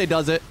Cassante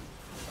does it.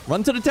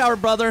 Run to the tower,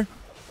 brother.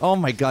 Oh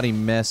my god, he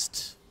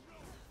missed.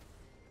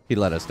 He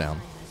let us down.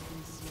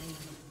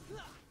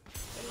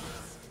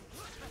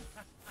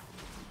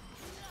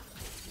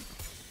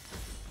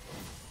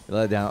 He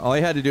let it down. All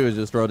he had to do was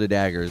just throw the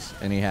daggers,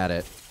 and he had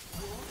it.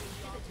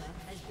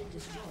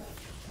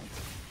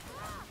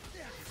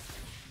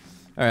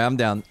 Alright, I'm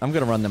down. I'm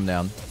gonna run them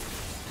down.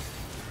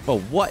 But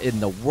what in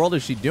the world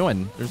is she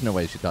doing? There's no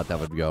way she thought that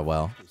would go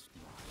well.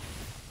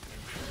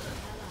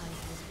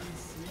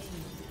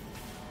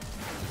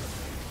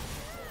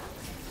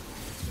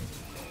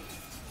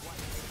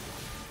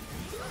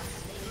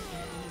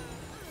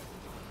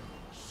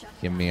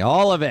 Give me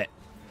all of it.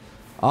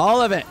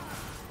 All of it.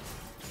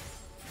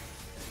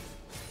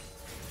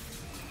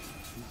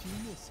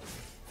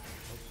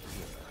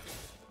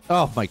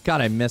 Oh my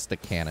god, I missed the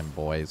cannon,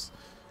 boys.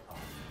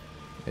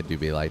 It do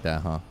be like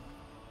that, huh?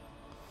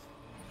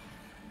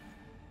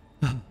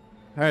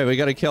 Alright, we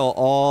gotta kill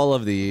all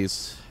of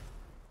these.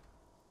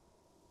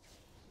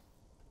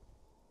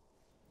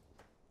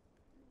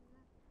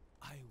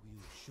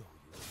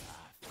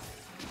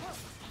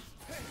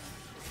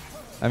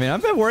 I mean,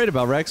 I've been worried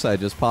about Rek'Sai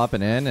just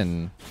popping in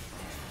and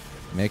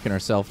making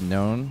herself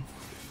known.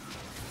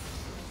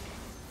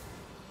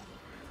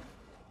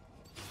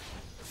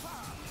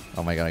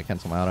 Oh my god, I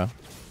cancel my auto.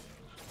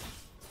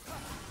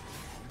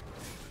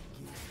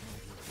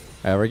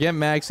 Alright, we're getting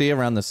Maxi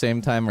around the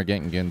same time we're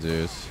getting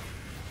Ginzus.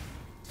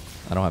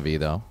 I don't have E,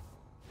 though.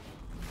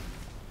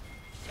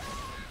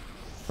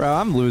 Bro,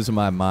 I'm losing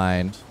my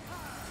mind.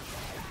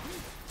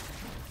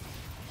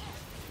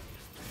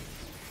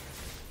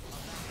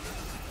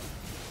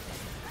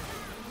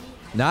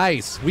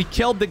 Nice! We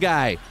killed the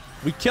guy!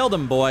 We killed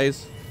him,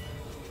 boys!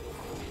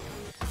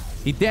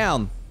 He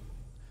down.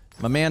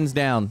 My man's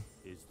down.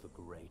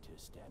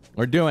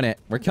 We're doing it.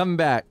 We're coming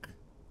back.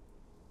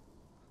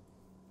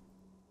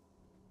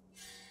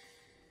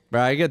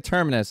 Bro, I get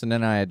Terminus and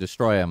then I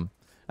destroy him.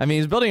 I mean,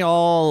 he's building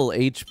all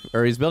he's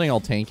building all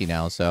tanky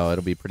now, so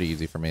it'll be pretty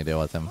easy for me to deal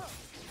with him.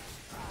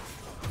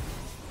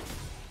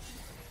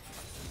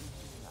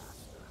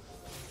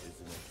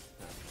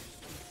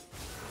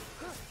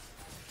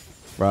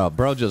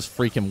 Bro just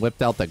freaking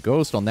whipped out the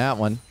ghost on that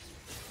one.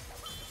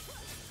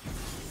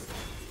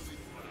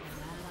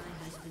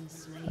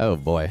 Oh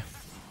boy.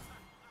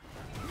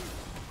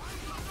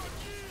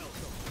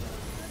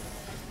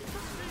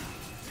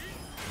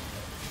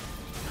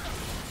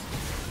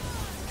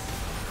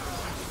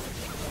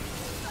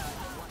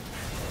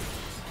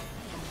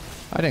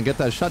 I didn't get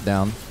that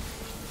shutdown.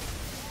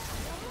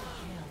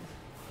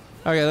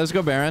 Okay, let's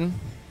go Baron.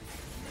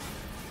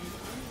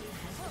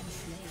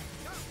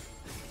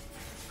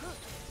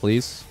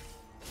 Please.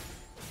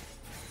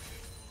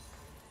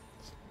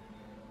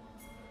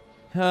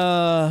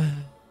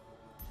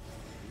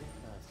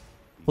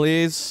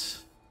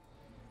 Please.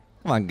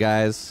 Come on,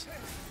 guys.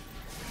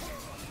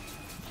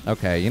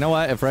 Okay, you know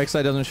what? If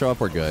Rek'Sai doesn't show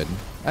up, we're good.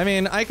 I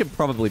mean, I could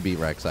probably beat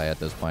Rek'Sai at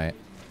this point.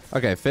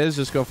 Okay, Fizz,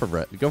 just go for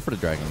the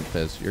dragon,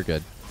 Fizz. You're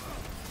good.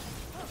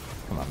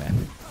 Come on,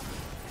 man.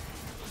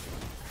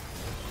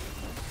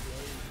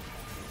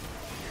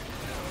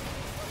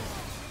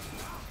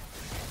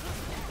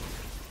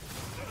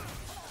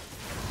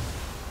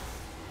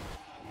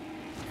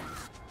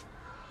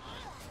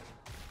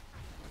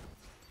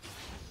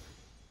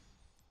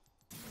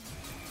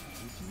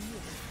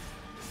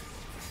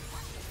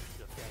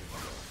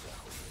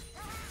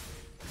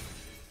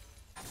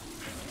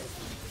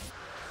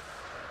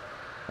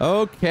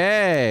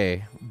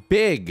 Okay.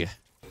 Big.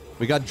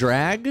 We got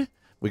Drag.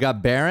 We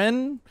got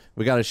Baron.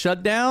 We got a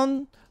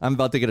shutdown. I'm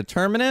about to get a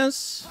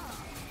Terminus.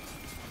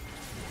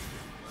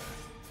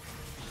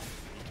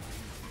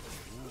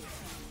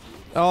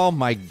 Oh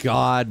my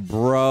god,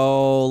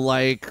 bro.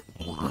 Like...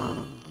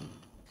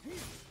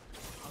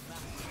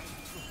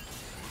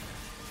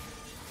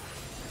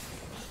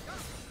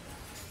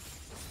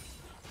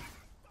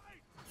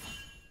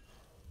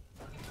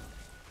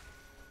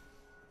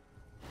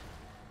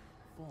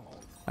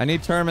 I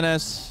need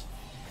Terminus.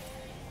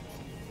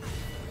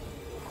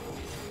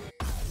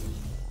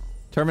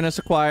 Terminus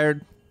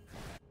acquired.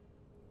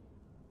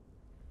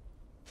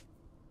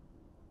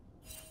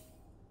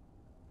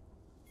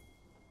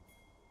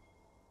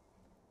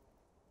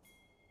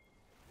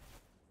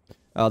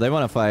 Oh, they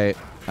want to fight.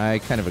 I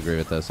kind of agree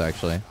with this,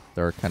 actually.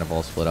 They're kind of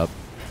all split up.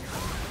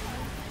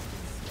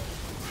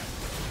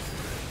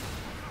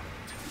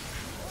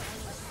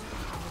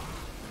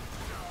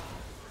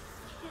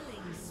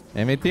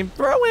 Enemy team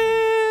throw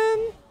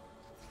in!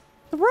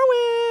 Throw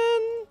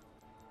in!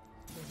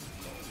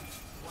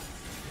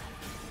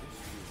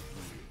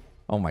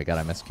 Oh my god,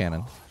 I missed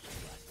cannon.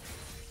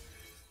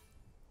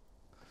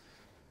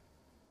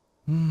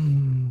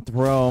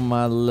 Throw,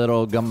 my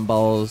little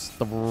gumballs.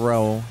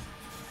 Throw.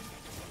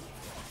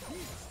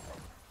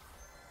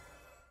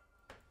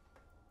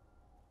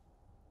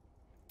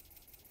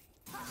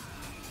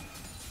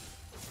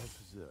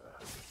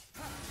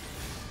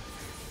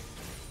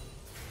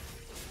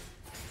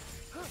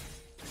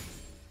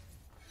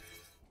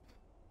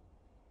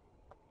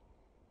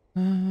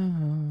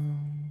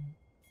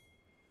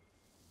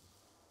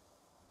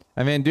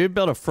 I mean, dude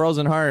built a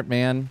frozen heart,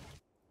 man.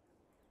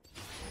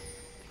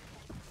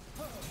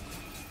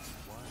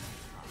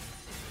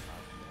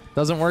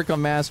 Doesn't work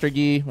on Master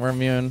Yi. We're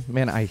immune.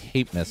 Man, I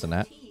hate missing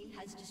that. Team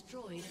has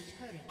destroyed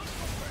a turret.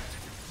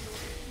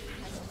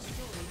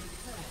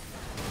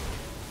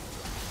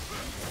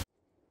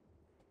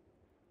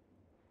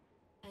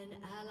 An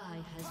ally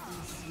has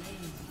been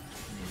slain.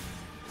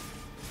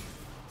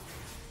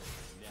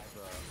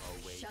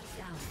 Shut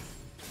down.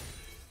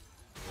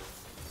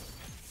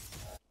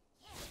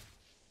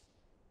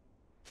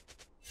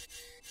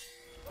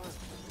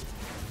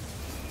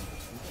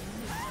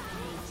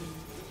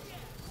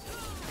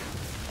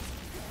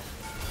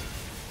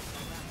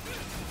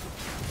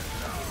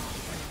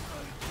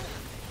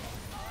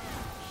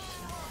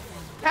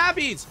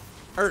 Cabbies!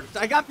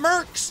 I got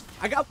mercs!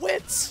 I got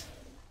wits!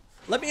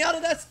 Let me out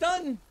of that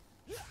stun!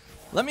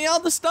 Let me out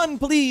of the stun,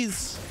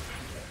 please!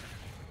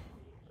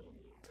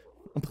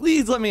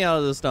 Please let me out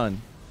of the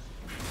stun.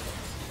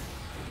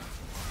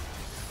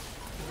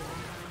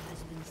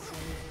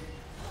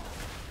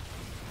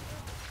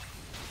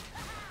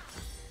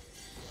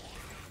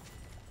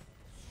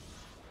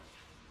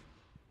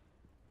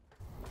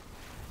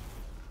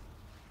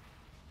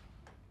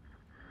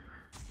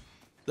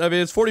 I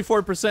mean, it's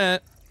 44%.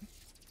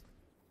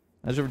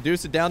 I should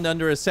reduce it down to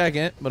under a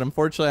second, but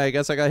unfortunately, I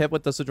guess I got hit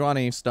with the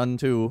Sejuani stun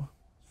too.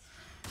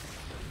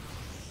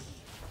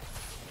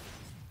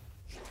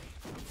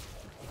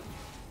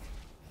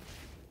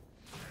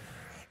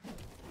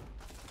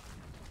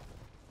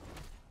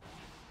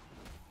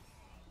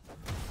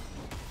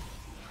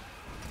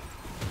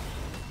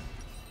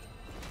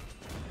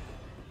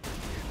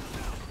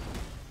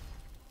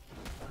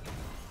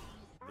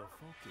 The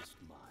focused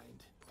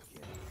mind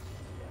can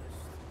yes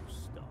through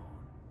stone.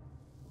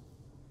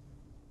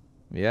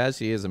 Yes,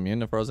 he is immune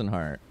to Frozen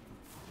Heart.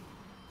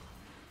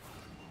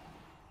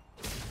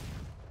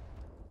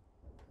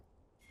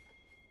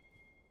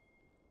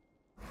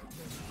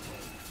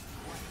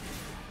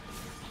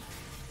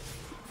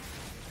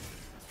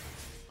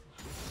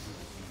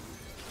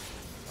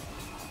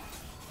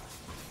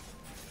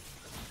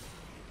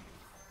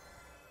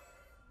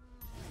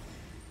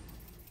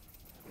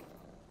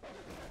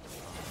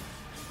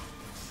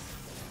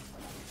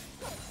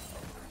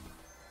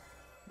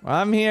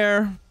 I'm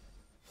here.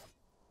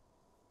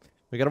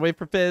 We gotta wait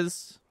for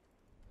Fizz.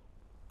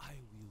 I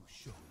will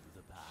show you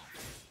the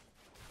path.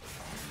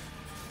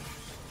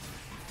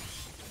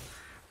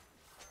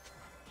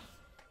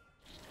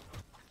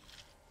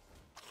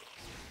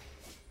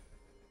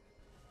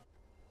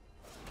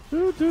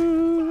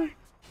 Doo-doo.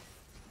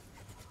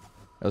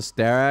 Those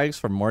Starags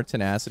for more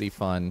tenacity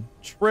fun.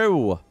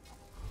 True.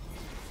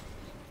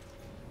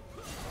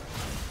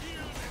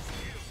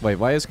 Wait,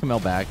 why is Camille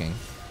backing?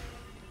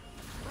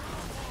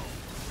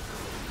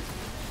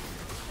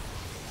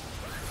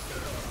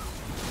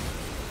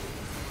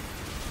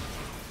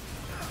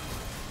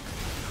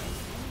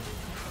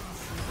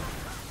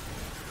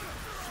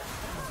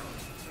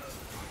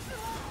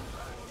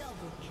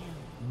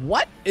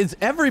 What is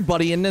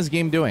everybody in this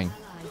game doing?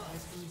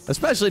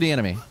 Especially the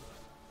enemy.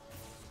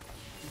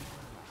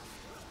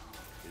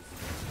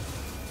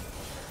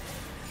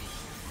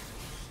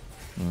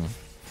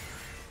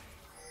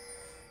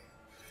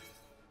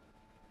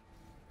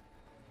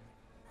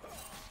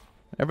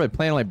 Everybody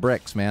playing like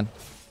bricks, man.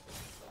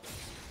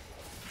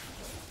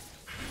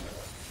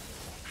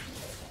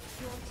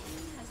 Your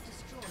team has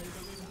destroyed an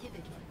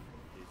inhibitor.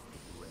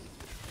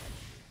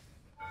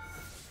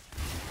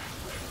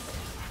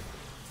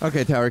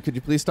 Okay, Tower, could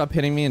you please stop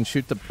hitting me and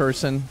shoot the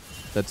person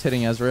that's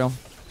hitting Ezreal?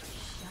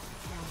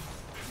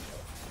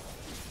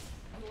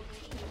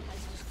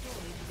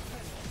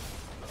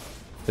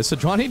 Is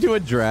Sejuani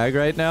doing drag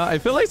right now? I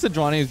feel like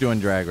Sejuani is doing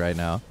drag right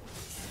now.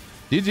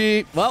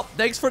 GG. Well,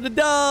 thanks for the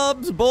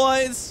dubs,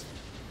 boys.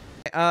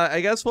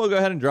 I guess we'll go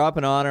ahead and drop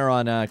an honor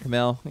on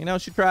Camille. You know,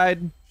 she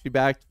tried. She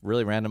backed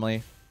really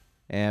randomly.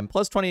 And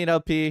plus 28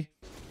 LP.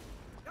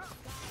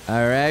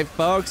 All right,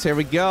 folks. Here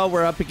we go.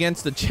 We're up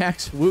against the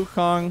Jax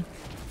Wukong.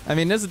 I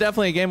mean, this is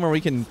definitely a game where we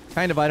can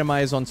kind of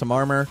itemize on some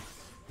armor.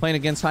 Playing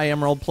against high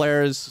emerald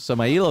players. So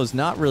my elo's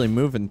not really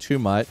moving too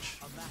much,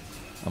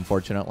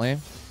 unfortunately.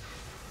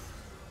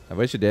 I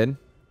wish it did.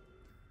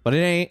 But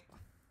it ain't.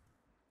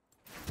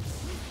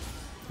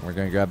 We're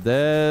going to grab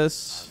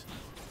this.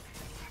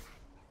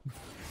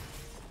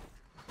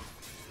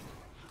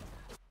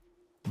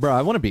 Bro,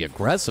 I want to be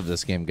aggressive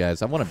this game,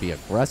 guys. I want to be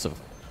aggressive.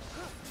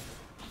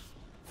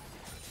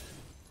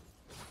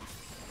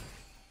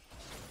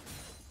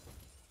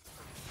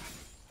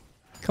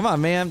 Come on,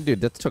 man.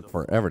 Dude, that took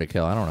forever to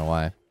kill. I don't know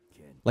why.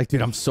 Like,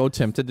 dude, I'm so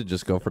tempted to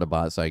just go for the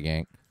bot side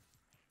gank.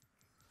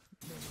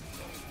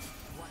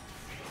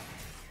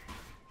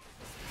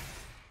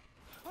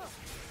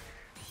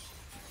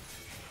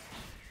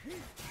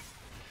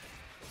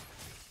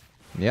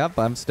 Yep,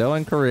 I'm still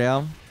in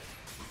Korea.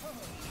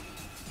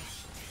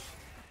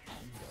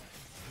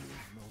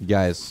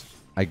 Guys,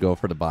 I go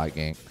for the bot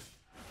gank.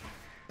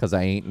 Because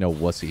I ain't no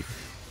wussy.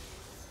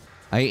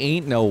 I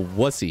ain't no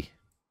wussy.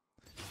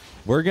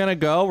 We're going to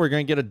go. We're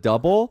going to get a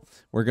double.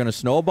 We're going to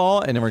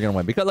snowball. And then we're going to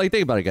win. Because, like,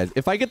 think about it, guys.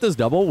 If I get this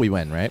double, we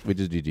win, right? We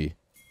just GG.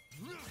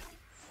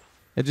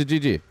 It's a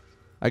GG.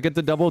 I get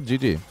the double,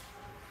 GG.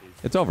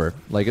 It's over.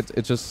 Like,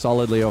 it's just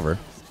solidly over.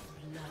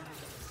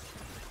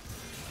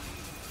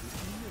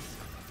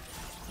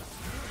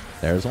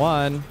 There's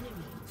one.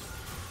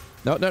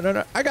 No, no, no,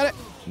 no. I got it.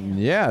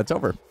 Yeah, it's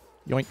over.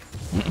 Yoink.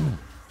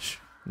 Shh.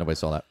 Nobody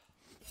saw that.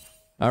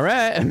 All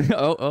right.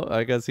 Oh,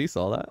 I guess he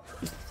saw that.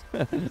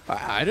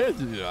 I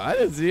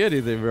didn't see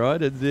anything, bro. I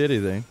didn't see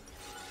anything.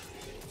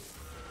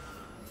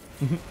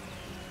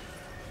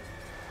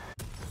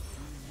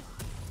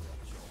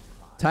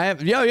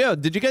 Yo,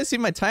 did you guys see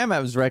my time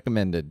map was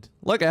recommended?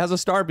 Look, it has a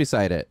star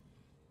beside it.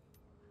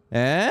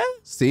 Eh?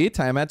 See,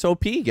 time map's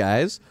OP,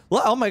 guys.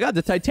 Well, oh my god,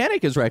 the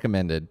Titanic is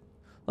recommended.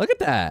 Look at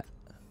that.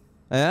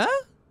 Eh?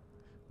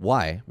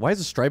 Why? Why is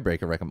the Stride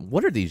Breaker recommended?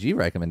 What are these G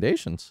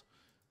recommendations?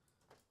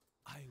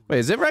 Wait,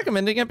 is it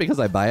recommending it because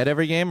I buy it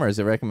every game, or is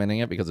it recommending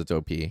it because it's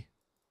OP? You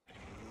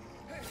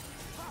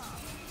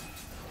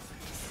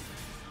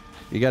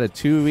got a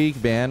 2-week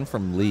ban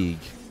from League.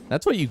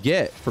 That's what you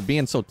get for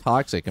being so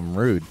toxic and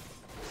rude.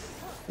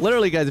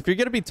 Literally, guys, if you're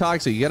gonna be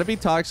toxic, you gotta be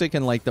toxic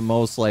in, like, the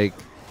most, like,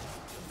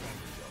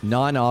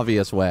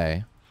 non-obvious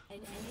way.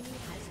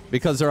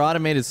 Because their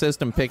automated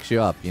system picks you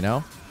up, you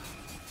know?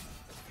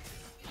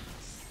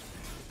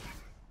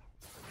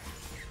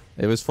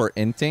 It was for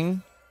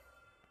inting.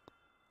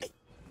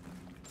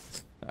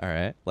 All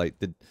right. Like,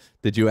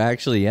 did you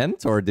actually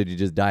int, or did you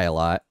just die a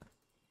lot?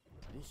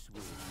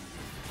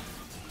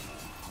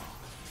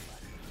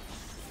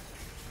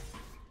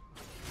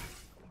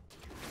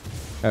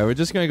 All right, we're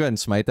just gonna go ahead and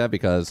smite that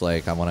because,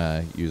 like, I want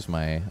to use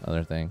my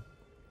other thing.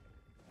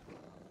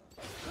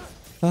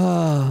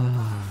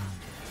 Ah.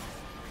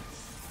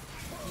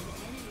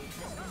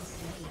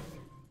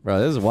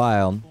 Bro, this is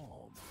wild.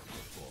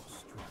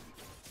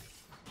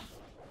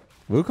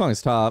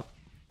 Wukong's top.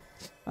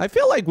 I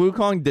feel like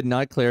Wukong did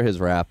not clear his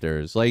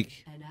raptors.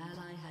 Like,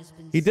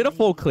 he did a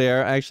full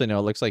clear. Actually, no,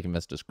 it looks like he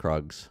missed his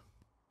Krugs.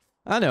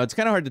 I don't know. It's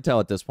kind of hard to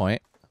tell at this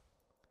point.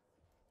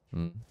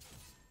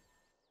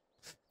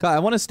 I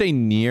want to stay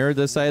near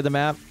this side of the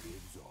map.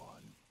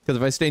 Because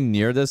if I stay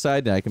near this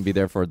side, then I can be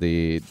there for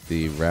the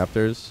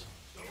raptors.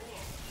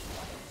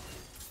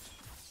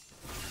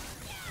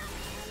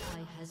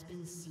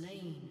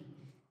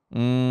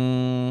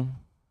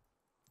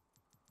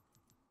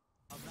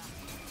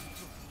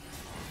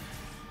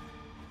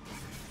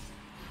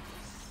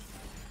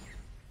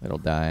 It'll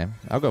die.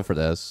 I'll go for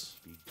this.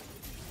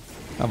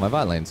 Oh, my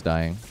bot lane's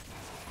dying.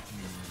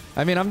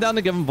 I mean, I'm down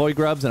to give him Void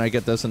Grubs and I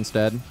get this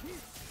instead.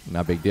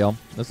 Not a big deal.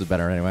 This is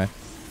better anyway.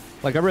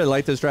 Like, I really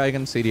like this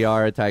dragon.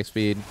 CDR, attack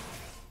speed.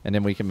 And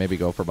then we can maybe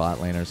go for bot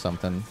lane or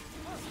something.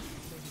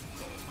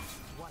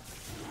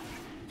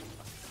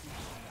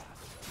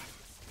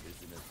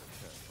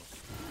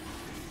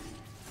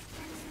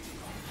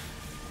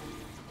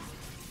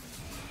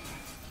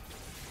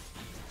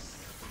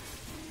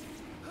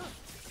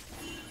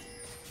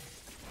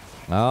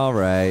 All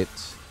right.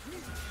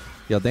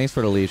 Yo, thanks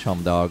for the leash,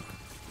 home dog.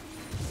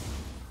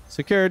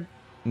 Secured.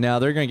 Now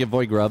they're going to get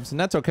Void Grubs, and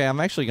that's okay. I'm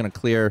actually going to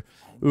clear...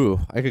 Ooh,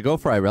 I could go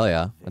for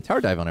Irelia. A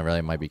tower dive on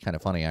Irelia might be kind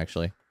of funny,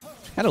 actually.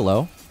 Kind of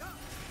low.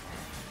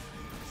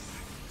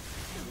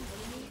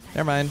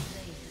 Never mind.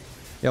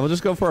 Yeah, we'll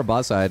just go for a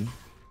bot side.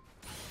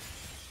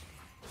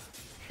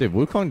 Dude,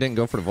 Wukong didn't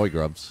go for the Void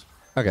Grubs.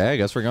 Okay, I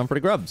guess we're going for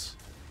the Grubs.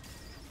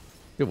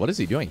 Dude, what is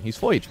he doing? He's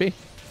full HP.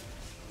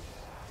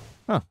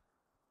 Huh.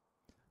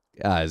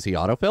 Is he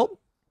auto-filled?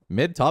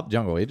 Mid, top,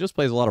 jungle. He just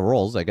plays a lot of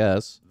roles, I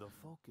guess. The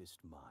focused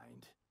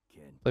mind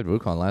can Played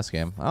Wukong last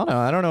game. I don't know.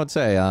 I don't know what to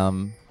say.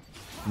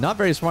 Not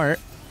very smart.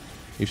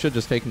 You should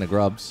just taken the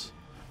Grubs.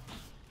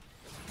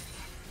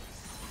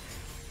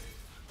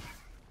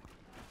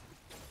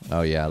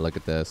 Oh, yeah. Look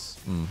at this.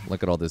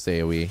 Look at all this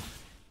AoE.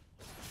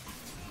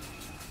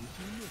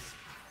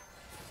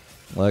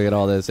 Look at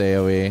all this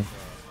AoE.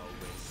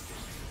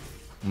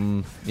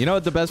 You know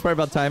what the best part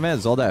about time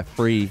is? All that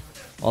free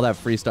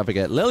stuff I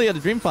get. Lilia,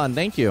 the Dream Fund,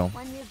 thank you.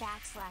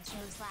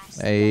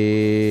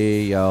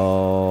 Hey,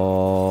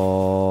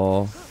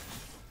 yo.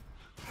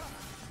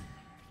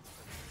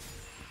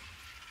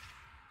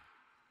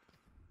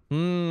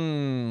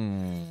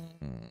 Enemy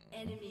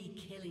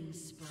killing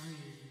spree.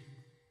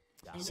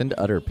 Send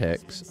utter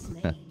pics.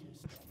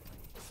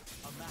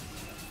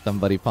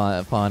 Somebody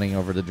pawning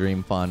over the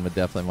Dream Fund would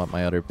definitely want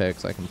my utter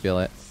pics. I can feel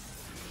it.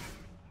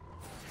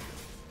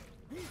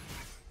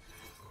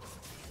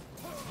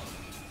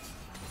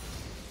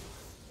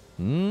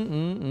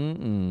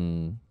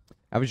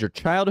 I was your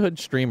childhood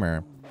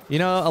streamer. You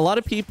know, a lot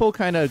of people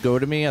kind of go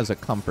to me as a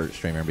comfort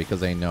streamer because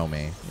they know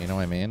me. You know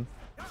what I mean?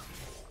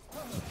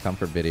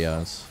 Comfort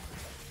videos.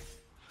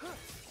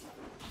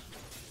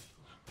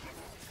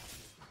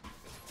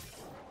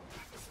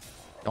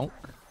 Donk.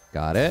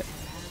 Got it.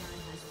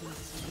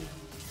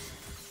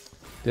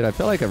 Dude, I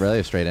feel like I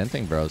really straight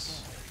ending,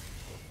 bros.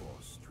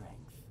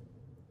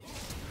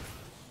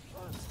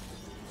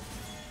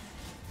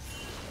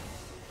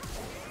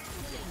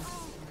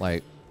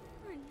 Like,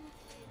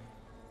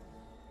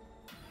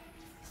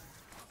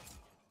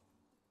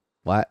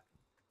 what?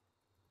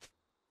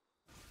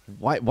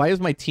 Why is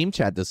my team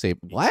chat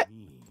disabled? What?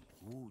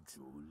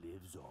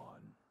 Lives on.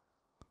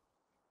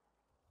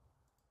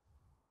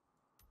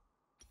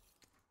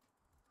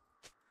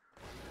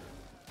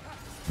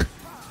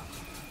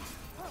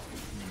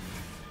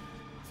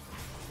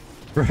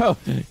 Bro,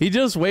 he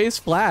just wastes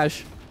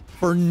flash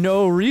for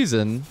no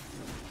reason.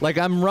 Like,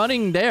 I'm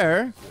running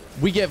there.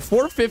 We get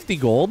 450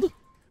 gold,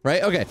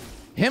 right? Okay.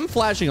 Him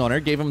flashing on her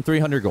gave him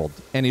 300 gold,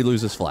 and he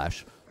loses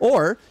flash.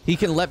 Or he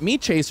can let me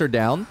chase her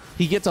down.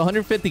 He gets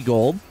 150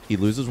 gold. He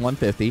loses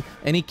 150,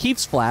 and he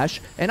keeps flash,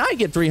 and I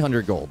get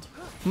 300 gold.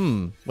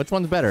 Which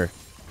one's better?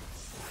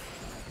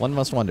 One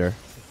must wonder.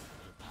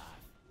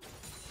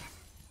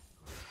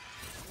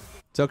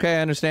 It's okay.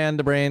 I understand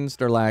the brains.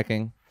 They're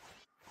lacking.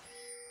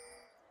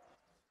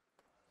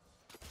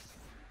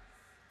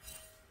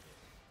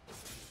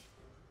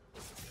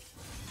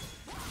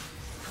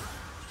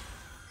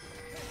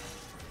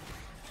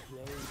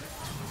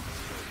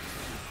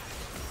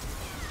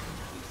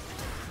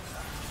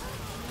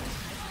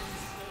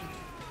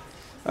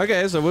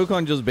 Okay, so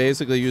Wukong just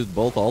basically used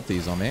both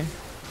ultis on me.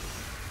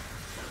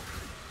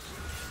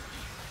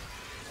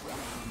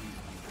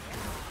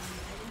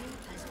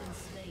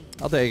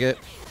 I'll take it.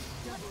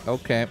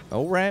 Okay.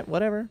 Alright,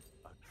 whatever.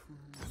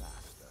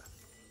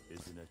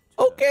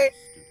 Okay.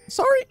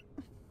 Sorry.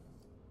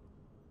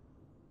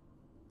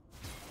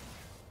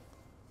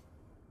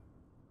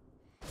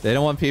 They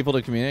don't want people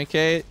to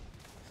communicate?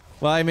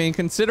 Well, I mean,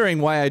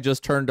 considering why I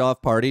just turned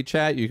off party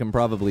chat, you can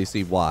probably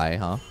see why,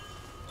 huh?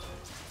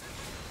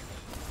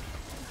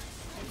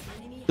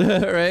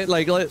 Right?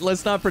 Like,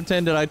 let's not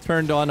pretend that I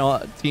turned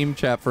on team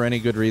chat for any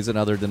good reason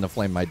other than to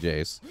flame my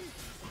Jace.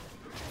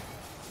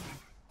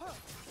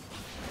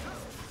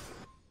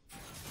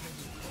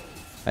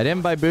 I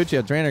didn't buy boots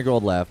yet. 300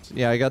 gold left.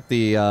 Yeah, I got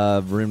the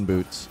rune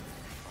boots.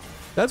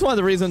 That's one of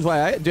the reasons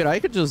why dude,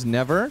 I could just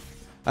never...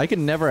 I could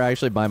never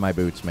actually buy my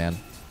boots, man.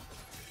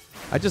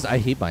 I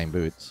hate buying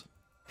boots.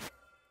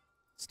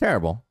 It's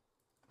terrible.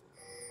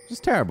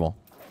 Just terrible.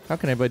 How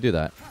can anybody do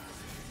that?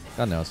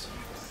 God knows.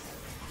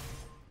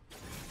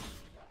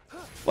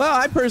 Well,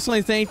 I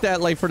personally think that,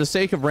 like, for the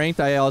sake of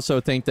ranked, I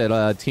also think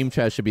that team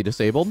chat should be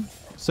disabled.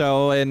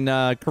 So in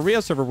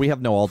Korea server, we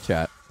have no alt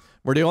chat.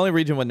 We're the only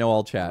region with no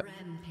alt chat.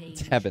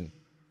 It's heaven.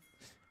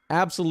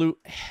 Absolute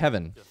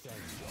heaven.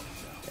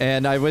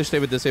 And I wish they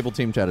would disable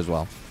team chat as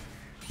well.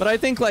 But I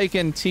think, like,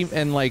 in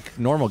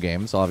normal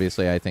games,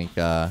 obviously, I think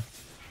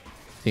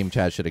team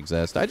chat should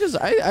exist.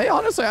 I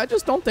honestly, I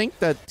just don't think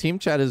that team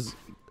chat is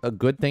a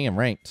good thing in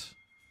ranked.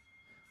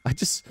 I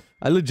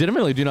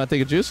legitimately do not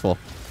think it's useful.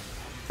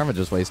 Karma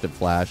just wasted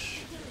flash.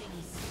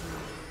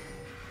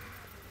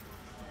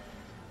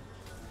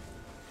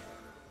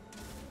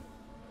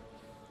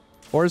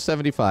 Or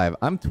 75.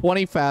 I'm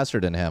 20 faster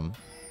than him.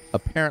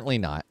 Apparently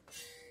not.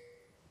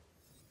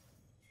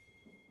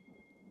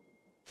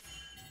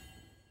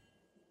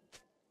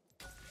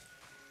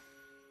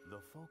 The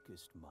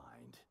focused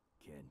mind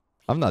can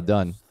I'm not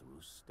done.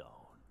 through stone.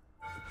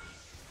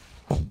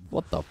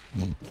 What the?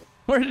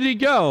 Where did he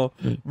go?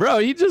 Bro,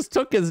 he just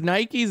took his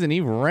Nikes and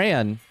he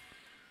ran.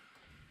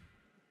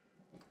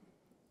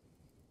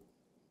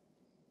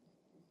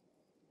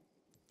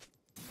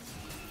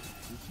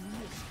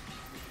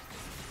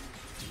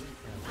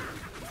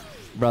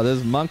 Bro,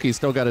 this monkey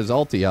still got his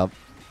ulti up.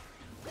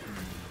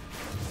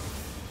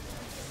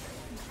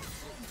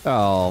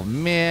 Oh,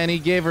 man, he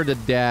gave her the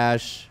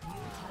dash.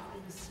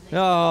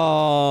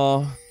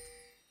 Oh.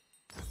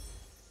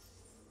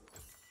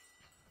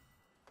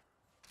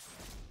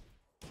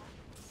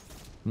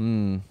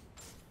 Hmm.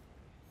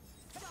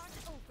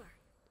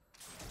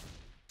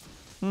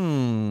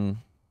 Hmm.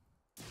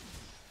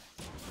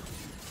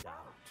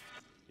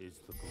 Is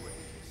the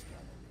greatest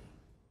enemy.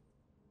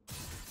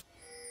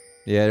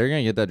 Yeah, they're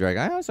gonna get that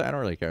dragon. Honestly, I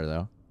don't really care,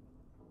 though.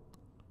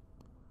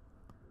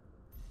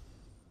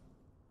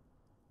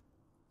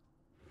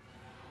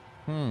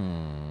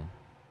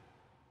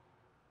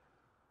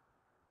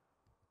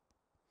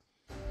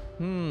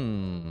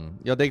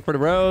 Yo, thank you for the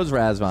rose,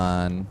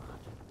 Razvan.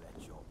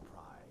 Let your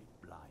pride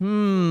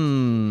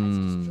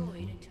blind.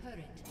 Destroyed a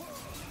turret.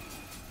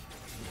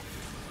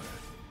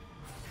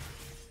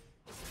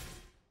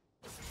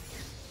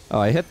 Oh,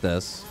 I hit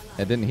this.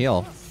 It didn't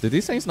heal. Did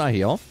these things not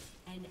heal?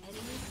 An enemy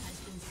has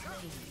been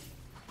slain.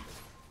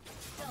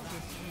 Double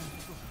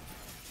kill. An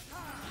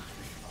ally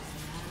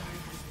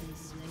has been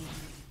slain.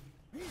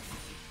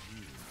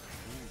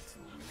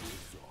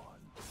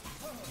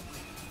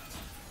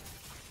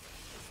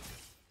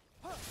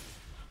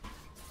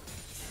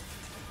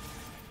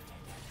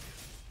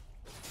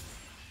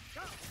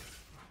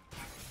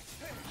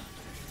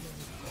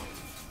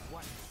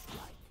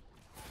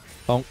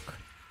 Punk.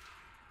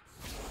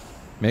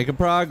 Making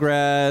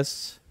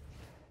progress.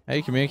 How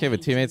you communicate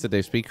with teammates that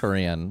they speak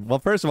Korean? Well,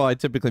 first of all, I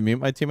typically mute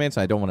my teammates.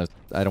 I don't want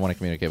to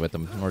communicate with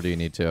them, nor do you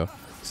need to.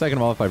 Second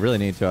of all, if I really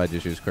need to, I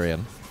just use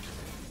Korean.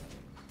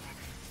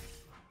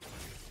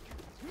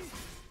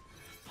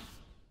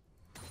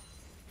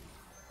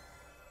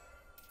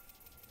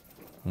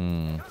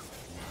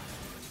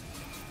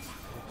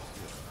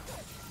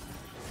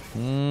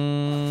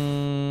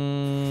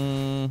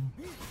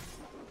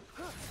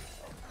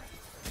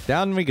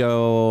 Down we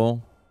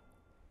go.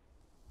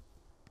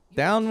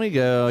 Down we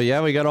go.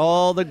 Yeah, we got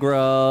all the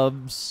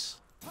grubs.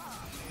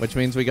 Which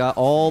means we got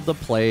all the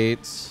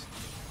plates.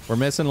 We're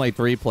missing like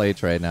 3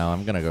 plates right now.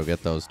 I'm gonna go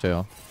get those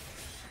too.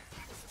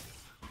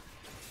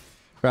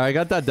 Bro, I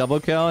got that double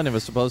kill and it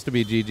was supposed to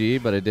be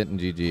GG, but it didn't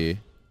GG.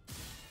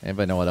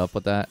 Anybody know what up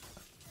with that?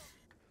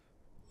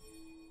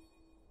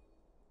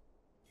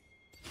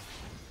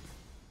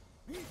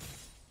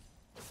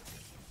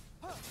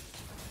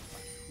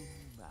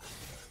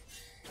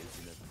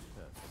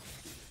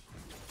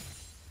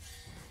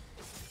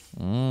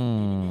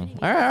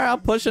 All right, I'll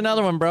push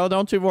another one, bro.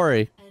 Don't you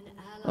worry.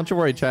 Don't you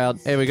worry,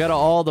 child. Hey, we got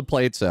all the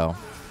plates, though.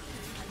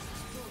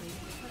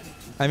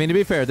 I mean, to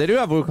be fair, they do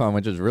have Wukong,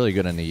 which is really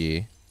good in the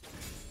Yi.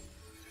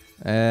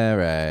 All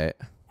right.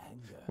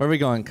 Where are we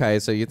going,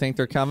 Kaisa? You think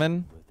they're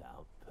coming?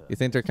 You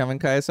think they're coming,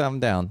 Kaisa? I'm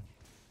down.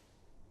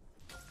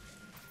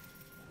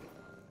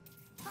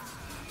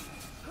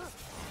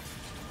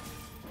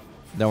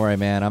 Don't worry,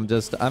 man. I'm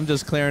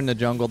just clearing the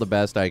jungle the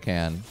best I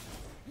can.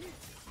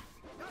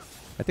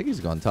 I think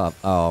he's going top.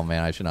 Oh,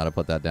 man, I should not have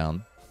put that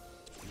down.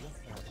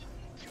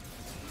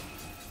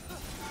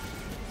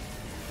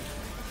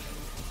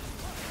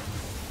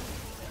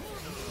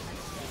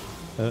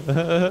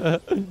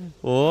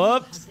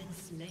 Whoops.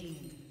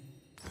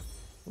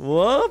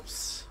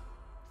 Whoops.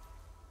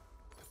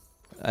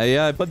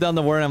 Yeah, I put down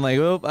the word. I'm like,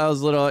 oop, I was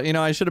a little... You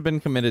know, I should have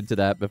been committed to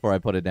that before I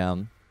put it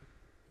down.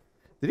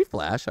 Did he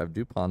flash? I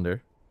do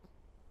ponder.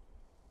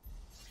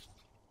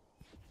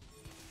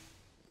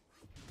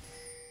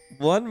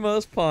 One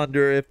must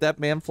ponder if that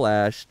man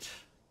flashed.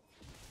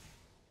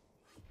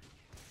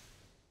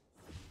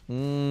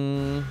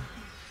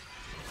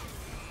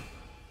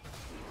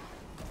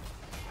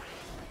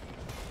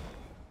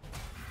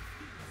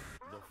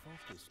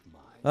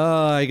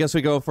 I guess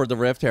we go for the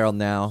Rift Herald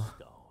now.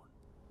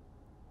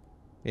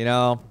 You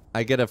know,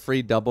 I get a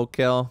free double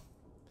kill.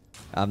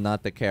 I'm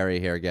not the carry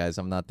here, guys.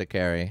 I'm not the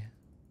carry.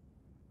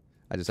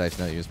 I just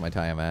accidentally used my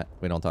time at.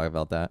 We don't talk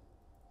about that.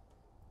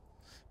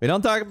 We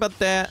don't talk about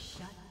that.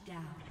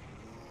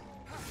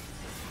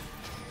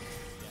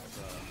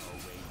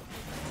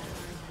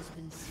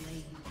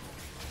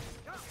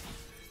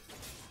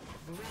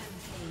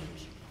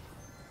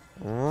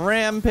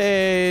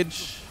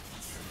 Rampage.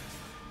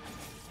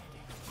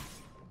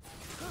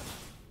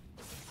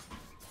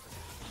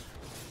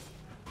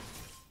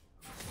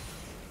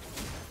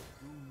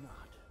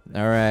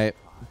 All right,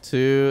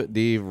 to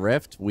the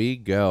Rift we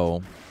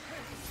go.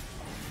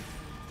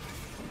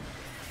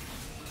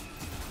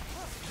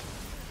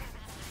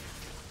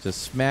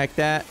 Just smack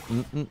that.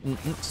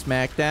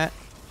 Smack that.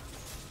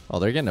 Oh,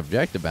 they're getting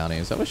objective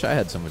bounties. I wish I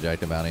had some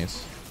objective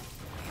bounties.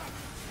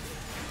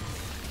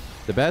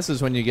 The best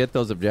is when you get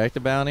those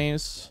objective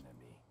bounties.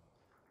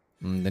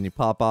 Then you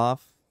pop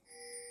off.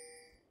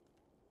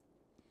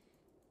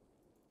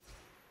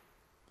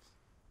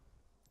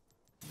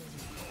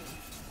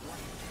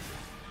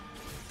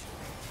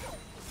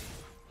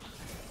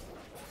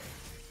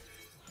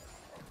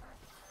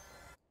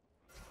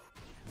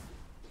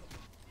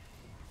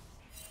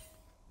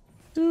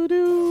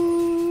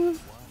 Doo-doo.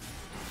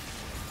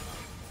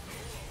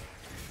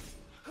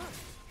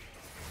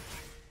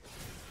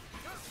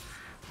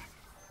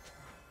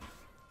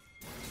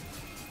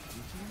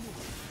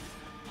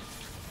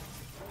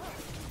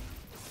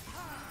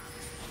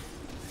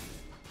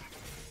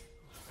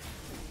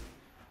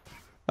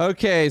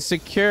 Okay,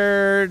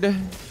 secured.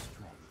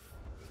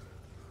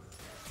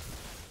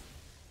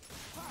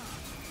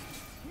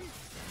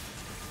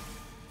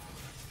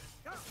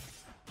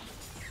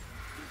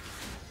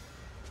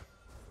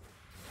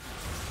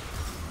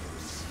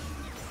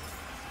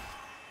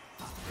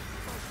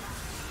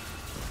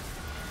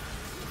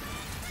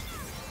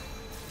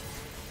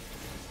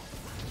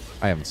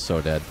 I am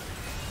so dead.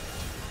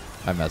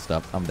 I messed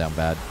up. I'm down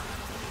bad.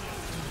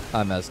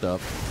 I messed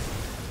up.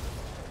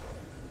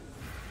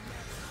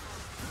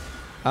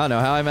 I don't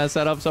know how I messed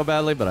that up so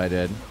badly, but I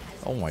did.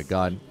 Oh my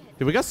god.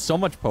 Dude, we got so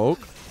much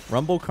poke.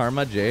 Rumble,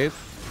 Karma, Jade.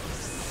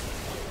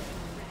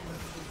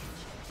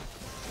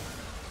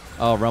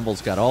 Oh,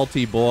 Rumble's got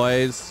ulti,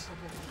 boys.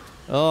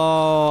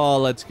 Oh,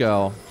 let's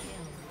go.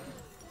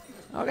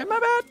 Okay, my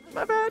bad.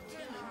 My bad.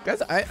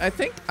 Guys, I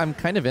think I'm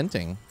kind of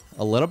inting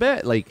a little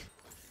bit. Like,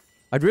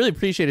 I'd really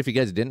appreciate if you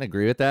guys didn't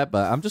agree with that,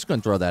 but I'm just going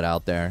to throw that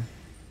out there.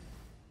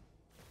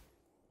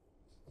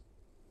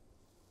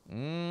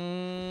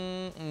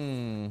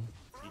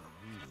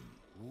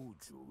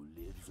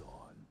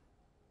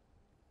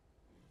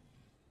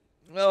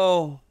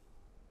 Oh.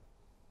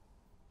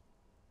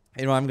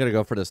 You know, I'm going to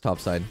go for this top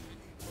side.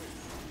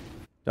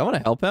 Do I want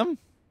to help him?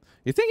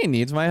 You think he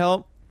needs my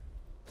help?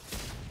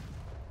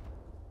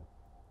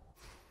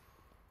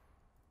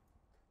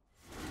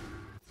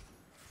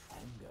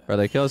 Bro,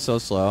 they kill us so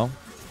slow.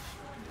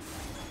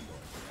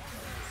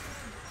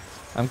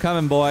 I'm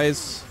coming,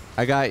 boys.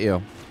 I got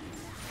you.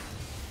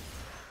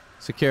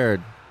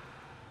 Secured.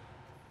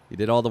 You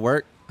did all the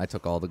work. I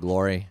took all the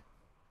glory.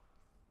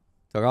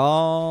 Took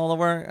all the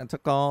work. I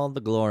took all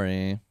the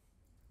glory.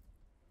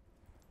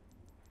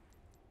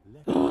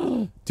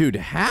 Dude,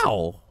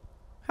 how?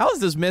 How is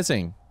this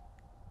missing?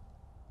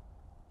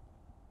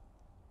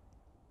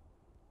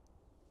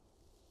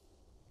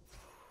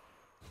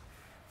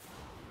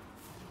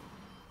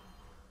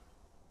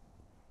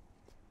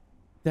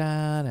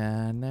 Da,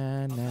 na,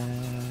 na, na, na, na.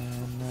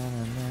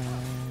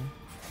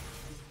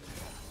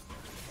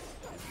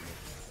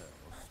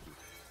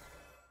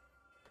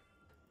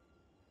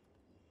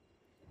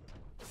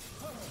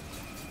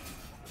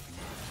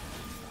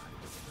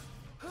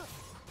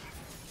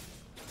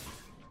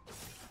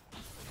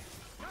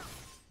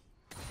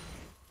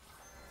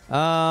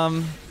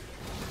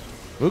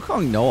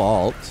 Wukong no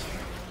alt.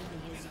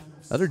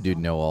 Other dude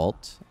no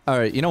alt.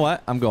 Alright, you know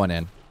what? I'm going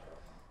in.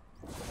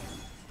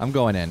 I'm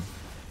going in.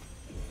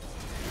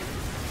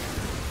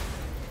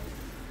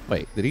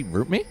 Wait, did he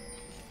root me?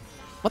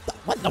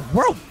 What in the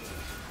world?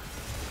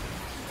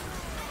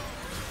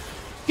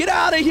 Get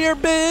out of here,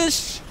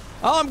 bitch!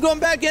 Oh, I'm going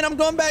back in, I'm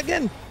going back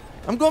in!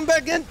 I'm going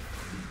back in!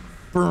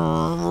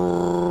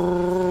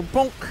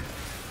 Bonk.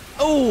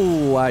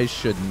 Oh, I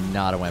should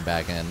not have went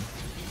back in.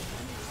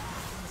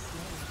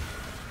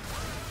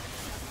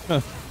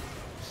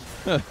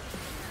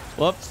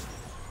 Whoops.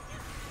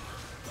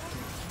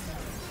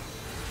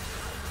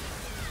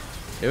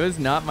 It was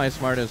not my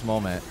smartest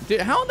moment.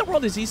 Dude, how in the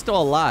world is he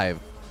still alive?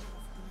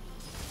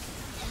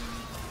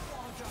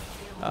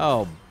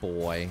 Oh,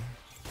 boy.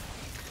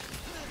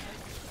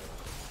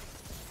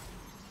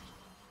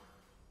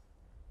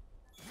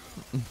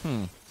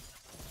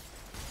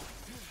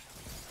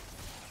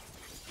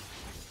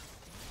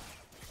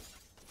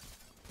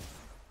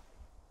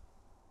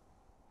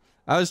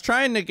 I was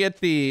trying to get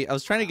the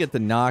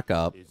knock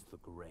up. Is the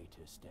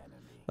greatest enemy.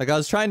 Like I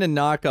was trying to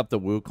knock up the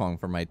Wukong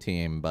for my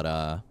team, but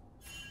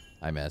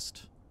I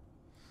missed.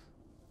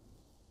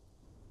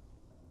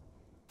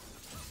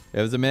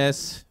 It was a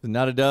miss.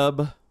 Not a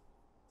dub.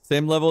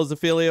 Same level as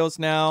Aphelios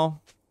now.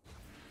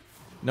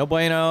 No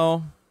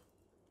bueno.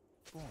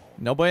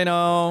 No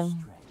bueno.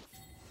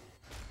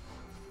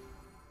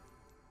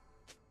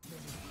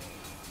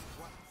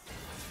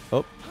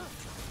 Oh.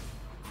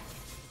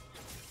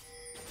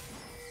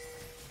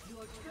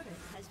 Your turret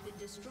has been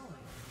destroyed.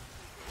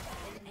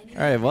 An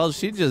enemy All right, well,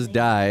 she just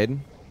died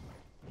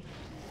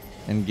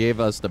and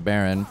gave us the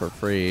Baron for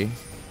free.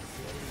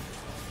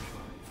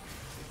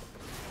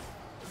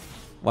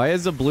 Why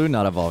is the blue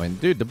not evolving?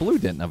 Dude, the blue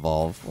didn't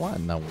evolve. What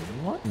in the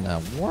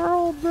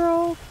world,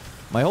 bro?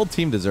 My whole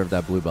team deserved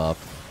that blue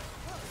buff.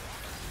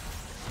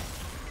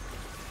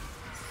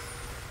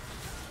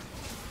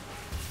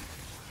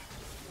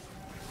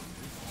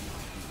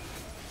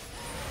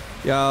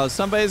 Yo,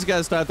 somebody's got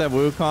to stop that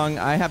Wukong.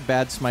 I have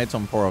bad smites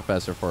on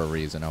Professor for a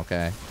reason,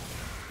 okay?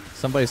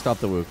 Somebody stop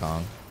the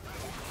Wukong.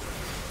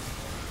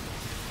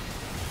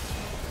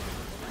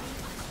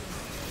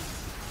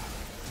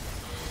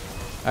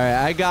 All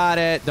right, I got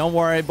it. Don't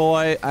worry,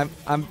 boy. I'm.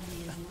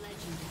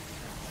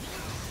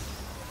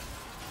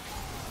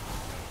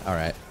 All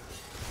right.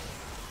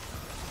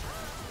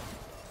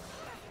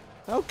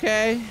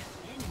 Okay.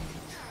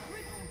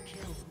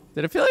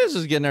 Did it feel like it was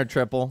just getting our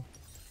triple?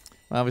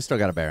 Well, we still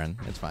got a Baron.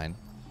 It's fine.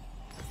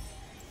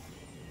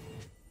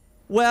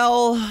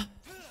 Well.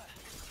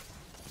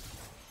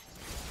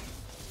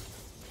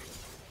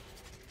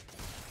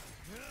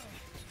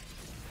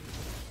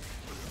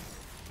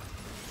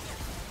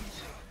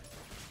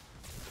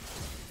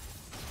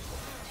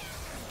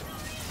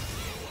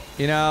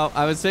 You know,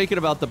 I was thinking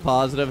about the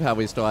positive, how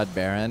we still had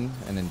Baron,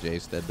 and then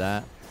Jace did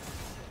that.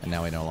 And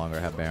now we no longer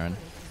have Baron.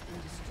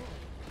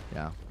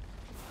 Yeah.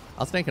 I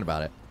was thinking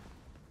about it.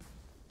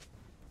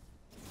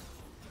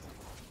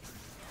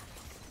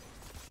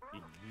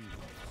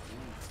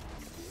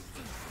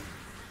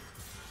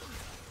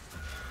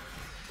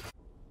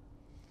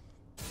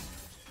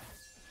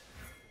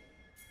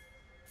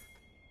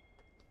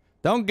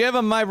 Don't give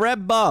him my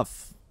red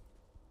buff.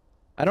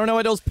 I don't know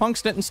why those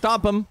punks didn't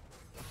stop him.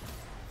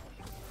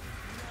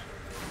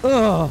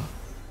 Ugh.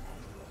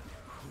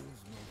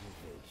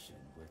 Motivation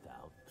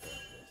without purpose.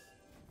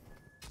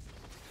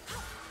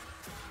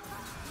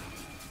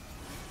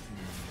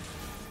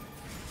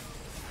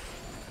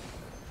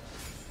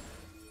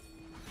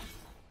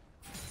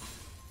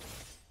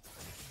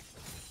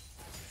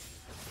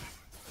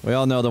 We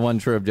all know the one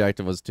true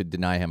objective was to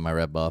deny him my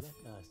red buff.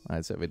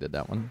 I said we did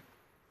that one.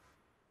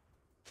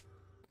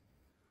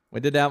 We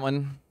did that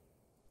one.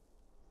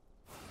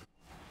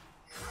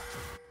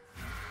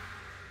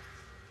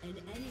 An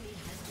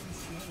enemy has been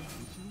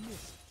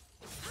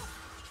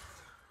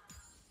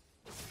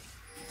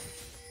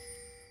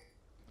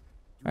slain.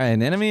 Alright,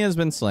 an enemy has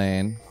been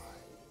slain.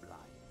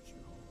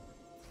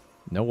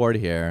 No ward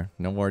here.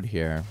 No ward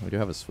here. We do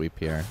have a sweep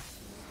here.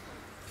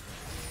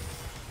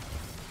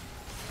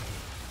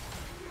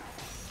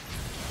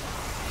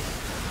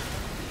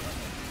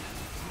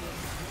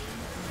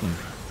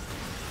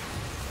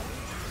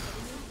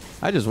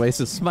 I just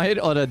wasted smite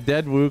on a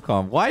dead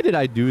Wukong. Why did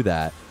I do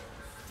that?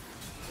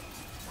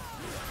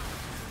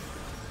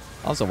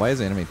 Also, why is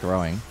the enemy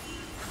throwing?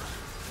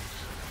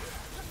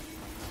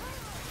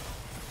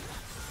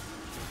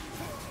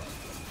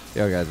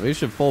 Yo, guys, we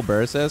should full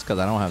burst this because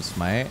I don't have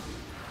smite.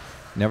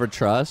 Never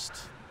trust.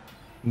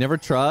 Never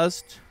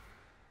trust.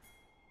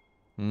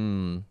 I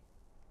mean,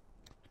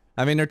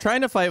 they're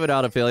trying to fight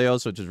without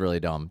Aphelios, which is really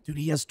dumb. Dude,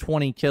 he has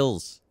 20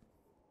 kills.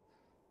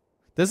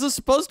 This is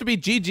supposed to be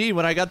GG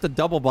when I got the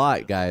double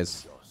bot,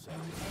 guys.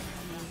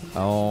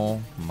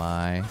 Oh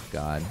my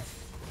god.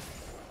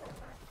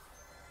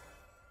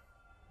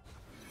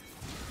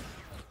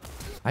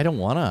 I don't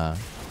wanna.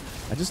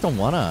 I just don't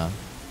wanna.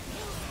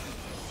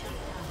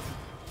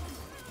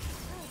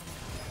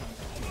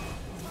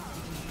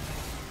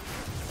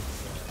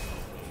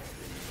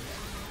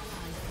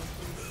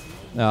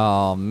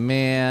 Oh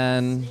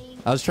man.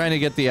 I was trying to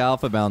get the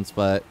alpha bounce,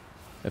 but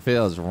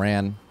Aphelios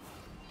ran.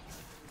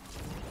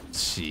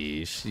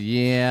 Sheesh.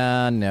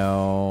 Yeah,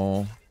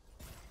 no.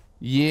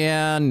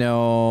 Yeah,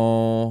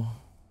 no.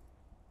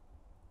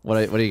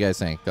 What do you guys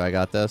think? Do I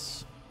got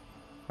this?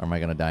 Or am I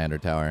gonna die under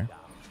tower?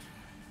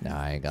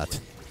 Nah, I ain't got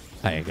this.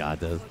 I ain't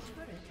got this.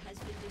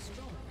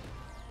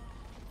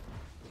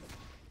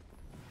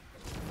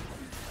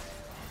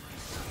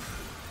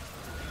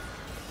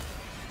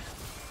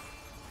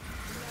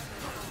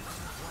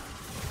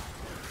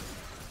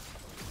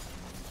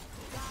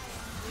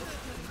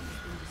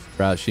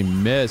 Bro, she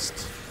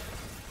missed.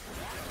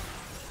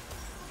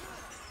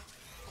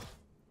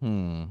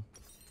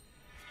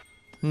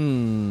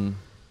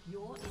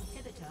 Your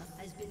inhibitor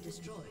has been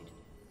destroyed.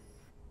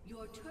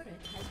 Your turret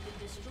has been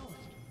destroyed.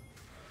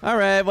 All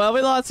right, well,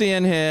 we lost the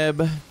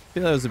inhib.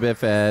 Feel it was a bit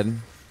fed.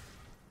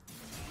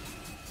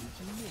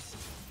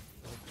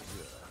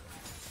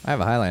 I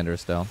have a Highlander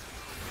still.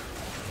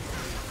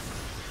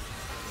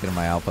 Getting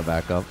my alpha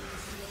back up.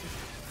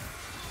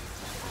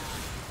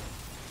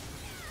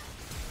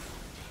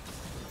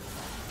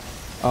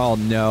 Oh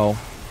no.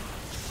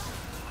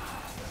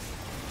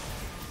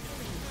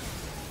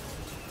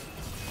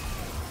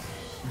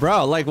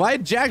 Bro, like, why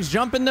did Jax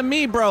jump into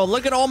me, bro?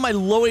 Look at all my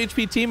low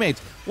HP teammates.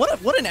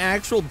 What an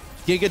actual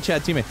Giga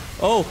Chat teammate.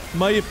 Oh,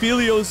 my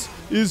Aphelios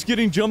is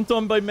getting jumped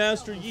on by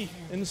Master Yi.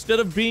 Instead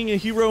of being a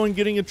hero and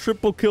getting a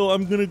triple kill,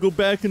 I'm gonna go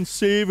back and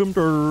save him.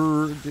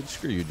 Dude,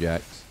 screw you,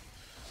 Jax.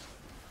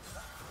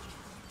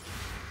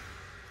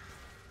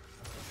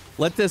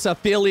 Let this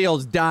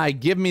Aphelios die.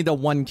 Give me the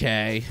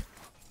 1K.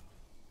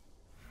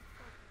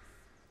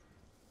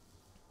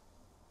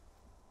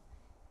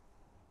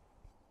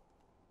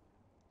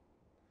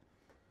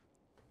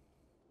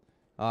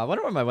 I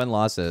wonder what my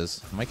win-loss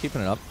is. Am I keeping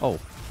it up? Oh,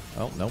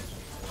 nope.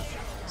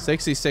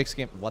 66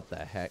 game. What the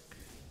heck?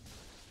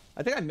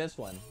 I think I missed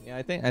one. Yeah,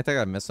 I think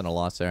I'm missing a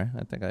loss there.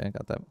 I think I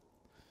got that.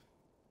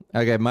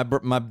 Okay, my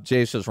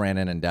Jace just ran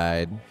in and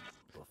died.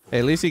 Hey,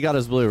 at least he got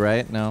his blue,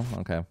 right? No?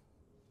 Okay.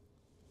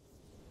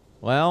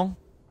 Well,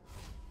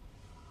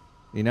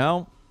 you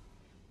know,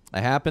 it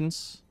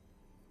happens.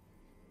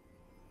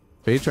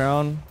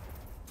 Patreon.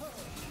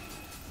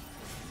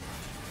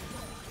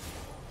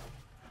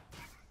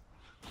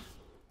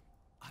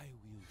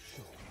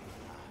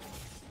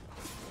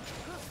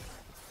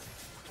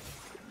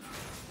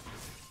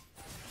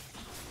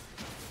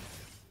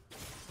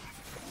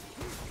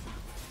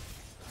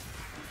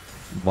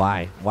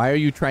 Why? Why are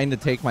you trying to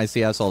take my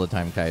CS all the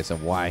time,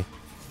 Cowsep? Why?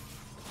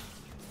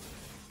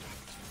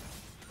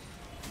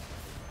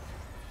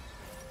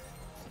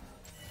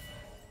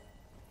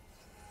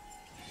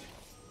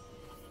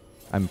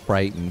 I'm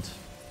frightened.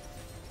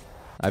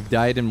 I've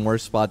died in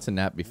worse spots than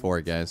that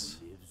before, guys.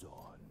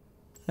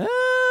 What do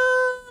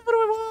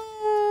I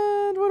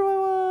want? What do I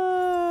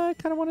want? I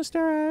kind of want a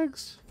star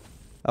eggs.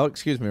 Oh,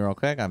 excuse me real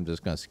quick. I'm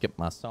just going to skip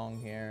my song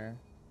here.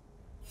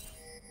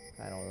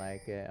 I don't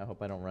like it. I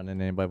hope I don't run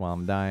into anybody while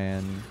I'm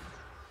dying.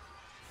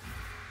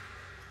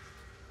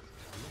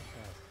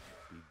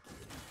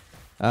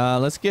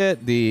 Let's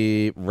get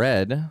the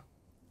red.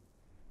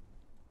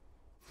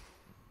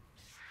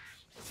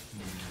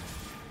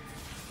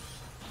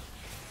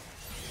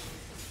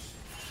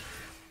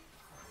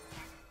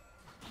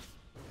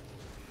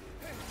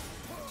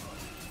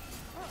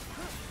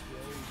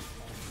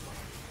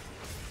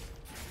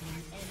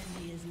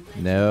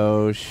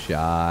 No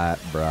shot,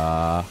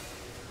 bruh.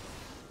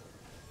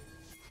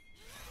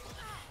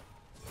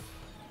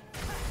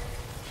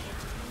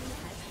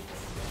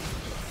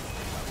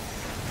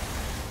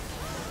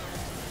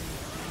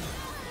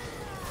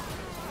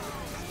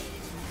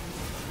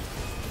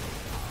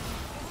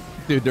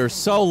 Dude, they're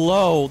so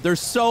low. They're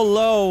so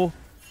low.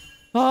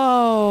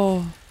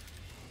 Oh.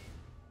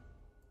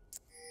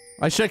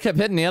 I should have kept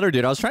hitting the other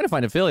dude. I was trying to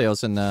find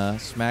Aphelios in the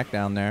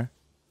SmackDown there.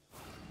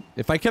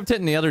 If I kept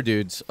hitting the other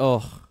dudes,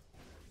 oh.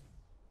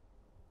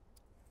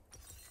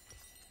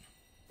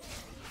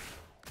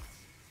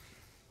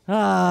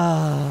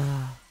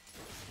 Ah.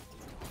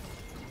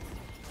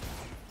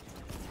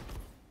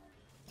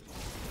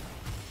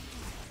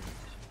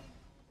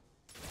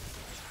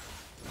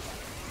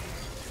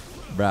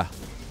 Bruh.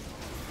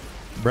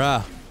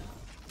 Bruh.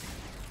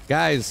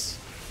 Guys.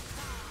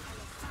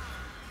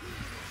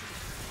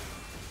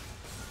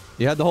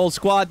 You had the whole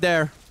squad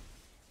there.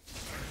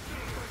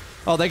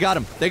 Oh, they got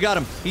him. They got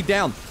him. He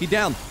down. He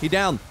down. He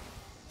down.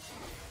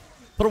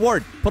 Put a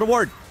ward. Put a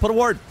ward. Put a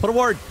ward. Put a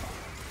ward.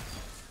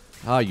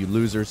 Ah, you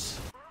losers.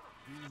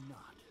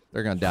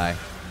 They're gonna die.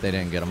 They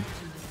didn't get him.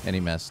 And he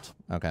missed.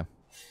 Okay.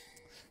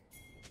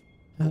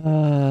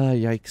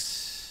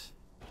 Yikes.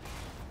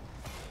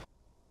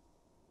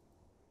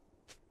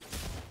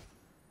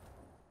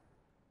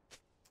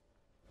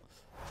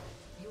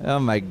 Oh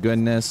my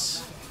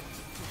goodness.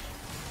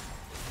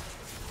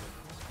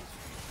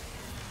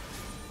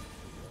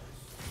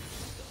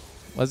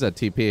 What's that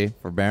TP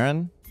for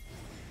Baron?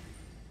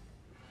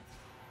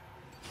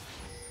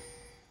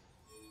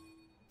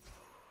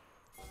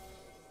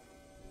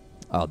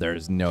 Oh,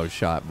 there's no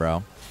shot,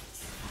 bro.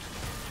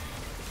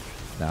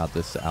 Now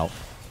this out.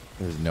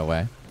 There's no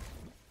way.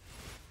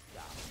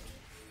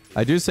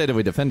 I do say that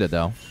we defend it,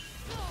 though.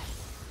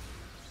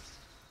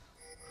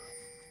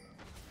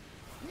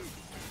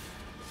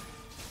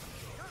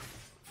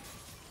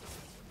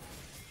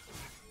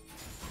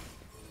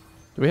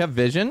 Do we have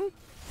vision?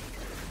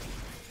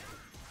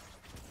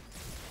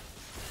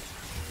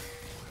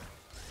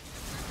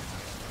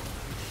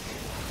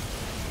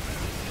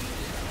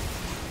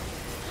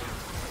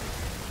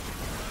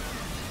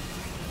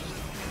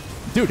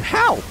 Dude,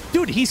 how?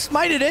 Dude, he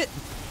smited it.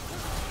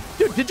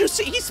 Dude, did you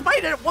see? He smited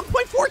it at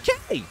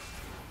 1.4k.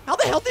 How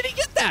the hell did he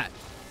get that?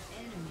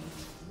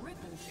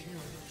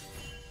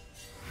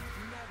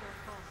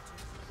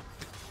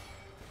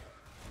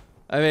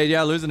 I mean,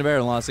 yeah, losing to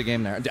Baron lost the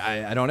game there.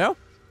 I don't know.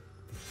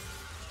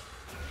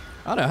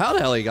 I don't know how the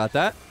hell he got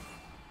that.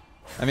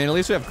 I mean, at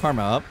least we have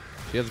Karma up.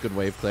 She has good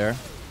wave clear.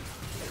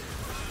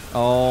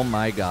 Oh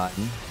my god.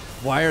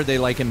 Why are they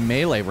like in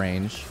melee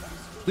range?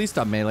 Please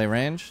stop melee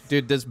range.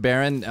 Dude, this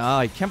Baron... Oh,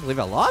 I can't believe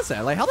I lost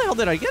that. Like, how the hell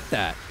did I get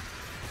that?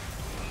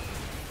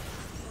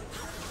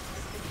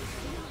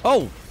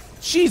 Oh,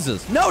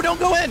 Jesus. No, don't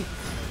go in.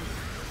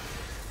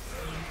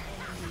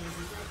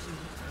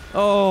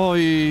 Oh,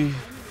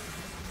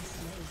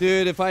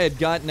 dude, if I had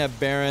gotten that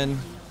Baron...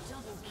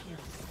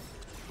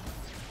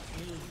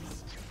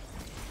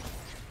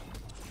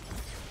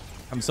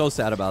 I'm so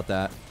sad about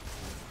that.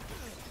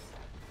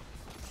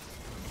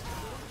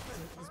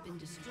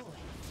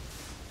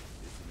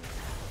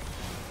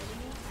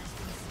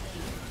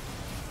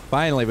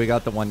 Finally, we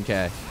got the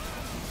 1K.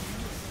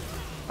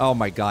 Oh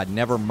my god,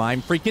 never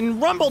mind.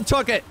 Freaking Rumble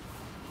took it!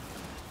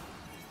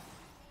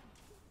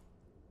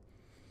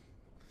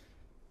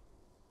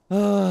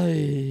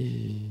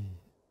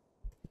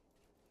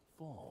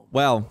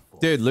 Well,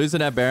 dude, losing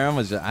that Baron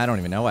was just, I don't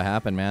even know what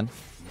happened, man.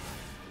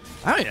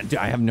 I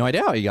have no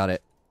idea how he got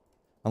it.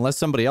 Unless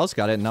somebody else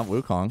got it and not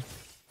Wukong.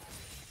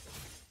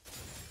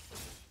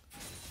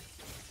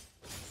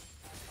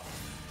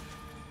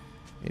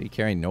 He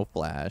carry no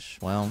flash.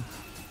 Well,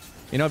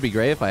 you know, it'd be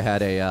great if I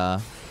had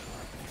a,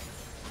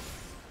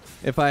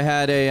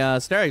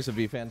 Sterix would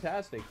be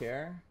fantastic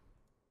here.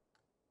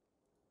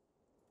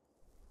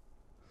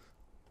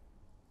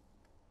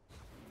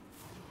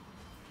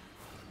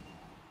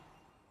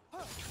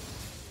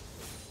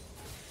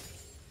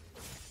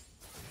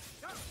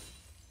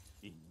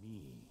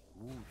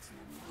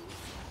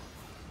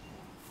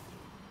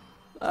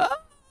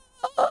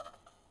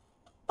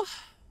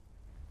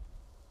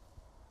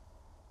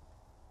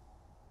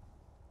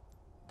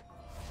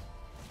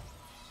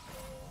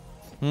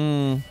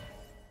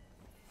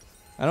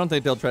 I don't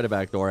think they'll try to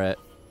backdoor it.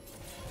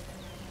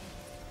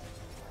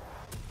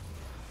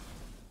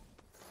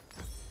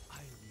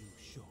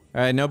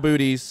 Alright, no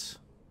booties.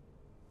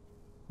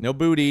 No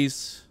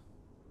booties.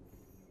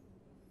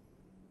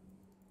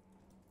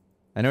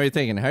 I know what you're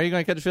thinking. How are you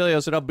going to catch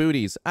Philios without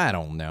booties? I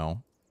don't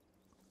know.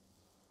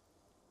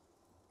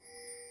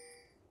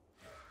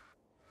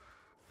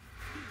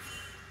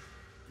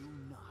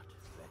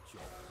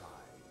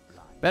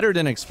 Better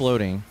than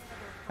exploding.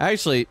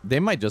 Actually, they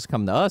might just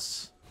come to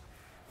us.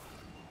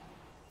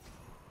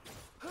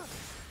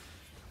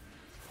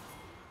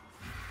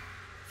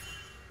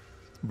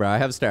 Bro, I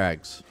have Star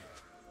Eggs.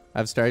 I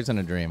have Star Eggs in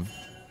a dream.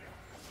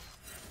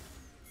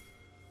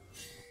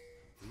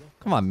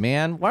 Come on,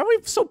 man. Why are we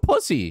so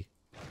pussy?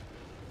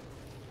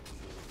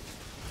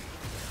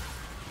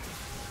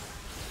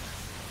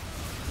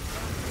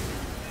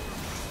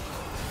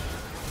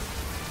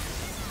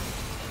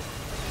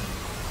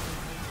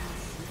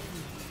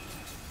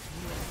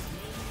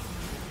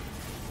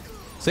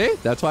 See?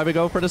 That's why we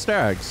go for the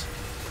Star Eggs.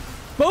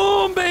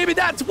 Boom, baby!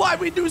 That's why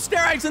we do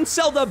Star Eggs and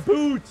sell the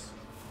boots!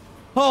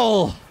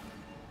 Oh.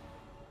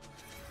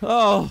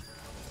 Oh.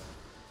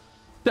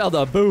 Sell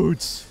the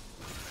boots.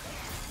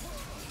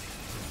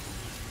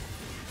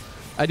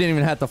 I didn't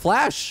even have to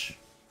flash.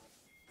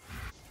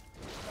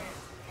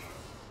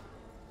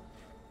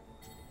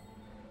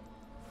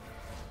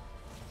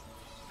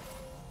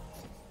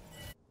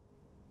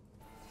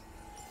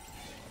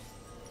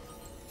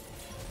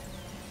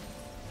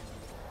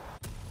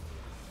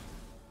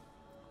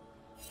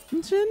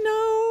 Mountain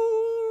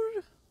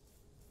node.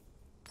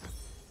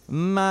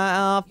 My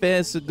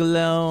office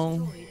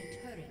glow.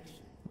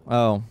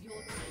 Oh.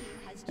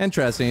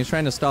 Interesting. He's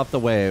trying to stop the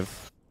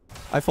wave.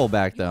 I fall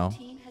back, though. Your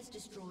team has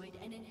destroyed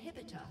an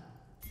inhibitor.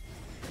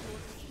 Your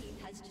team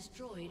has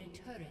destroyed a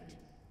turret.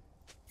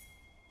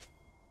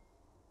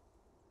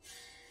 Your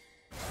team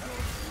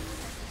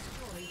has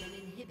destroyed an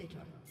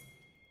inhibitor.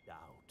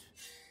 Doubt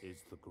is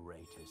the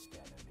greatest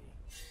enemy.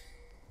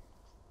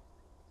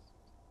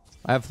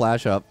 I have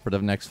flash up for the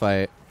next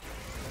fight.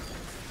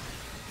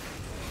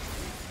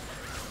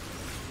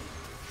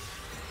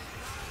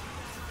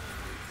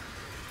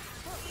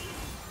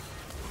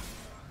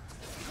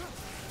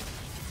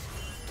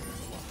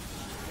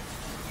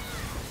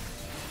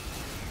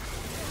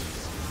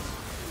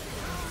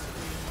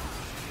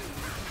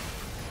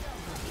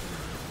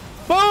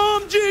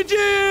 Boom!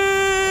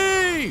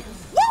 GG!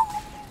 Woo!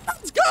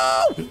 Let's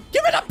go!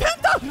 Give me the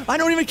penta! I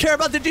don't even care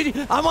about the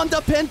GG. I want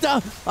the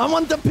penta. I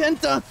want the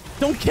penta.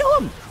 Don't kill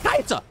him.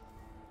 Kaita.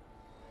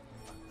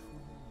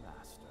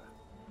 Master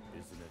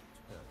is an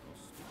eternal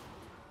student.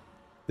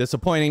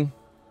 Disappointing.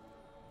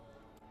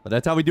 But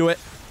that's how we do it.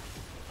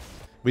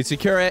 We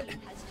secure it.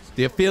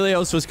 The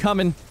Aphelios was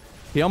coming.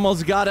 He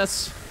almost got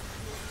us.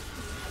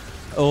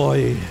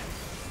 Oi.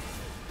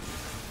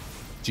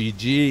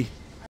 GG.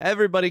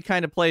 Everybody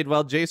kind of played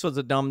well. Jace was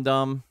a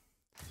dum-dum.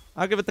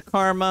 I'll give it the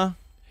karma.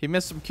 He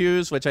missed some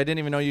Qs, which I didn't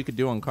even know you could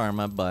do on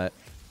karma, but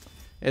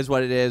is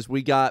what it is.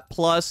 We got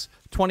plus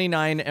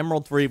 29,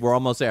 Emerald 3. We're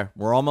almost there.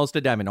 We're almost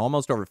a diamond.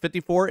 Almost over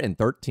 54 and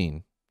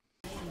 13.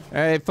 All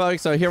right,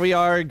 folks. So here we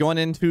are going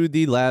into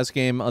the last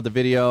game of the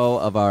video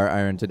of our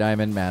Iron to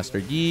Diamond Master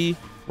Yi.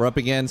 We're up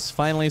against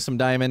finally some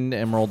Diamond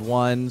Emerald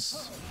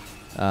 1s.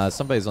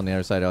 Somebody's on the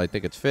other side. I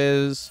think it's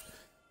Fizz.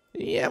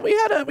 Yeah, we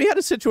had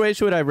a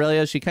situation with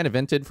Irelia. She kind of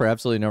vented for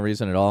absolutely no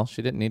reason at all.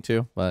 She didn't need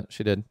to, but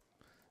she did.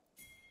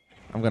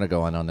 I'm gonna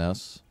go in on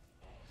this.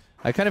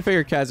 I kind of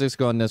figured Kha'Zix's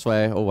going this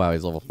way. Oh wow,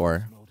 he's level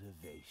 4.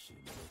 Motivation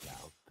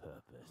without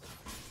purpose.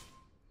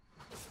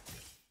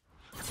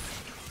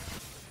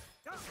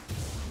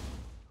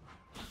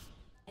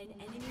 An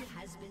enemy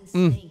has been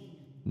slain.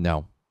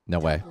 No, no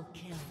way. Double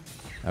kill.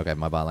 Okay,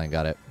 my bot lane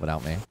got it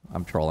without me.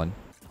 I'm trolling.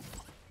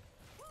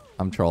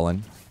 I'm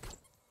trolling.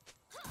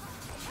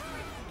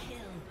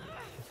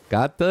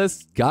 Got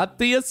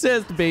the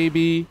assist,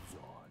 baby.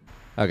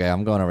 Okay,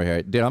 I'm going over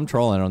here. Dude, I'm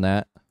trolling on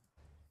that.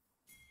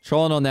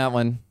 Trolling on that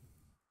one.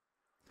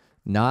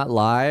 Not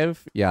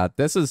live. Yeah,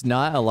 this is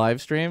not a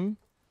live stream.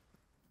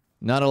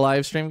 Not a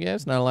live stream,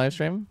 guys. Not a live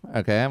stream.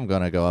 Okay, I'm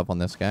going to go up on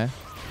this guy.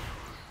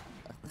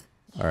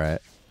 All right.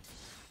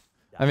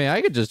 I mean,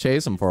 I could just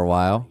chase him for a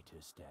while.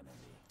 Greatest enemy.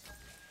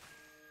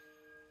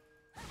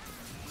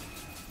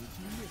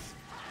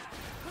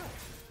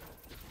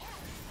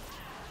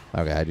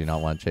 Okay, I do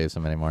not want to chase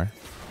him anymore.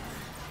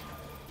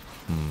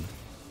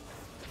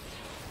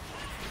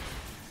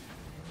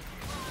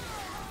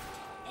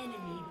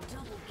 Enemy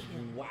double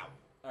kill. Wow.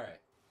 All right.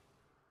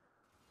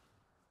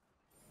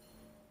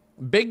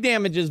 Big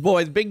damages,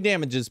 boys. Big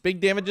damages.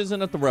 Big damages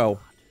in a throw.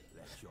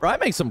 Bro, I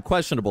make some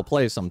questionable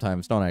plays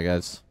sometimes, don't I,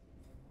 guys?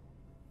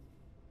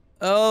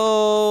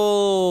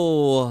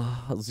 Oh,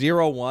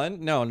 0-1?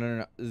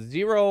 No.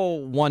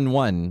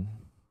 0-1-1.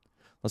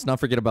 Let's not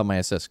forget about my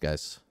assist,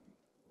 guys.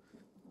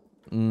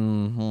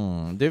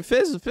 Dude,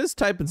 Fizz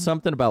typing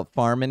something about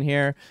farming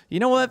here.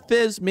 You know what,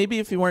 Fizz? Maybe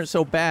if you weren't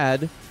so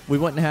bad, we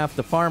wouldn't have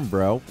to farm,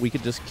 bro. We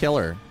could just kill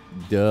her.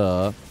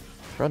 Duh.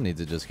 Bro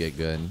needs to just get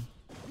good.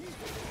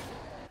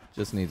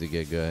 Just needs to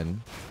get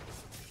good.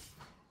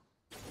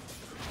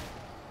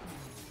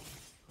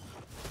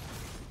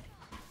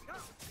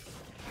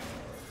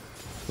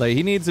 Like,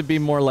 he needs to be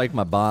more like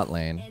my bot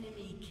lane.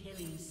 Enemy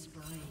killing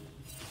spree.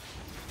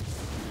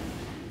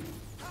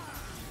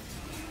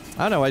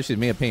 I don't know why she's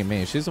paying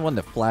me. She's the one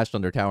that flashed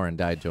under tower and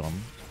died to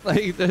him.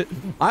 Like,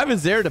 I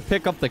was there to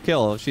pick up the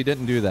kill. She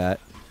didn't do that.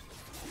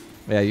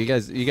 Yeah, you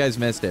guys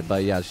missed it.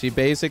 But yeah, she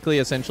basically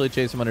essentially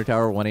chased him under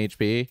tower 1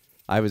 HP.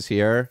 I was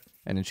here,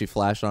 and then she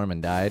flashed on him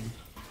and died.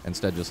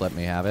 Instead, just let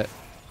me have it.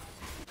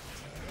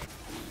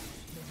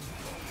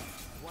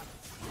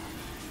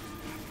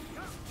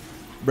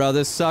 Bro,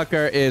 this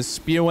sucker is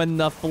spewing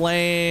the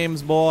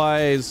flames,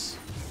 boys.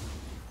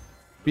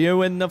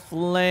 Spewing the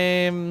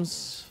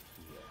flames.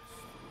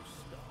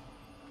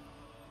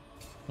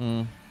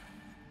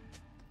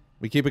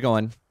 We keep it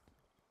going.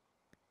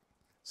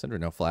 Sender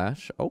no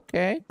flash.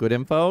 Okay. Good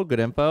info. Good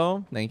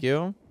info. Thank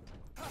you.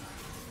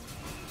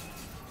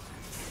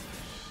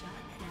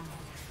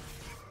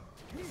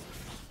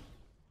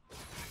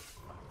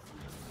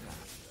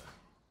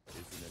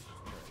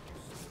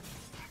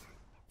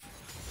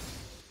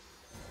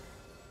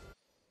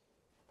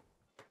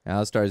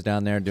 Alistar's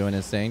down there doing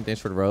his thing. Thanks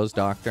for the rose,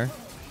 Doctor.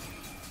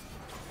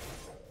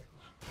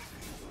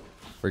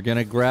 We're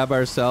gonna grab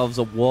ourselves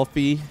a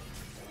Wolfie.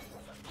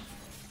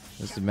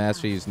 This is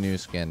Master Yi's new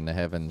skin, the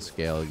Heaven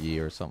Scale Yi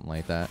or something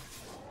like that.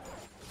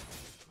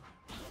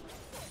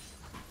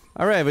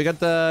 All right, we got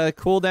the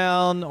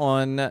cooldown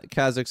on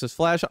Kha'Zix's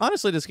flash.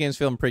 Honestly, this game's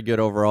feeling pretty good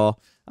overall.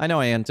 I know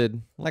I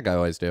inted, like I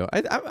always do.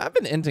 I've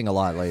been inting a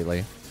lot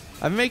lately.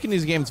 I've been making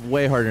these games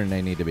way harder than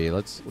they need to be.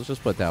 Let's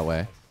just put it that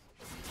way.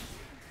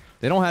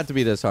 They don't have to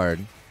be this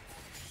hard.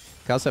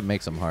 Cowsep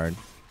makes them hard.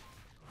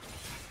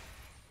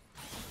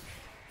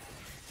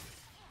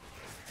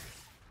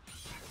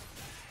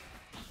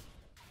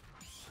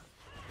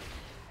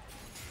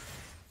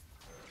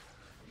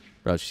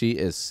 Bro, she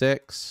is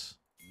 6.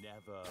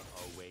 Never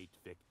await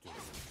victory.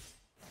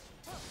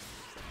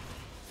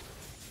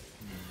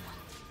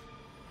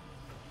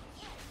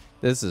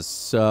 This is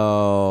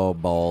so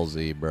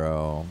ballsy,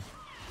 bro.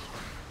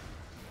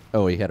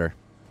 Oh, he hit her.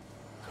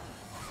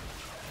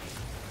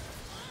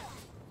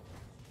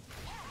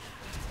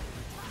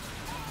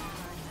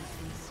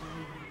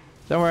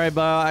 Don't worry,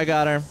 Bo. I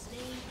got her.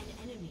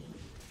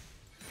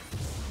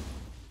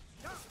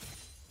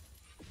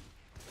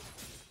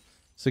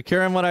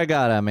 Securing what I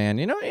got, man.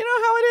 You know how it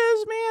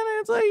is, man.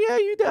 It's like, yeah,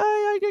 you die,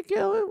 I get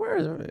killed. Where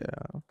is it?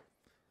 Yeah.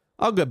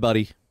 All good,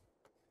 buddy.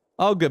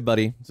 All good,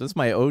 buddy. So this is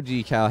my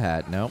OG cow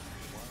hat. Nope.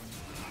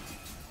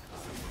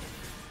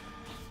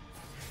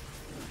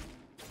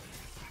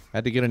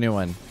 Had to get a new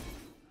one.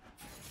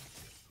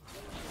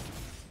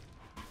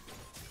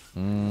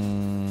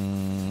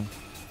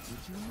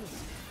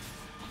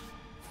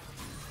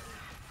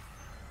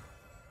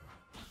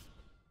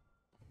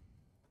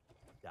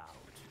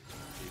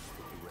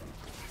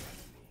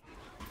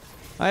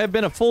 I have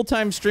been a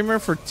full-time streamer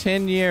for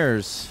 10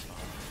 years.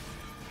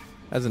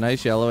 Has a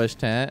nice yellowish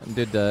tint.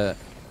 Did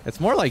it's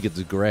more like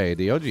it's gray.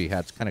 The OG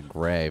hat's kind of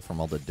gray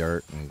from all the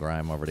dirt and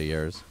grime over the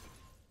years.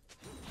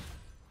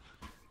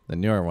 The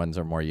newer ones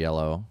are more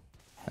yellow.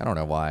 I don't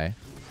know why.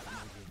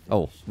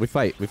 Oh, we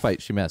fight. We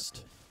fight. She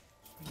missed.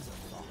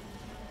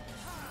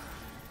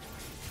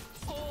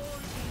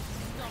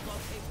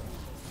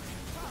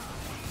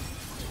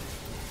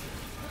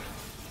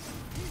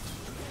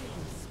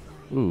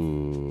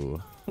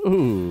 Ooh.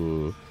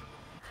 Ooh.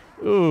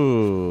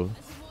 Ooh.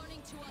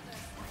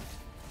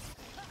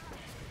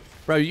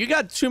 Bro, you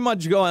got too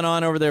much going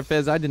on over there,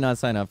 Fizz. I did not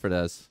sign up for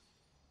this.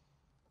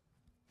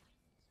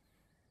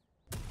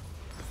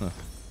 Huh.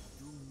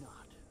 Do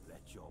not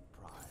let your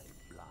pride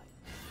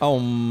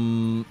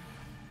blind.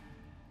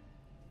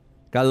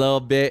 Got a little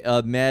bit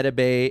of meta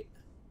bait.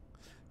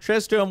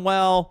 Triss doing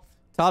well.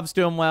 Top's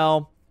doing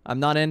well. I'm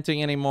not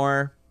inting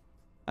anymore.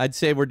 I'd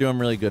say we're doing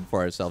really good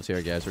for ourselves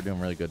here, guys. We're doing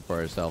really good for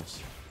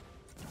ourselves.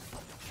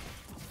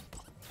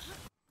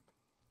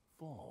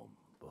 Form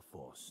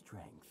before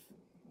strength.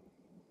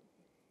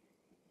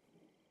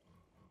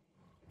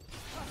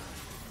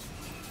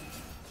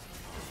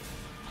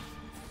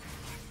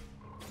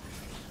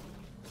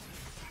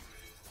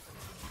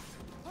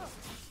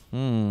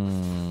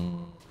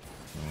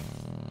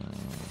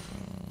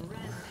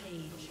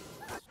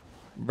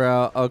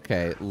 Bro,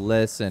 okay,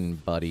 listen,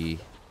 buddy.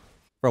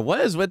 Bro,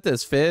 what is with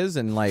this Fizz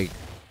and, like,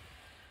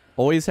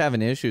 always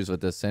having issues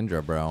with this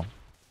Syndra, bro?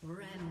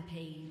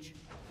 Rampage.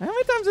 How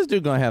many times is this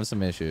dude gonna have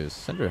some issues?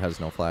 Syndra has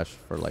no flash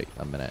for, like,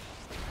 a minute.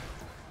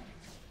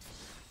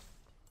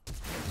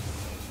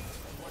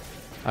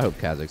 I hope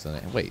Kha'Zix's in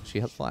it. Wait, she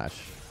has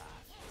flash.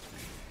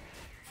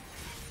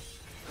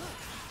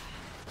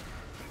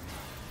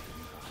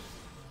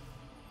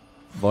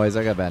 Boys,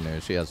 I got bad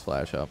news. She has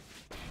flash up.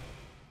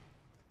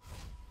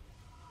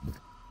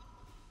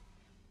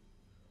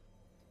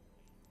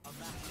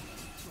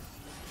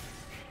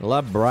 A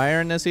lot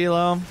Briar in this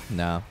elo?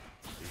 No.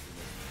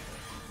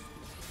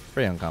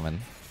 Pretty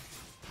uncommon.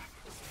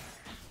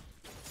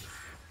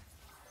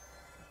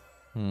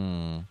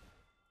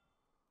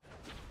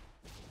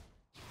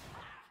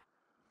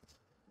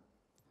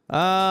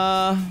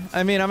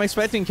 I mean, I'm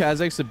expecting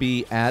Kha'Zix to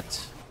be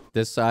at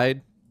this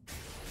side.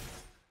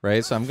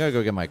 Right? So I'm gonna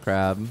go get my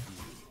crab.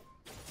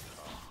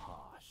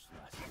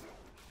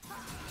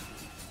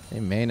 Hey,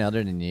 main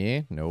other than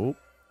ye? Nope.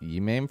 Ye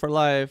main for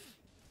life.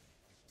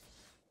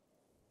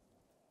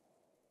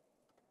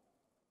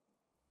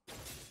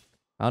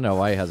 I don't know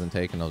why he hasn't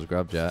taken those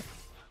grubs yet.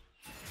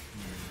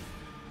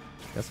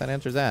 Guess that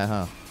answers that,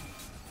 huh?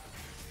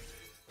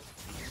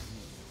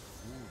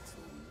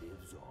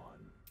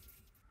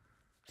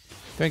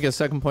 Gonna get a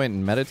second point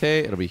and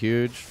meditate. It'll be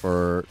huge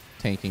for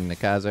tanking the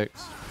Kha'Zix.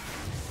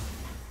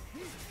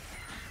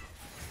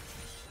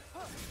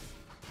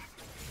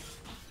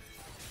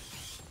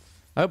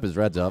 I hope his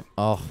red's up.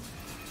 Oh.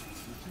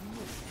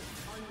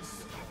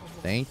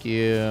 Thank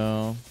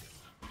you.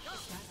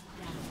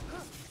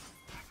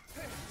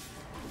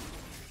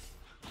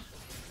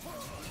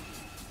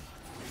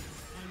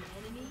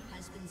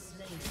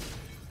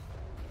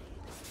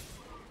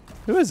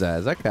 Who is that?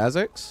 Is that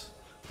Kha'Zix?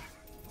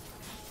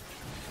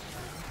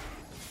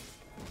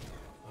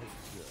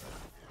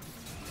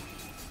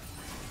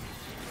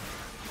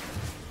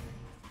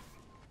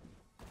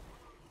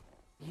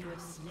 You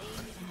have slain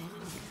an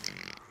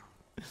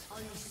enemy.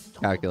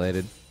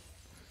 Calculated.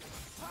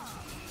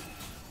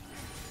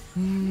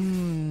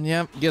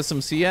 Yep. Get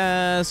some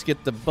CS.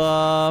 Get the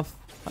buff.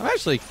 I'm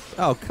actually...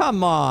 Oh,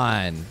 come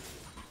on.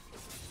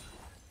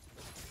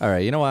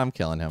 Alright, you know what? I'm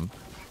killing him.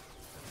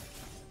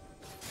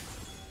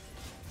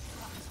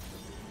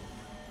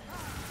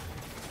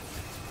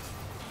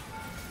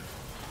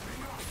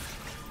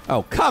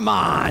 Oh, come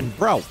on,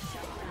 bro.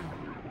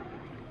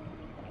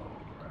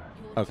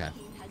 Okay.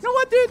 You know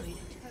what, dude?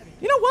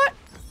 You know what?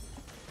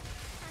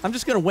 I'm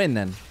just gonna win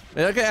then.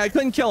 Okay, I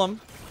couldn't kill him,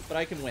 but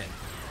I can win.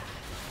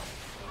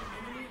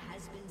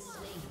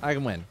 I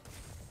can win.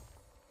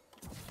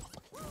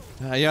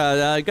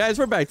 Guys,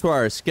 we're back to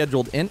our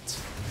scheduled int.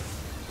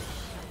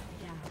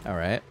 All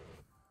right.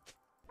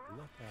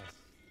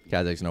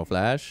 Kha'Zix no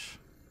flash.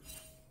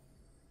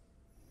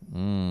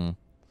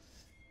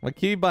 What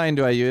keybind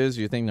do I use?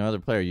 You think no other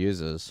player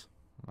uses?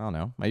 I don't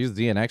know. I use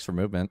D and X for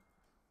movement.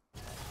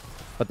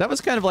 But that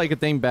was kind of like a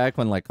thing back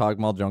when like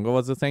Kog'Maw Jungle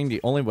was a thing.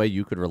 The only way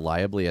you could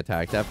reliably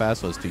attack that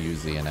fast was to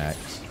use D and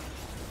X.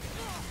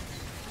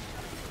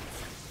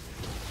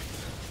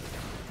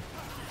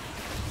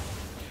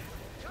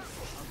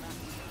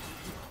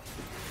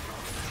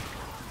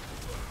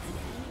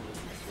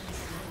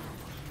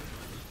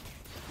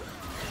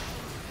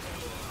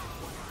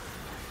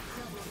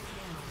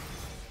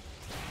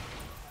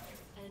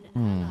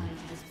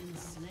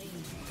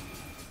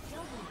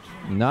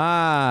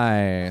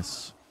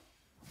 Nice.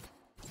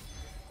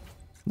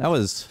 That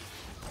was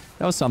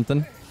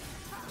something.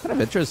 Kind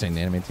of interesting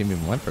the enemy team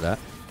even went for that.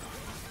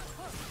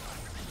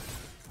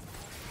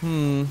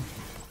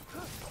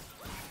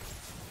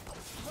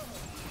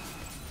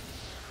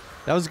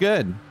 That was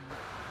good.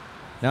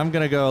 Now I'm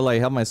gonna go like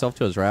help myself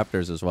to his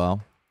raptors as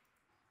well.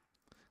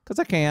 Cause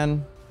I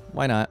can.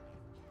 Why not?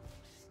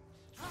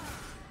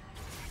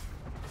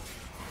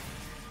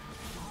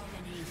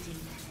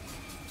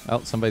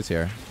 Oh, somebody's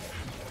here.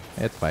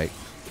 It's Pike.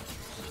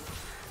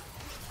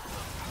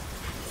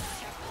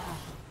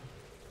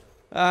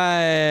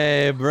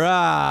 Hey,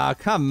 brah,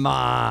 come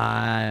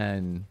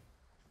on.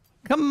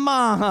 Come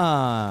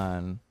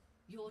on.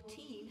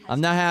 I'm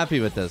not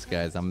happy with this,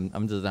 guys. I'm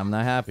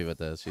not happy with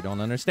this. You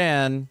don't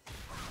understand.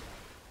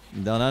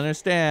 You don't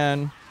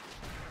understand.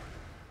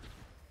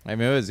 I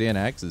mean, it was Z and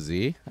X,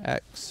 Z,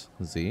 X,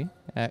 Z,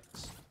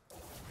 X.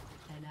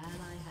 An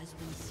ally has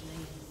been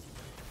slain.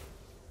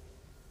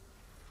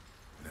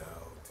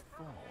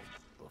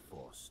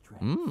 Before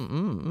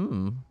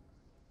strength.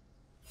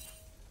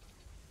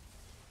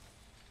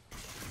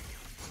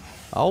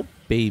 Oh,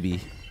 baby.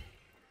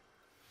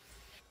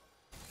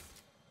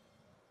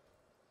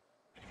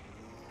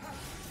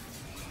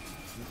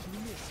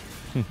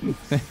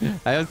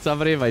 I have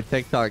somebody in my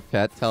TikTok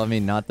chat telling me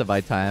not to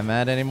buy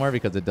Tiamat anymore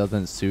because it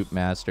doesn't suit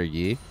Master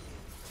Yi.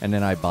 And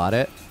then I bought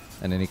it,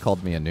 and then he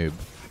called me a noob.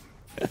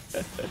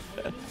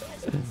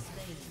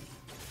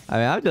 I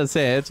mean, I'm just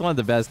saying, it's one of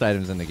the best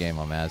items in the game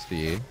on Master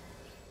Yi.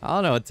 I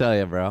don't know what to tell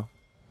you, bro.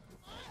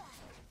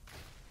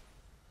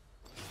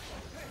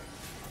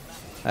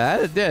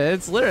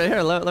 It's literally,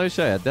 here, let me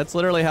show you. That's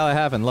literally how it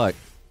happened. Look,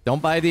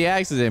 don't buy the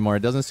axes anymore.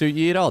 It doesn't suit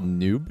you at all,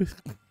 noob.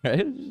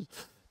 Right?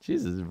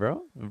 Jesus,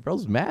 bro.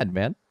 Bro's mad,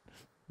 man.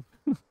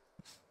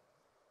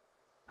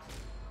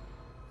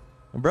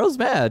 Bro's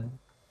mad.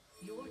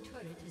 Your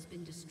turret has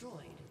been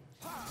destroyed.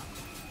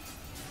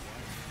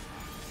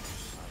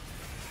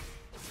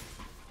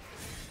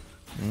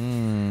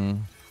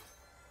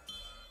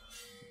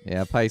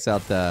 Yeah, Pike's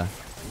out to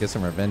get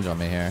some revenge on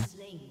me here.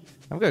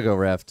 I'm gonna go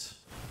Rift.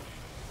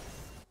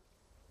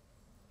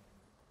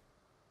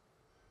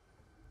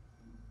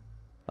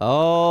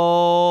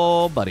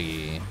 Oh,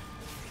 buddy.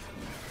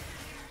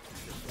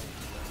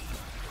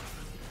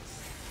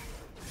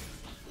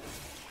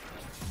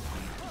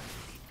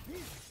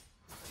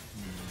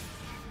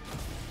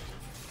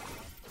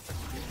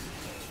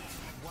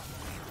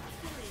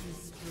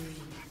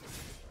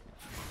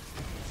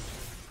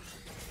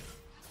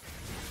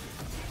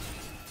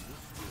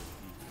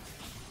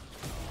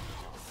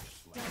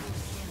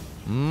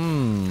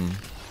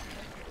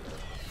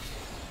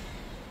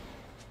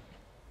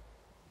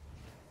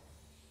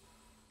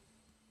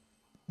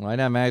 Why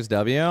not Max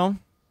W? I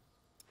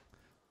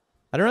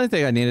don't really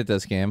think I needed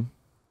this game.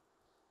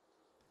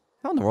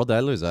 How in the world did I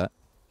lose that?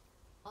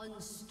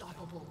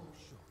 Unstoppable.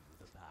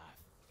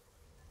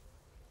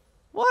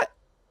 What?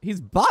 He's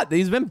bought.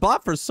 He's been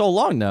bought for so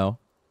long now.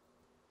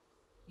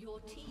 Your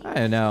team I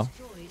don't know.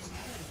 destroyed a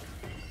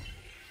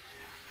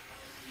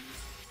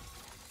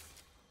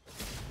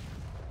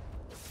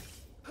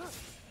turret.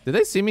 Did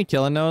they see me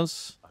killing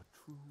those?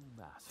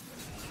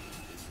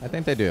 I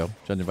think they do,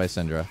 judging by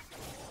Syndra.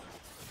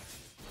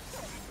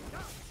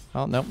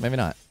 Oh, no, maybe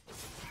not.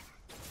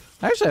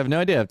 I actually have no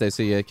idea if they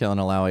see you killing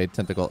a Lowy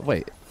tentacle.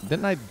 Wait,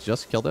 didn't I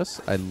just kill this?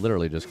 I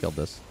literally just killed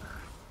this.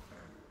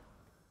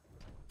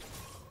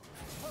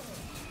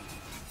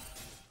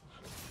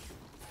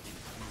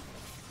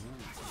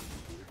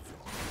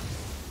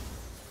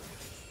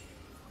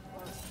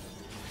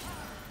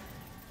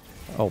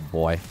 Oh,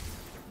 boy.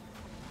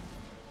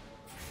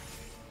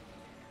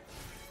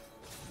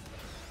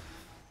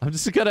 I'm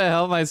just gonna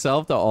help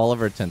myself to all of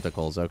her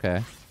tentacles,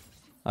 okay?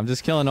 I'm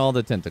just killing all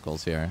the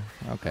tentacles here.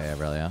 Okay,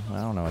 Aurelia.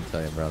 I don't know what to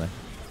tell you, brother.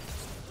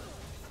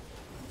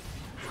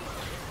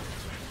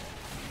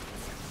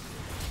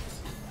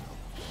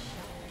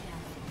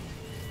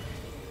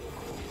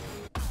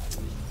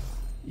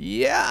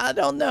 Yeah, I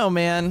don't know,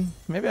 man.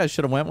 Maybe I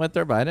should have went with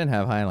her, but I didn't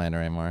have Highlander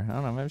anymore. I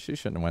don't know. Maybe she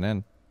shouldn't have went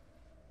in.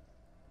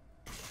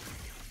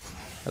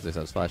 At least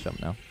I was flash up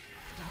now.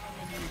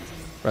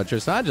 Bro,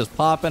 Tristan just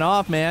popping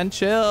off, man.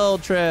 Chill,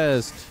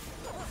 Trist.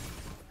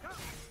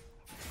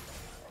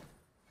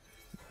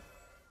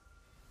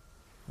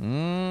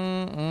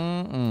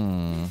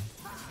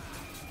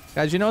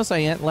 Guys, you notice I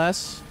ant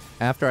less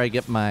after I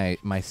get my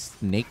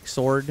snake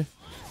sword,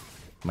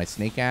 my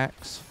snake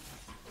axe.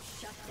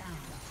 Shut down.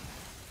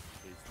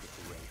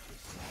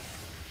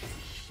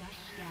 Shut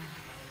down.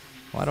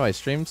 Why do I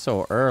stream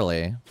so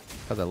early?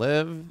 Because I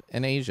live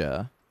in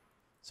Asia.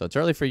 So it's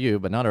early for you,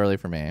 but not early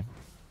for me.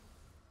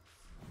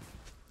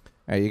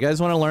 Alright, you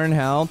guys want to learn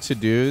how to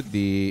do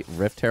the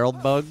Rift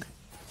Herald bug?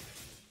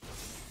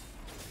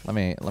 Let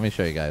me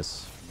show you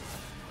guys.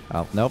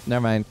 Oh, nope,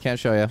 never mind. Can't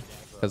show you.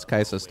 Because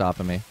Kaisa's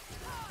stopping me.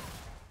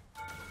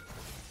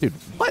 Dude,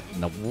 what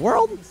in the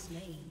world?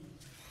 Slain.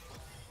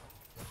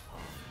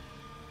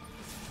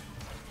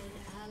 An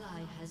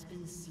ally has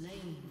been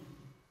slain.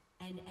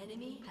 An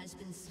enemy has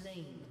been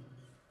slain.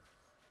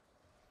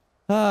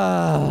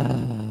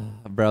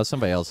 Bro,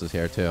 somebody else is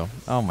here too.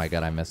 Oh my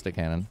god, I missed a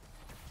cannon.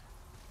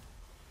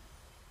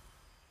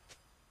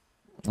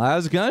 I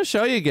was gonna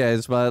show you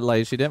guys, but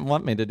like she didn't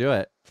want me to do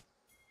it.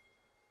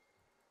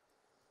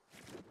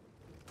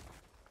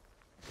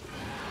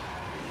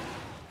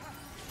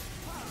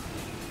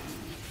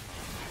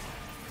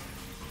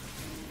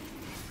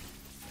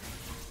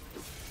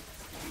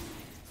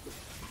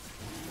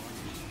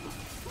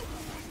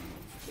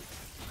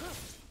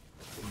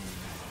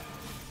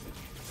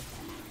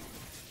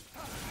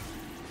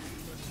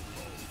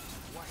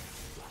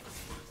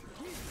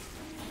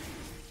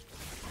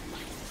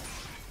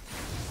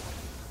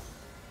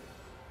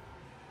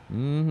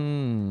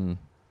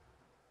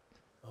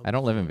 I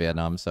don't live in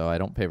Vietnam, so I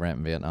don't pay rent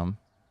in Vietnam.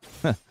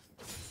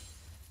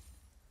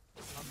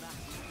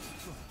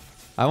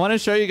 I want to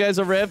show you guys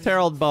a Rift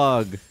Herald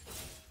bug.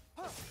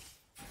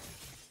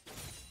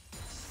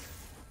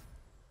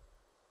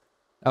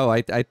 Oh,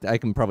 I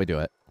can probably do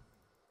it.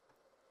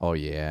 Oh,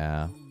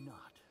 yeah. Do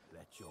not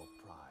let your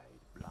pride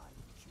blind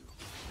you.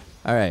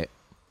 All right.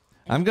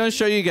 I'm going to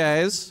show you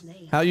guys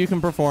how you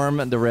can perform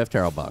the Rift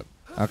Herald bug.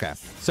 Okay.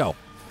 So,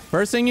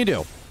 first thing you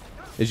do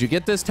is you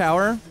get this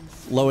tower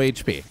low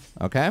HP.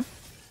 Okay?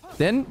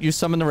 Then you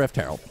summon the Rift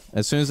Herald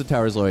as soon as the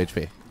tower is low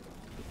HP.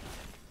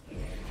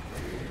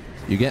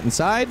 You get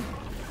inside.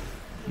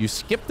 You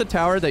skip the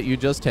tower that you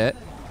just hit.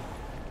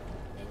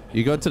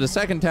 You go to the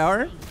second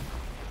tower.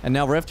 And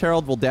now Rift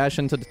Herald will dash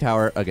into the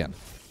tower again.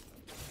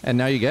 And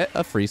now you get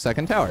a free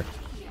second tower.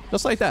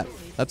 Just like that.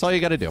 That's all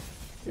you got to do.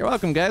 You're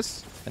welcome,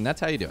 guys. And that's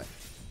how you do it.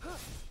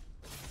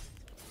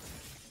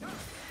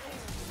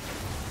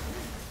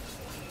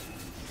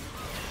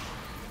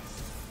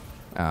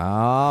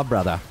 Ah,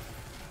 brother.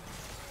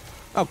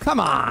 Oh, come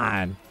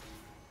on.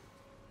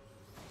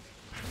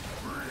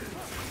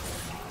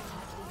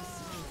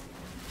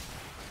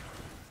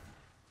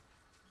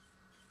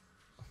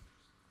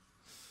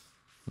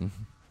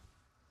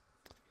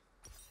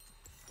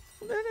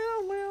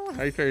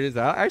 I figured this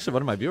out. Actually,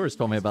 one of my viewers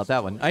told me about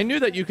that one. I knew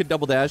that you could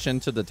double dash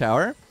into the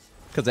tower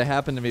because it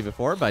happened to me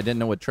before, but I didn't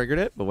know what triggered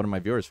it. But one of my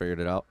viewers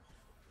figured it out.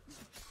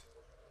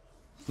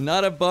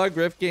 Not a bug.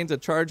 Rift gains a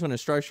charge when a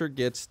structure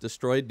gets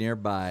destroyed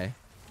nearby.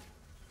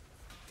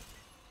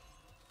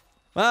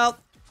 Well,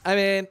 I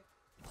mean,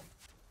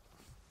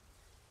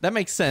 that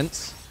makes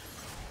sense,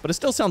 but it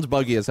still sounds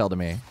buggy as hell to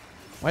me.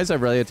 Why is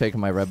Irelia taking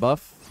my red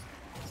buff?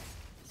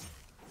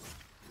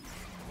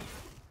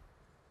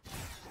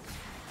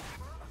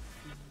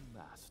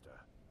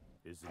 Master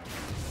is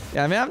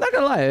Yeah, I mean, I'm not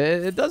gonna lie.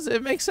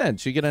 It makes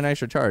sense. You get an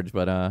extra charge,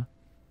 but An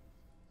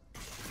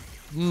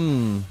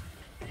enemy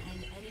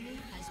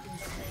has been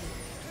slain.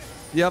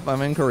 Yep,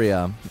 I'm in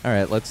Korea. All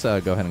right, let's go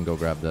ahead and go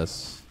grab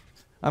this.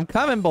 I'm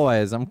coming,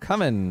 boys. I'm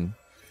coming.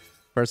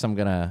 First, I'm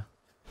gonna...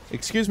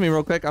 Excuse me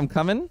real quick. I'm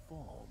coming.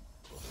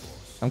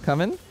 I'm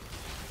coming.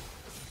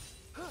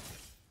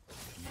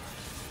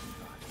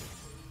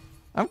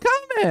 I'm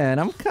coming.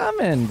 I'm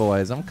coming,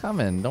 boys. I'm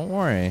coming. Don't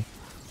worry.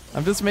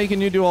 I'm just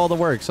making you do all the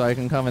work so I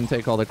can come and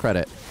take all the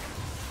credit.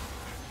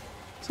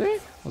 See?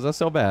 Was that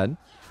so bad?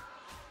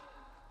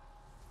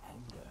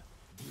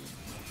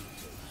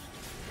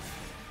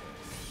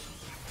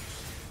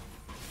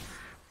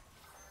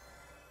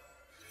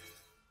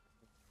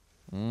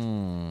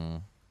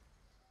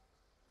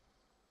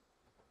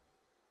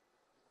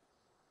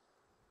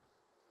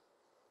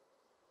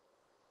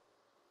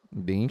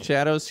 Being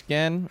Shadow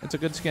skin? It's a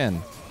good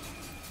skin.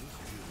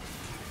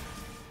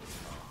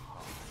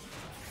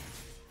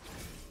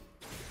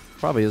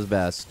 Probably his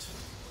best.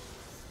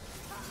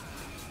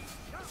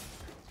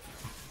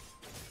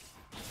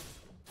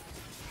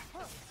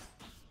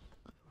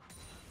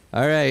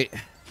 All right.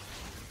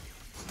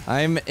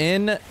 I'm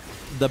in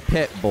the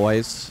pit,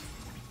 boys.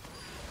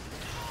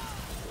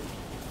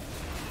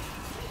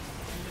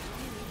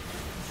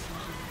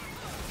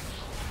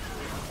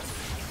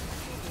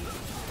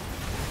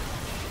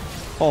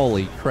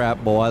 Holy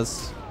crap,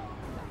 boys.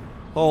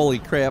 Holy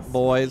crap,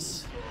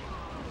 boys.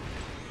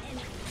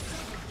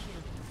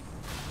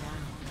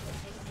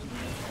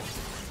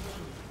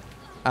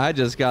 I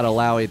just got a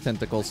Lowy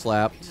tentacle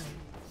slapped.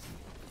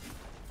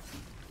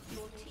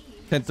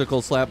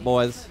 Tentacle slap,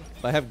 boys.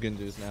 I have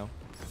Gunzus now.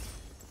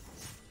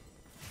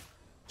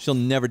 She'll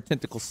never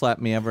tentacle slap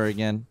me ever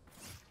again.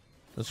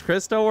 Does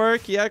Christo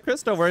work? Yeah,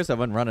 Christo works. I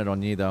wouldn't run it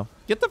on you, though.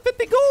 Get the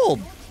 50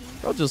 gold!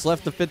 Bro just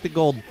left the 50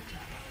 gold.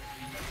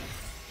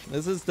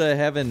 This is the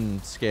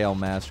heaven scale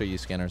master you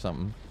skin or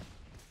something.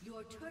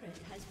 Your turret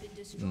has been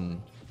destroyed.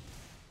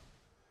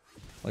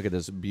 Look at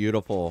this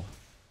beautiful,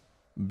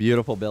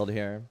 beautiful build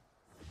here.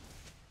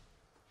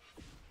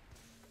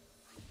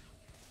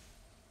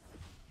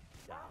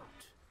 Doubt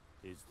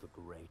is the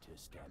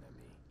greatest enemy.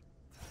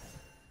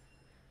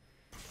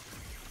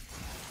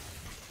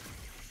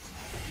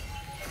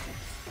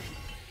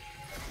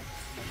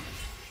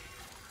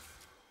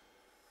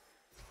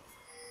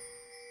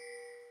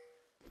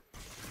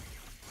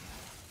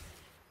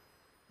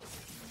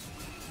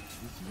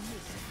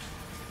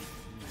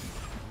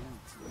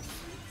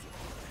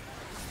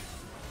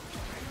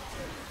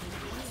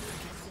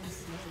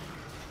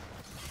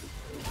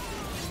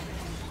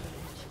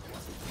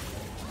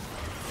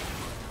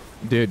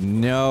 Dude,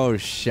 no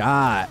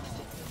shot.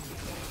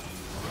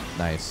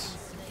 Nice.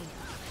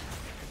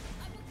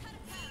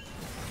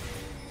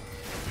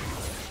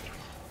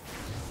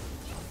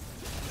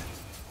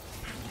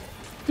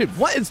 Dude,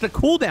 what is the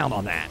cooldown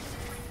on that?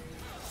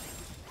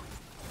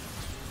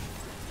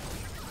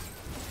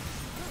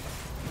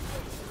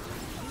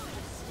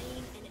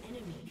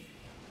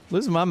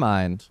 Losing my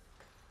mind.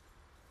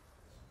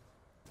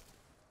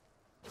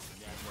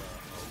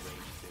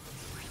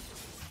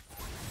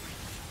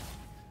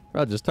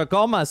 Bro, just took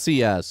all my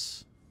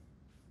CS.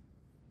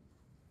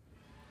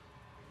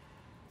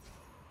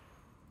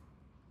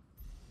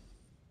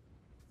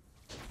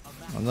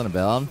 I'm gonna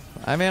build.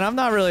 I mean, I'm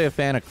not really a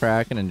fan of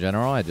Kraken in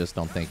general. I just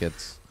don't think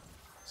it's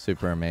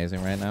super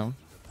amazing right now.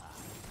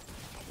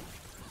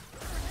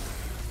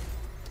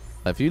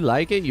 If you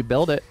like it, you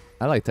build it.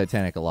 I like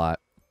Titanic a lot.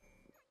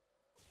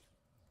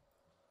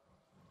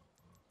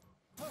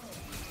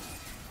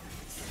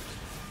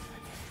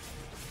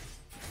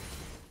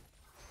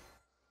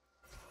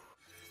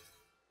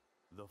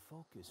 The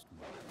focused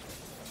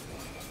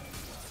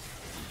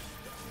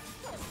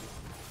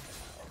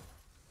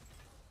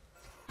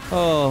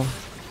Oh,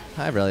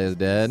 Hybrally is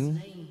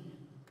dead.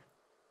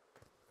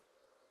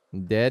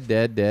 Dead,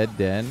 dead, dead,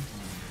 dead.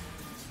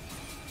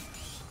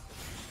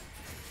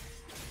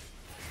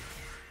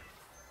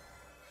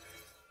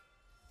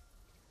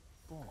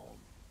 form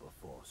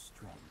before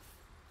strength.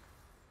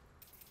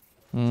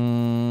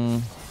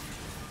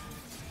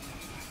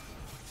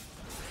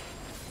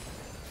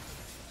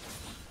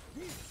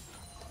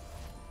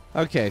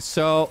 Okay,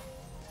 so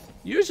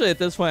usually at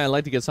this point I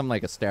like to get something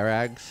like a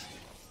Starags.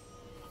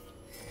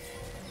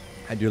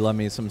 I do love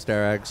me some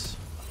Starags.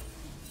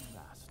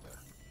 Master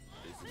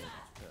is an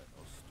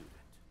eternal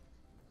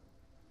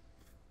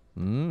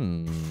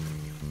student.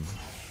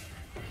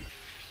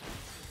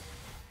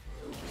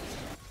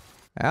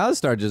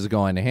 Alistar just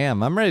going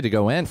ham. I'm ready to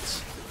go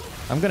int.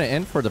 I'm gonna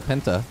int for the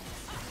Penta.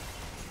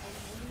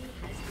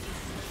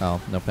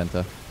 Oh, no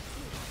Penta.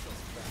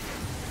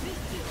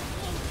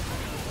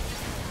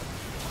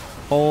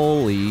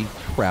 Holy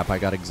crap, I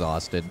got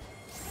exhausted.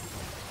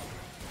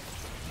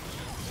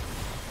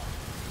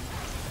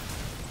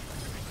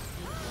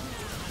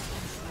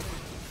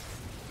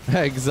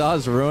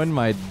 Exhaust ruined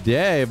my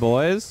day,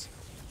 boys.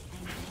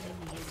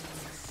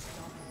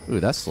 Ooh,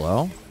 that's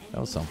slow.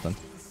 That was something.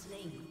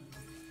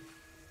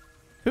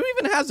 Who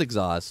even has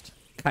exhaust?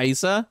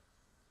 Kaisa?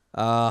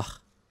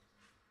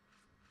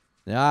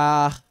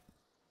 Yeah.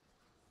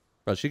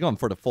 Bro, she going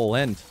for the full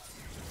end.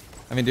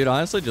 I mean, dude,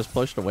 honestly, just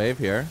push the wave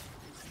here.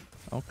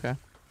 Okay.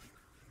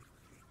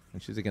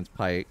 And she's against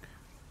Pike.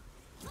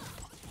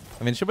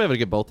 I mean, she'll be able to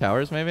get both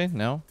towers, maybe?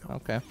 No?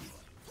 Okay.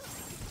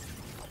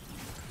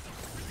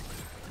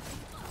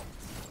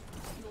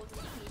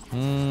 Oh,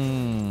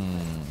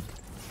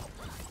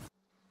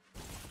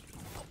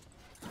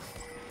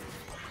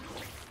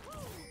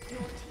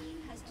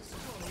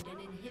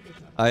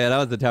 yeah, that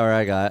was the tower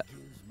I got.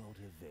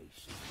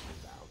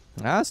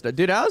 Alistar,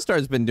 dude,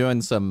 Alistar's been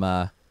doing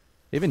some,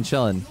 even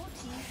chilling.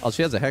 Oh,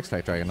 she has a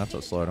Hextech Dragon. That's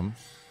what slowed him.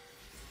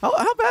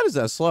 How bad is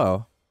that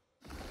slow?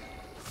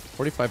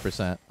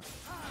 45%.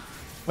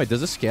 Wait,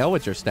 does this scale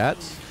with your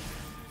stats?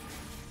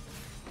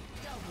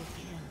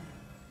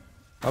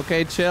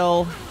 Okay,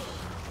 chill.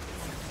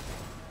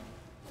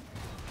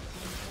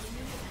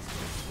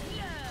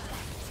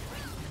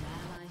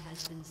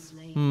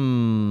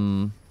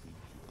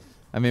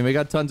 I mean, we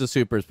got tons of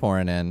supers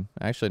pouring in.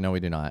 Actually, no, we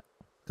do not.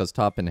 Because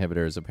top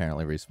inhibitor is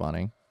apparently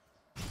respawning.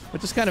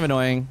 Which is kind of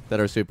annoying that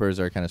our supers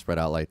are kind of spread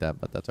out like that,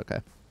 but that's okay.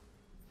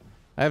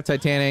 I have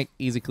Titanic,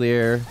 easy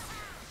clear.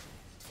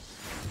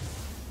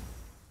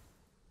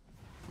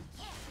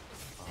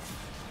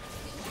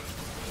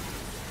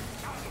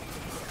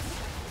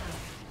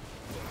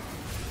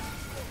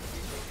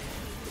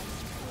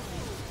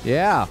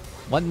 Yeah,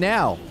 what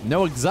now?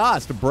 No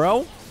exhaust,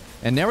 bro.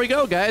 And there we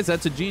go, guys.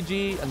 That's a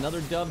GG.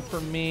 Another dub for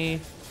me,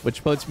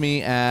 which puts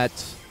me at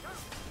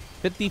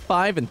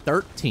 55 and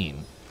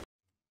 13.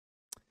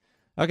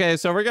 Okay,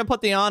 so we're going to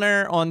put the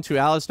honor onto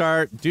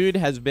Alistar. Dude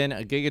has been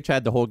a Giga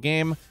Chad the whole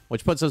game,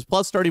 which puts us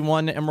plus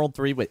 31, Emerald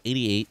 3 with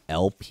 88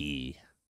 LP.